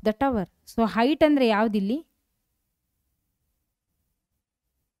height of the tower. So height ಅಂದರೆ ಯಾವುದಿಲ್ಲಿ?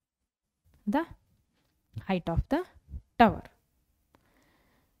 The height of the tower.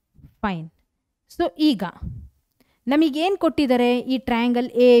 Fine. So ಈಗ ನಮಗೇನು ಕೊಟ್ಟಿದ್ದಾರೆ? ಈ ಟ್ರಯಾಂಗಲ್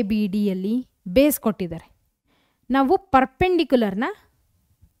ಎ ಬಿ ಡಿಯಲ್ಲಿ ಬೇಸ್ ಕೊಟ್ಟಿದ್ದಾರೆ. ನಾವು ಪರ್ಪೆಂಡಿಕ್ಯುಲರ್ನ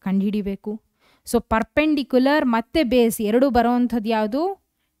ಕಂಡುಹಿಡಿಬೇಕು. ಸೊ ಪರ್ಪೆಂಡಿಕ್ಯುಲರ್ ಮತ್ತು ಬೇಸ್ ಎರಡು ಬರೋವಂಥದ್ದು ಯಾವುದು?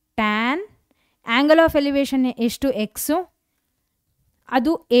 ಟ್ಯಾನ್. ಆ್ಯಂಗಲ್ ಆಫ್ ಎಲಿವೇಶನ್ ಎಷ್ಟು? ಎಕ್ಸು.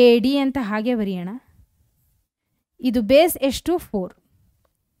 ಅದು ಎ ಡಿ ಅಂತ ಹಾಗೆ ಬರೆಯೋಣ. ಇದು ಬೇಸ್ ಎಷ್ಟು? 4.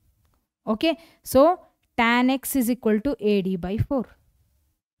 Okay, so tan X is equal to A D by 4.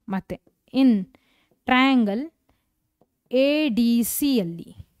 ಮತ್ತು ಇನ್ ಟ್ರಯಾಂಗಲ್ ಎ ಡಿ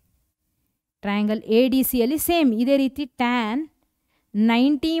ಸಿಯಲ್ಲಿ ಸೇಮ್ ಇದೇ ರೀತಿ tan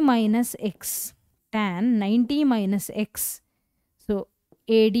 90 minus X. So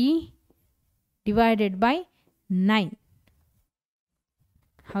A D divided by 9,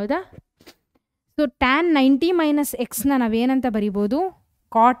 ಹೌದಾ? ಸೊ ಟ್ಯಾನ್ 90 ಮೈನಸ್ ಎಕ್ಸ್ನ ನಾವೇನಂತ ಬರಿಬೋದು?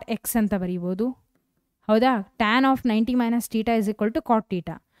 ಕಾಟ್ ಎಕ್ಸ್ ಅಂತ ಬರಿಬೋದು, ಹೌದಾ? Tan of 90 minus theta is equal to cot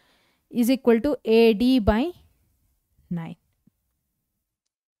theta is equal to A D by 9.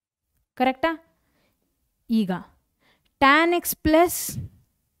 ಕರೆಕ್ಟಾ? ಈಗ ಟ್ಯಾನ್ ಎಕ್ಸ್ ಪ್ಲಸ್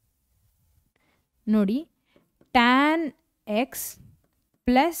ನೋಡಿ, tan X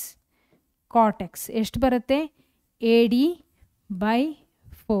plus cot x ಎಷ್ಟು ಬರುತ್ತೆ? A D by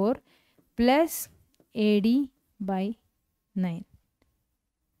 4 plus A D by 9.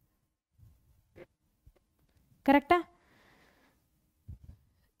 ಕರೆಕ್ಟಾ?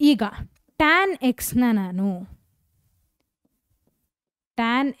 ಈಗ ಟ್ಯಾನ್ ಎಕ್ಸ್ನ ನಾನು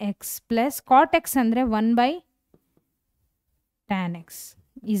tan X plus cot x ಅಂದರೆ 1 by tan X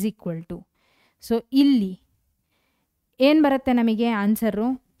is equal to, so ಇಲ್ಲಿ ಏನು ಬರುತ್ತೆ ನಮಗೆ ಆನ್ಸರು?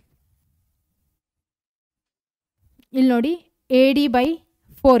 ಇಲ್ಲಿ ನೋಡಿ, ಎ ಡಿ ಬೈ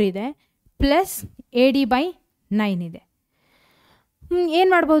 4 ಇದೆ ಪ್ಲಸ್ ಎ ಡಿ ಬೈ 9 ಇದೆ. ಏನು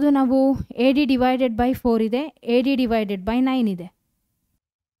ಮಾಡ್ಬೋದು ನಾವು? ಎ ಡಿ ಡಿವೈಡೆಡ್ ಬೈ 4 ಇದೆ, ಎ ಡಿ ಡಿವೈಡೆಡ್ ಬೈ 9 ಇದೆ.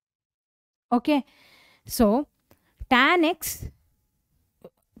 Okay, so tan X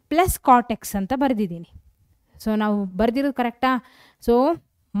plus cot x ಅಂತ ಬರೆದಿದ್ದೀನಿ. ಸೊ ನಾವು ಬರೆದಿರೋದು ಕರೆಕ್ಟಾ? ಸೊ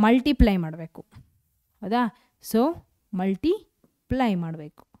ಮಲ್ಟಿಪ್ಲೈ ಮಾಡಬೇಕು, ಹೌದಾ? ಸೊ ಮಲ್ಟಿಪ್ಲೈ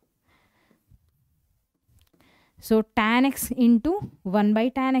ಮಾಡಬೇಕು. So tan X into 1 by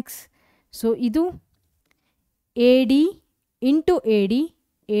tan X. So ಇದು A D into A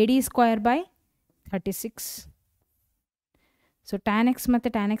D square by 36. So tan X ಮತ್ತು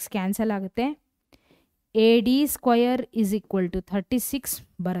ಟ್ಯಾನ್ ಎಕ್ಸ್ ಕ್ಯಾನ್ಸಲ್ ಆಗುತ್ತೆ. A D square is equal to 36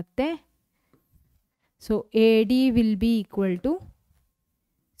 ಬರುತ್ತೆ. So A D will be equal to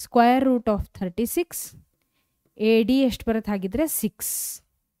square root of 36. A D ಎಷ್ಟು ಬರುತ್ತೆ ಹಾಗಿದ್ರೆ? 6,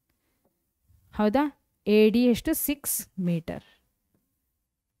 ಹೌದಾ? A D ಎಷ್ಟು? 6 metre.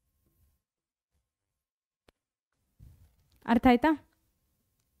 ಅರ್ಥ ಆಯ್ತಾ?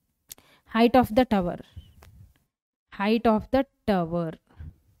 Height of the tower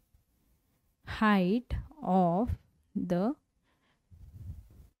height of the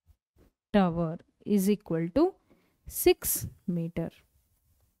tower is equal to 6 meter.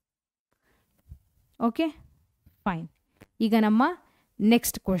 Okay, fine. ಈಗ ನಮ್ಮ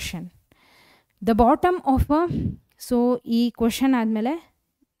next question, the bottom of so ಈ ಕ್ವೆಶನ್ ಆದಮೇಲೆ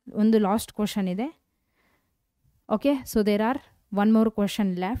ಒಂದು ಲಾಸ್ಟ್ ಕ್ವೆಶನ್ ಇದೆ. Okay, so there are one more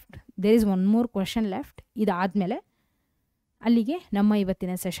question left, there is one more question left. ಇದಾದಮೇಲೆ ಅಲ್ಲಿಗೆ ನಮ್ಮ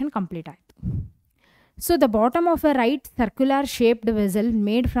ಇವತ್ತಿನ ಸೆಷನ್ ಕಂಪ್ಲೀಟ್ ಆಯಿತು. So the bottom of A right circular shaped vessel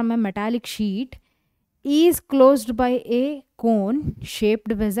made from A metallic sheet is closed by A cone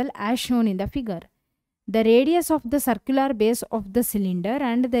shaped vessel as shown in the figure. The radius of the circular base of the cylinder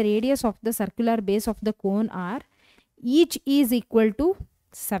and the radius of the circular base of the cone are each is equal to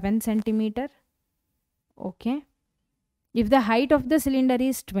 7 centimeter. Okay. If the height of the cylinder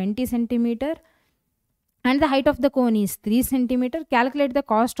is 20 centimeter and the height of the cone is 3 centimeter, calculate the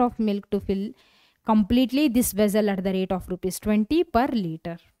cost of milk to fill completely this vessel at the rate of rupees 20 per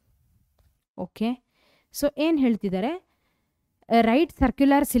liter. Okay. So, ಏನು ಹೇಳ್ತಿದ್ದಾರೆ, right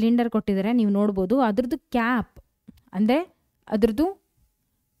circular cylinder ಕೊಟ್ಟಿದ್ದಾರೆ, ನೀವು ನೋಡ್ಬೋದು. ಅದ್ರದ್ದು cap ಅಂದರೆ ಅದ್ರದ್ದು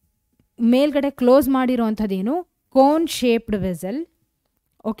ಮೇಲ್ಗಡೆ close ಮಾಡಿರೋವಂಥದ್ದೇನು cone shaped vessel.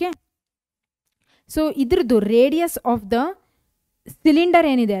 Okay. So ಇದ್ರದ್ದು ರೇಡಿಯಸ್ ಆಫ್ ದ ಸಿಲಿಂಡರ್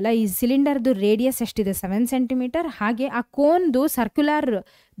ಏನಿದೆ ಅಲ್ಲ, ಈ ಸಿಲಿಂಡರ್ದು ರೇಡಿಯಸ್ ಎಷ್ಟಿದೆ 7 ಸೆಂಟಿಮೀಟರ್. ಹಾಗೆ ಆ ಕೋನ್ದು ಸರ್ಕ್ಯುಲರ್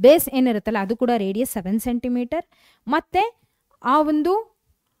ಬೇಸ್ ಏನಿರುತ್ತಲ್ಲ ಅದು ಕೂಡ ರೇಡಿಯಸ್ 7 ಸೆಂಟಿಮೀಟರ್. ಮತ್ತು ಆ ಒಂದು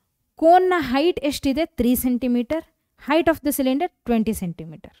ಕೋನ್ನ ಹೈಟ್ ಎಷ್ಟಿದೆ 3 centimetre. height of the cylinder 20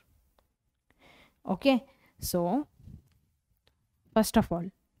 centimeter. Okay. So first of all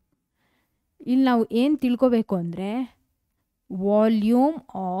ಇಲ್ಲಿ ನಾವು ಏನು ತಿಳ್ಕೋಬೇಕು ಅಂದರೆ volume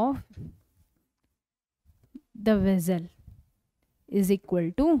of the vessel is equal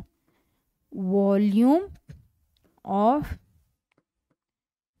to volume of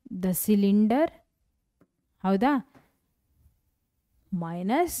the cylinder, ಹೌದಾ,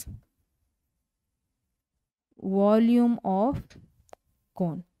 ಮೈನಸ್ ವಾಲ್ಯೂಮ್ ಆಫ್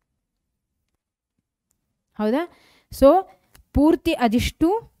ಕೋನ್. ಹೌದಾ. ಸೊ ಪೂರ್ತಿ ಅದಿಷ್ಟು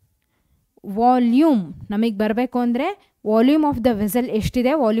ವಾಲ್ಯೂಮ್ ನಮಗೆ ಬರಬೇಕು ಅಂದರೆ ವಾಲ್ಯೂಮ್ ಆಫ್ ದ ವೆಸಲ್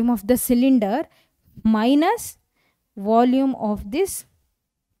ಎಷ್ಟಿದೆ, volume of the cylinder minus volume of this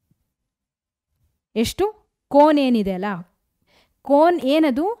ಎಷ್ಟು ಕೋನ್ ಏನಿದೆ ಅಲ್ಲ, ಕೋನ್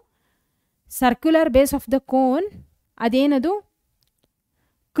ಏನದು circular base of the cone, ಅದೇನದು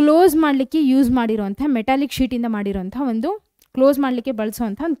ಕ್ಲೋಸ್ ಮಾಡಲಿಕ್ಕೆ ಯೂಸ್ ಮಾಡಿರೋಂಥ ಮೆಟಾಲಿಕ್ ಶೀಟಿಂದ ಮಾಡಿರೋಂಥ ಒಂದು ಕ್ಲೋಸ್ ಮಾಡಲಿಕ್ಕೆ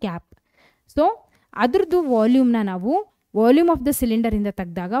ಬಳಸೋವಂಥ ಒಂದು ಕ್ಯಾಪ್. ಸೊ ಅದ್ರದ್ದು ವಾಲ್ಯೂಮ್ನ ನಾವು ವಾಲ್ಯೂಮ್ ಆಫ್ ದ ಸಿಲಿಂಡರಿಂದ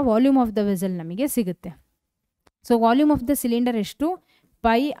ತೆಗೆದಾಗ ವಾಲ್ಯೂಮ್ ಆಫ್ ದ ವೆಸಲ್ ನಮಗೆ ಸಿಗುತ್ತೆ. So volume of the cylinder ಎಷ್ಟು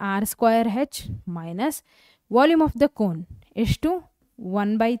πr² minus volume of the cone ಎಷ್ಟು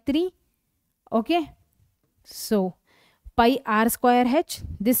 1/3. Okay. So πr²,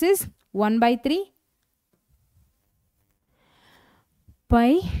 this is 1/3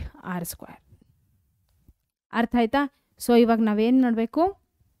 πr². ಅರ್ಥ ಆಯ್ತಾ? ಸೊ ಇವಾಗ ನಾವೇನು ಮಾಡಬೇಕು,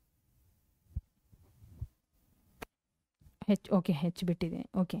 ಓಕೆ ಹೆಚ್ ಬಿಟ್ಟಿದೆ.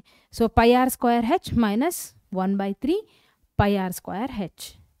 Okay. So πr² minus 1/3 πr².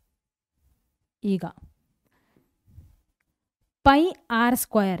 ಈಗ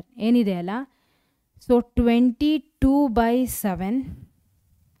πr² ಏನಿದೆ ಅಲ್ಲ, ಸೊ 22/7,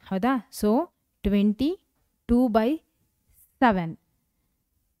 ಹೌದಾ. ಸೊ 22/7.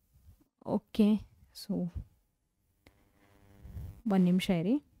 ಓಕೆ. ಸೊ ಒಂದು ನಿಮಿಷ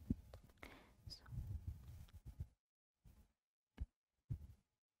ಇರಿ.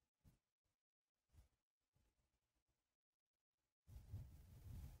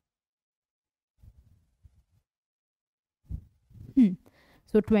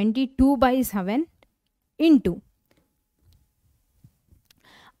 ಸೊ 22/7 ಇಂಟು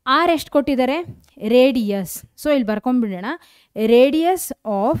ಆರ್ ಎಷ್ಟು ಕೊಟ್ಟಿದ್ದಾರೆ, ರೇಡಿಯಸ್. ಸೊ ಇಲ್ಲಿ ಬರ್ಕೊಂಡ್ಬಿಡೋಣ, radius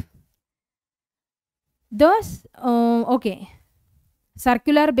of the okay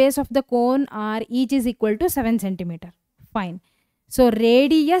circular base of the cone R each is equal to 7 centimetre. Fine. So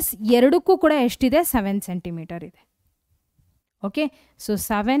radius ಎರಡಕ್ಕೂ ಕೂಡ ಎಷ್ಟಿದೆ 7 ಸೆಂಟಿಮೀಟರ್ ಇದೆ. Okay. So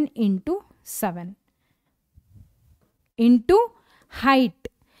 7 into 7 into height.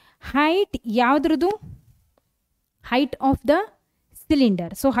 Height ಯಾವುದ್ರದ್ದು, height of the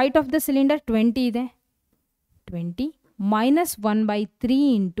cylinder. So height of the cylinder 20 ಇದೆ, 20 minus 1/3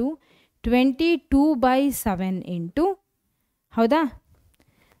 into 22/7 into, ಹೌದಾ.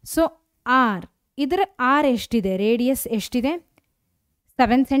 So R, ಇದರ R ಎಷ್ಟಿದೆ, radius ಎಷ್ಟಿದೆ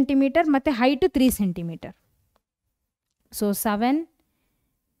 7 centimetre ಮತ್ತು height 3 centimetre. So 7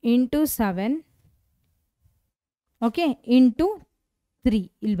 into 7 okay into 3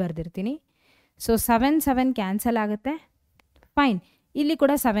 ಇಲ್ಲಿ ಬರ್ದಿರ್ತೀನಿ. ಸೊ 7 7 ಕ್ಯಾನ್ಸಲ್ ಆಗುತ್ತೆ. Fine. ಇಲ್ಲಿ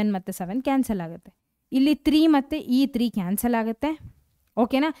ಕೂಡ 7 ಮತ್ತು 7 ಕ್ಯಾನ್ಸಲ್ ಆಗುತ್ತೆ. ಇಲ್ಲಿ 3 ಮತ್ತು ಈ 3 ಕ್ಯಾನ್ಸಲ್ ಆಗುತ್ತೆ.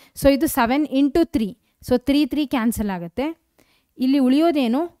 ಓಕೆನಾ. ಸೊ ಇದು 7 ಇಂಟು 3. ಸೊ 3 3 ಕ್ಯಾನ್ಸಲ್ ಆಗುತ್ತೆ. ಇಲ್ಲಿ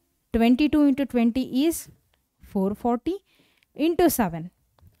ಉಳಿಯೋದೇನು 22 into 20 is 440 into 7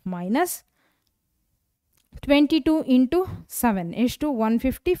 minus 22 into 7 ಎಷ್ಟು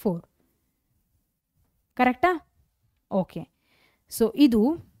 154. ಕರೆಕ್ಟಾ? ಓಕೆ. ಸೊ ಇದು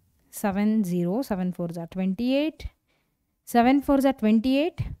 7 4s are 28, 7 4s are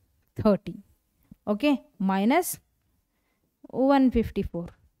 28, 30. Okay, minus 154.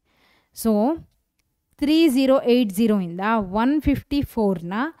 So 3080 ಇಂದ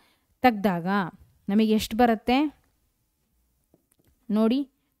 154ನ ತೆಗೆದಾಗ ನಮಗೆ ಎಷ್ಟು ಬರುತ್ತೆ ನೋಡಿ,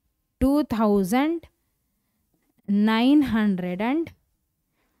 2900 and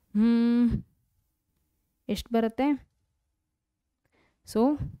ಎಷ್ಟು ಬರುತ್ತೆ, so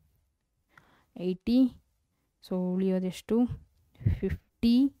 80, so ಉಳಿಯೋದೆಷ್ಟು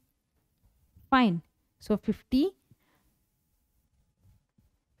 50, fine. So 50,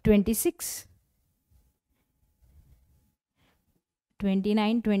 26,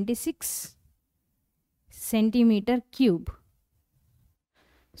 2926 centimeter cube.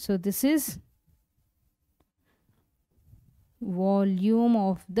 So this is volume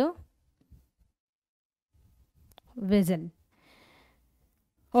of the vessel.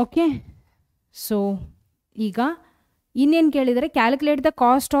 Okay, so ಈಗ ಇನ್ನೇನು ಕೇಳಿದರೆ, calculate the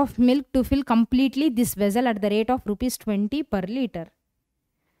cost of milk to fill completely this vessel at the rate of ₹20 per liter.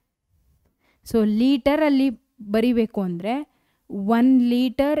 So ಲೀಟರಲ್ಲಿ ಬರಿಬೇಕು ಅಂದರೆ 1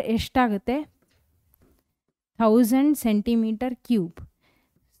 litre ಎಷ್ಟಾಗುತ್ತೆ, 1000 centimeter cube.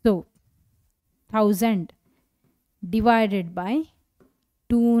 So 1000 divided by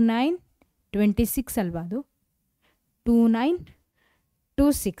 2926 ಅಲ್ವಾ, ಅದು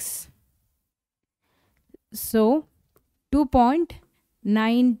 2926. So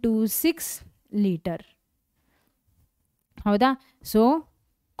 2.926 litre. ಹೌದಾ? So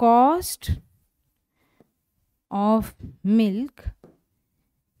cost of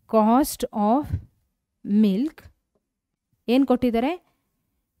milk ಏನು ಕೊಟ್ಟಿದ್ದಾರೆ,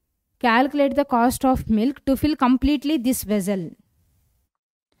 calculate the cost of milk to fill completely this vessel.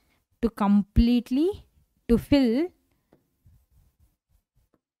 To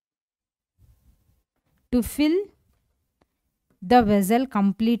fill the vessel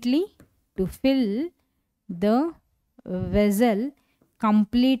completely,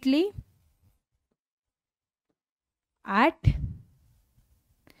 at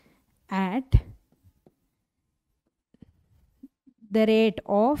the rate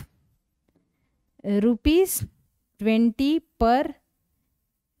of ₹20 per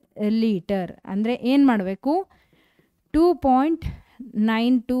liter. ಅಂದರೆ ಏನು ಮಾಡಬೇಕು,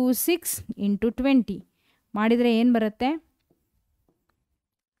 2.926 into 20 ಮಾಡಿದರೆ ಏನು ಬರುತ್ತೆ,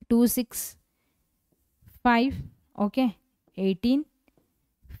 265. ಓಕೆ,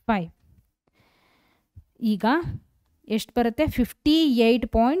 18.5. ಈಗ ಎಷ್ಟು ಬರುತ್ತೆ,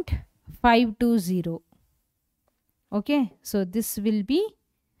 58.520. Okay, so this will be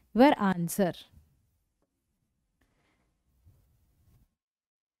your answer.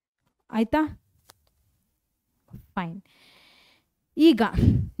 ಆಯಿತಾ? ಫೈನ್. ಈಗ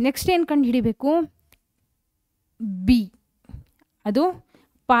ನೆಕ್ಸ್ಟ್ ಏನು ಕಂಡು ಹಿಡಿಬೇಕು, ಬಿ. ಅದು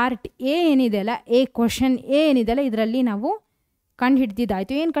ಪಾರ್ಟ್ ಎ ಏನಿದೆಯಲ್ಲ, ಕ್ವಶನ್ ಎ ಏನಿದೆಯಲ್ಲ, ಇದರಲ್ಲಿ ನಾವು ಕಂಡು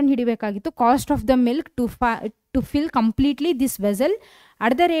ಹಿಡ್ದಿದ್ದಾಯಿತು. ಏನು ಕಂಡು ಹಿಡಿಬೇಕಾಗಿತ್ತು, cost of the milk to fill completely this vessel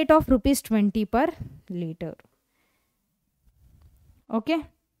at the rate of ₹20 per liter. Okay,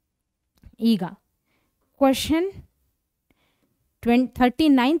 ಈಗ ಕ್ವಶನ್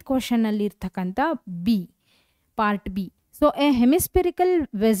 39th ಕ್ವಶನಲ್ಲಿ ಇರ್ತಕ್ಕಂಥ B, part B. So a hemispherical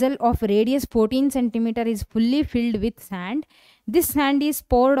vessel of radius 14 cm is fully filled with sand. This sand is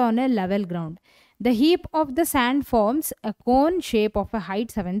poured on a level ground. The heap of the sand forms a cone shape of a height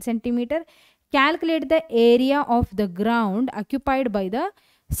 7 cm. Calculate the area of the ground occupied by the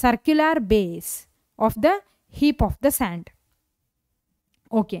circular base of the heap of the sand.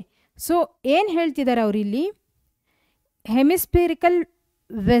 Okay. So ಏನು ಹೇಳ್ತಿದ್ದಾರೆ ಅವರಿಲ್ಲಿ, ಹೆಮಿಸ್ಫಿರಿಕಲ್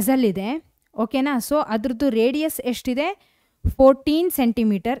vessel ಇದೆ. ಓಕೆನಾ? So ಅದ್ರದ್ದು radius ಎಷ್ಟಿದೆ, 14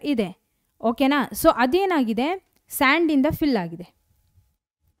 centimetre ಇದೆ. ಓಕೆನಾ? So ಅದೇನಾಗಿದೆ, ಸ್ಯಾಂಡಿಂದ fill ಆಗಿದೆ.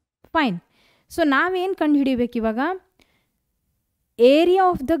 Fine. So ನಾವೇನು ಕಂಡು ಹಿಡಿಬೇಕು ಇವಾಗ, area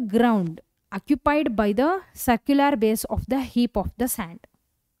of the ground occupied by the circular base of the heap of the sand.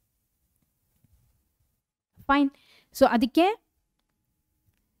 Fine. So ಅದಕ್ಕೆ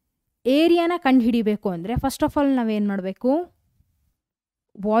ಏರಿಯಾನ ಕಂಡು ಹಿಡಿಬೇಕು ಅಂದರೆ ಫಸ್ಟ್ ಆಫ್ ಆಲ್ ನಾವೇನು ಮಾಡಬೇಕು,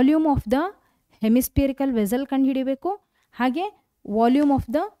 ವಾಲ್ಯೂಮ್ ಆಫ್ ದ ಹೆಮಿಸ್ಫಿರಿಕಲ್ ವೆಸಲ್ ಕಂಡು ಹಿಡಿಬೇಕು, ಹಾಗೆ ವಾಲ್ಯೂಮ್ ಆಫ್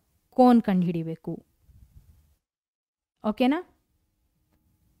ದ ಕೋನ್ ಕಂಡು ಹಿಡಿಬೇಕು. ಓಕೆನಾ?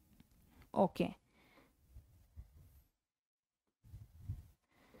 Okay.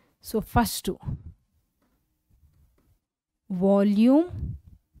 So first volume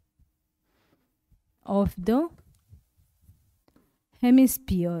of the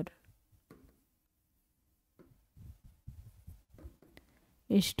hemisphere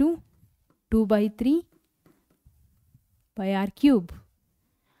ಎಷ್ಟು, 2/3 πr3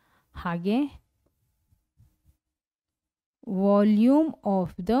 ಹಾಗೆ ವಾಲ್ಯೂಮ್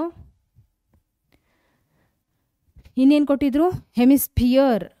ಆಫ್ ದ ಇನ್ನೇನು ಕೊಟ್ಟಿದ್ರು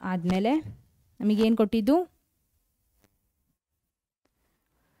ಹೆಮಿಸ್ಫಿಯರ್ ಆದಮೇಲೆ ನಮಗೇನು ಕೊಟ್ಟಿದ್ದು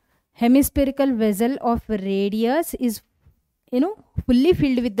hemispherical vessel of radius is fully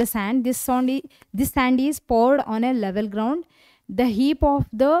filled with the sand. This sand is poured on a level ground. The heap of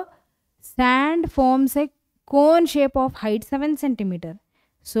the sand forms a cone shape of height 7 cm.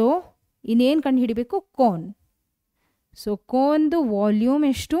 So ಇನ್ನೇನು ಕಂಡು ಹಿಡಿಬೇಕು cone. So ಕೋನ್ದು volume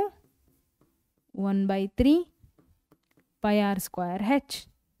ಎಷ್ಟು 1/3 πr²h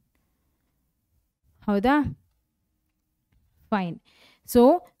ಹೌದಾ fine. So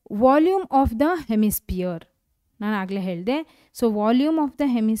volume of the hemisphere ನಾನು ಆಗಲೇ ಹೇಳಿದೆ. So volume of the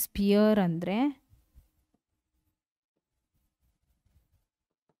hemisphere ಅಂದರೆ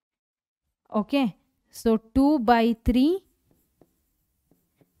okay so 2/3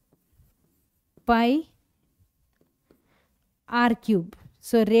 πr3.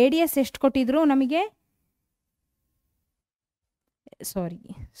 So radius ಎಷ್ಟು ಕೊಟ್ಟಿದ್ರು ನಮಗೆ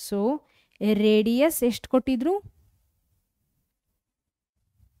ಸೊ ರೇಡಿಯಸ್ ಎಷ್ಟು ಕೊಟ್ಟಿದ್ರು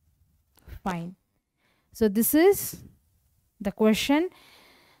fine. So this is the question.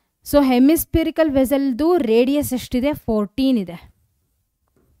 So hemispherical vessel du radius ಎಷ್ಟಿದೆ 14 ಇದೆ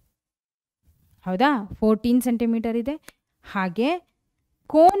ಹೌದಾ 14 ಸೆಂಟಿಮೀಟರ್ ಇದೆ. ಹಾಗೆ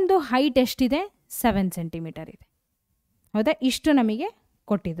ಕೋನ್ದು ಹೈಟ್ ಎಷ್ಟಿದೆ 7 ಸೆಂಟಿಮೀಟರ್ ಇದೆ ಹೌದಾ. ಇಷ್ಟು ನಮಗೆ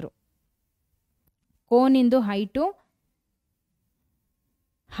ಕೊಟ್ಟಿದ್ರು. ಕೋನಿಂದು ಹೈಟು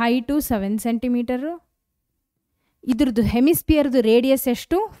 7 ಸೆಂಟಿಮೀಟರು. ಇದ್ರದ್ದು ಹೆಮಿಸ್ಫಿಯರ್ದು ರೇಡಿಯಸ್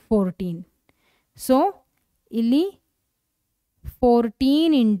ಎಷ್ಟು 14. ಸೊ ಇಲ್ಲಿ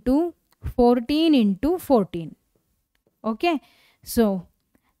 14 ಇಂಟು 14 ಓಕೆ. ಸೊ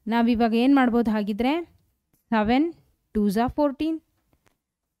ನಾವಿವಾಗ ಏನು ಮಾಡ್ಬೋದು ಹಾಗಿದ್ರೆ 7 2s 14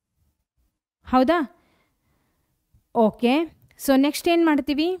 ಹೌದಾ. ಓಕೆ ಸೊ ನೆಕ್ಸ್ಟ್ ಏನು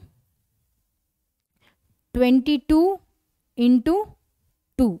ಮಾಡ್ತೀವಿ 22 into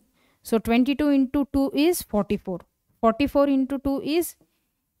 2. So 22 into 2 is 44. 44 into 2 is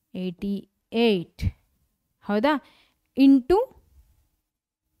 88 ಹೌದಾ. Into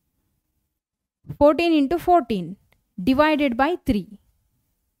 14 into 14 divided by 3.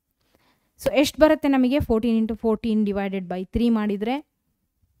 So ಎಷ್ಟು ಬರುತ್ತೆ ನಮಗೆ 14 ಇಂಟು 14 ಡಿವೈಡೆಡ್ ಬೈ 3 ಮಾಡಿದರೆ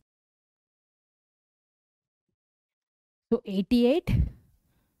ಸೊ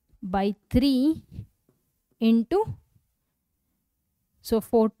 88/3 ಇಂಟು ಸೊ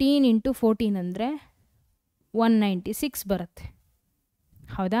 14 ಇಂಟು 14 ಅಂದರೆ 196 ಬರುತ್ತೆ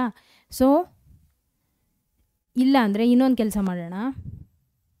ಹೌದಾ. ಸೊ ಇಲ್ಲ ಅಂದರೆ ಇನ್ನೊಂದು ಕೆಲಸ ಮಾಡೋಣ.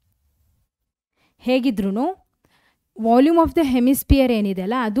 ಹೇಗಿದ್ರೂ ವಾಲ್ಯೂಮ್ ಆಫ್ ದ ಹೆಮಿಸ್ಫಿಯರ್ ಏನಿದೆ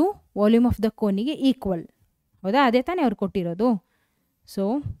ಅಲ್ಲ ಅದು ವಾಲ್ಯೂಮ್ ಆಫ್ ದ ಕೋನಿಗೆ ಈಕ್ವಲ್ ಹೌದಾ. ಅದೇ ತಾನೇ ಅವ್ರು ಕೊಟ್ಟಿರೋದು. ಸೊ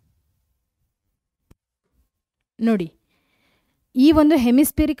ನೋಡಿ ಈ ಒಂದು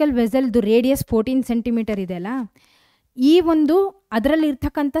ಹೆಮಿಸ್ಫಿರಿಕಲ್ ವೆಸಲ್ದು ರೇಡಿಯಸ್ 14 ಸೆಂಟಿಮೀಟರ್ ಇದೆ ಅಲ್ಲ, ಈ ಒಂದು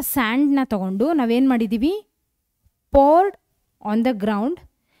ಅದರಲ್ಲಿರ್ತಕ್ಕಂಥ ಸ್ಯಾಂಡ್ನ ತಗೊಂಡು ನಾವೇನು ಮಾಡಿದ್ದೀವಿ poured on the ground.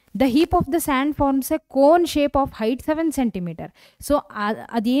 The heap of the sand forms a cone shape of height 7 centimeter. So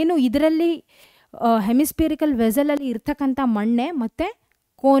ಅದೇನು ಇದರಲ್ಲಿ ಹೆಮಿಸ್ಫಿರಿಕಲ್ ವೆಸಲಲ್ಲಿ ಇರ್ತಕ್ಕಂಥ ಮಣ್ಣೆ ಮತ್ತು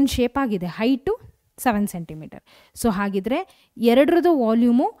ಕೋನ್ ಶೇಪ್ ಆಗಿದೆ, ಹೈಟು 7 ಸೆಂಟಿಮೀಟರ್. ಸೊ ಹಾಗಿದ್ರೆ ಎರಡರದ್ದು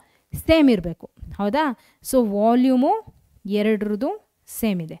ವಾಲ್ಯೂಮು ಸೇಮ್ ಇರಬೇಕು ಹೌದಾ. ಸೊ ವಾಲ್ಯೂಮು ಎರಡರದ್ದು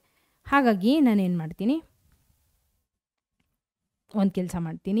ಸೇಮ್ ಇದೆ. ಹಾಗಾಗಿ ನಾನೇನು ಮಾಡ್ತೀನಿ ಒಂದು ಕೆಲಸ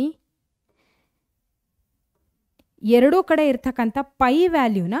ಮಾಡ್ತೀನಿ, ಎರಡೂ ಕಡೆ ಇರ್ತಕ್ಕಂಥ ಪೈ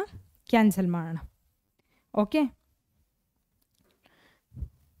ವ್ಯಾಲ್ಯೂನ ಕ್ಯಾನ್ಸಲ್ ಮಾಡೋಣ. Okay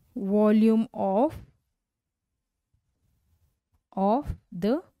volume of the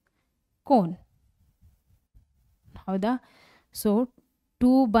cone ಹೌದಾ. So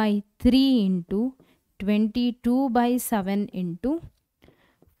 2/3 into 22/7 into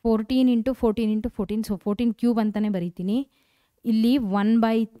 14 into 14 into 14. So 14 cube ಅಂತಲೇ ಬರೀತೀನಿ. ಇಲ್ಲಿ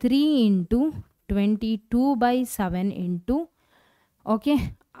 1/3 ಇಂಟು 22/7 ಇಂಟು ಓಕೆ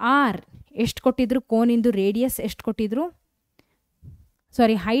ಆರ್ ಎಷ್ಟು ಕೊಟ್ಟಿದ್ರು, ಕೋನಿಂದು ರೇಡಿಯಸ್ ಎಷ್ಟು ಕೊಟ್ಟಿದ್ರು,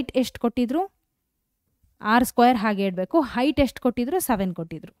 ಸಾರಿ ಹೈಟ್ ಎಷ್ಟು ಕೊಟ್ಟಿದ್ರು, r² ಹಾಗೆ ಇಡಬೇಕು. ಹೈಟ್ ಎಷ್ಟು ಕೊಟ್ಟಿದ್ರು 7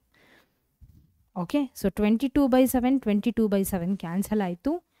 ಕೊಟ್ಟಿದ್ರು. ಓಕೆ ಸೊ 22/7 22/7 ಕ್ಯಾನ್ಸಲ್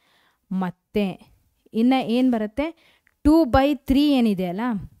ಆಯಿತು. ಮತ್ತು ಇನ್ನು ಏನು ಬರುತ್ತೆ 2/3 ಏನಿದೆ ಅಲ್ಲ,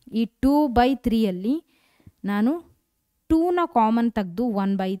 ಈ 2/3ಯಲ್ಲಿ ನಾನು 2ನ ಕಾಮನ್ ತೆಗೆದು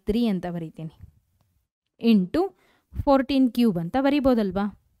 1/3 ಅಂತ ಬರೀತೀನಿ ಇಂಟು 14 ಕ್ಯೂಬ್ ಅಂತ ಬರಿಬೋದಲ್ವಾ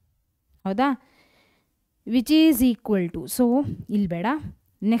ಹೌದಾ. Which is equal to, so ಇಲ್ಲಿ ಬೇಡ,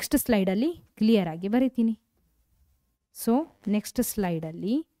 ನೆಕ್ಸ್ಟ್ ಸ್ಲೈಡಲ್ಲಿ ಕ್ಲಿಯರಾಗಿ ಬರಿತೀನಿ. So next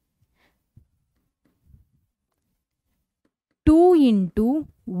ಸ್ಲೈಡಲ್ಲಿ 2 into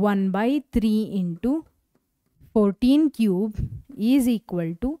 1 by 3 into 14 cube is equal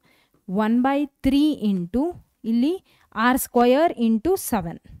to 1 by 3 into ಇಲ್ಲಿ r square into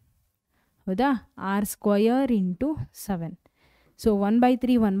 7. ಹೌದಾ, r square into 7. So 1 by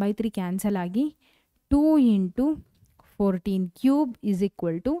 3 cancel ಆಗಿ 2 into 14 cube is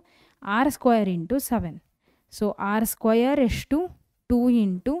equal to r square into 7. So r square ಎಷ್ಟು? 2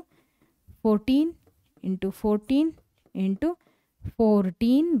 into 14 into 14 into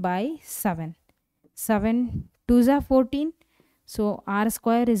 14 by 7. 7 2s are 14. So r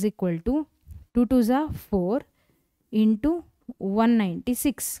square is equal to 2 2s are 4 into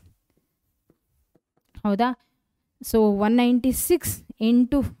 196. ಹೌದಾ, so 196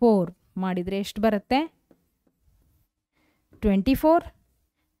 into 4 ಮಾಡಿದರೆ ಎಷ್ಟು ಬರುತ್ತೆ? 24.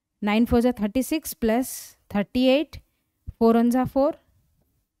 9 4s are 36 plus 38. 4 1s are 4.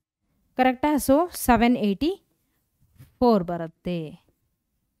 ಕರೆಕ್ಟಾ? So 784 ಬರುತ್ತೆ.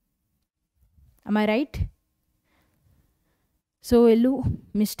 am I right? So ಎಲ್ಲೂ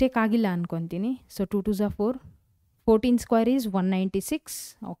mistake ಆಗಿಲ್ಲ ಅನ್ಕೊತೀನಿ. So 2 2s are 4. 14 square is 196.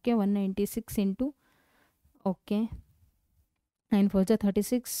 Okay, 196 into okay 9 4s are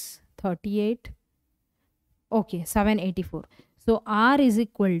 36, 38. Okay, 784. So r is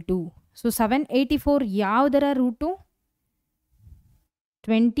equal to, so 784 ಯಾವುದರ ರೂಟು?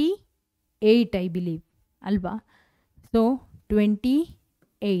 28 ಐ ಬಿಲೀವ್ ಅಲ್ವಾ? So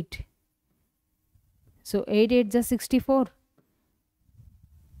 28. So 8 8s are 64.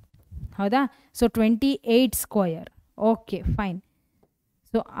 ಹೌದಾ? So 28 square. Okay, fine.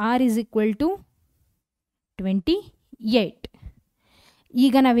 So R is equal to 28.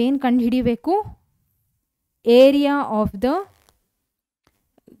 ಈಗ ನಾವೇನು ಕಂಡುಹಿಡಿಬೇಕು? Area of the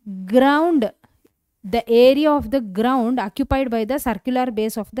ground, the area of the ground occupied by the circular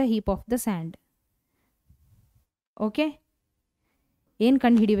base of the heap of the sand. Okay, ಏನು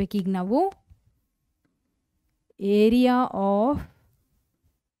ಕಂಡುಹಿಡಿಬೇಕು ಈಗ ನಾವು? Area of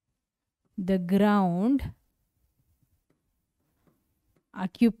the ground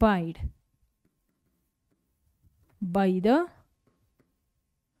occupied by the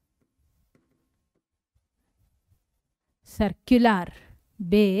circular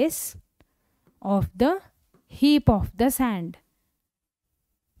base of the heap of the sand.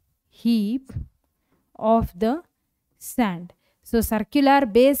 Heap of the sand. So circular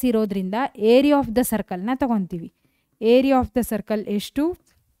base ಇರೋದ್ರಿಂದ area of the ಸರ್ಕಲ್ನ ತಗೊತೀವಿ. Area of the circle ಎಷ್ಟು?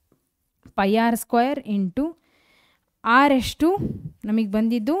 pi r square into R ಎಷ್ಟು ನಮಗೆ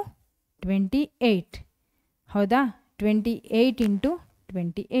ಬಂದಿದ್ದು? 28. ಹೌದಾ? 28 into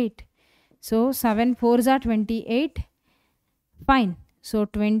 28. So 7 4s are 28. Fine. So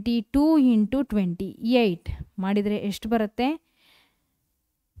 22 into 28 ಮಾಡಿದರೆ ಎಷ್ಟು ಬರುತ್ತೆ?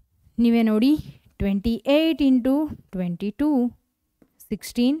 ನೀವೇ ನೋಡಿ. 28 into 22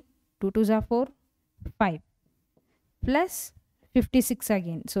 16. 2 2s are 4. 5 plus 56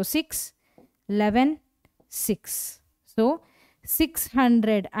 again. So 6 11 6. So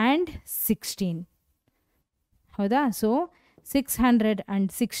 616. ಹೌದಾ? So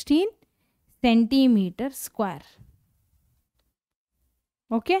 616 centimetre square.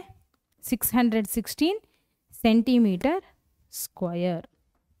 Okay, 616 centimetre square.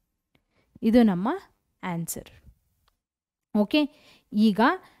 ಇದು ನಮ್ಮ ಆನ್ಸರ್. ಓಕೆ, ಈಗ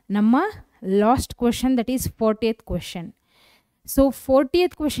ನಮ್ಮ last question, that is 40th question. So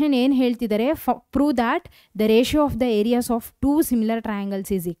 40th question ಏನು ಹೇಳ್ತಿದ್ದಾರೆ? Prove that the ratio of the areas of two similar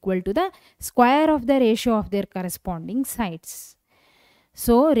triangles is equal to the square of the ratio of their corresponding sides.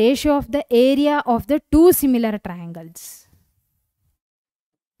 So ratio of the area of the two similar triangles.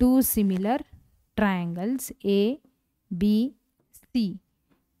 Two similar triangles A, B, C,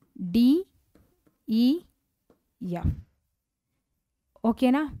 D, E, F.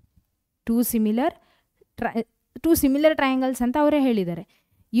 ಓಕೆನಾ? Two similar triangles ಅಂತ ಅವರೇ ಹೇಳಿದ್ದಾರೆ.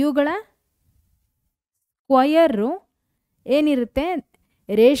 ಇವುಗಳ square ಏನಿರುತ್ತೆ?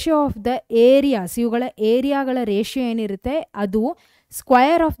 Ratio of the areas, ಇವುಗಳ ಏರಿಯಾಗಳ ratio ಏನಿರುತ್ತೆ ಅದು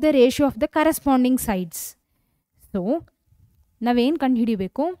square of the ratio of the corresponding sides. So ನಾವೇನು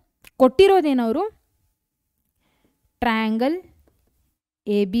ಕಂಡುಹಿಡಿಬೇಕು? ಕೊಟ್ಟಿರೋದೇನವರು? Triangle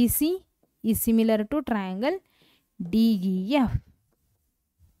A B C is similar to triangle D E F.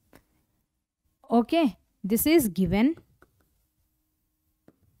 Okay, this is given.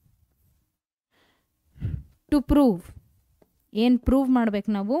 To prove, ಏನು prove ಮಾಡಬೇಕು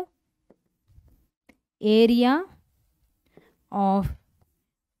ನಾವು? Area of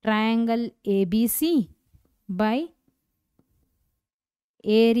triangle A B C by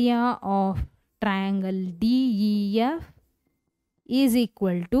area of triangle DEF is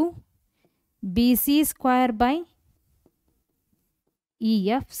equal to BC square by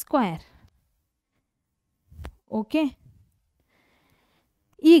𝐸𝐹². Okay,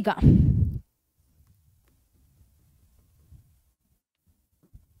 ಈಗ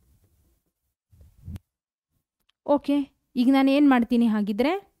okay ಈಗ ನಾನು ಏನು ಮಾಡ್ತೀನಿ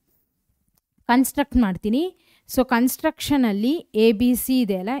ಹಾಗಿದ್ರೆ construct ಮಾಡ್ತೀನಿ. ಸೊ ಕನ್ಸ್ಟ್ರಕ್ಷನಲ್ಲಿ ಎ ಬಿ ಸಿ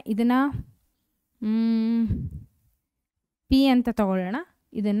ಇದೆ ಅಲ್ಲ, ಇದನ್ನು ಪಿ ಅಂತ ತಗೊಳ್ಳೋಣ,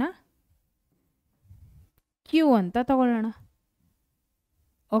 ಇದನ್ನು ಕ್ಯೂ ಅಂತ ತಗೊಳ್ಳೋಣ.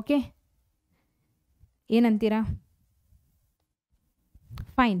 ಓಕೆ, ಏನಂತೀರಾ?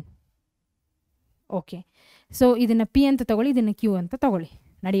 ಫೈನ್. ಓಕೆ, ಸೊ ಇದನ್ನು ಪಿ ಅಂತ ತಗೊಳ್ಳಿ, ಇದನ್ನು ಕ್ಯೂ ಅಂತ ತಗೊಳ್ಳಿ,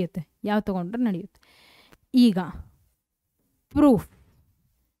 ನಡೆಯುತ್ತೆ. ಯಾವ ತಗೊಂಡ್ರೆ ನಡೆಯುತ್ತೆ. ಈಗ ಪ್ರೂಫ್.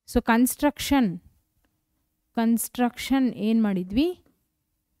 ಸೊ ಕನ್ಸ್ಟ್ರಕ್ಷನ್ ಏನು ಮಾಡಿದ್ವಿ?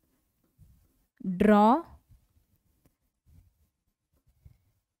 Draw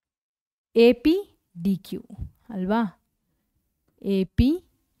A P D Q ಅಲ್ವಾ? ಎ ಪಿ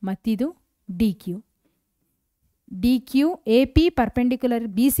ಮತ್ತಿದು D Q. D Q A P perpendicular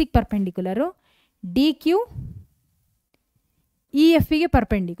B ಸಿಗೆ ಪರ್ಪೆಂಡಿಕ್ಯುಲರು, D Q E ಎಫ್ಗೆ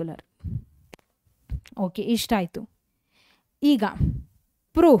perpendicular. Okay, ಇಷ್ಟಾಯಿತು. ಈಗ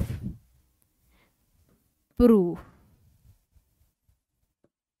ಪ್ರೂಫ್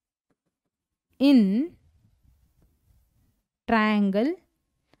ಇನ್ ಟ್ರಯಾಂಗಲ್.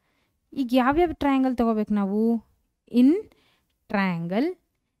 ಈಗ ಯಾವ್ಯಾವ ಟ್ರಯಾಂಗಲ್ ತಗೋಬೇಕು ನಾವು? In triangle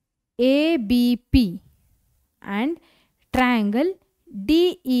A B P and triangle D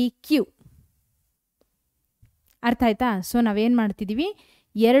E Q. ಅರ್ಥ ಆಯ್ತಾ? ಸೊ ನಾವೇನು ಮಾಡ್ತಿದ್ದೀವಿ,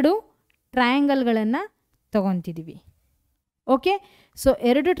 ಎರಡು ಟ್ರಯಾಂಗಲ್ಗಳನ್ನು ತಗೊತಿದ್ದೀವಿ. ಓಕೆ, ಸೊ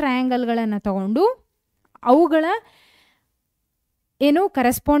ಎರಡು ಟ್ರಯಾಂಗಲ್ಗಳನ್ನು ತಗೊಂಡು ಅವುಗಳ ಏನು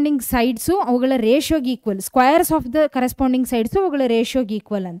ಕರೆಸ್ಪಾಂಡಿಂಗ್ ಸೈಡ್ಸು ಅವುಗಳ ರೇಷಿಯೋಗೆ equal, squares of the corresponding sides ಅವುಗಳ ರೇಷಿಯೋಗೆ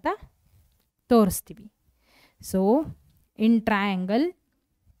ಈಕ್ವಲ್ ಅಂತ ತೋರಿಸ್ತೀವಿ. So in triangle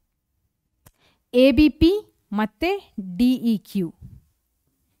A B P ಮತ್ತು D E Q,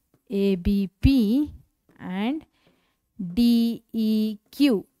 A B P and D E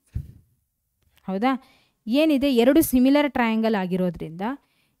Q. ಹೌದಾ? ಏನಿದೆ, ಎರಡು ಸಿಮಿಲರ್ ಟ್ರಯಾಂಗಲ್ ಆಗಿರೋದ್ರಿಂದ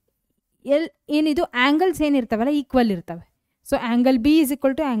ಏನಿದು ಆ್ಯಂಗಲ್ಸ್ ಏನಿರ್ತಾವಲ್ಲ ಈಕ್ವಲ್ ಇರ್ತವೆ. So angle B is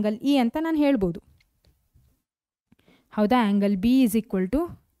equal to angle E ಅಂತ ನಾನು ಹೇಳ್ಬೋದು. ಹೌದಾ? Angle B is equal to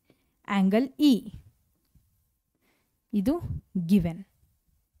angle E. ಇದು ಗಿವೆನ್.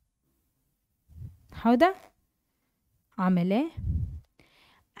 ಹೌದಾ? ಆಮೇಲೆ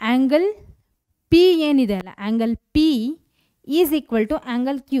ಆ್ಯಂಗಲ್ ಪಿ ಏನಿದೆ ಅಲ್ಲ, angle P is equal to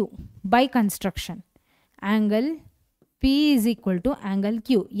angle Q by construction. Angle P is equal to angle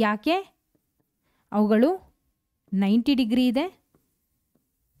Q. ಯಾಕೆ? ಅವುಗಳು 90 ಡಿಗ್ರಿ ಇದೆ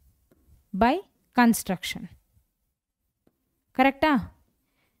ಬೈ ಕನ್ಸ್ಟ್ರಕ್ಷನ್. ಕರೆಕ್ಟಾ?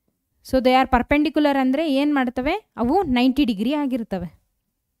 ಸೊ ದೇ ಆರ್ ಪರ್ಪೆಂಡಿಕ್ಯುಲರ್ ಅಂದರೆ ಏನು ಮಾಡ್ತವೆ? ಅವು 90 ಡಿಗ್ರಿ ಆಗಿರ್ತವೆ.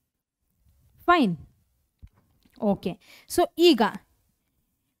 ಫೈನ್. ಓಕೆ, ಸೊ ಈಗ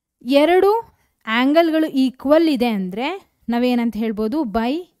ಎರಡು ಆ್ಯಂಗಲ್ಗಳು ಈಕ್ವಲ್ ಇದೆ ಅಂದರೆ ನಾವೇನಂತ ಹೇಳ್ಬೋದು?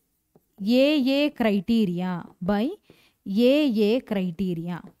 By A criteria. By A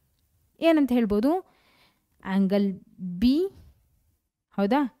criteria ಏನಂತ ಹೇಳ್ಬೋದು? ಆ್ಯಂಗಲ್ ಬಿ,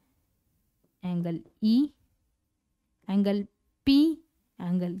 ಹೌದಾ, angle E, angle P,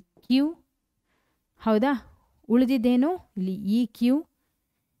 angle Q. ಹೌದಾ? ಉಳಿದಿದ್ದೇನು? ಇಲ್ಲಿ ಇ ಕ್ಯೂ,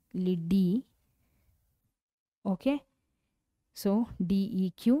 ಇಲ್ಲಿ D. Okay, so D E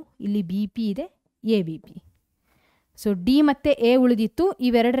Q, ಇಲ್ಲಿ ಬಿ ಪಿ ಇದೆ, A B P. So D ಮತ್ತು ಎ ಉಳಿದಿತ್ತು,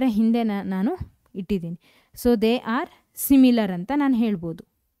 ಇವೆರಡರ ಹಿಂದೆ ನಾನು ಇಟ್ಟಿದ್ದೀನಿ. ಸೊ ದೇ ಆರ್ ಸಿಮಿಲರ್ ಅಂತ ನಾನು ಹೇಳ್ಬೋದು.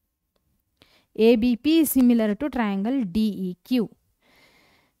 A B P similar to triangle D E Q.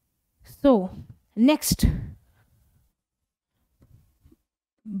 So next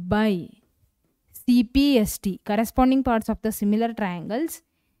by C P S T corresponding parts of the similar triangles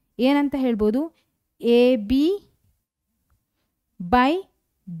ಏನಂತ ಹೇಳ್ಬೋದು? A B by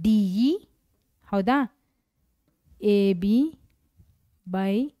D E. ಹೌದಾ? A B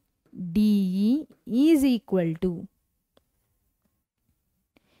by D E is equal to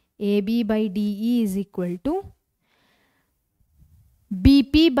A B by D E is equal to B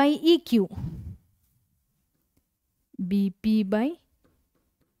P by E Q. B P by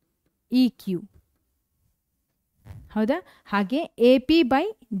E Q. ಹೌದಾ? ಹಾಗೆ A P by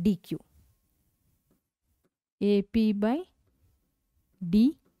D Q. A P by D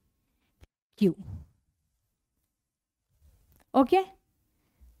Q. Okay,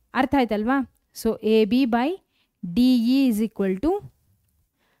 ಅರ್ಥ ಆಯ್ತಲ್ವಾ? So A B by D E is equal to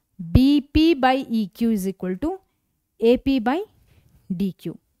B P by E Q is equal to A P by D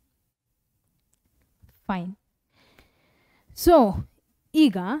Q. Fine. So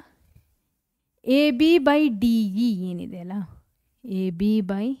ಈಗ A B by D E ಏನಿದೆ ಅಲ್ಲ, AB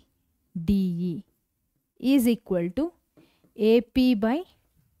by DE is equal to AP by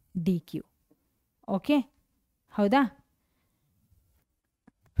DQ. Okay, ಹೌದಾ?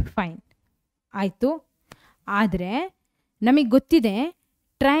 Fine, ಆಯಿತು. ಆದರೆ ನಮಗೆ ಗೊತ್ತಿದೆ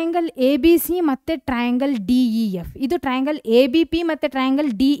triangle A B C ಮತ್ತು triangle D E F, ಇದು ಟ್ರಯಾಂಗಲ್ ಎ ಬಿ ಪಿ ಮತ್ತು ಟ್ರಯಾಂಗಲ್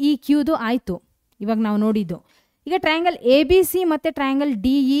ಡಿ ಇ ಕ್ಯೂದು ಆಯಿತು ಇವಾಗ ನಾವು ನೋಡಿದ್ದು. ಈಗ ಟ್ರಯಾಂಗಲ್ ಎ ಬಿ ಸಿ ಮತ್ತು ಟ್ರಯಾಂಗಲ್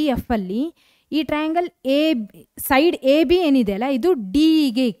ಡಿ ಇ ಎಫ್ ಅಲ್ಲಿ ಈ ಟ್ರಯಾಂಗಲ್ ಸೈಡ್ ಎ ಬಿ ಏನಿದೆ ಅಲ್ಲ, ಇದು ಡಿ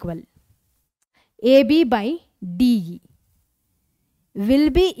ಇಗೆ equal. A B by D E will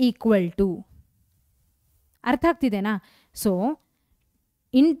be equal to, ಅರ್ಥ ಆಗ್ತಿದೆನಾ? So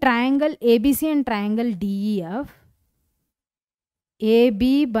in triangle ABC and triangle DEF, AB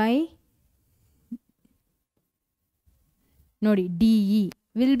by ನೋಡಿ DE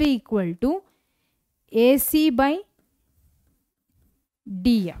will be equal to AC by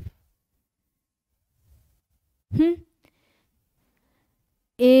DF.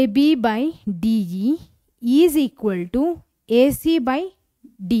 AB by DE is equal to AC by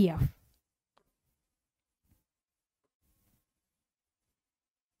DF.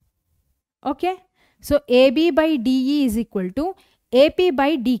 Okay, so A B by D E is equal to A P by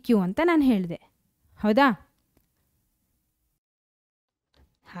D Q ಅಂತ ನಾನು ಹೇಳಿದೆ, ಹೌದಾ?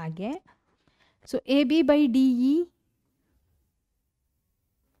 ಹಾಗೆ so A B by D E,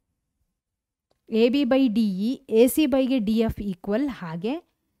 A B by D E A C ಬೈಗೆ D F equal, ಹಾಗೆ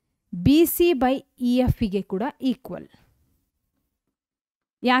B C by E ಎಫ್ಗೆ ಕೂಡ equal.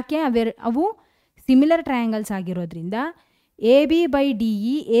 ಯಾಕೆ? ಅವು similar triangles ಆಗಿರೋದ್ರಿಂದ A B by D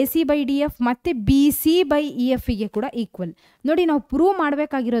E A C by D F ಮತ್ತು B C by E ಎಫ್ಗೆ ಕೂಡ equal. ನೋಡಿ, ನಾವು prove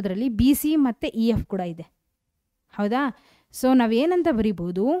ಮಾಡಬೇಕಾಗಿರೋದ್ರಲ್ಲಿ B C ಮತ್ತು ಇ ಎಫ್ ಕೂಡ ಇದೆ, ಹೌದಾ? ಸೊ ನಾವೇನಂತ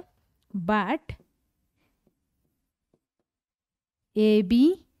ಬರಿಬೋದು, but A B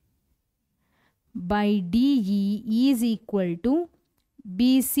by D E is equal to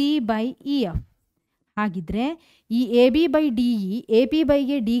B C by E F. ಹಾಗಿದ್ರೆ ಈ A B by D E A P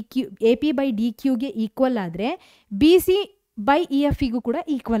ಬೈಗೆ D Q, A P by D ಕ್ಯೂಗೆ equal ಆದರೆ B C by E ಎಫ್ಗೂ ಕೂಡ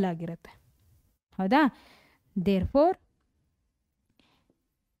equal ಆಗಿರುತ್ತೆ, ಹೌದಾ? Therefore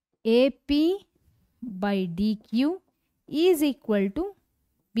A P by D Q is equal to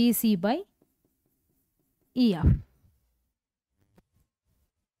B C by E F.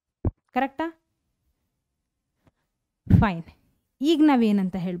 ಕರೆಕ್ಟಾ? Fine. ಈಗ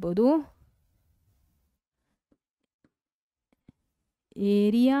ನಾವೇನಂತ ಹೇಳ್ಬೋದು,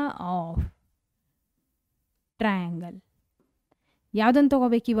 area of triangle ಯಾವುದನ್ನು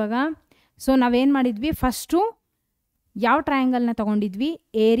ತಗೋಬೇಕು ಇವಾಗ? ಸೊ ನಾವೇನು ಮಾಡಿದ್ವಿ, ಫಸ್ಟು ಯಾವ ಟ್ರಯಾಂಗಲ್ನ ತಗೊಂಡಿದ್ವಿ?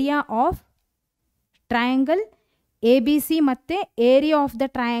 Area of triangle A B C ಮತ್ತು area of the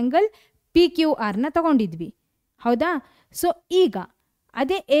triangle P Q ಆರ್ನ ತಗೊಂಡಿದ್ವಿ, ಹೌದಾ? ಸೊ ಈಗ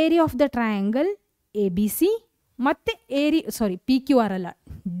ಅದೇ area of the triangle A B C ಮತ್ತು ಪಿ ಕ್ಯೂ ಆರ್ ಅಲ್ಲ,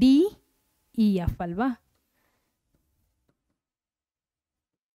 ಡಿ ಇ ಎಫ್ ಅಲ್ವಾ?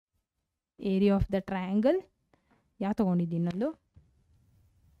 ಏರಿಯಾ ಆಫ್ ದ ಟ್ರಯಾಂಗಲ್ ಯಾವ ತಗೊಂಡಿದ್ದೀನಿ ಇನ್ನೊಂದು,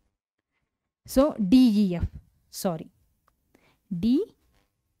 so D E F, sorry D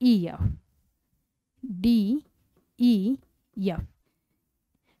E F, D E F.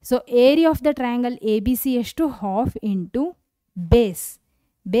 So area of the triangle A B C ಎಷ್ಟು? Half into base.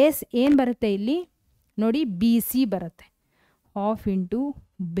 Base ಏನು ಬರುತ್ತೆ ಇಲ್ಲಿ ನೋಡಿ, ಬಿ ಸಿ ಬರುತ್ತೆ. Half into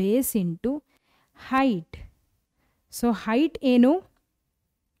base into height. So height ಏನು?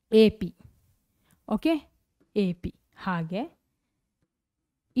 A P. Okay, A P. ಹಾಗೆ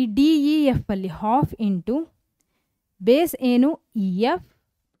ಈ D E F ಅಲ್ಲಿ ಹಾಫ್ ಇಂಟು ಬೇಸ್ ಏನು? E F.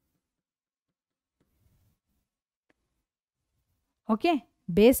 ಓಕೆ,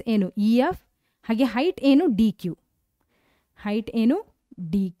 ಬೇಸ್ ಏನು? E F. ಹಾಗೆ ಹೈಟ್ ಏನು? D Q. ಹೈಟ್ ಏನು?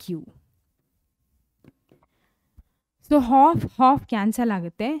 D Q. So half half cancel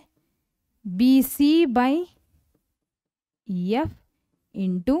ಆಗುತ್ತೆ. B C by E F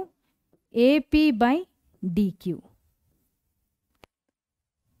into A P by D Q.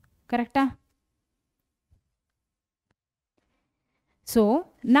 ಕರೆಕ್ಟಾ? So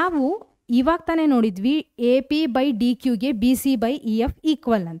ನಾವು ಇವಾಗ ತಾನೇ ನೋಡಿದ್ವಿ A P by D ಕ್ಯೂಗೆ B C by E F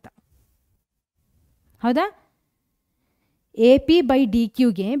equal ಅಂತ, ಹೌದಾ? A P by D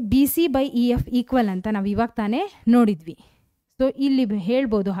ಕ್ಯೂಗೆ B C by E F equal ಅಂತ ನಾವು ಇವಾಗ ತಾನೇ ನೋಡಿದ್ವಿ. ಸೊ ಇಲ್ಲಿ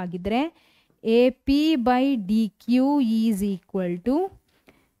ಹೇಳ್ಬೋದು ಹಾಗಿದ್ರೆ A P by D Q is equal to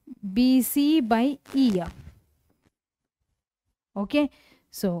B C by E F. Okay,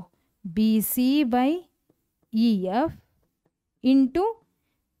 so B C by E F into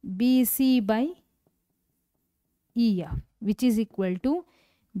B C by E F which is equal to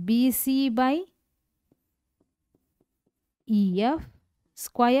B C by E F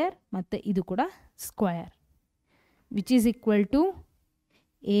square ಮತ್ತು ಇದು ಕೂಡ square. Which is equal to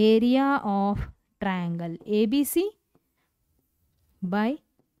area of triangle ABC by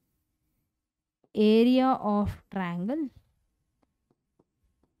area of triangle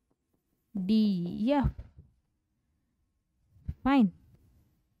DF. Fine.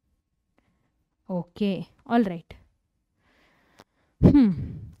 Okay, all right.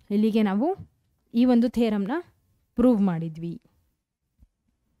 ಇಲ್ಲಿಗೆ ನಾವು ಈ ಒಂದು ಥಿಯರಮ್ನ prove ಮಾಡಿದ್ವಿ.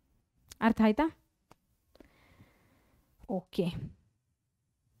 ಅರ್ಥ ಆಯ್ತಾ? Okay,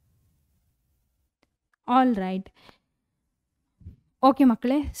 all right. ಓಕೆ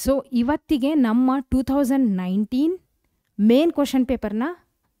ಮಕ್ಕಳೇ, ಸೊ ಇವತ್ತಿಗೆ ನಮ್ಮ 2019 ಮೇನ್ ಕ್ವಶನ್ ಪೇಪರ್ನ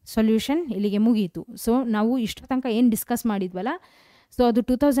ಸೊಲ್ಯೂಷನ್ ಇಲ್ಲಿಗೆ ಮುಗೀತು. ಸೊ ನಾವು ಇಷ್ಟು ತನಕ ಏನು ಡಿಸ್ಕಸ್ ಮಾಡಿದ್ವಲ್ಲ, ಸೊ ಅದು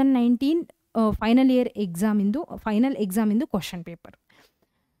 2019 final ಎಕ್ಸಾಮಿಂದು question paper.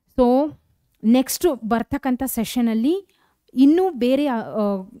 So next ಬರ್ತಕ್ಕಂಥ ಸೆಷನಲ್ಲಿ ಇನ್ನೂ ಬೇರೆ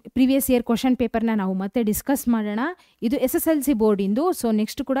ಪ್ರಿವಿಯಸ್ ಇಯರ್ ಕ್ವಶನ್ ಪೇಪರ್ನ ನಾವು ಮತ್ತೆ ಡಿಸ್ಕಸ್ ಮಾಡೋಣ. ಇದು SSLC ಬೋರ್ಡಿಂದು. ಸೊ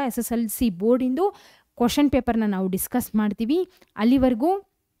ನೆಕ್ಸ್ಟ್ ಕೂಡ SSLC ಬೋರ್ಡಿಂದು ಕ್ವಶನ್ ಪೇಪರ್ನ ನಾವು ಡಿಸ್ಕಸ್ ಮಾಡ್ತೀವಿ. ಅಲ್ಲಿವರೆಗೂ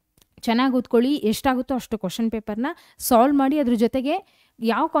ಚೆನ್ನಾಗಿ ಓದ್ಕೊಳ್ಳಿ, ಎಷ್ಟಾಗುತ್ತೋ ಅಷ್ಟು ಕ್ವಶನ್ ಪೇಪರ್ನ ಸಾಲ್ವ್ ಮಾಡಿ. ಅದ್ರ ಜೊತೆಗೆ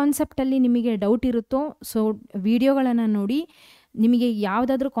ಯಾವ ಕಾನ್ಸೆಪ್ಟಲ್ಲಿ ನಿಮಗೆ ಡೌಟ್ ಇರುತ್ತೋ ಸೊ ವಿಡಿಯೋಗಳನ್ನು ನೋಡಿ. ನಿಮಗೆ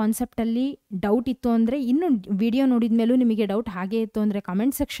ಯಾವುದಾದ್ರೂ ಕಾನ್ಸೆಪ್ಟಲ್ಲಿ ಡೌಟ್ ಇತ್ತು ಅಂದರೆ, ಇನ್ನೂ ವಿಡಿಯೋ ನೋಡಿದ ಮೇಲೂ ನಿಮಗೆ ಡೌಟ್ ಹಾಗೇ ಇತ್ತು ಅಂದರೆ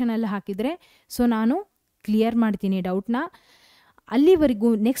ಕಮೆಂಟ್ ಸೆಕ್ಷನಲ್ಲಿ ಹಾಕಿದರೆ ಸೊ ನಾನು ಕ್ಲಿಯರ್ ಮಾಡ್ತೀನಿ ಡೌಟ್ನ. ಅಲ್ಲಿವರೆಗೂ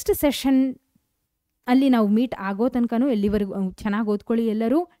ನೆಕ್ಸ್ಟ್ ಸೆಷನ್ ಅಲ್ಲಿ ನಾವು ಮೀಟ್ ಆಗೋ ತನಕನೂ ಎಲ್ಲಿವರೆಗೂ ಚೆನ್ನಾಗಿ ಓದ್ಕೊಳ್ಳಿ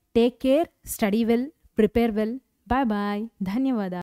ಎಲ್ಲರೂ. Take care, study well, prepare well. ಬಾಯ್ ಬಾಯ್, ಧನ್ಯವಾದ.